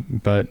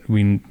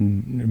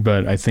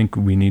 But I think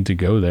we need to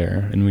go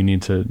there, and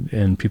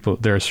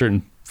there are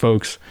certain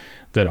folks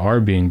that are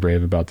being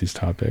brave about these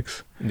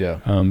topics. Yeah.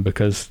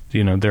 Because,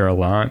 there are a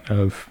lot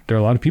of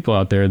people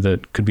out there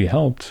that could be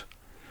helped,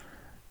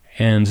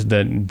 and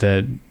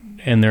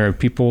and there are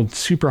people,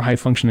 super high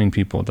functioning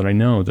people that I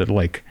know that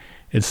like,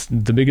 it's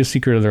the biggest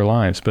secret of their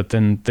lives, but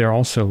then they're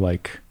also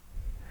like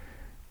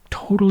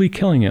totally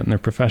killing it in their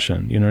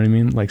profession. You know what I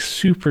mean? Like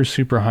super,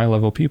 super high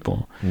level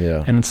people.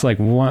 Yeah. And it's like,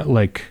 what,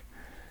 like,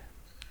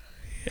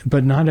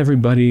 but not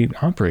everybody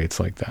operates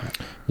like that.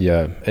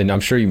 Yeah. And I'm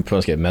sure you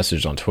must get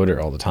messages on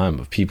Twitter all the time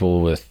of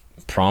people with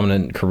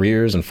prominent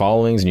careers and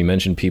followings. And you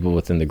mentioned people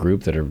within the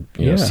group that are,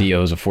 you know,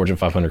 CEOs of Fortune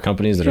 500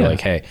 companies that are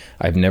like, hey,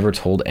 I've never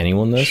told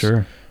anyone this.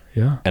 Sure.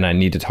 Yeah. And I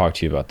need to talk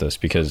to you about this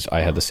because I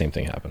had the same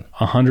thing happen.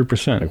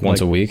 100%. Like once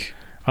a week.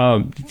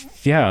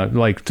 Yeah.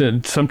 Like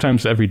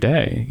sometimes every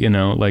day, you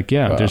know, like,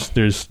 wow.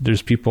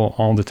 there's people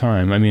all the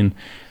time. I mean,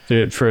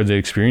 for the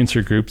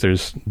experiencer group,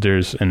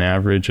 there's an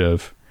average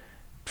of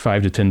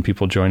 5 to 10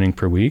 people joining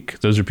per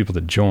week. Those are people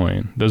that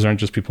join. Those aren't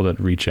just people that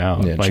reach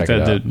out. Yeah, like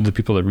that, the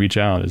people that reach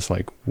out is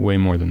like way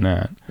more than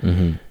that.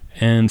 Mm-hmm.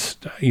 And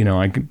you know,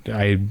 I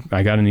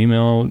got an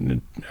email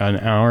an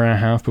hour and a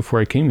half before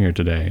I came here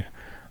today.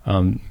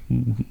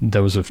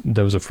 That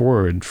was a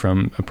forward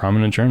from a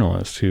prominent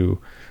journalist who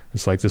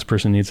is like, this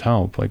person needs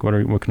help. Like,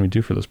 what can we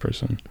do for this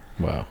person?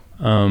 Wow.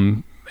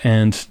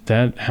 And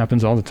that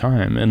happens all the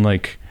time. And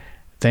like,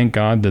 thank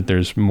God that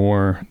there's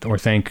more, or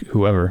thank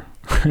whoever,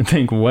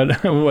 thank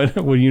what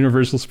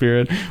universal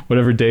spirit,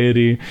 whatever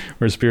deity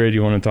or spirit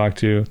you want to talk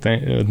to,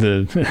 thank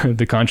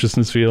the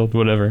consciousness field,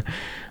 whatever.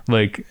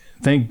 Like,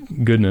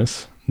 thank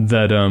goodness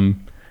that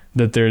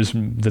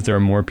there are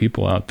more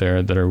people out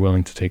there that are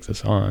willing to take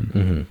this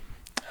on,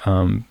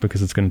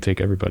 because it's going to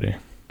take everybody.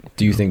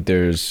 Do you think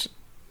there's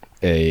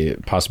a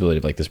possibility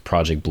of like this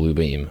Project Blue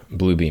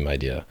Beam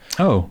idea?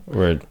 Oh,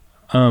 where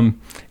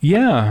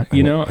yeah,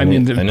 you know, I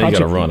mean, I know you got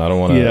to run. I don't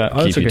want to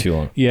keep you too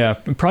long. Yeah,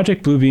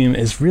 Project Blue Beam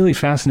is really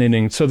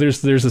fascinating. So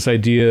there's this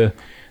idea.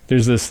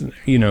 There's this,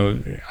 you know,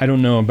 I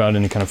don't know about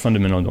any kind of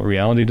fundamental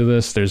reality to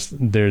this. This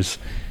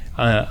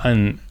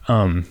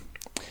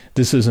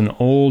is an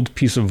old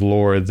piece of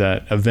lore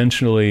that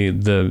eventually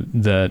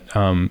the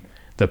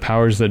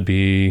powers that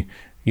be,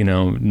 you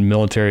know,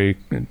 military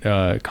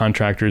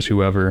contractors,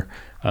 whoever,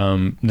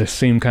 the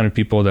same kind of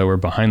people that were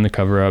behind the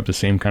cover up, the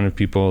same kind of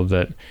people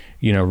that,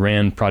 you know,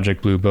 ran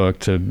Project Blue Book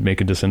to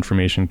make a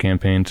disinformation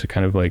campaign to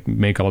kind of like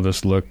make all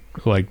this look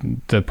like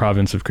the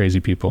province of crazy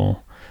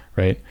people,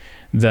 right?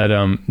 That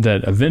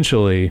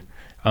eventually,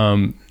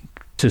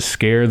 to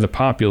scare the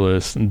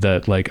populace,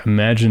 that like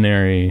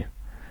imaginary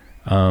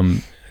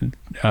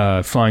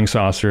flying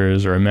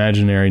saucers or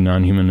imaginary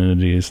non-human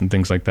entities and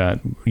things like that,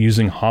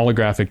 using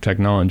holographic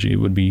technology,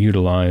 would be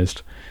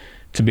utilized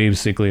to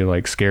basically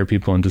like scare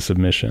people into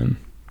submission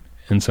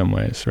in some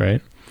ways,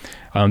 right?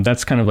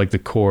 That's kind of like the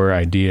core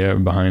idea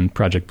behind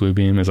Project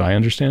Bluebeam, as I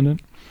understand it,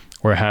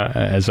 or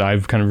as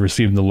I've kind of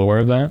received the lore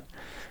of that.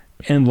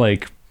 And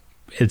like,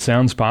 it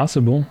sounds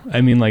possible.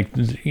 I mean, like,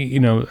 you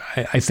know,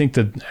 I think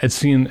that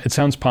it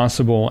sounds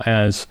possible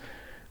as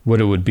what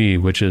it would be,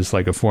 which is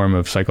like a form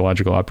of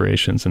psychological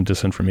operations and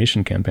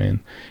disinformation campaign.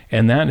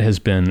 And that has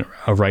been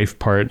a rife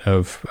part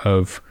of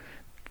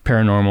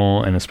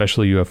paranormal and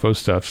especially UFO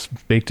stuff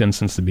baked in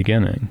since the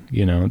beginning.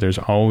 You know, there's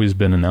always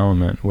been an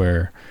element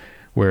where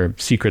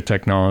secret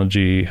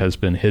technology has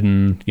been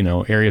hidden. You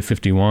know, Area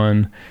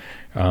 51,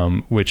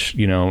 which,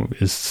 you know,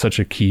 is such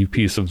a key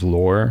piece of the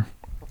lore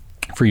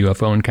for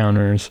UFO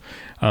encounters,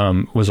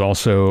 was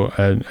also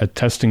a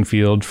testing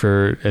field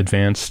for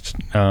advanced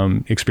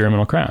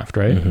experimental craft,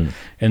 right? Mm-hmm.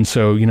 And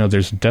so, you know,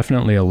 there's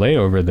definitely a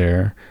layover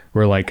there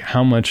where like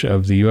how much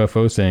of the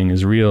UFO thing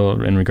is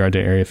real in regard to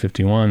Area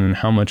 51 and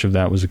how much of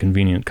that was a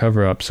convenient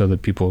cover-up so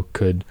that people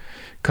could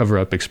cover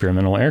up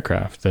experimental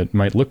aircraft that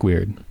might look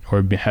weird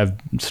or have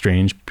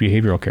strange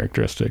behavioral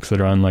characteristics that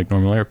are unlike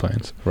normal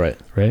airplanes. Right.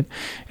 Right.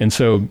 And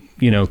so,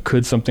 you know,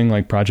 could something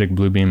like Project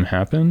Bluebeam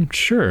happen?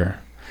 Sure.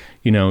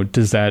 You know,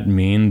 does that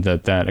mean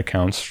that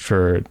accounts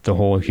for the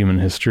whole human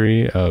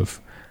history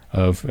of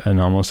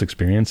anomalous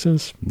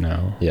experiences?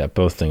 No. Yeah,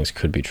 both things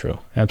could be true.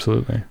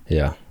 Absolutely.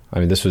 Yeah. I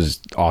mean, this was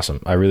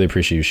awesome. I really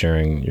appreciate you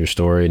sharing your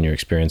story and your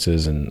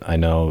experiences. And I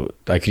know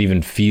I could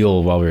even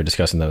feel while we were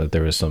discussing that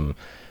there was some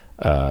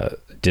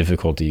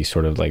difficulty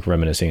sort of like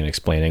reminiscing and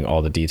explaining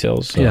all the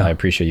details. So yeah. I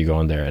appreciate you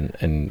going there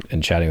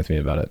and chatting with me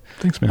about it.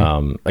 Thanks,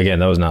 man. Again,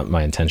 that was not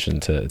my intention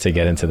to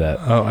get into that.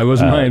 Oh, I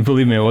wasn't mine.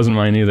 Believe me, it wasn't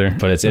mine either.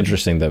 But it's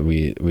interesting that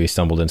we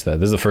stumbled into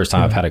that. This is the first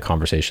time I've had a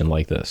conversation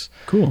like this.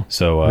 Cool.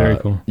 So very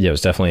cool. Yeah, it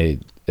was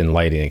definitely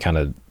enlightening and kind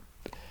of,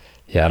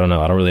 yeah, I don't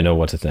know. I don't really know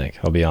what to think.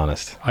 I'll be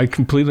honest. I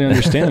completely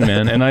understand,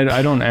 man. And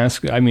I don't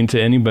ask, I mean, to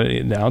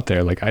anybody out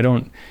there, like, I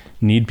don't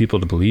need people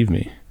to believe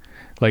me.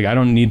 Like, I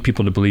don't need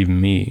people to believe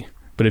me.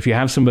 But if you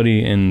have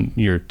somebody in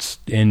your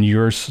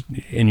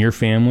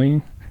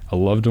family, a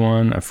loved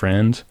one, a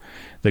friend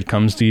that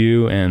comes to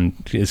you and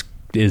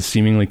is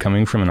seemingly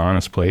coming from an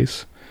honest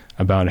place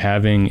about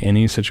having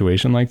any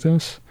situation like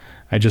this,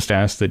 I just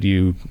ask that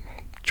you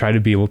try to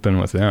be open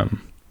with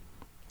them.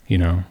 You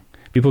know,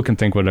 people can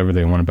think whatever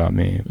they want about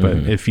me, but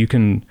if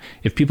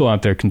people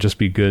out there can just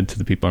be good to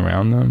the people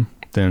around them,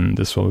 then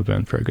this will have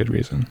been for a good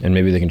reason. And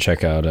maybe they can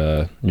check out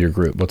your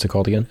group. What's it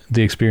called again?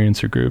 The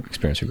Experiencer Group.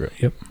 Experiencer Group.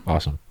 Yep.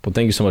 Awesome. Well,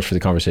 thank you so much for the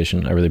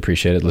conversation. I really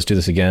appreciate it. Let's do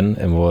this again,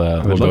 and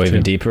we'll go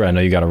even deeper. I know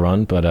you got to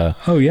run, but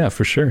oh yeah,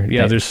 for sure.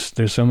 Yeah,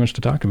 there's so much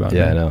to talk about.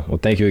 Yeah, man. I know. Well,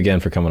 thank you again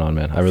for coming on,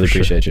 man. I really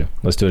appreciate you.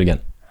 Let's do it again.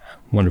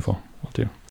 Wonderful. We'll do.